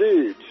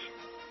seeds.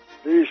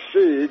 These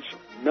seeds,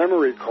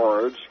 memory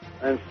cards,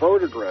 and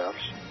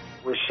photographs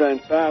were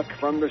sent back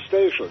from the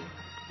station.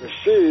 The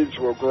seeds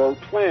will grow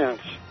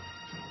plants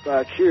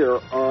back here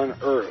on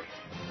Earth.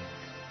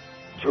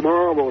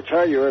 Tomorrow we'll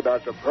tell you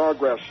about the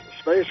Progress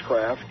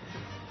spacecraft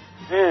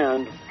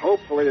and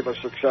hopefully the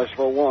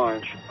successful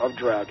launch of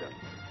Dragon.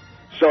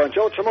 So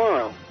until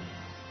tomorrow,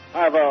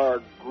 have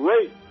a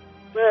great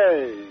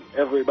day,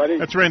 everybody.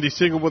 That's Randy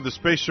Segal with the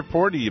Space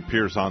Report. He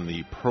appears on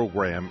the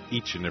program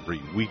each and every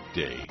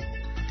weekday.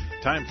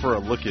 Time for a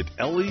look at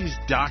Ellie's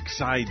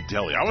Dockside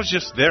Deli. I was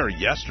just there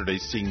yesterday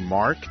seeing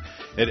Mark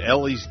at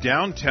Ellie's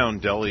Downtown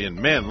Deli, and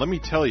man, let me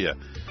tell you,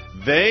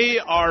 they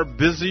are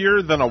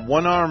busier than a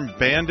one-armed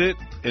bandit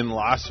in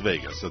Las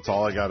Vegas. That's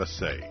all I got to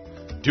say.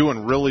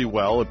 Doing really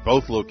well at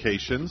both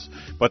locations,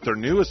 but their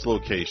newest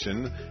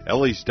location,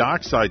 Ellie's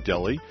Dockside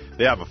Deli,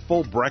 they have a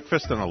full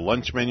breakfast and a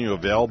lunch menu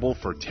available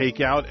for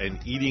takeout and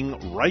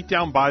eating right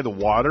down by the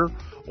water.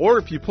 Or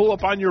if you pull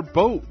up on your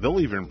boat, they'll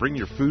even bring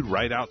your food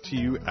right out to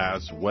you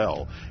as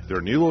well.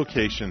 Their new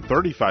location,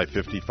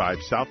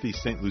 3555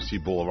 Southeast St. Lucie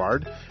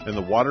Boulevard in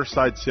the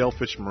Waterside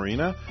Sailfish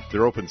Marina.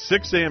 They're open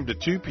 6 a.m. to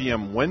 2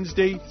 p.m.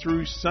 Wednesday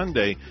through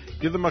Sunday.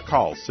 Give them a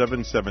call,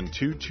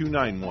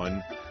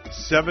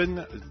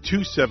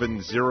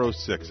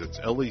 772-291-2706. It's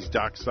Ellie's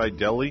Dockside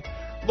Deli,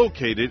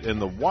 located in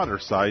the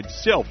Waterside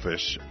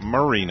Sailfish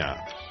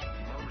Marina.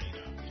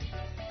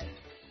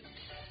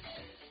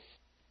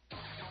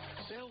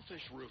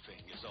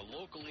 Roofing is a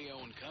locally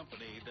owned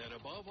company that,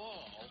 above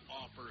all,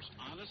 offers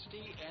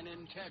honesty and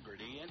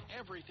integrity in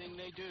everything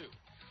they do.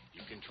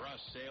 You can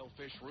trust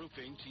Sailfish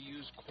Roofing to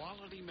use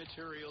quality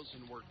materials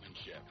and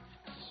workmanship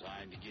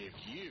designed to give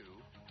you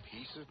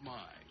peace of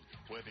mind.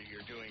 Whether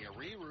you're doing a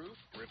re-roof,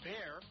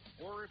 repair,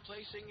 or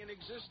replacing an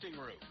existing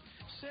roof,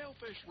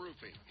 Sailfish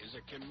Roofing is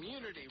a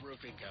community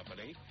roofing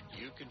company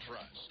you can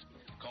trust.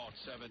 Call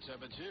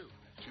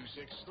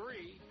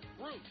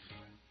 772-263-ROOF.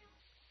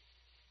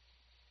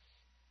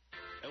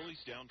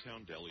 Ellie's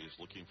Downtown Deli is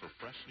looking for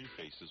fresh new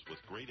faces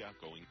with great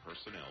outgoing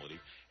personality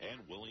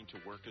and willing to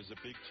work as a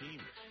big team.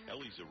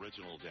 Ellie's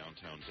Original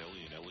Downtown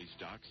Deli and Ellie's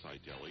Dockside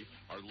Deli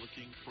are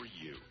looking for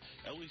you.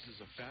 Ellie's is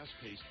a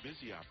fast-paced,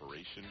 busy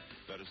operation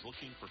that is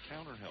looking for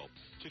counter help,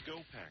 to-go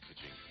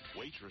packaging,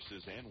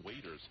 waitresses and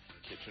waiters,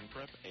 kitchen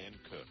prep, and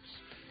cooks.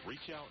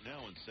 Reach out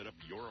now and set up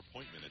your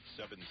appointment at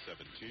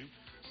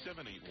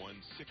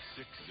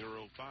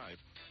 772-781-6605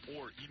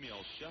 or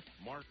email Chef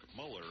Mark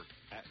Muller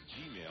at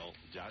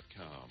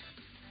gmail.com.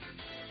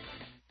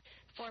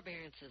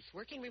 Forbearances,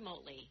 working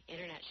remotely,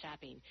 internet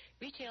shopping,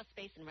 retail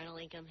space, and rental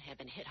income have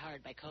been hit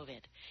hard by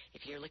COVID.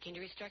 If you're looking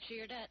to restructure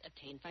your debt,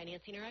 obtain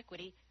financing or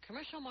equity,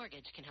 Commercial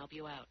Mortgage can help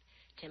you out.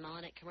 Tim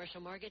Mullen at Commercial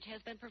Mortgage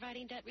has been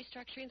providing debt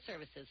restructuring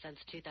services since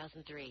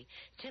 2003.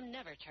 Tim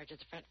never charges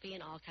a front fee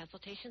and all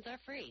consultations are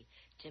free.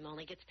 Tim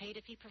only gets paid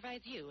if he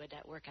provides you a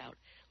debt workout.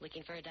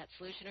 Looking for a debt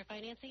solution or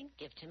financing?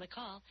 Give Tim a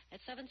call at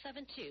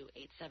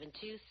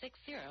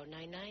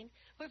 772-872-6099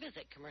 or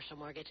visit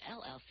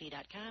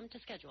commercialmortgagellc.com to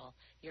schedule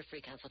your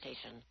free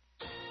consultation.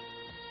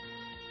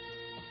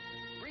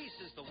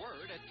 Is the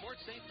word at Port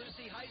St.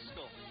 Lucie High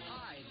School.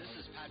 Hi, this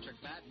is Patrick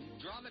Madden,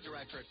 Drama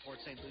Director at Port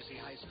St. Lucie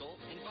High School,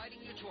 inviting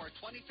you to our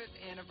 25th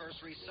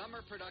anniversary summer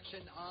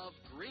production of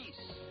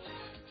Grease.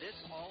 This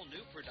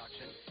all-new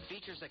production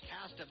features a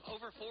cast of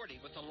over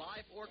 40 with a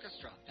live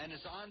orchestra and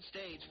is on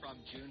stage from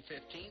June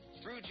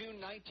 15th through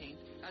June 19th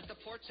at the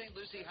Port St.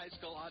 Lucie High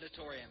School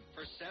Auditorium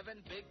for 7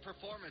 big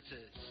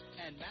performances,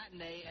 and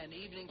matinee and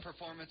evening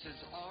performances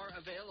are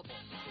available.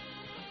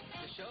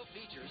 The show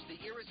features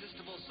the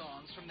irresistible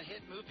songs from the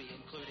hit movie,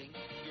 including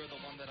You're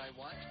the One That I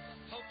Want,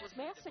 Hopeless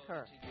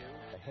Massacre,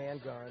 A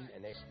handgun,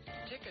 and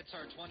Tickets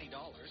are $20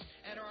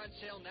 and are on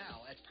sale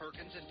now at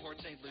Perkins in Port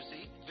St.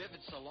 Lucie,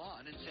 Vivid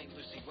Salon in St.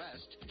 Lucie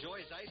West,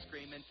 Joy's Ice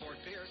Cream in Fort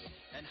Pierce,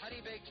 and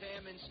Honey Baked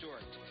Ham in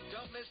Stuart.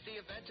 Don't miss the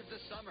event of the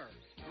summer,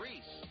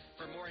 Grease.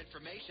 For more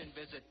information,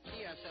 visit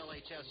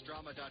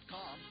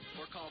pslhsdrama.com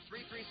or call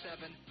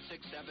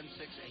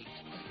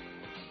 337-6768.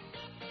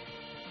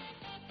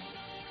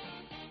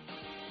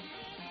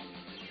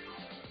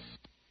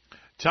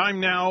 Time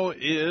now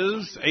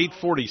is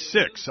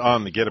 8:46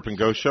 on the Get Up and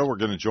Go show. We're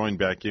going to join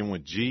back in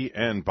with G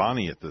and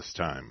Bonnie at this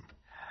time.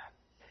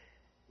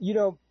 You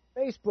know,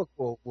 Facebook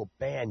will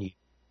ban you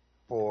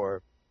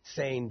for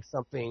saying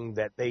something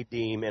that they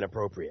deem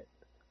inappropriate.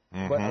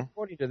 Mm-hmm. But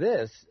according to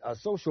this, a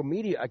social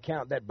media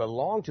account that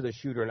belonged to the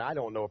shooter, and I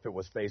don't know if it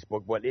was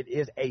Facebook, but it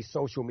is a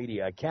social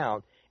media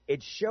account,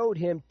 it showed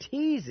him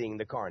teasing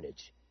the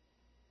carnage.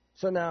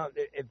 So now,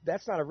 if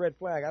that's not a red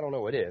flag, I don't know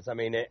what is. I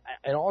mean,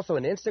 and also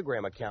an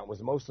Instagram account was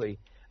mostly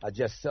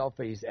just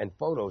selfies and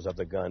photos of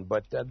the gun.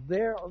 But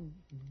there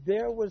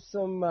was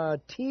some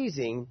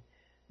teasing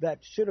that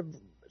should have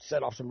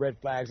set off some red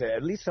flags.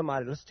 At least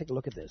somebody. Let's take a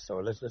look at this. So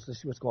let's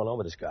see what's going on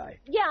with this guy.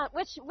 Yeah,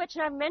 which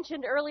I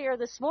mentioned earlier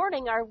this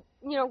morning.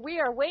 We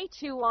are way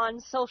too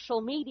on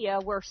social media.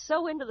 We're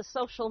so into the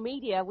social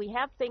media. We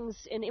have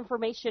things and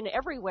information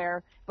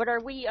everywhere. But are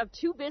we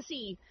too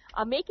busy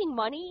making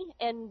money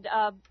and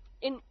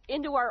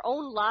into our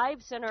own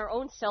lives and our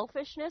own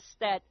selfishness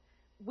that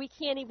we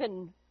can't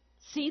even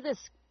see this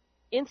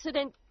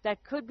incident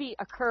that could be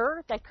up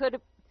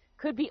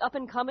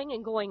and coming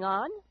and going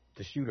on?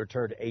 The shooter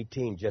turned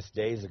 18 just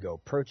days ago,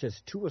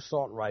 purchased 2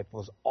 assault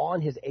rifles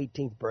on his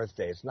 18th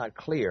birthday. It's not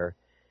clear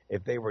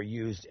if they were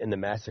used in the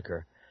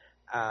massacre.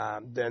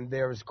 Then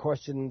there's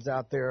questions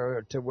out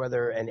there to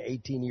whether an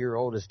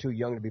 18-year-old is too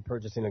young to be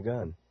purchasing a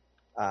gun.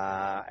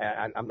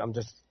 I'm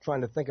just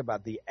trying to think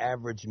about the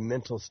average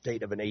mental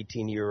state of an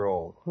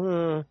 18-year-old.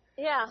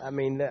 Yeah. I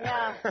mean,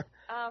 yeah.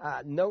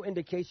 No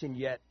indication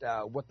yet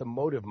what the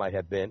motive might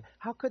have been.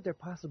 How could there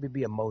possibly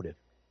be a motive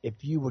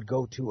if you would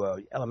go to a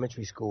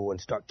elementary school and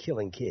start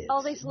killing kids?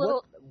 All these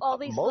little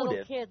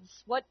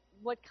kids. What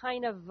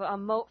kind of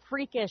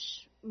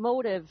freakish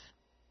motive?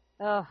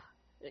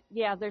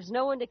 Yeah, there's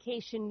no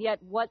indication yet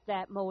what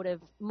that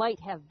motive might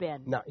have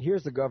been. Now,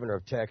 here's the governor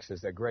of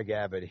Texas, Greg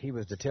Abbott. He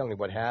was detailing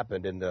what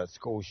happened in the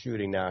school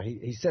shooting. Now,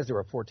 he says there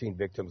were 14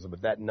 victims,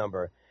 but that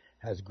number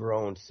has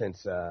grown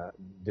since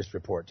this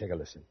report. Take a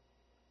listen.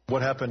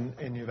 What happened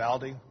in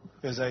Uvalde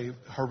is a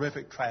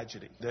horrific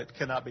tragedy that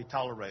cannot be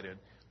tolerated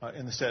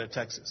in the state of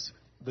Texas.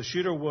 The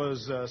shooter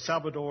was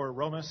Salvador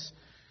Romas,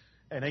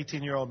 an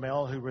 18-year-old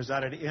male who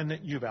resided in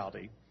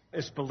Uvalde.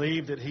 It's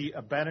believed that he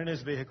abandoned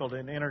his vehicle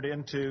and entered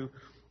into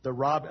the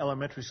Robb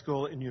Elementary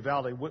School in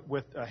Uvalde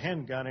with a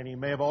handgun, and he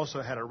may have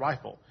also had a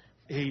rifle.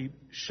 He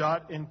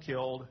shot and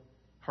killed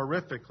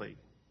horrifically,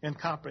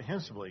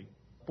 incomprehensibly,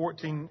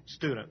 14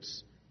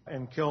 students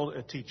and killed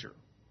a teacher.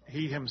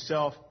 He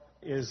himself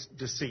is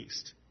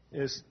deceased.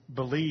 It's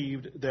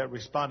believed that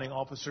responding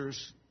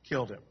officers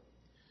killed him.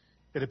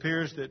 It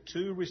appears that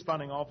 2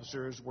 responding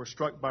officers were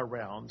struck by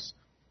rounds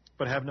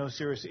but have no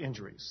serious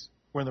injuries.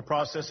 We're in the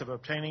process of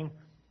obtaining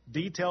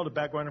detailed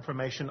background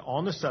information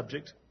on the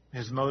subject,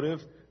 his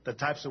motive, the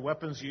types of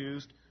weapons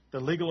used, the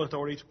legal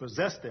authority to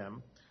possess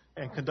them,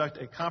 and conduct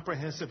a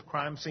comprehensive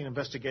crime scene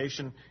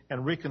investigation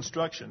and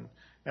reconstruction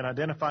and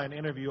identify and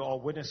interview all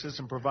witnesses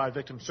and provide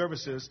victim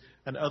services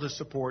and other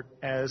support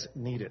as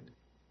needed.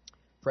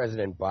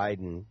 President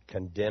Biden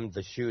condemned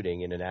the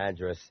shooting in an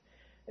address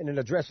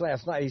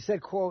last night. He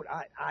said, quote,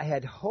 I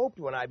had hoped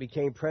when I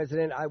became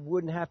president I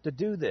wouldn't have to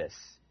do this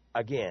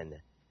again.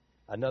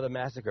 Another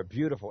massacre,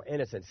 beautiful,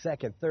 innocent,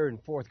 second, third,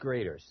 and fourth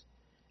graders.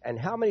 And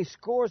how many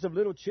scores of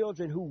little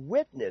children who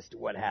witnessed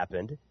what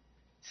happened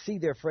see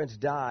their friends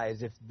die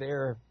as if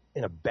they're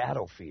in a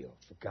battlefield,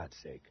 for God's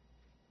sake.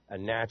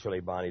 And naturally,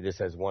 Bonnie, this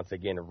has once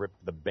again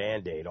ripped the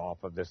Band-Aid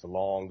off of this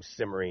long,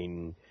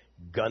 simmering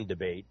gun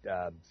debate.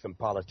 Some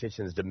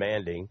politicians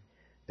demanding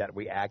that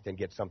we act and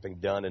get something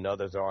done, and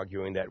others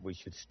arguing that we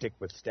should stick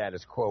with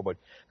status quo. But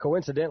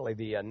coincidentally,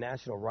 the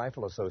National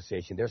Rifle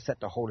Association, they're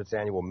set to hold its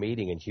annual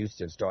meeting in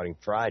Houston starting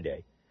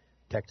Friday.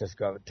 Texas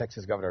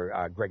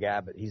Governor Greg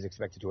Abbott, he's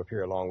expected to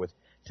appear along with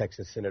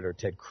Texas Senator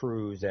Ted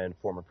Cruz and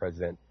former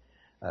President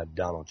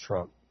Donald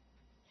Trump.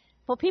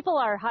 Well, people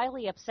are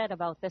highly upset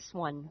about this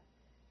one.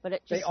 But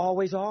they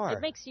always are.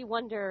 It makes you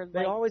wonder.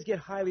 They always get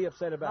highly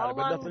upset about it,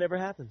 but nothing ever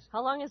happens.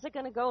 How long is it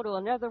going to go till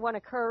another one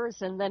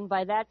occurs? And then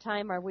by that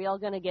time, are we all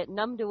going to get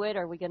numb to it?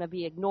 Are we going to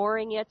be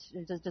ignoring it?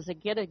 Does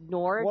it get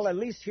ignored? Well, at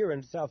least here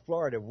in South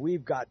Florida,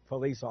 we've got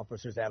police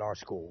officers at our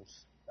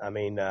schools. I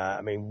mean,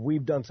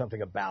 we've done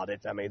something about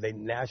it. I mean,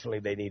 nationally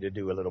they need to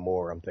do a little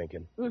more, I'm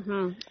thinking.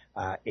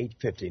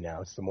 8:50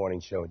 now. It's the morning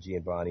show with G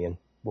and Bonnie, and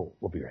we'll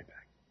be right back.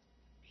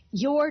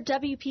 Your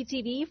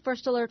WPTV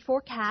First Alert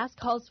forecast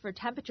calls for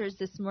temperatures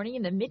this morning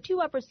in the mid to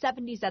upper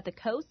 70s at the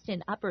coast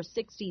and upper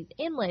 60s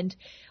inland,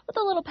 with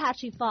a little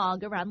patchy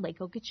fog around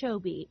Lake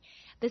Okeechobee.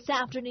 This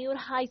afternoon,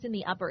 highs in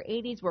the upper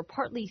 80s were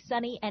partly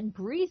sunny and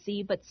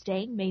breezy, but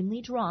staying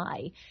mainly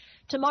dry.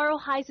 Tomorrow,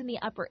 highs in the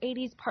upper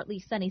 80s, partly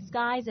sunny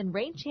skies, and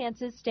rain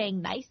chances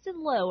staying nice and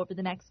low over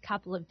the next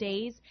couple of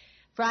days.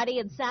 Friday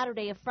and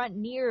Saturday, a front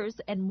nears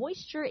and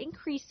moisture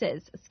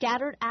increases.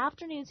 Scattered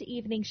afternoon to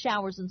evening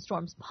showers and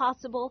storms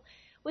possible,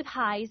 with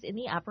highs in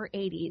the upper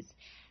 80s.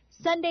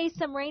 Sunday,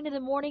 some rain in the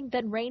morning,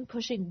 then rain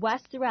pushing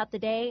west throughout the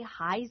day,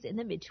 highs in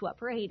the mid to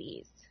upper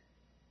 80s.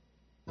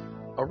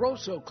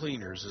 Aroso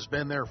Cleaners has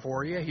been there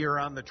for you here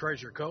on the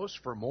Treasure Coast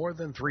for more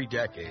than 3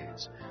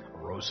 decades.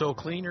 Aroso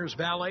Cleaners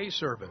Valet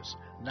Service,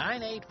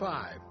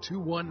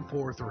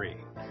 985-2143.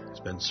 It's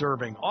been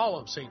serving all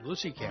of St.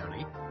 Lucie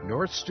County,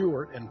 North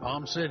Stewart, and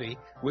Palm City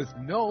with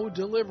no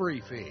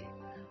delivery fee.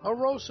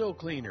 Aroso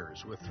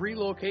Cleaners with 3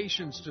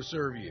 locations to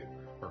serve you,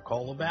 or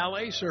call the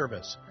valet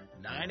service,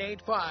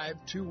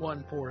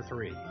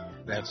 985-2143.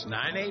 That's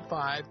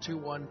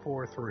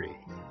 985-2143.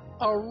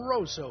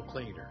 Aroso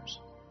Cleaners.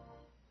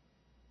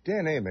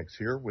 Dan Amex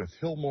here with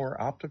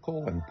Hillmore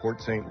Optical in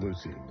Port St.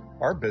 Lucie.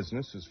 Our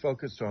business is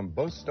focused on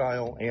both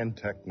style and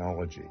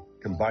technology,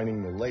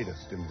 combining the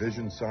latest in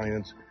vision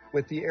science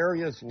with the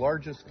area's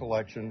largest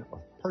collection of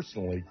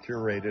personally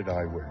curated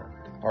eyewear.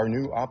 Our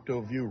new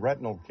OptoView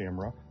retinal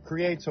camera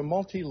creates a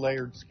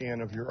multi-layered scan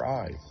of your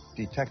eye,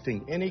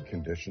 detecting any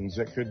conditions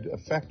that could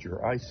affect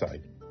your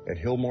eyesight. At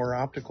Hillmore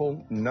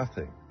Optical,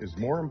 nothing is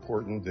more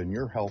important than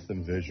your health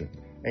and vision,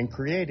 and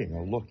creating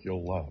a look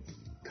you'll love.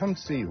 Come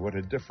see what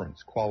a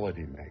difference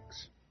quality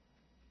makes.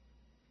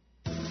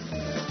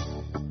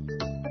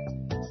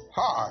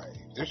 Hi,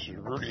 this is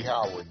Rudy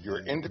Howard,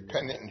 your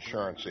independent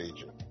insurance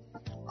agent.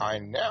 I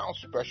now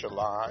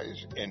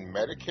specialize in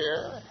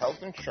Medicare,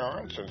 health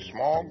insurance, and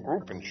small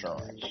group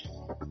insurance.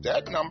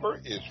 That number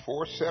is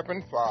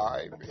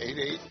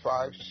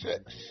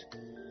 475-8856.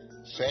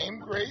 Same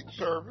great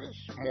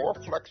service, more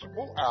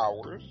flexible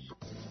hours.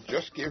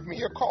 Just give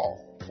me a call,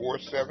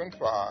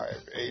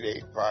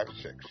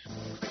 475-8856.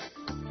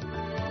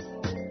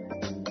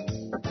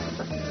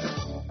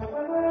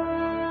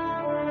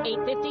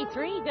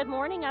 8:53. Good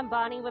morning. I'm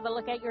Bonnie with a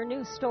look at your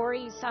news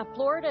stories.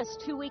 Florida's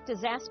 2-week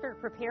disaster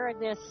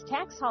preparedness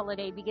tax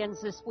holiday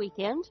begins this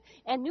weekend.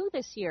 And new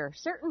this year,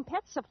 certain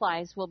pet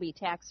supplies will be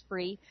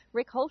tax-free.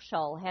 Rick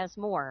Hoschel has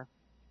more.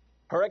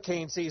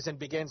 Hurricane season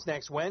begins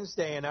next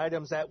Wednesday, and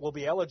items that will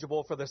be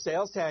eligible for the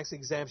sales tax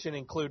exemption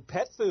include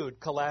pet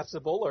food,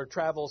 collapsible or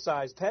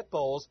travel-sized pet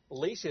bowls,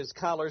 leashes,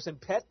 collars, and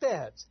pet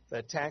beds.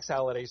 The tax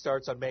holiday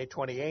starts on May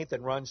 28th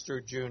and runs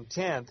through June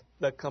 10th.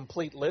 The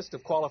complete list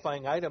of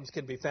qualifying items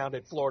can be found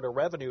at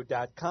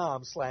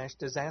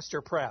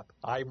floridarevenue.com/disasterprep.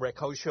 I'm Rick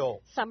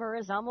Hoschel. Summer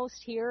is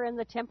almost here, and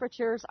the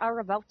temperatures are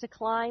about to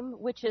climb,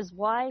 which is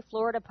why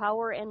Florida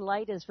Power and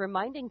Light is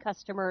reminding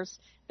customers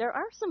there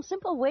are some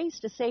simple ways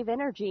to save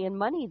energy and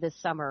money this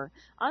summer.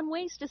 On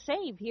Ways to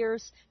Save,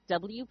 here's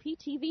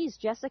WPTV's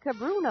Jessica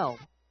Bruno.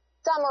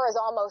 Summer is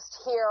almost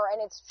here,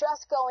 and it's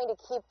just going to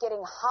keep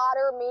getting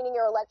hotter, meaning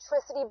your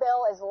electricity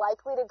bill is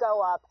likely to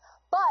go up.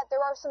 But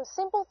there are some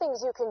simple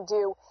things you can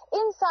do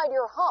inside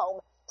your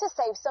home to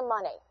save some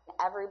money.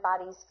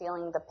 Everybody's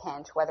feeling the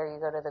pinch. Whether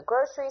you go to the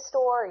grocery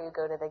store or you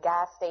go to the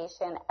gas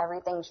station,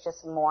 everything's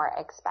just more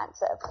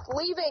expensive.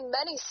 Leaving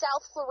many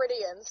South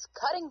Floridians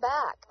cutting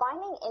back.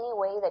 Finding any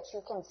way that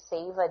you can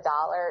save $1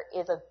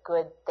 is a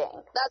good thing.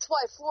 That's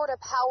why Florida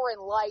Power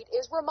and Light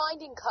is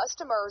reminding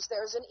customers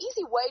there's an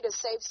easy way to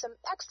save some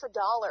extra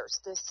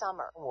dollars this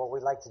summer. What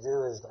we'd like to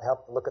do is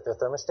help look at their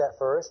thermostat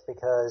first,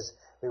 because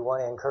we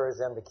want to encourage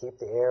them to keep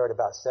the air at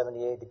about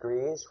 78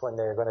 degrees when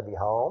they're going to be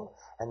home,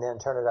 and then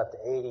turn it up to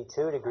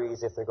 82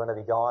 degrees if they're going to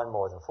be gone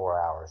more than 4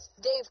 hours.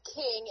 Dave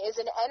King is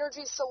an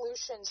energy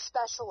solutions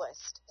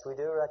specialist. We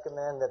do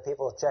recommend that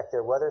people check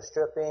their weather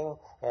stripping,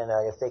 and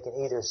if they can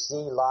either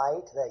see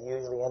light, that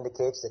usually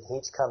indicates that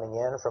heat's coming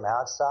in from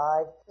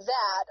outside.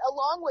 That,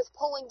 along with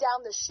pulling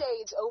down the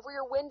shades over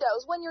your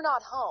windows when you're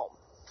not home.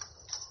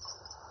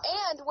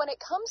 And when it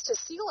comes to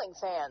ceiling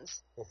fans,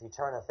 if you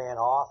turn a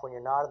fan off when you're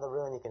not in the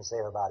room, you can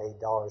save about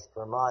 $8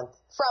 per month.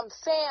 From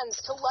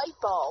fans to light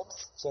bulbs.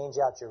 Change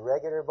out your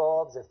regular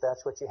bulbs, if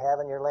that's what you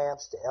have in your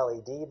lamps, to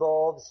LED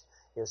bulbs.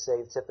 You'll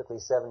save typically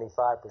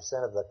 75%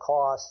 of the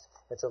cost.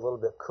 It's a little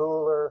bit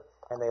cooler,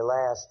 and they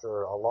last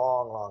for a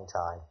long, long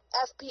time.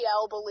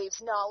 FPL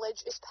believes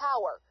knowledge is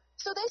power.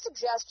 So they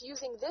suggest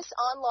using this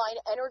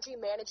online energy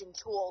managing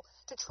tool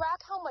to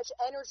track how much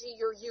energy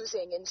you're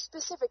using in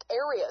specific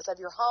areas of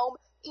your home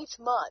each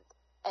month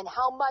and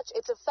how much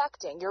it's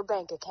affecting your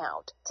bank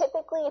account.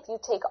 Typically, if you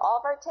take all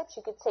of our tips,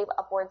 you could save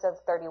upwards of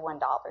 $31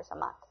 a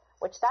month,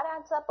 which that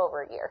adds up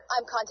over a year.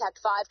 I'm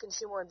Contact 5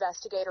 consumer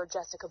investigator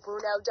Jessica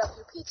Bruno,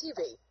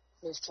 WPTV.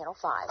 News Channel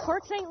 5.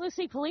 Port St.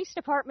 Lucie Police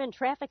Department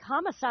traffic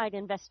homicide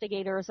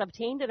investigators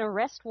obtained an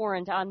arrest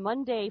warrant on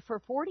Monday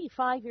for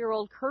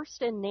 45-year-old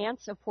Kirsten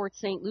Nance of Port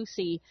St.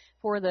 Lucie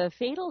for the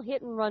fatal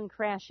hit-and-run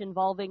crash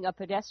involving a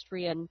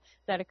pedestrian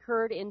that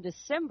occurred in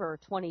December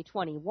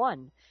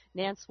 2021.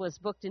 Nance was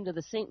booked into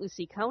the St.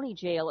 Lucie County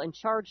Jail and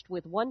charged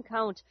with one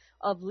count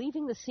of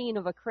leaving the scene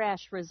of a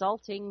crash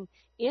resulting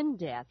in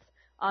death.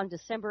 On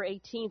December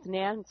 18th,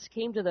 Nance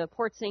came to the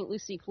Port St.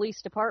 Lucie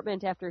Police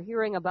Department after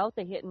hearing about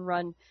the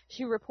hit-and-run.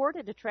 She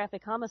reported to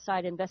traffic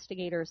homicide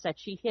investigators that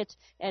she hit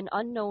an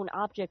unknown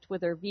object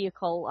with her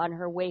vehicle on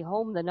her way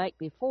home the night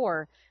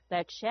before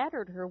that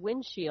shattered her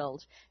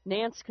windshield.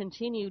 Nance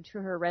continued to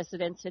her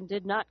residence and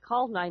did not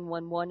call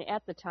 911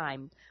 at the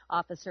time.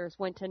 Officers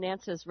went to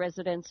Nance's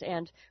residence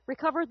and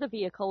recovered the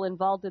vehicle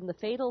involved in the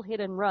fatal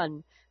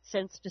hit-and-run.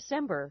 Since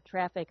December,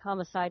 traffic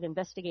homicide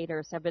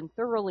investigators have been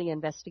thoroughly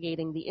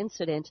investigating the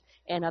incident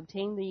and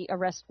obtained the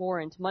arrest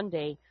warrant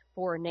Monday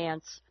for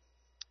Nance.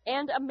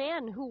 And a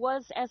man who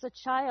was, as a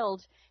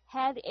child,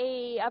 had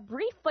a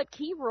brief but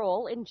key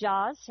role in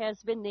Jaws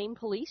has been named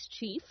police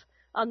chief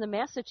on the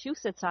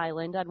Massachusetts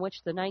island on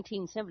which the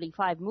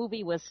 1975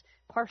 movie was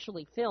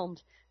partially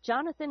filmed.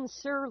 Jonathan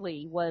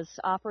Surley was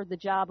offered the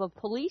job of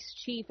police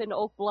chief in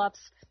Oak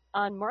Bluffs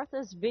on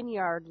Martha's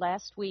Vineyard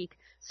last week.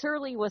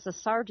 Surley was a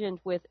sergeant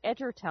with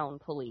Edgertown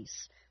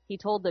Police. He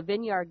told the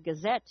Vineyard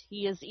Gazette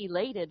he is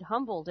elated,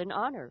 humbled, and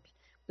honored.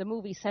 The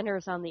movie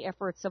centers on the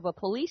efforts of a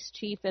police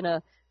chief in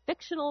a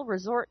fictional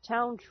resort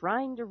town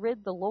trying to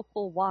rid the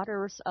local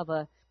waters of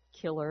a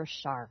killer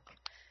shark.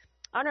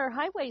 On our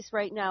highways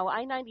right now,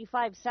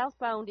 I-95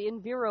 southbound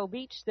in Vero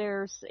Beach,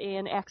 there's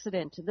an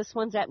accident. This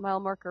one's at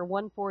mile marker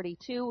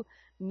 142.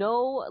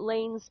 No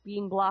lanes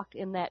being blocked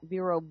in that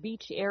Vero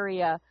Beach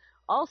area.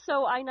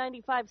 Also,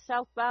 I-95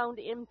 southbound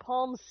in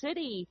Palm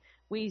City,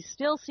 we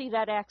still see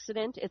that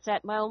accident. It's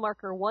at mile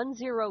marker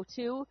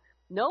 102.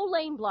 No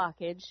lane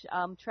blockage.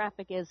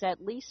 Traffic is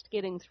at least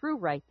getting through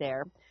right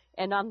there.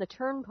 And on the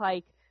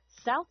turnpike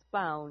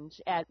southbound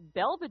at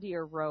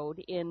Belvedere Road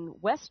in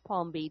West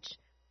Palm Beach,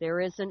 there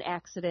is an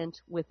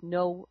accident with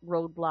no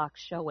roadblock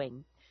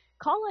showing.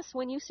 Call us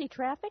when you see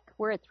traffic.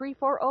 We're at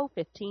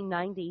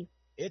 340-1590.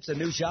 It's a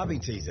new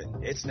shopping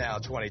season. It's now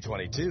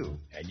 2022,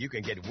 and you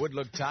can get wood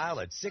look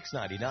tile at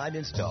 $6.99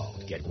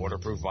 installed. Get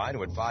waterproof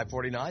vinyl at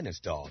 $5.49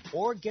 installed,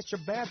 or get your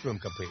bathroom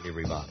completely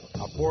remodeled.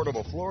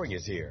 Affordable flooring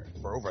is here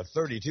for over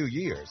 32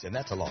 years, and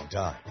that's a long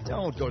time.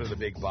 Don't go to the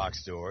big box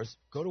stores.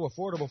 Go to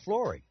Affordable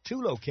Flooring.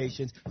 2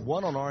 locations,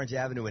 one on Orange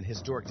Avenue in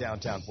historic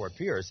downtown Fort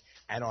Pierce,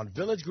 and on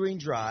Village Green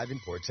Drive in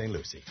Port St.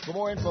 Lucie. For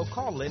more info,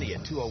 call Lenny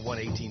at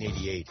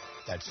 201-1888.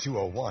 That's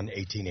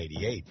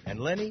 201-1888, and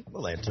Lenny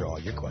will answer all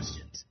your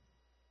questions.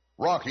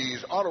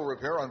 Rocky's Auto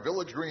Repair on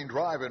Village Green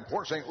Drive in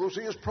Port St.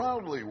 Lucie is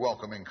proudly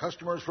welcoming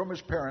customers from his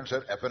parents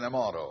at F&M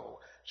Auto.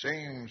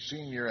 Same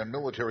senior and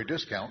military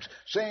discounts,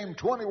 same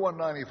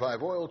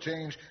 $21.95 oil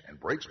change and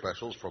brake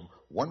specials from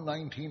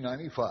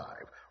 $119.95.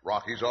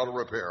 Rocky's Auto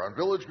Repair on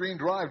Village Green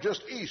Drive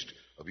just east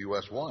of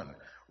US 1.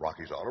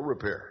 Rocky's Auto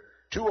Repair,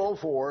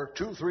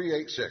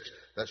 204-2386.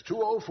 That's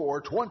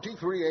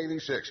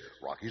 204-2386.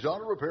 Rocky's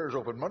Auto Repair is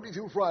open Monday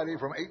through Friday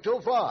from 8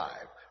 till 5.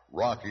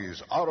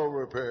 Rocky's Auto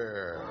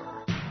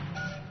Repair.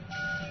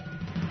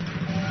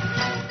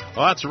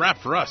 Well, that's a wrap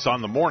for us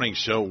on the morning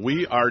show.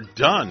 We are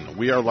done.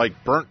 We are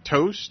like burnt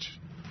toast.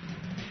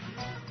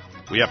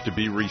 We have to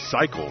be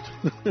recycled.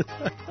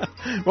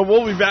 But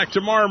we'll be back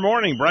tomorrow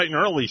morning, bright and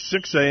early,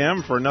 6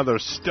 a.m. for another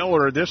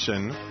stellar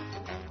edition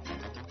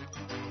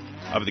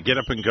of the Get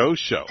Up and Go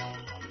show.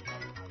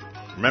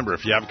 Remember,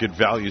 if you have good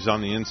values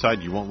on the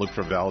inside, you won't look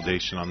for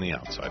validation on the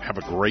outside. Have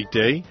a great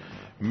day.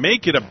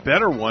 Make it a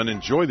better one.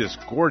 Enjoy this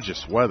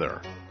gorgeous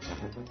weather.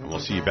 And we'll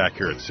see you back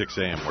here at 6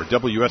 a.m. We're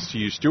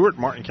WSTU Stewart,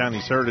 Martin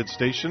County's Heritage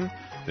Station.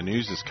 The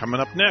news is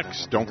coming up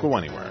next. Don't go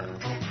anywhere.